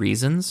for many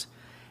reasons,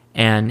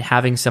 and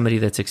having somebody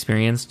that's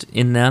experienced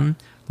in them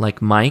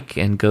like Mike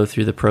and go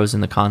through the pros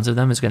and the cons of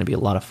them is going to be a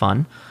lot of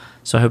fun.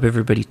 So I hope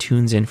everybody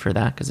tunes in for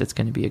that because it's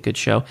going to be a good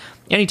show.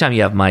 Anytime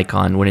you have Mike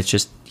on, when it's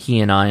just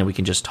he and I and we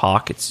can just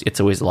talk, it's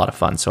always a lot of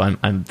fun. So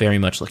I'm very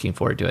much looking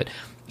forward to it.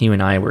 He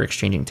and I were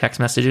exchanging text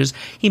messages.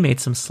 He made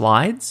some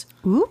slides.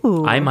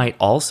 Ooh. I might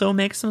also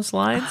make some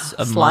slides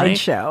of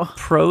slideshow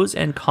pros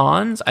and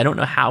cons. I don't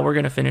know how we're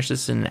going to finish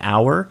this in an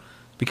hour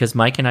because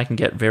Mike and I can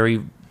get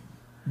very,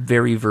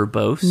 very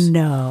verbose.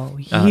 No,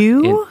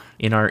 you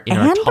in our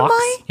talks,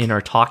 Mike? In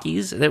our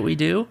talkies that we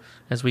do,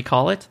 as we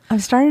call it. I'm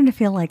starting to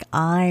feel like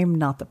I'm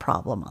not the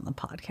problem on the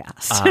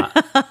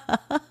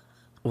podcast.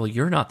 Well,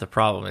 you're not the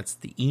problem. It's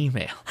the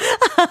email.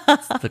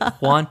 It's the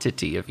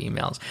quantity of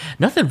emails.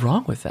 Nothing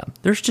wrong with them.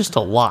 There's just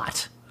a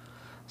lot.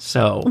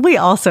 So we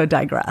also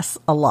digress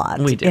a lot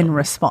we do. In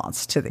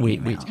response to the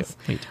emails,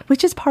 we do.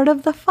 Which is part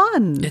of the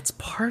fun. It's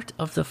part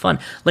of the fun.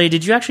 Leia,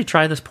 did you actually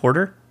try this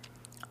porter?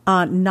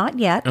 Not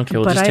yet. Okay,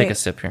 we'll just take a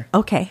sip here.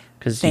 Okay.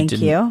 Thank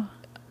you.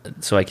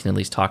 So I can at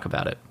least talk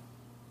about it.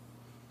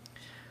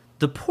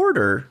 The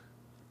porter,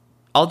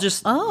 I'll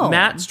just,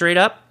 Matt, straight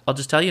up, I'll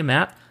just tell you,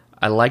 Matt,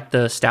 I like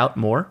the stout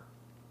more.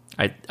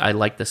 I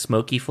like the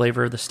smoky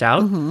flavor of the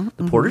stout.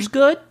 The porter's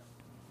good.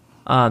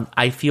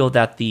 I feel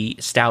that the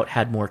stout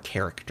had more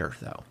character,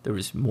 though. There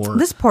was more.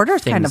 This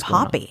porter's kind of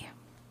hoppy.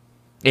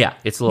 Yeah,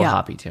 it's a little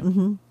hoppy, too.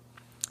 Mm-hmm.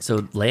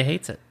 So Leia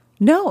hates it.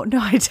 No,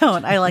 I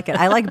don't. I like it.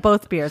 I like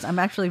both beers. I'm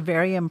actually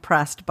very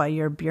impressed by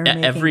your beer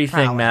making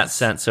Everything prowess. Matt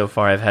sent so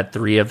far, I've had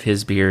 3 of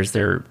his beers.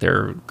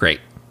 They're great.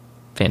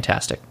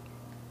 Fantastic.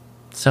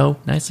 So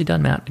nicely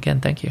done, Matt. Again,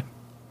 thank you.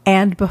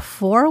 And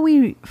before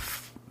we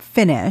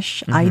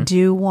finish, I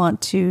do want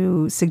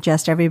to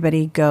suggest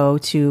everybody go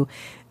to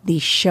the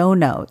show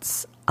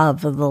notes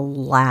of the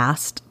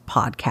last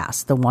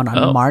podcast, the one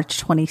on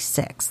March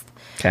 26th.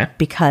 Okay.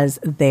 Because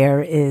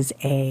there is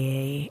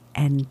a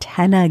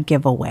antenna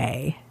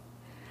giveaway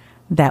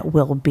that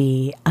will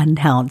be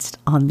announced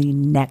on the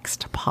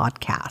next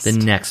podcast. The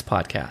next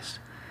podcast.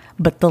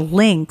 But the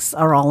links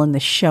are all in the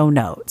show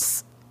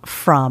notes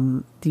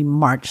from the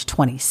March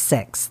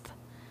 26th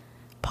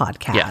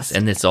podcast. Yes,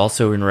 and it's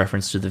also in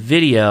reference to the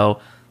video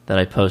that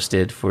I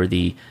posted for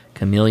the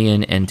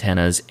Chameleon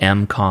Antennas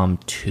MCOM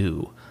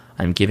 2.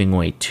 I'm giving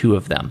away 2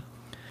 of them.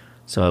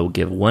 So I will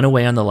give one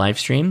away on the live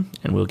stream,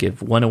 and we'll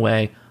give one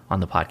away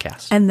on the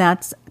podcast. And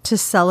that's to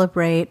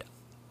celebrate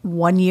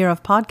 1 year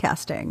of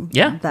podcasting.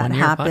 Yeah, that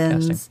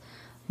happens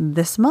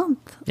this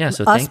month. Yeah,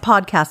 so us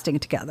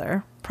podcasting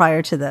together.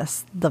 Prior to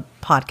this, the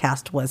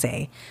podcast was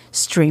a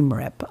stream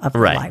rip of the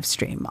live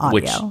stream audio.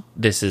 Which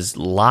this is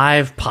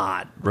live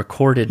pod,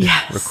 recorded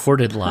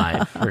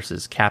live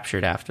versus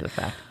captured after the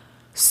fact.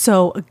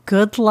 So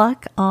good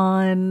luck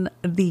on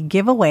the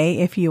giveaway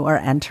if you are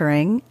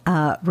entering.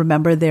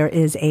 Remember, there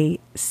is a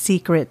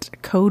secret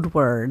code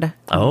word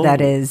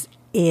that is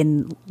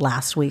in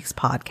last week's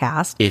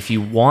podcast. If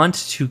you want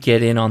to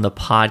get in on the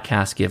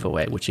podcast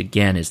giveaway, which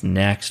again is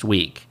next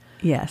week,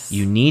 yes,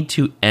 you need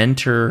to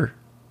enter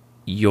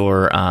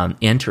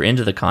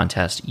into the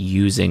contest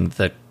using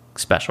the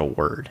special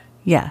word.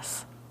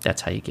 Yes.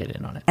 That's how you get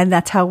in on it. And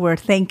that's how we're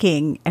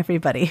thanking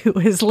everybody who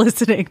is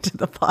listening to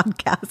the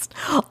podcast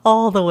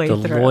all the way through.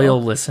 The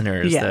loyal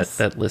listeners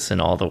that listen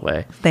all the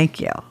way. Thank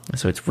you.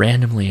 So it's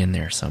randomly in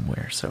there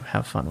somewhere. So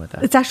have fun with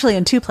that. It's actually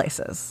in 2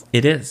 places.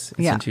 It is.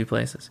 It's in 2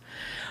 places.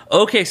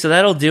 Okay, so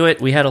that'll do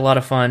it. We had a lot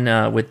of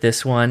fun with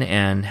this one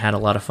and had a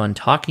lot of fun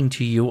talking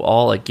to you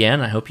all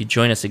again. I hope you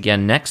join us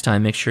again next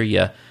time. Make sure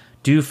you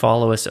do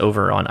follow us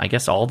over on, I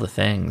guess, all the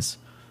things.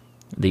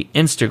 The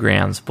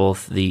Instagrams,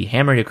 both the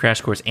Ham Radio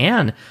Crash Course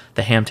and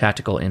the Ham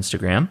Tactical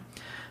Instagram.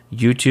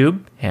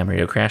 YouTube, Ham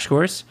Radio Crash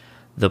Course.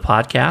 The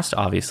podcast,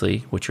 obviously,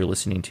 which you're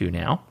listening to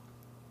now.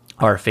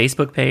 Our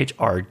Facebook page,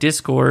 our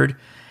Discord.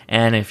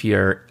 And if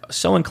you're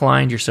so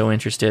inclined, you're so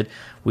interested,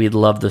 we'd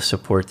love the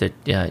support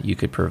that you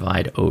could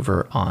provide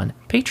over on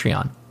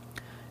Patreon.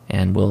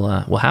 And we'll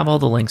have all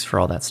the links for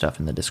all that stuff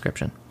in the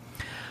description.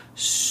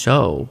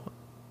 So,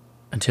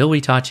 until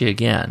we talk to you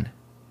again,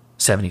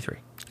 73.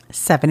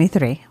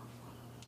 73.